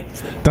tonight.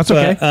 That's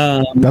okay.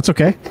 That's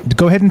okay.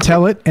 Go ahead and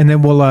tell it, and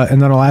then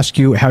I'll ask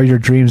you how your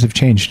dreams have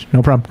changed.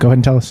 No problem. Go ahead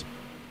and tell us.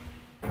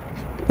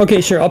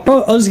 Okay, sure.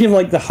 I'll just give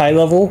like the high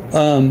level,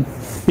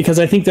 because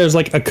I think there's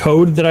like a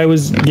code that I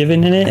was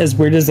given in it. As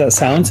weird as that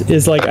sounds,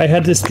 is like I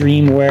had this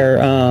dream where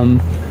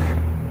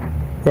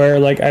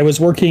like I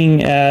was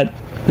working at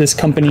this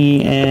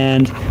company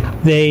and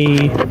they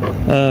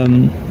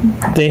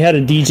had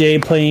a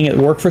DJ playing at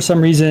work for some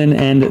reason,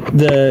 and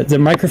the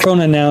microphone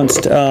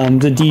announced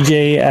the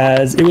DJ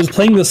as it was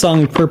playing the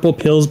song Purple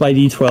Pills by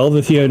D12,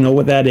 if you know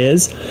what that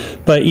is.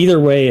 But either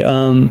way,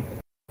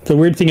 the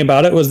weird thing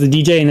about it was the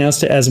DJ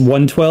announced it as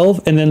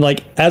 112, and then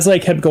like as I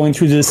kept going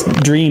through this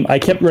dream, I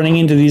kept running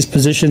into these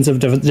positions of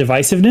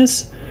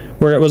divisiveness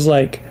where it was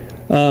like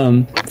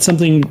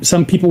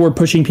some people were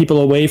pushing people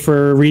away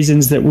for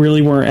reasons that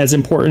really weren't as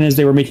important as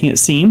they were making it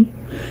seem.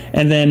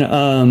 And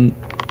then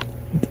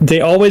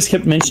they always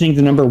kept mentioning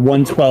the number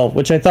 112,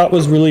 which I thought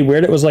was really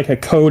weird. It was like a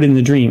code in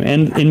the dream.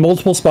 And in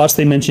multiple spots,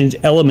 they mentioned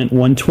element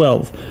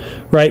 112,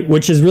 right?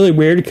 Which is really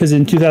weird because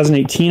in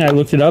 2018, I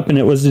looked it up and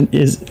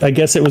I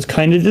guess it was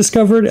kind of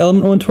discovered,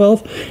 element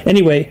 112.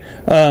 Anyway,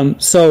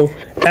 so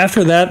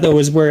after that, though,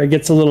 is where it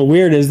gets a little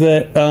weird, is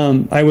that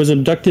I was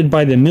abducted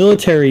by the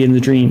military in the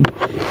dream,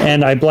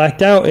 and I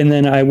blacked out, and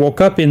then I woke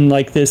up in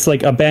like this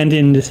like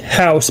abandoned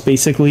house,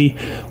 basically,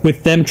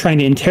 with them trying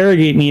to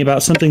interrogate me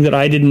about something that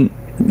I didn't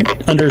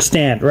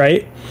understand,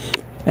 right?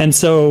 And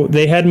so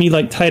they had me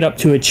like tied up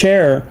to a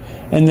chair,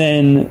 and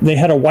then they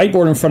had a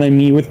whiteboard in front of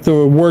me with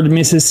the word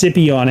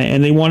Mississippi on it,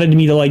 and they wanted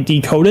me to like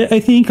decode it, I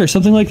think, or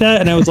something like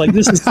that. And I was like,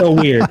 this is so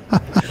weird.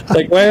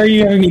 Like, why are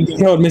you having me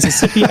decode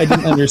Mississippi? I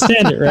didn't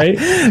understand it, right?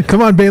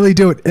 Come on, Bailey,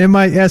 do it.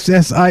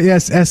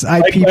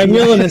 Mississippi. I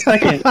will in a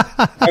second.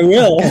 I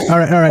will. All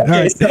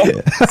right.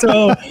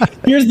 So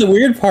here's the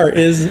weird part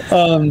is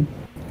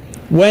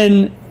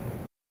when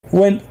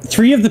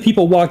three of the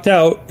people walked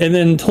out and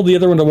then told the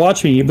other one to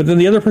watch me, but then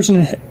the other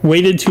person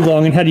waited too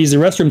long and had to use the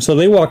restroom, so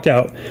they walked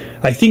out.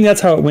 I think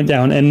that's how it went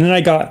down. And then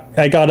I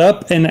got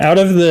up and out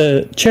of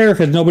the chair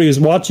because nobody was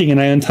watching, and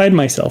I untied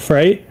myself,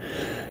 right?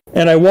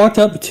 And I walked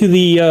up to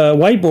the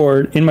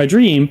whiteboard in my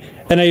dream,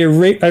 and I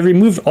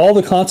removed all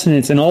the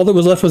consonants, and all that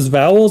was left was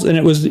vowels, and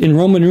it was in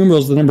Roman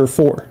numerals the number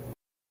 4.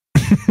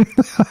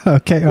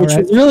 Okay, which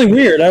was really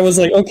weird. I was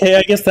like, okay,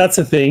 I guess that's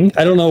a thing.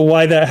 I don't know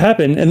why that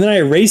happened. And then I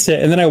erased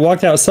it, and then I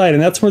walked outside,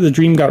 and that's where the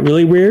dream got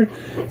really weird.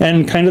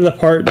 And kind of the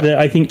part that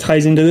I think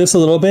ties into this a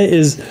little bit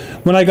is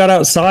when I got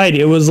outside,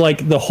 it was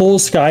like the whole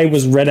sky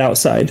was red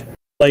outside.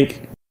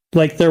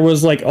 Like there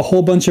was like a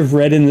whole bunch of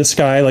red in the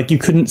sky. Like you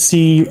couldn't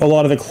see a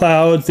lot of the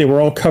clouds. They were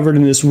all covered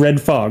in this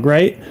red fog,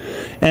 right?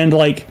 And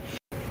like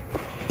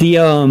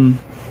the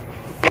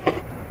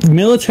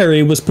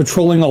military was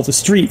patrolling all the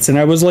streets, and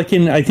I was like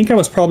I think I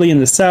was probably in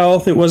the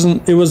south. It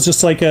was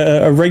just like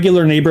a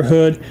regular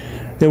neighborhood.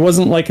 It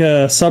wasn't like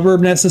a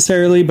suburb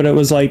necessarily, but it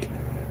was like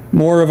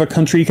more of a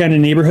country kind of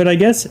neighborhood, I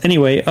guess.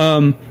 Anyway,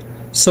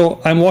 so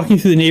I'm walking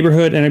through the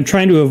neighborhood, and I'm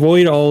trying to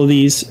avoid all of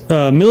these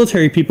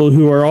military people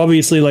who are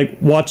obviously like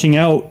watching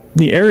out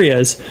the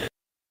areas.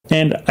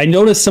 And I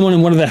noticed someone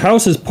in one of the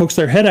houses pokes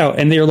their head out,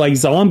 and they're like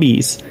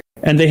zombies.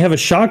 And they have a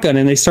shotgun,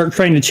 and they start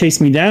trying to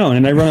chase me down,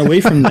 and I run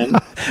away from them.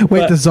 Wait,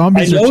 but the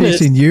zombies are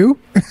chasing you?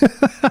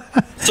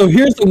 So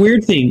here's the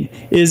weird thing: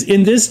 is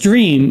in this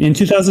dream in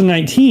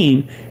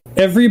 2019,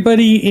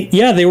 everybody,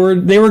 they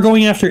were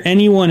going after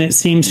anyone it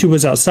seems who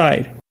was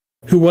outside,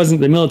 who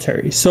wasn't the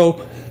military.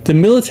 So the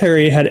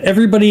military had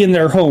everybody in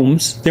their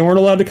homes; they weren't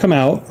allowed to come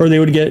out, or they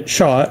would get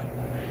shot.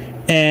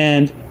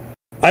 And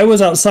I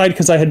was outside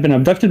because I had been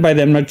abducted by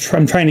them.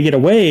 I'm trying to get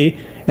away,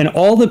 and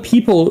all the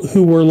people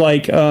who were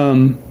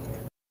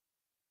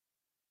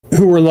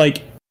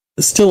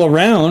still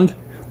around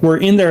were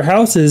in their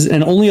houses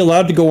and only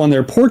allowed to go on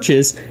their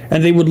porches,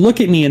 and they would look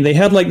at me, and they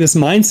had like this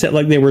mindset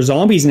like they were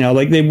zombies now,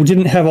 like they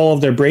didn't have all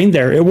of their brain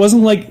there. It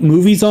wasn't like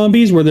movie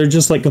zombies where they're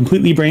just like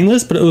completely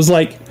brainless, but it was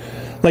like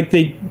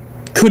they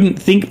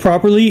couldn't think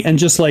properly and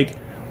just like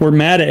were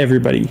mad at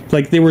everybody.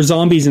 Like they were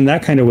zombies in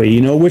that kind of way,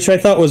 you know, which I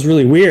thought was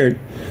really weird.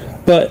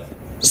 But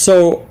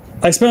so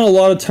I spent a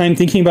lot of time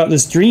thinking about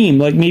this dream,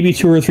 like maybe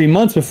 2 or 3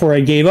 months before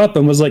I gave up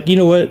and was like, you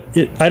know what?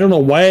 I don't know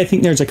why I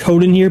think there's a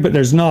code in here, but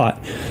there's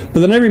not. But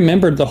then I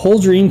remembered the whole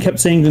dream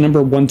kept saying the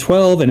number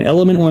 112 and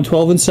element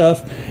 112 and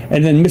stuff,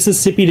 and then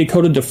Mississippi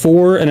decoded to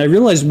 4, and I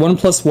realized 1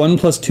 + 1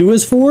 + 2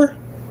 is 4.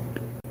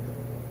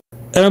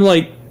 And I'm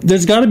like,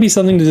 there's got to be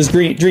something to this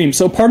dream.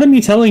 So part of me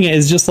telling it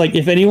is just like,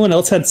 if anyone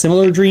else had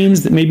similar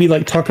dreams that maybe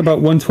like talk about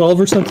 112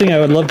 or something,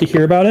 I would love to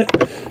hear about it.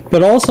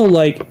 But also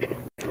like,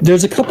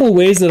 there's a couple of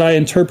ways that I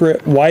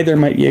interpret why there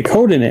might be a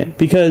code in it.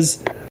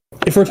 Because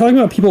if we're talking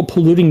about people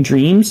polluting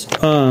dreams,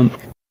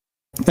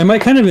 I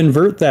might kind of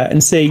invert that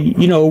and say,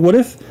 you know, what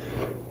if,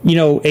 you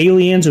know,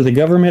 aliens or the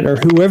government or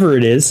whoever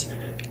it is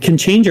can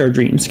change our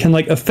dreams, can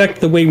like affect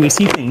the way we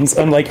see things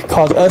and like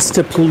cause us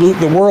to pollute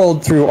the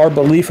world through our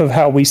belief of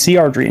how we see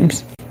our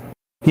dreams,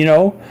 you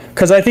know?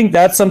 Because I think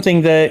that's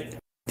something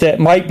that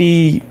might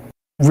be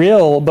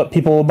real, but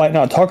people might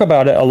not talk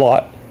about it a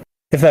lot,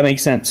 if that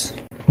makes sense.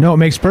 No, it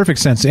makes perfect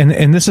sense, and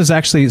this is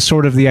actually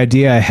sort of the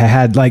idea I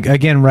had. Like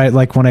again, right?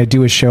 Like when I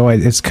do a show,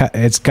 it's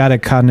got to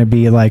kind of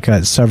be like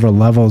several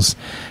levels,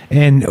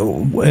 and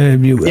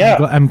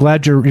I'm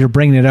glad you're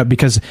bringing it up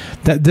because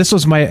this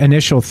was my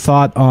initial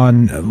thought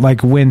on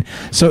like when.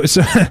 So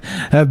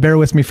bear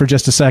with me for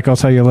just a sec. I'll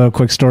tell you a little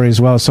quick story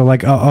as well. So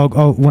like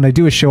I'll when I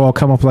do a show, I'll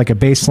come up with like a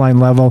baseline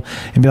level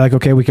and be like,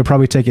 okay, we could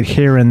probably take it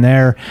here and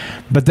there,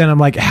 but then I'm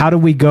like, how do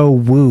we go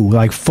woo,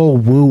 like full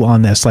woo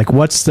on this? Like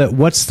what's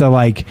the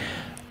like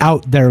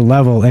out there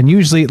level? And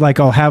usually like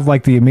I'll have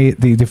like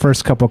the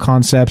first couple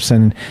concepts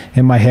and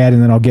in my head,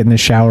 and then I'll get in the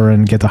shower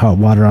and get the hot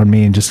water on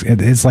me and just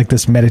it's like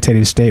this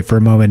meditative state for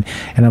a moment,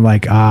 and I'm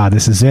like,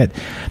 this is it.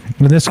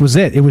 And this was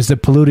it. It was the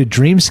polluted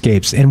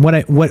dreamscapes. And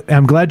what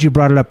I'm glad you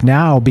brought it up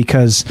now,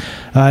 because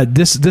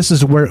this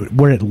is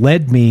where it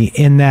led me,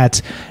 in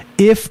that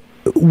if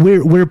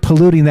we're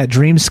polluting that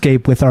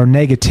dreamscape with our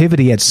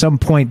negativity, at some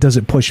point does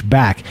it push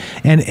back?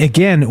 And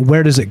again,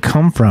 where does it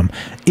come from?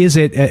 Is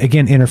it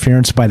again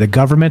interference by the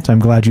government? I'm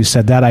glad you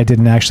said that. I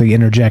didn't actually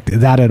interject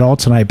that at all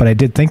tonight, but I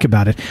did think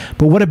about it.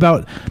 But what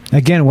about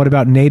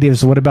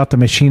natives? What about the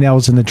machine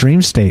elves in the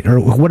dream state,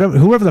 or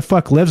whoever the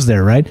fuck lives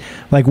there, right?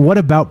 Like what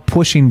about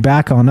pushing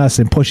back on us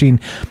and pushing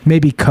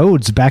maybe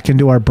codes back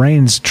into our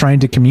brains, trying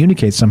to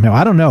communicate somehow?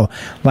 I don't know.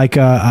 Like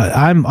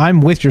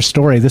I'm with your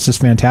story. This is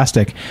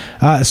fantastic.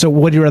 So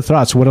what are your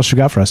thoughts? What else you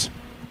got for us?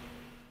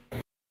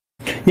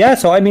 Yeah,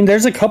 so I mean,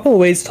 there's a couple of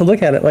ways to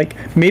look at it. Like,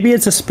 maybe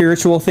it's a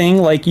spiritual thing,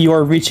 like you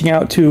are reaching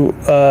out to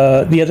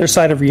the other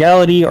side of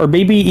reality, or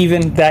maybe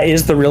even that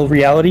is the real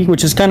reality,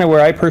 which is kind of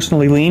where I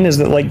personally lean, is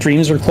that like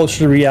dreams are closer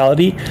to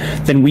reality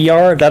than we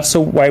are. That's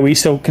why we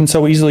can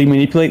so easily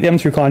manipulate them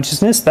through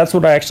consciousness. That's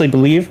what I actually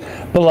believe.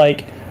 But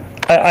like,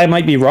 I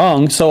might be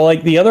wrong. So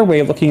like, the other way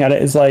of looking at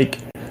it is like,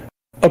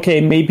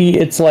 okay, maybe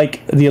it's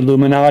like the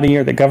Illuminati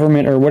or the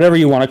government or whatever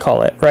you want to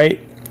call it, right?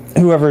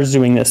 Whoever's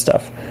doing this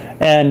stuff.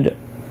 And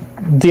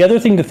the other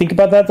thing to think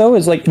about that, though,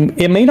 is like,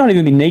 it may not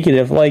even be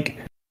negative. Like,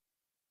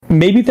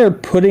 maybe they're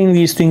putting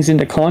these things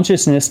into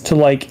consciousness to,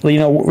 like, you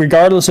know,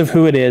 regardless of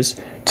who it is,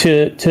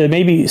 to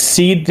maybe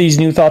seed these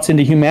new thoughts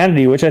into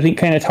humanity, which I think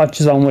kind of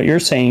touches on what you're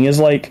saying, is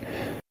like,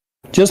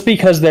 just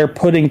because they're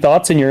putting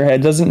thoughts in your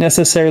head doesn't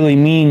necessarily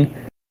mean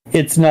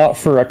it's not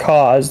for a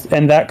cause.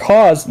 And that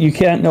cause, you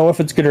can't know if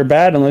it's good or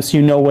bad unless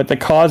you know what the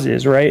cause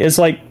is, right? It's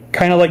like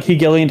kind of like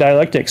Hegelian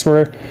dialectics,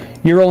 where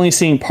you're only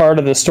seeing part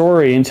of the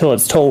story until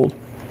it's told.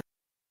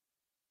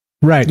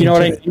 Right. You know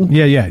what I mean?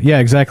 Yeah,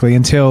 exactly.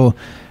 Until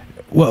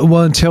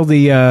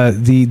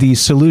the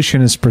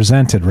solution is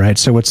presented, right?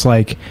 So it's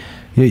like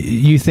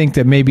you think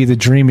that maybe the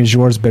dream is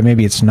yours, but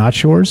maybe it's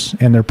not yours,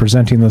 and they're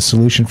presenting the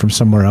solution from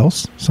somewhere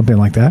else, something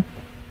like that.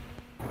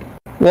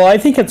 Well, I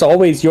think it's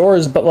always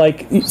yours, but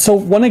like, so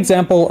one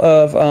example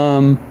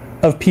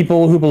of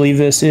people who believe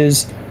this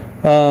is,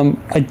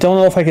 I don't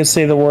know if I can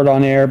say the word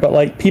on air, but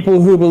like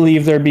people who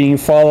believe they're being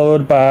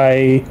followed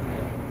by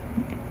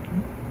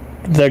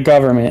the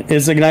government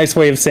is a nice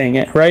way of saying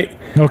it, right?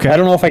 Okay. I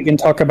don't know if I can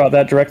talk about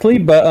that directly,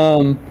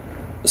 but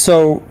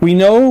so we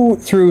know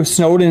through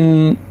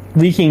Snowden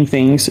leaking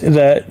things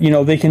that, you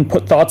know, they can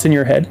put thoughts in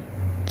your head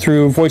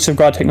through voice of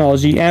God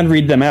technology and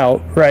read them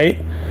out, right?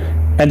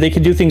 And they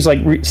can do things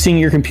like seeing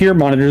your computer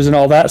monitors and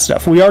all that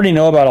stuff. We already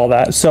know about all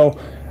that. So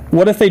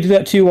what if they do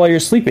that to you while you're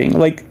sleeping?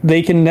 Like,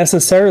 they can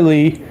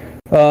necessarily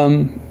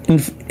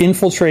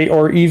infiltrate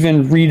or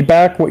even read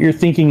back what you're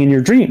thinking in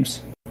your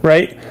dreams,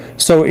 right?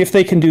 So if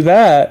they can do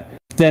that,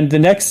 then the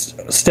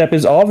next step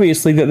is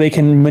obviously that they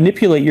can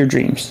manipulate your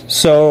dreams.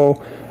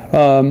 So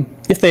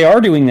if they are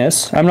doing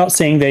this, I'm not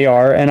saying they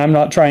are, and I'm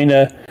not trying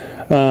to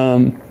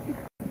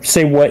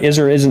say what is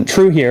or isn't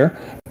true here,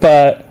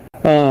 but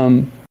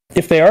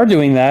if they are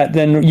doing that,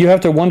 then you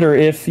have to wonder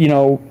if, you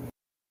know,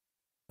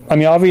 I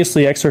mean,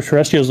 obviously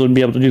extraterrestrials would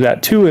be able to do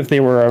that too if they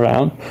were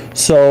around.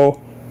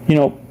 So, you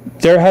know,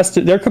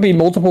 there could be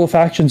multiple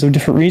factions of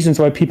different reasons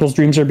why people's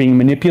dreams are being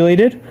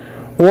manipulated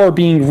or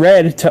being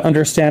read to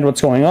understand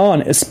what's going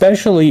on,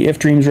 especially if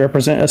dreams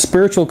represent a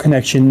spiritual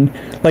connection.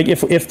 Like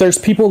if there's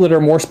people that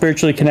are more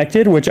spiritually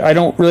connected, which I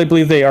don't really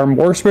believe they are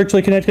more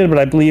spiritually connected, but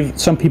I believe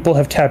some people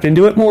have tapped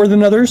into it more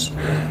than others.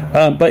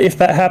 But if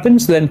that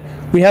happens, then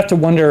we have to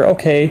wonder,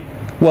 okay,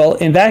 well,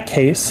 in that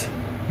case,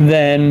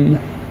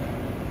 then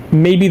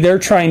maybe they're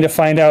trying to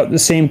find out the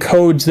same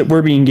codes that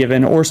we're being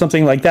given or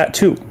something like that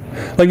too.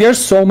 Like,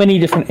 there's so many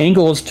different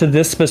angles to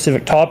this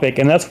specific topic,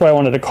 and that's why I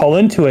wanted to call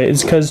into it,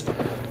 is because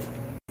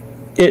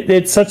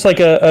it's such like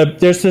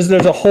there's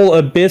a whole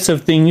abyss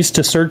of things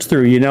to search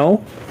through, you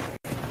know?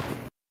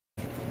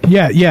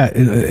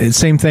 Yeah.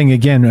 Same thing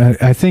again.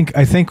 I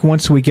think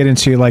once we get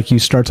into, like, you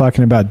start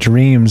talking about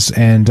dreams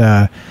and,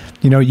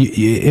 you know,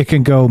 it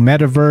can go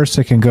metaverse,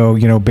 it can go,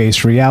 you know,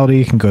 base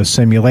reality, it can go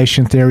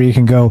simulation theory, it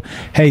can go,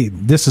 hey,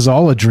 this is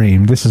all a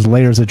dream. This is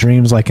layers of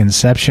dreams, like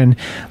Inception.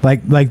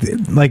 Like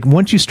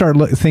once you start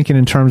thinking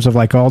in terms of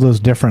like all those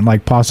different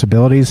like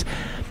possibilities,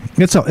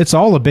 it's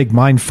all a big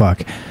mind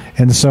fuck.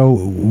 And so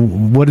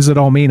what does it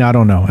all mean? I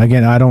don't know.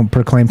 Again, I don't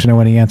proclaim to know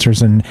any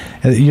answers, and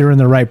you're in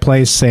the right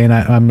place saying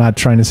I'm not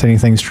trying to say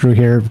anything's true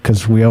here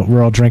because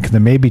we're all drinking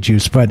the maybe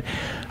juice. But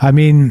I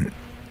mean,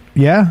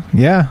 yeah.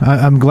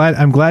 I'm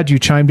glad you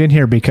chimed in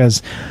here,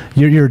 because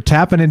you're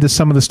tapping into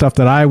some of the stuff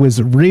that I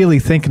was really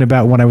thinking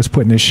about when I was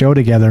putting this show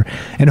together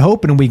and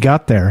hoping we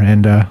got there.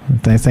 And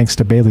thanks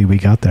to Bailey, we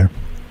got there.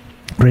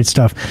 Great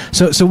stuff.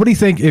 So what do you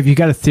think, if you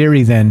got a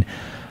theory then?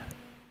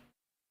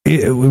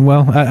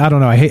 Well, I don't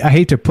know. I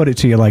hate to put it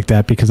to you like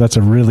that, because that's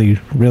a really,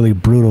 really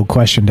brutal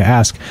question to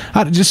ask.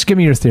 Just give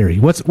me your theory.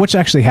 What's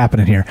actually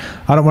happening here?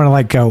 I don't want to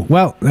like go,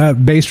 well,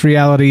 base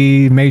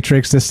reality,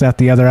 Matrix, this, that,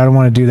 the other. I don't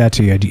want to do that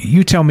to you.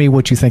 You tell me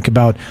what you think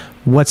about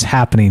what's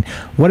happening.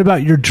 What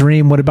about your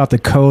dream? What about the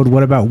code?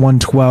 What about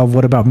 112?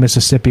 What about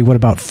Mississippi? What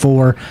about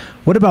 4?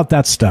 What about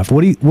that stuff?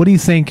 What do you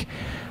think?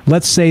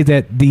 Let's say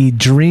that the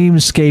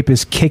dreamscape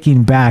is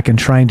kicking back and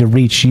trying to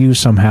reach you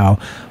somehow.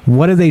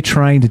 What are they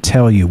trying to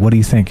tell you? What do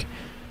you think?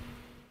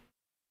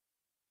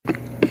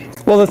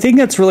 Well, the thing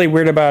that's really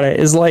weird about it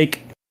is, like,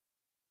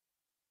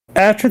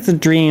 after the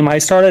dream, I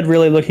started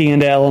really looking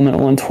into Element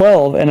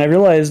 112, and I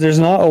realized there's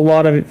not a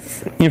lot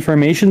of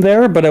information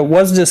there, but it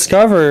was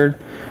discovered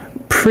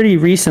pretty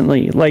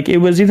recently. Like, it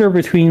was either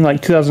between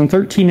like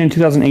 2013 and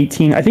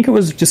 2018. I think it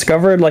was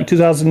discovered like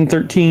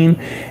 2013,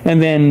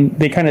 and then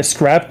they kind of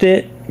scrapped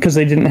it because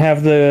they didn't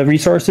have the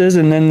resources,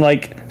 and then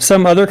like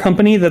some other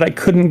company that I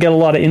couldn't get a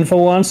lot of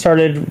info on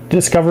started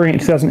discovering it in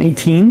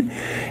 2018.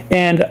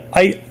 And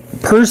I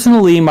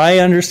personally, my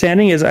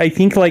understanding is, I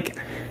think like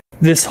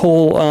this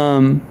whole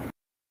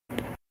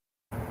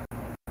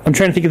I'm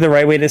trying to think of the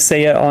right way to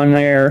say it on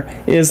there,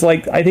 is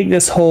like, I think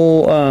this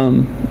whole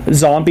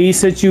zombie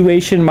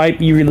situation might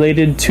be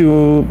related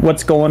to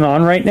what's going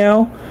on right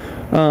now.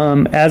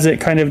 As it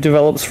kind of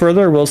develops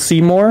further, we'll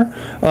see more.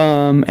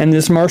 And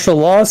this martial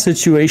law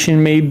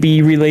situation may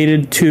be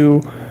related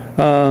to,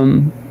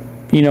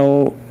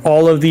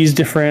 all of these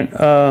different,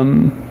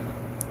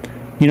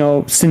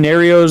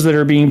 scenarios that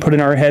are being put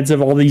in our heads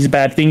of all these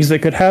bad things that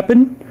could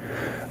happen.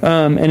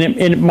 And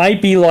it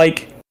might be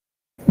like,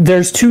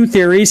 there's two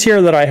theories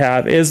here that I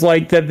have, is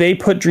like that they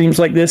put dreams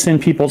like this in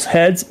people's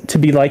heads to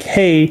be like,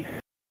 hey,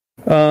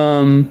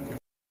 we're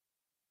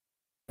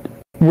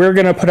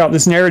going to put out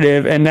this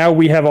narrative, and now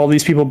we have all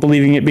these people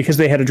believing it because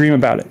they had a dream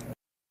about it.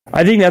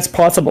 I think that's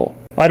possible.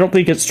 I don't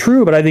think it's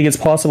true, but I think it's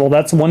possible.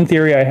 That's one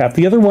theory I have.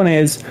 The other one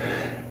is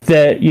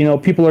that,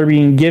 people are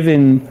being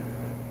given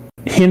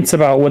hints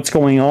about what's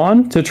going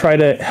on to try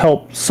to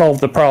help solve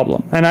the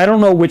problem. And I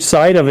don't know which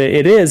side of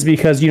it is,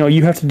 because,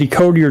 you have to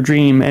decode your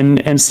dream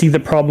and see the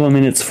problem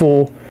in its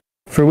full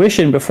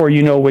fruition before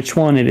you know which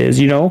one it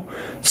is,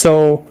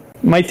 So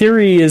my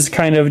theory is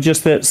kind of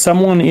just that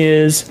someone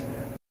is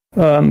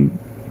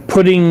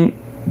putting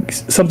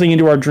something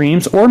into our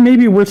dreams, or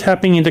maybe we're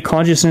tapping into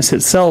consciousness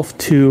itself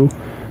to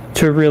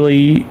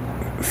really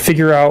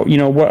figure out,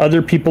 what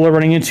other people are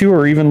running into,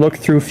 or even look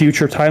through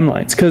future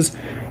timelines. Because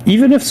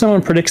even if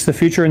someone predicts the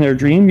future in their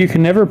dream, you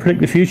can never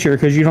predict the future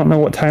because you don't know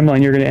what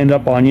timeline you're going to end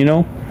up on,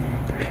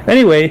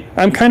 Anyway,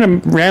 I'm kind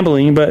of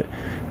rambling, but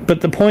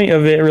the point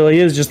of it really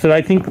is just that I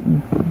think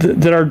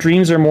that our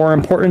dreams are more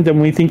important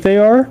than we think they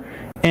are,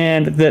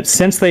 and that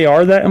since they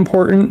are that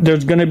important,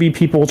 there's going to be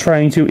people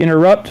trying to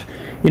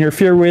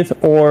interfere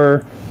with,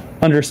 or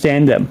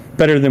understand them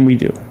better than we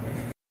do.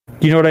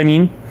 Do you know what I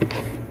mean?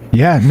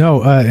 Yeah,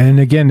 no,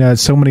 and again,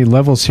 so many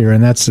levels here,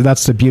 and that's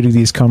the beauty of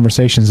these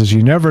conversations, is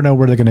you never know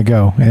where they're going to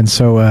go. And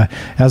so,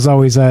 as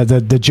always,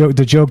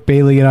 the joke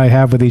Bailey and I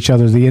have with each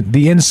other,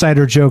 the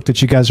insider joke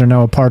that you guys are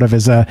now a part of,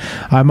 is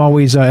I'm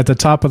always at the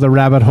top of the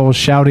rabbit hole,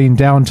 shouting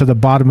down to the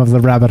bottom of the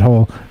rabbit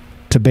hole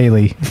to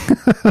Bailey.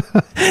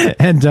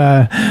 And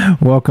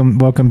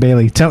welcome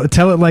Bailey.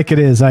 Tell it like it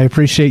is. I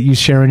appreciate you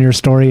sharing your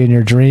story and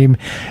your dream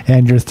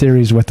and your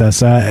theories with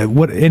us.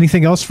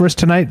 Anything else for us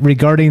tonight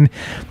regarding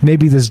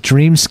maybe this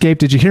dreamscape?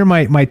 Did you hear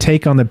my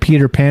take on the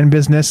Peter Pan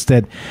business,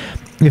 that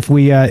if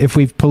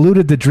we've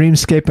polluted the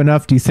dreamscape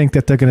enough, do you think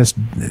that they're going to,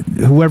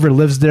 whoever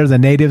lives there, the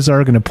natives,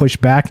 are going to push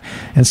back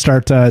and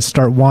start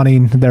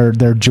wanting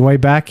their joy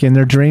back in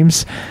their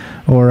dreams?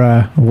 Or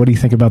what do you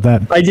think about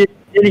that? I did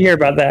hear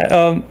about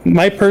that.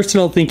 My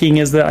personal thinking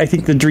is that I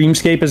think the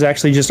dreamscape is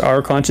actually just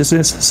our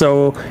consciousness.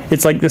 So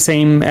it's like the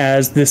same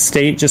as this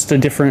state, just a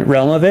different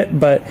realm of it.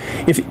 But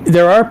if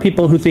there are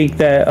people who think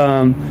that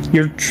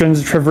you're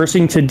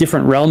traversing to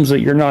different realms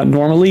that you're not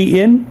normally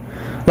in,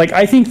 like,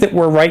 I think that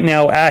we're right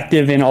now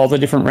active in all the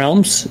different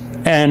realms,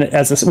 and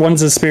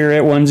one's a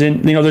spirit, one's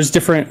in, there's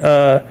different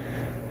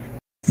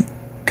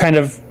kind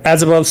of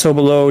as above, so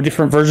below,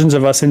 different versions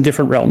of us in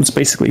different realms,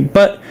 basically.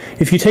 But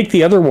if you take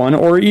the other one,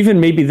 or even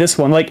maybe this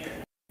one, like,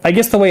 I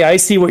guess the way I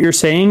see what you're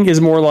saying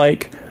is more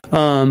like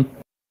all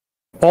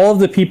of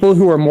the people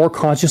who are more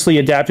consciously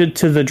adapted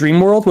to the dream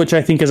world, which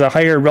I think is a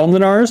higher realm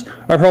than ours,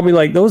 are probably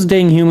like, those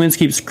dang humans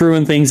keep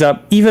screwing things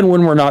up even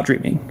when we're not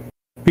dreaming,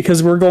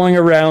 because we're going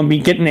around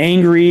getting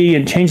angry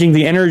and changing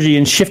the energy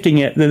and shifting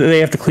it, that they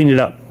have to clean it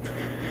up,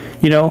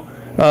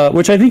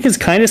 which I think is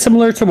kind of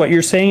similar to what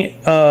you're saying,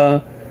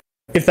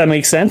 if that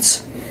makes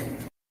sense.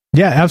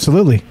 Yeah,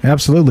 absolutely.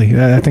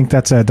 I think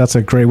that's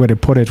a great way to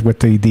put it,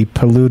 with the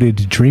polluted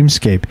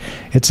dreamscape.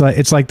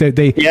 It's like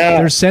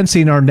they're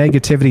sensing our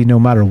negativity no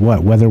matter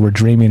what, whether we're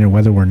dreaming or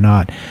whether we're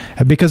not,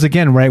 because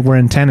again, right, we're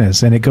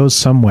antennas, and it goes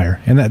somewhere,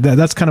 and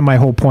that's kind of my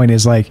whole point,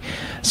 is like,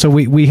 so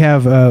we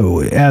have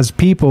as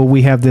people,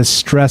 we have this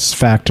stress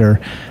factor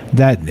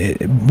that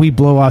we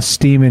blow off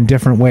steam in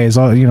different ways.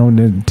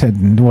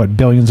 What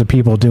billions of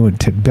people do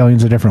it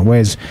billions of different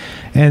ways,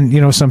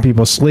 and some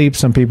people sleep,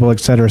 some people,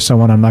 etc.,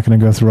 so on. I'm not going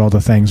to go through all the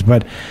things,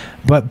 but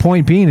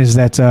point being is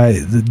that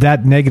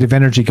that negative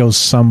energy goes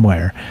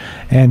somewhere,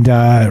 and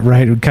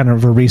right, kind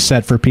of a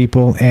reset for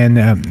people, and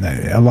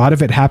a lot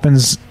of it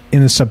happens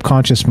in the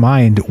subconscious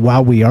mind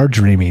while we are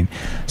dreaming.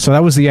 So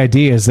that was the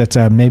idea, is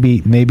that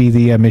maybe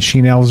the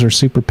machine elves are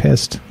super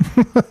pissed.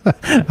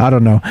 I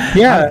don't know.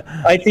 Yeah,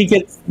 I think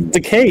it's the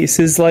case,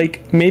 is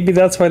like, maybe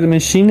that's why the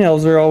machine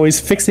elves are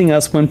always fixing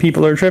us when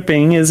people are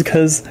tripping, is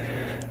because,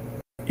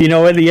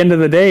 at the end of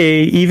the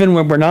day, even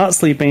when we're not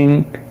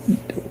sleeping,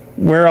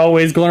 we're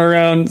always going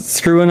around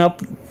screwing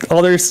up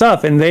all their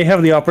stuff, and they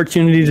have the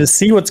opportunity to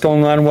see what's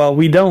going on while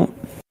we don't.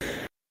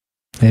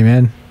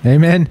 Amen.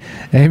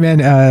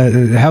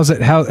 How's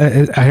it?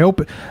 I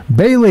hope,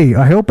 Bailey,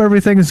 I hope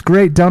everything is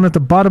great down at the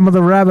bottom of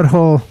the rabbit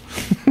hole.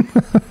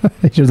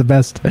 You're the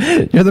best. Oh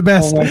my God. You're the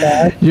best. Oh,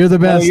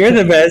 you're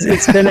the best.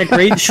 It's been a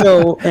great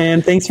show,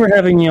 and thanks for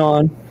having me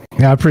on.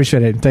 Yeah, I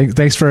appreciate it.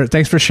 Thanks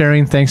for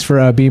sharing. Thanks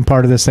for being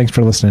part of this. Thanks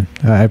for listening.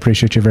 I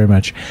appreciate you very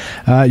much.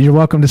 You're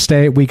welcome to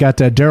stay. We got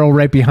Daryl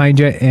right behind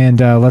you, and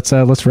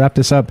let's wrap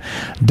this up.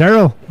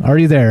 Daryl, are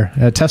you there?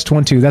 Test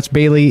 1 2. That's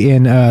Bailey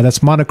in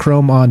that's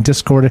Monochrome on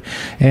Discord.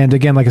 And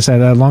again, like I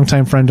said, a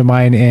longtime friend of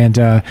mine, and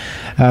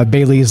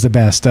Bailey is the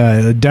best.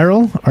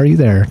 Daryl, are you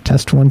there?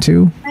 Test 1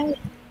 2. Hi.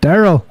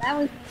 Daryl.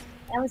 That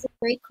was a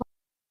great call.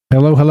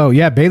 Hello.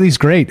 Yeah, Bailey's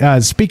great.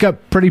 Speak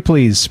up, pretty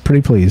please.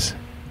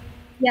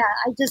 Yeah,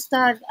 I just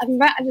thought,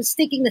 I was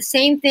thinking the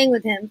same thing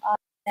with him,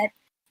 that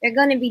they're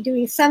going to be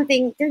doing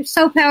something. They're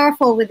so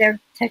powerful with their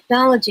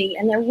technology,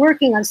 and they're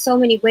working on so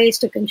many ways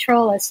to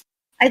control us.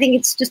 I think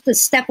it's just a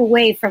step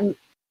away from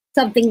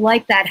something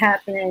like that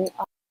happening,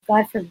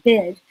 God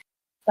forbid.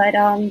 But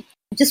I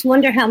just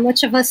wonder how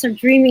much of us are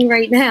dreaming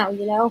right now,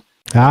 you know?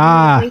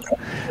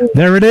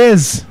 There it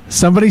is.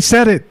 Somebody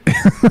said it.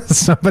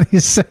 Somebody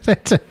said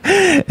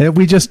it.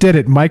 We just did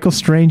it. Michael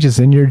Strange is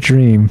in your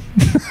dream.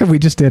 We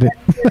just did it.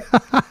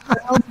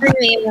 We're all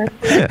dreaming. We're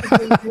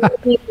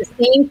doing the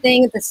same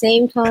thing at the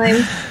same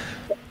time.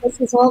 This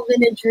has all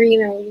been a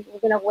dream, and we're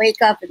going to wake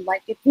up and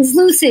it was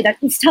lucid. It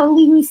was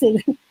totally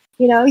lucid.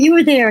 You know, you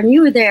were there, and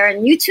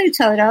you too,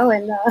 Toto.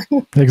 And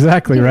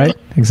exactly right.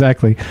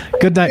 Exactly.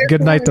 Good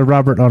night to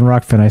Robert on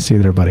Rockfin. I see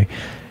you there, buddy.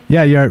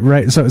 Yeah, you're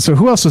right. So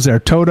who else was there?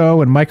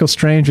 Toto and Michael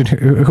Strange, and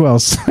who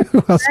else?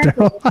 Who else?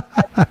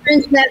 The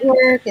Fringe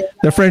Network. And,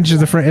 the Fringe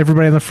is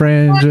everybody on the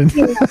Fringe.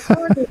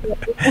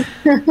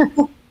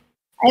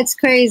 It's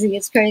crazy.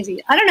 It's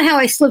crazy. I don't know how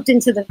I slipped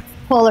into the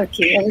caller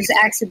queue. It was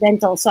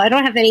accidental, so I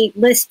don't have any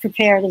list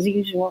prepared as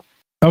usual.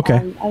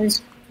 Okay. I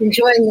was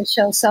enjoying the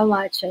show so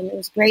much, and it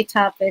was a great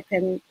topic,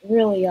 and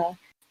really,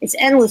 it's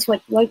endless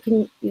what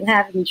can you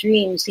have in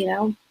dreams, you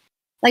know?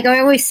 Like I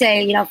always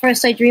say, you know,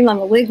 first I dream I'm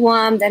a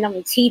wigwam, then I'm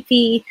a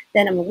teepee,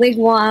 then I'm a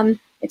wigwam.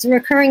 It's a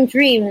recurring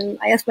dream. And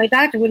I asked my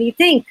doctor, what do you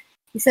think?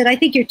 He said, I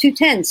think you're too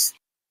tense.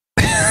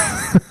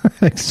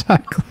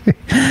 Exactly.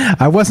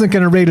 I wasn't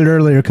going to rate it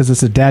earlier because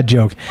it's a dad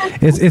joke.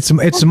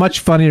 It's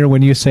much funnier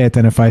when you say it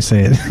than if I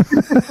say it.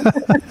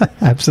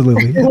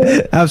 Absolutely.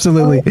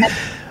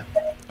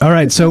 All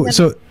right. So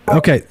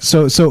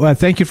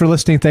thank you for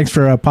listening. Thanks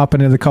for popping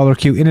into the caller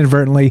queue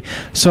inadvertently.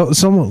 So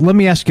let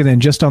me ask you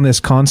then, just on this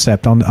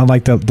concept, on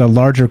like the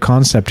larger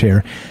concept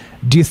here,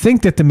 do you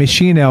think that the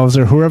machine elves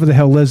or whoever the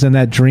hell lives in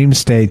that dream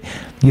state,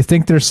 you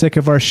think they're sick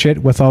of our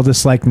shit with all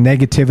this like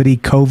negativity,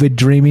 COVID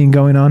dreaming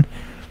going on?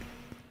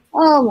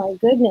 Oh my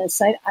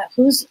goodness. I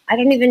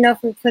don't even know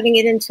if we're putting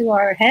it into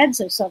our heads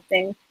or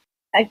something.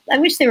 I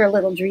wish they were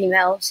little dream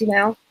elves, you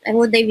know? And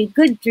would they be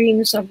good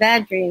dreams or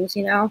bad dreams,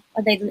 you know?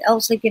 Are they the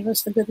elves that give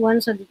us the good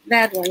ones or the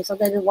bad ones? Are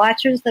they the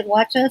watchers that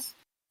watch us?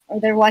 Or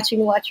they're watching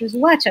the watchers who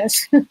watch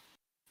us?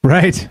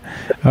 Right.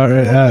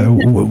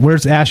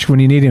 Where's Ash when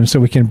you need him so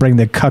we can bring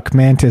the cuck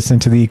mantis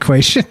into the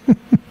equation?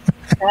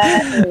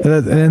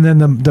 And then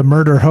the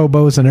murder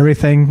hobos and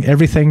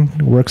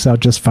everything works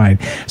out just fine.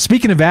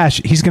 Speaking of Ash,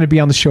 he's going to be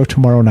on the show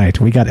tomorrow night.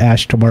 We got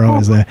Ash tomorrow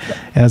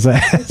as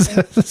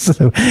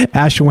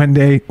Ash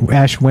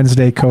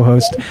Wednesday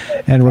co-host,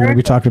 and we're going to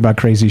be talking about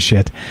crazy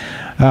shit.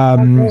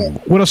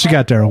 What else you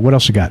got, Daryl? What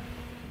else you got?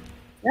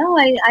 No,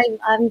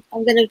 I'm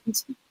going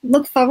to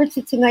look forward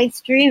to tonight's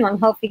dream. I'm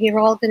hoping you're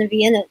all going to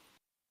be in it.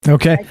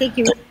 Okay. I think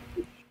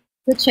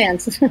good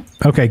chance.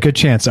 Okay, good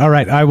chance. All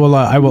right, I will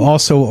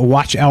also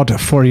watch out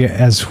for you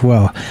as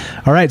well.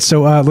 All right,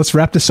 so let's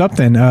wrap this up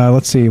then.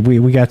 Let's see.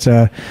 We got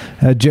I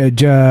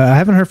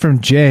haven't heard from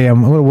Jay.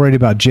 I'm a little worried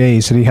about Jay.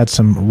 He said he had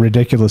some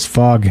ridiculous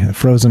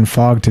frozen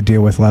fog to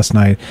deal with last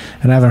night,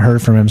 and I haven't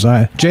heard from him.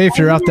 So Jay, if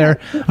you're out there,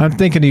 I'm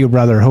thinking of you,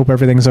 brother. Hope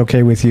everything's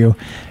okay with you.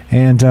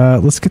 And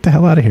let's get the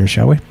hell out of here,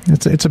 shall we?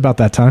 It's about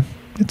that time.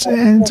 It's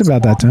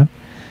about that time.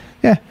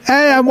 Yeah.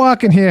 Hey, I'm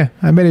walking here.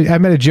 I made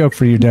a joke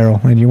for you,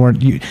 Daryl, and you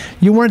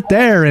weren't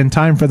there in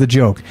time for the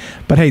joke.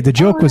 But hey, the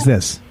joke was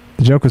this.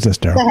 The joke was this,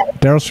 Daryl.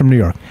 Daryl's from New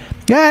York.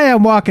 Yeah,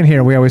 I'm walking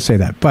here. We always say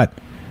that. But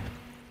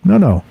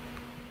no.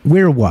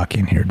 We're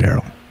walking here,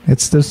 Daryl.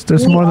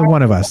 There's more than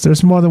one of us.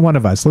 There's more than one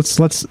of us.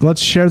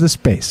 Let's share the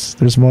space.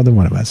 There's more than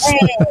one of us.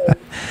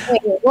 Hey,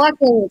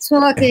 walking,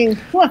 talking,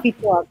 coffee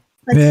talk.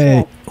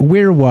 Hey,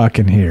 we're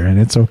walking here, and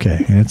it's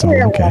okay. And it's all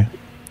okay.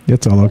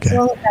 It's all okay.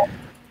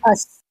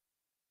 Us.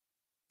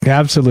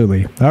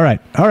 Absolutely. All right.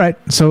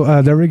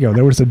 So there we go.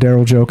 There was the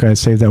Daryl joke. I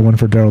saved that one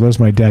for Daryl. There's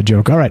my dad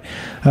joke. All right.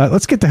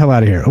 Let's get the hell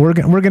out of here. We're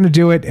going to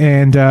do it.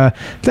 And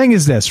thing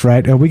is this,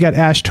 right? We got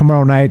Ash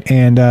tomorrow night,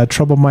 and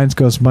Troubled Minds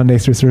goes Monday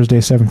through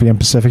Thursday, 7 p.m.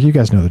 Pacific. You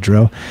guys know the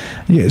drill.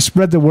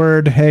 Spread the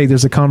word. Hey,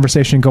 there's a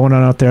conversation going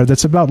on out there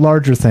that's about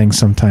larger things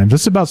sometimes.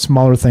 It's about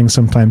smaller things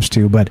sometimes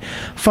too. But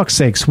fuck's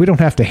sakes, we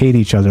don't have to hate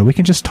each other. We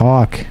can just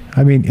talk.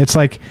 I mean, it's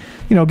like,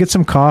 get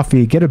some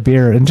coffee, get a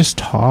beer, and just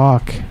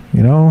talk.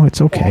 It's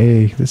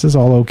okay. This is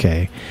all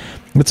okay.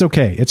 It's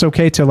okay. It's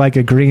okay to like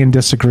agree and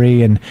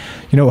disagree, and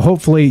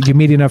hopefully you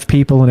meet enough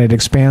people and it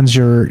expands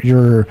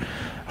your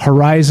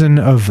horizon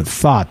of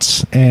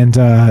thoughts, and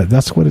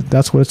that's what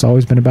it's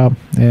always been about.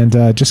 And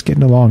just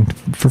getting along.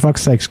 For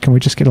fuck's sakes, can we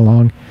just get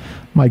along?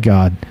 My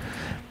God.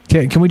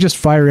 Can we just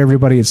fire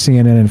everybody at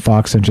CNN and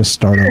Fox and just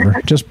start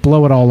over? Just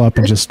blow it all up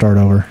and just start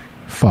over.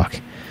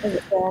 Fuck.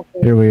 Exactly.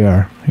 Here we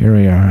are.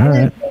 All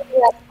right.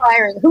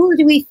 Who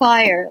do we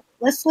fire?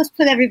 Let's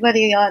put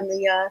everybody on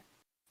the.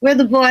 We're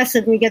the boss,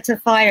 and we get to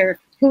fire.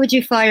 Who would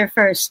you fire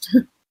first?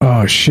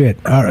 Oh shit!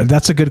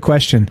 That's a good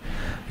question.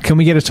 Can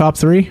we get a top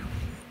 3?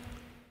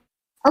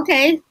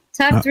 Okay,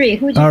 top 3.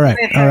 Who would you fire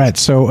first? All right.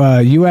 So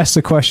you asked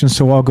the question,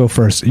 so I'll go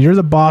first. You're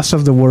the boss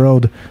of the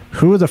world.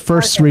 Who are the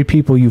first 3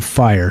 people you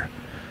fire?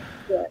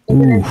 Yeah,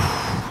 Ooh.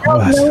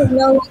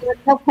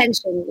 No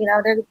pension. You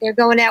know, they're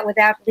going out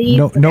without leave.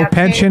 No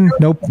pension.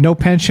 No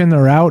pension.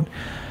 They're out.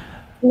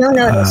 No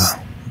notice.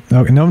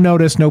 No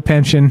notice. No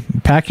pension.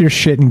 Pack your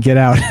shit and get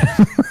out.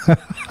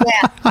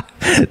 Yeah.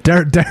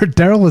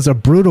 Daryl is a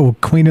brutal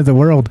queen of the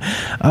world.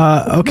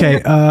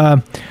 Okay.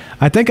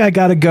 I think I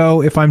gotta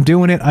go. If I'm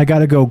doing it, I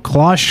gotta go.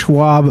 Klaus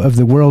Schwab of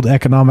the World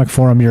Economic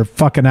Forum. You're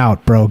fucking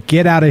out, bro.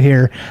 Get out of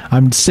here.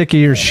 I'm sick of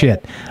your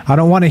shit. I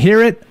don't want to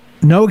hear it.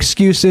 No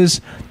excuses.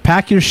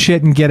 Pack your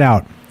shit and get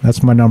out.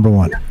 That's my number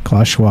 1.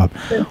 Klaus Schwab,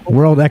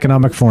 World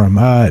Economic Forum.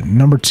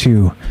 Number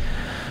 2.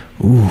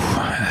 Ooh,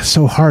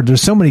 so hard.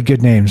 There's so many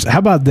good names. How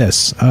about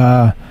this?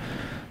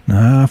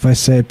 If I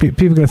say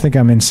people are gonna think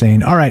I'm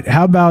insane. All right.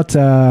 How about?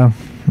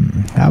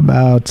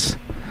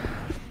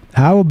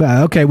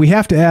 Okay, we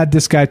have to add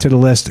this guy to the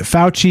list.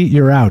 Fauci,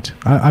 you're out.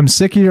 I'm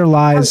sick of your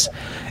lies.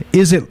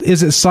 Is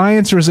it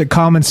science or is it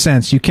common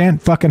sense? You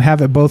can't fucking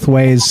have it both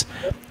ways.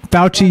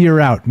 Fauci, you're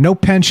out. No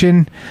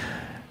pension.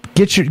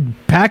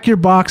 Pack your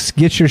box.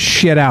 Get your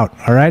shit out.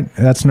 All right.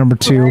 That's number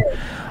 2.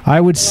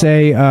 I would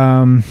say.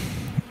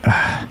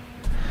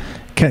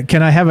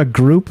 Can I have a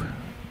group?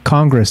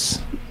 Congress.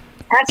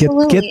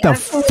 Absolutely. Get the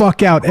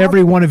fuck out,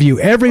 every one of you.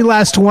 Every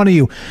last one of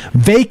you.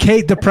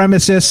 Vacate the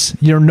premises.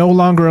 You're no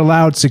longer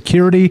allowed.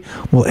 Security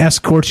will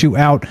escort you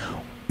out.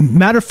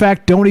 Matter of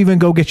fact, don't even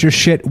go get your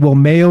shit. We'll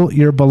mail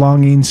your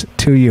belongings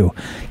to you.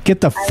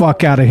 Get the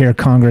fuck out of here,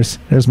 Congress.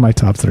 There's my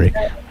top 3.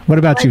 What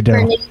about you,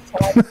 Daryl?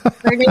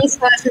 Bernice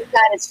has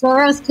got it.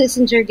 Soros,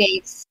 Kissinger,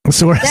 Gates.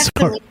 Soros.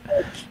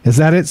 Is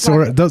that it?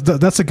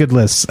 That's a good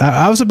list.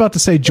 I was about to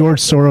say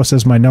George Soros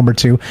is my number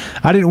 2.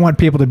 I didn't want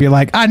people to be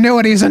like, I knew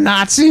it, he's a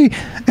Nazi.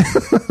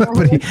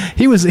 But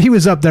he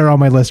was up there on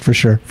my list for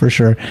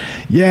sure.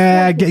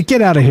 Yeah,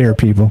 get out of here,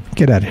 people.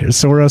 Get out of here.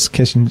 Soros,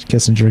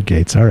 Kissinger,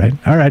 Gates. All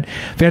right.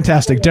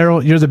 Fantastic.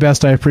 Daryl, you're the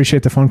best. I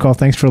appreciate the phone call.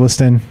 Thanks for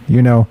listening.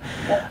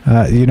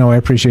 I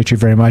appreciate you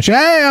very much.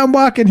 Hey, I'm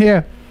walking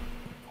here.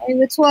 Hey,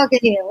 we're talking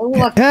here.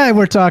 Hey,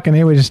 we're talking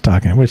here. We're just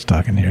talking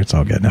here. It's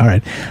all good. All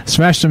right.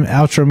 Smash some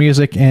outro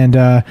music and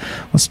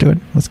let's do it.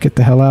 Let's get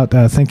the hell out.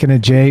 Thinking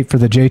of Jay for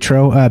the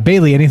J-Tro.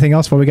 Bailey, anything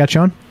else while we got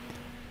you on?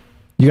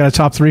 You got a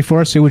top 3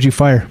 for us? Who would you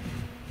fire?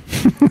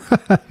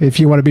 If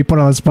you want to be put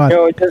on the spot.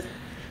 I'm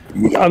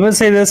going to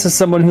say this as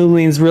someone who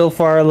leans real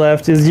far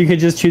left, is you could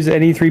just choose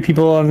any 3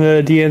 people on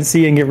the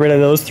DNC and get rid of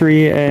those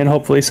 3 and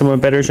hopefully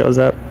someone better shows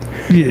up.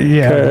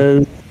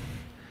 Yeah.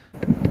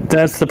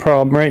 That's the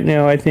problem right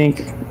now, I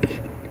think.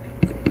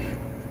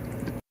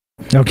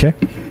 Okay.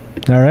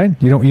 All right.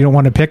 You don't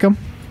want to pick them?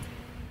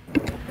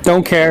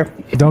 Don't care.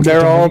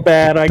 They're all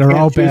bad. I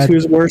can't choose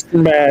who's worse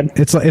than bad.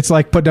 It's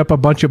like putting up a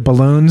bunch of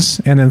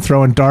balloons and then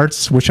throwing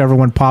darts. Whichever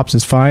one pops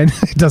is fine.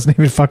 It doesn't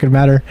even fucking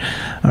matter.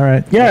 All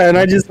right. Yeah, and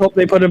I just hope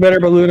they put a better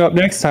balloon up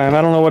next time.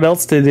 I don't know what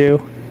else to do.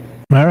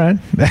 All right.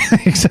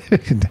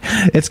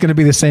 It's going to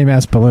be the same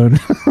ass balloon.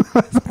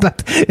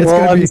 It's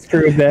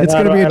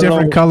going to be a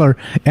different color.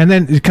 And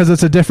then because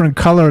it's a different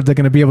color, they're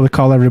going to be able to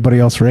call everybody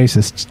else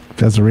racist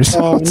as a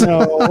result.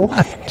 Oh,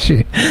 no.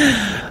 Gee.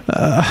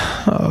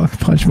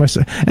 Punch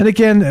myself. And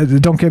again,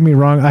 don't get me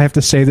wrong. I have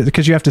to say that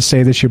because you have to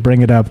say this, you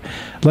bring it up.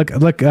 Look,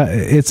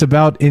 it's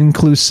about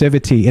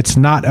inclusivity.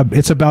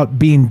 It's about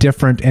being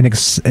different and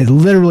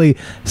literally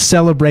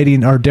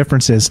celebrating our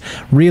differences,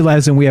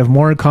 realizing we have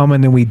more in common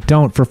than we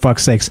don't, for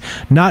fuck's sakes.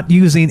 Not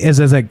using it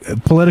as a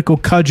political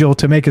cudgel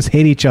to make us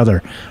hate each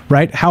other,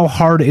 right? How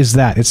hard is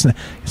that? It's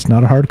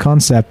not a hard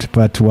concept,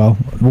 but, well,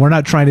 we're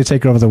not trying to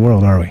take over the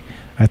world, are we?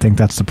 I think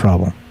that's the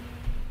problem.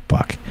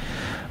 Fuck.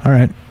 All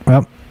right.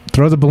 Well,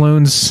 throw the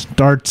balloons,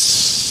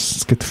 darts.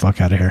 Let's get the fuck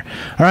out of here.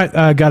 All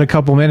right. Got a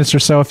couple minutes or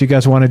so if you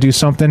guys want to do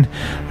something.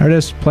 There it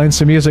is. Playing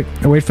some music.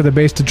 Wait for the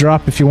bass to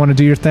drop if you want to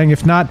do your thing.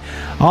 If not,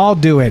 I'll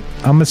do it.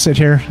 I'm going to sit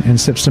here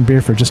and sip some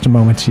beer for just a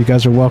moment. You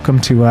guys are welcome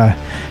to,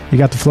 you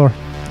got the floor.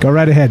 Go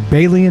right ahead.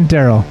 Bailey and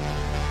Daryl.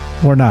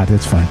 Or not.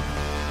 It's fine.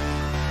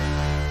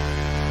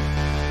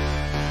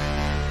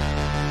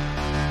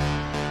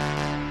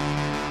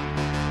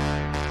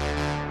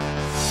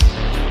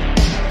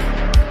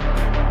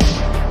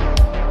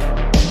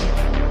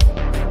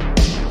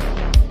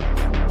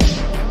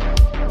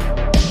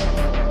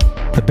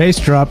 The bass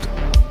dropped.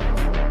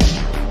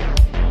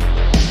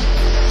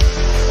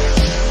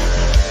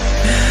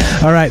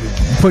 All right,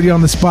 put you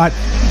on the spot.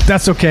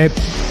 That's okay.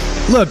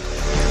 Look,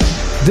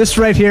 this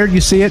right here, you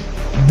see it?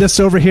 This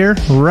over here,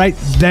 right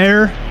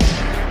there.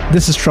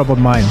 This is Troubled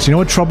Minds. You know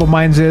what Troubled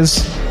Minds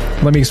is?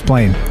 Let me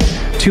explain.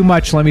 Too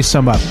much, let me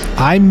sum up.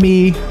 I'm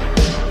me,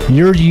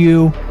 you're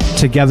you,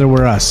 together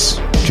we're us.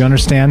 you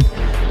understand?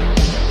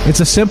 It's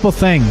a simple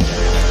thing.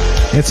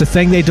 It's a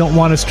thing they don't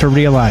want us to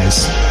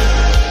realize.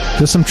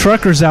 There's some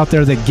truckers out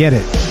there that get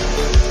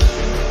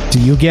it. Do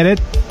you get it?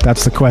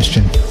 That's the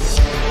question.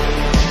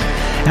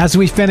 As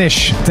we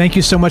finish, thank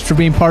you so much for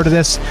being part of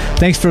this.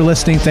 Thanks for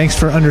listening. Thanks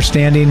for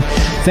understanding.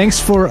 Thanks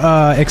for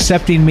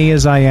accepting me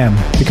as I am,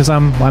 because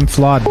I'm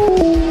flawed.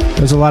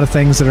 There's a lot of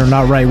things that are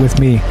not right with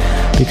me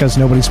because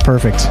nobody's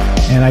perfect.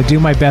 And I do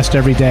my best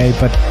every day,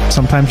 but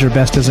sometimes your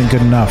best isn't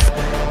good enough.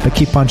 But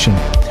keep punching.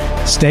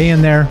 Stay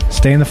in there.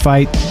 Stay in the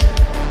fight.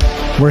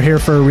 We're here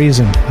for a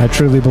reason. I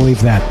truly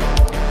believe that.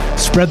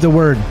 Spread the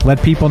word.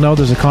 Let people know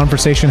there's a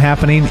conversation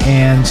happening,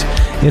 and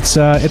it's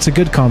a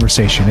good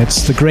conversation.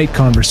 It's the great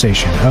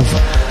conversation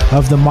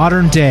of the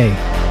modern day,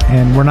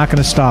 and we're not going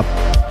to stop.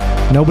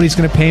 Nobody's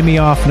going to pay me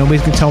off.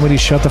 Nobody's going to tell me to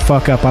shut the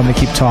fuck up. I'm going to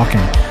keep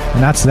talking,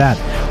 and that's that,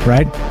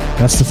 right?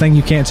 That's the thing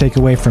you can't take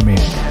away from me.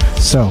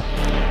 So,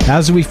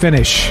 as we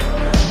finish,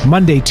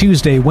 Monday,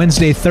 Tuesday,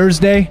 Wednesday,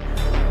 Thursday,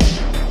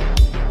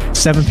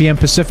 7 p.m.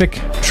 Pacific,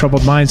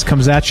 Troubled Minds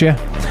comes at you.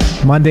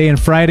 Monday and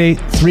Friday,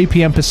 3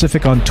 p.m.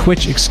 Pacific on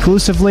Twitch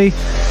exclusively.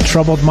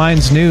 Troubled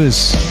Minds News.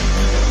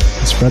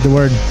 Spread the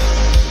word.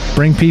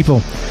 Bring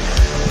people.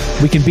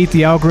 We can beat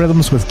the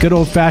algorithms with good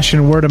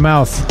old-fashioned word of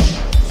mouth.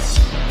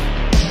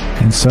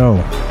 And so,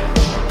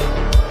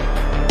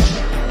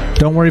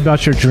 don't worry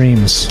about your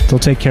dreams. They'll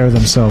take care of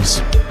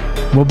themselves.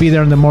 We'll be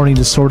there in the morning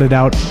to sort it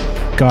out,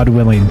 God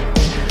willing.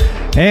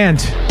 And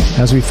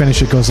as we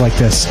finish, it goes like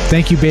this.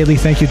 Thank you, Bailey.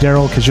 Thank you,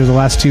 Daryl, because you're the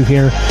last two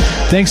here.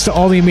 Thanks to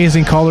all the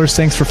amazing callers.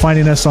 Thanks for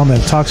finding us on the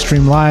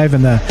TalkStream Live.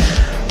 And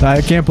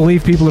I can't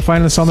believe people are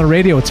finding us on the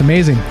radio. It's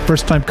amazing.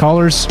 First-time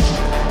callers.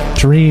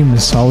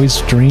 Dreams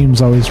always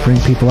bring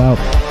people out.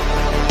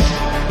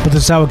 But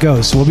this is how it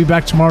goes. So we'll be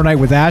back tomorrow night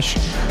with Ash,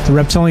 the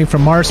reptilian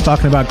from Mars,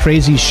 talking about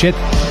crazy shit,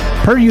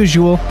 per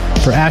usual,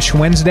 for Ash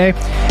Wednesday.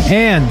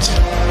 And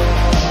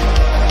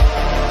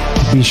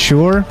be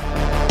sure,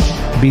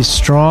 be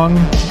strong,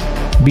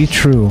 be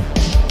true.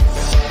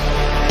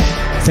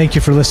 Thank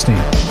you for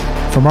listening.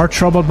 From our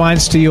troubled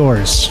minds to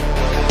yours,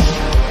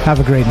 have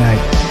a great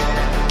night.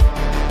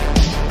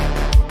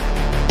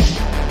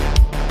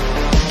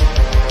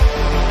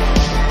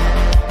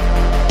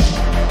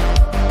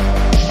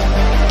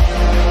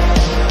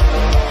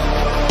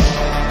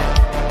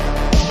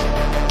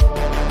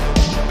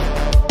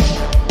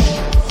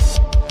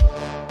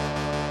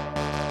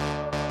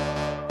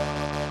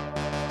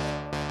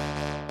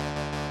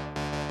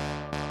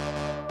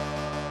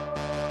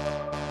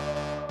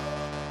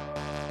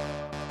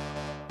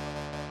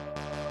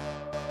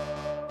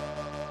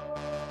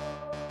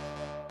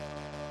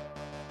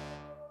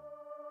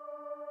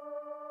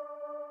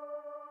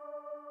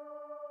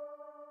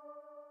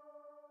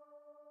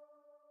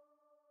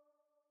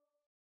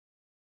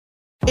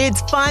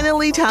 It's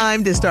finally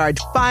time to start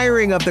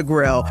firing up the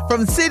grill.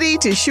 From city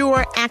to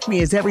shore, Acme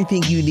has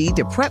everything you need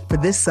to prep for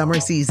this summer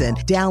season.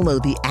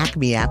 Download the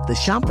Acme app to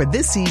shop for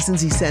this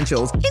season's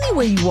essentials any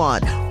way you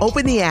want.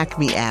 Open the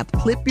Acme app,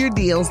 clip your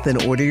deals,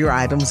 then order your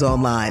items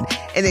online.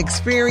 An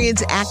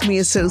experienced Acme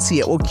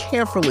associate will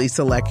carefully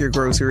select your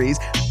groceries,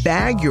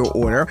 bag your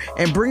order,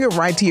 and bring it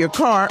right to your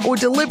car or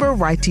deliver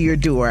right to your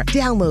door.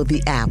 Download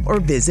the app or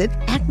visit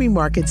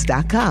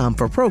acmemarkets.com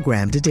for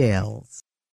program details.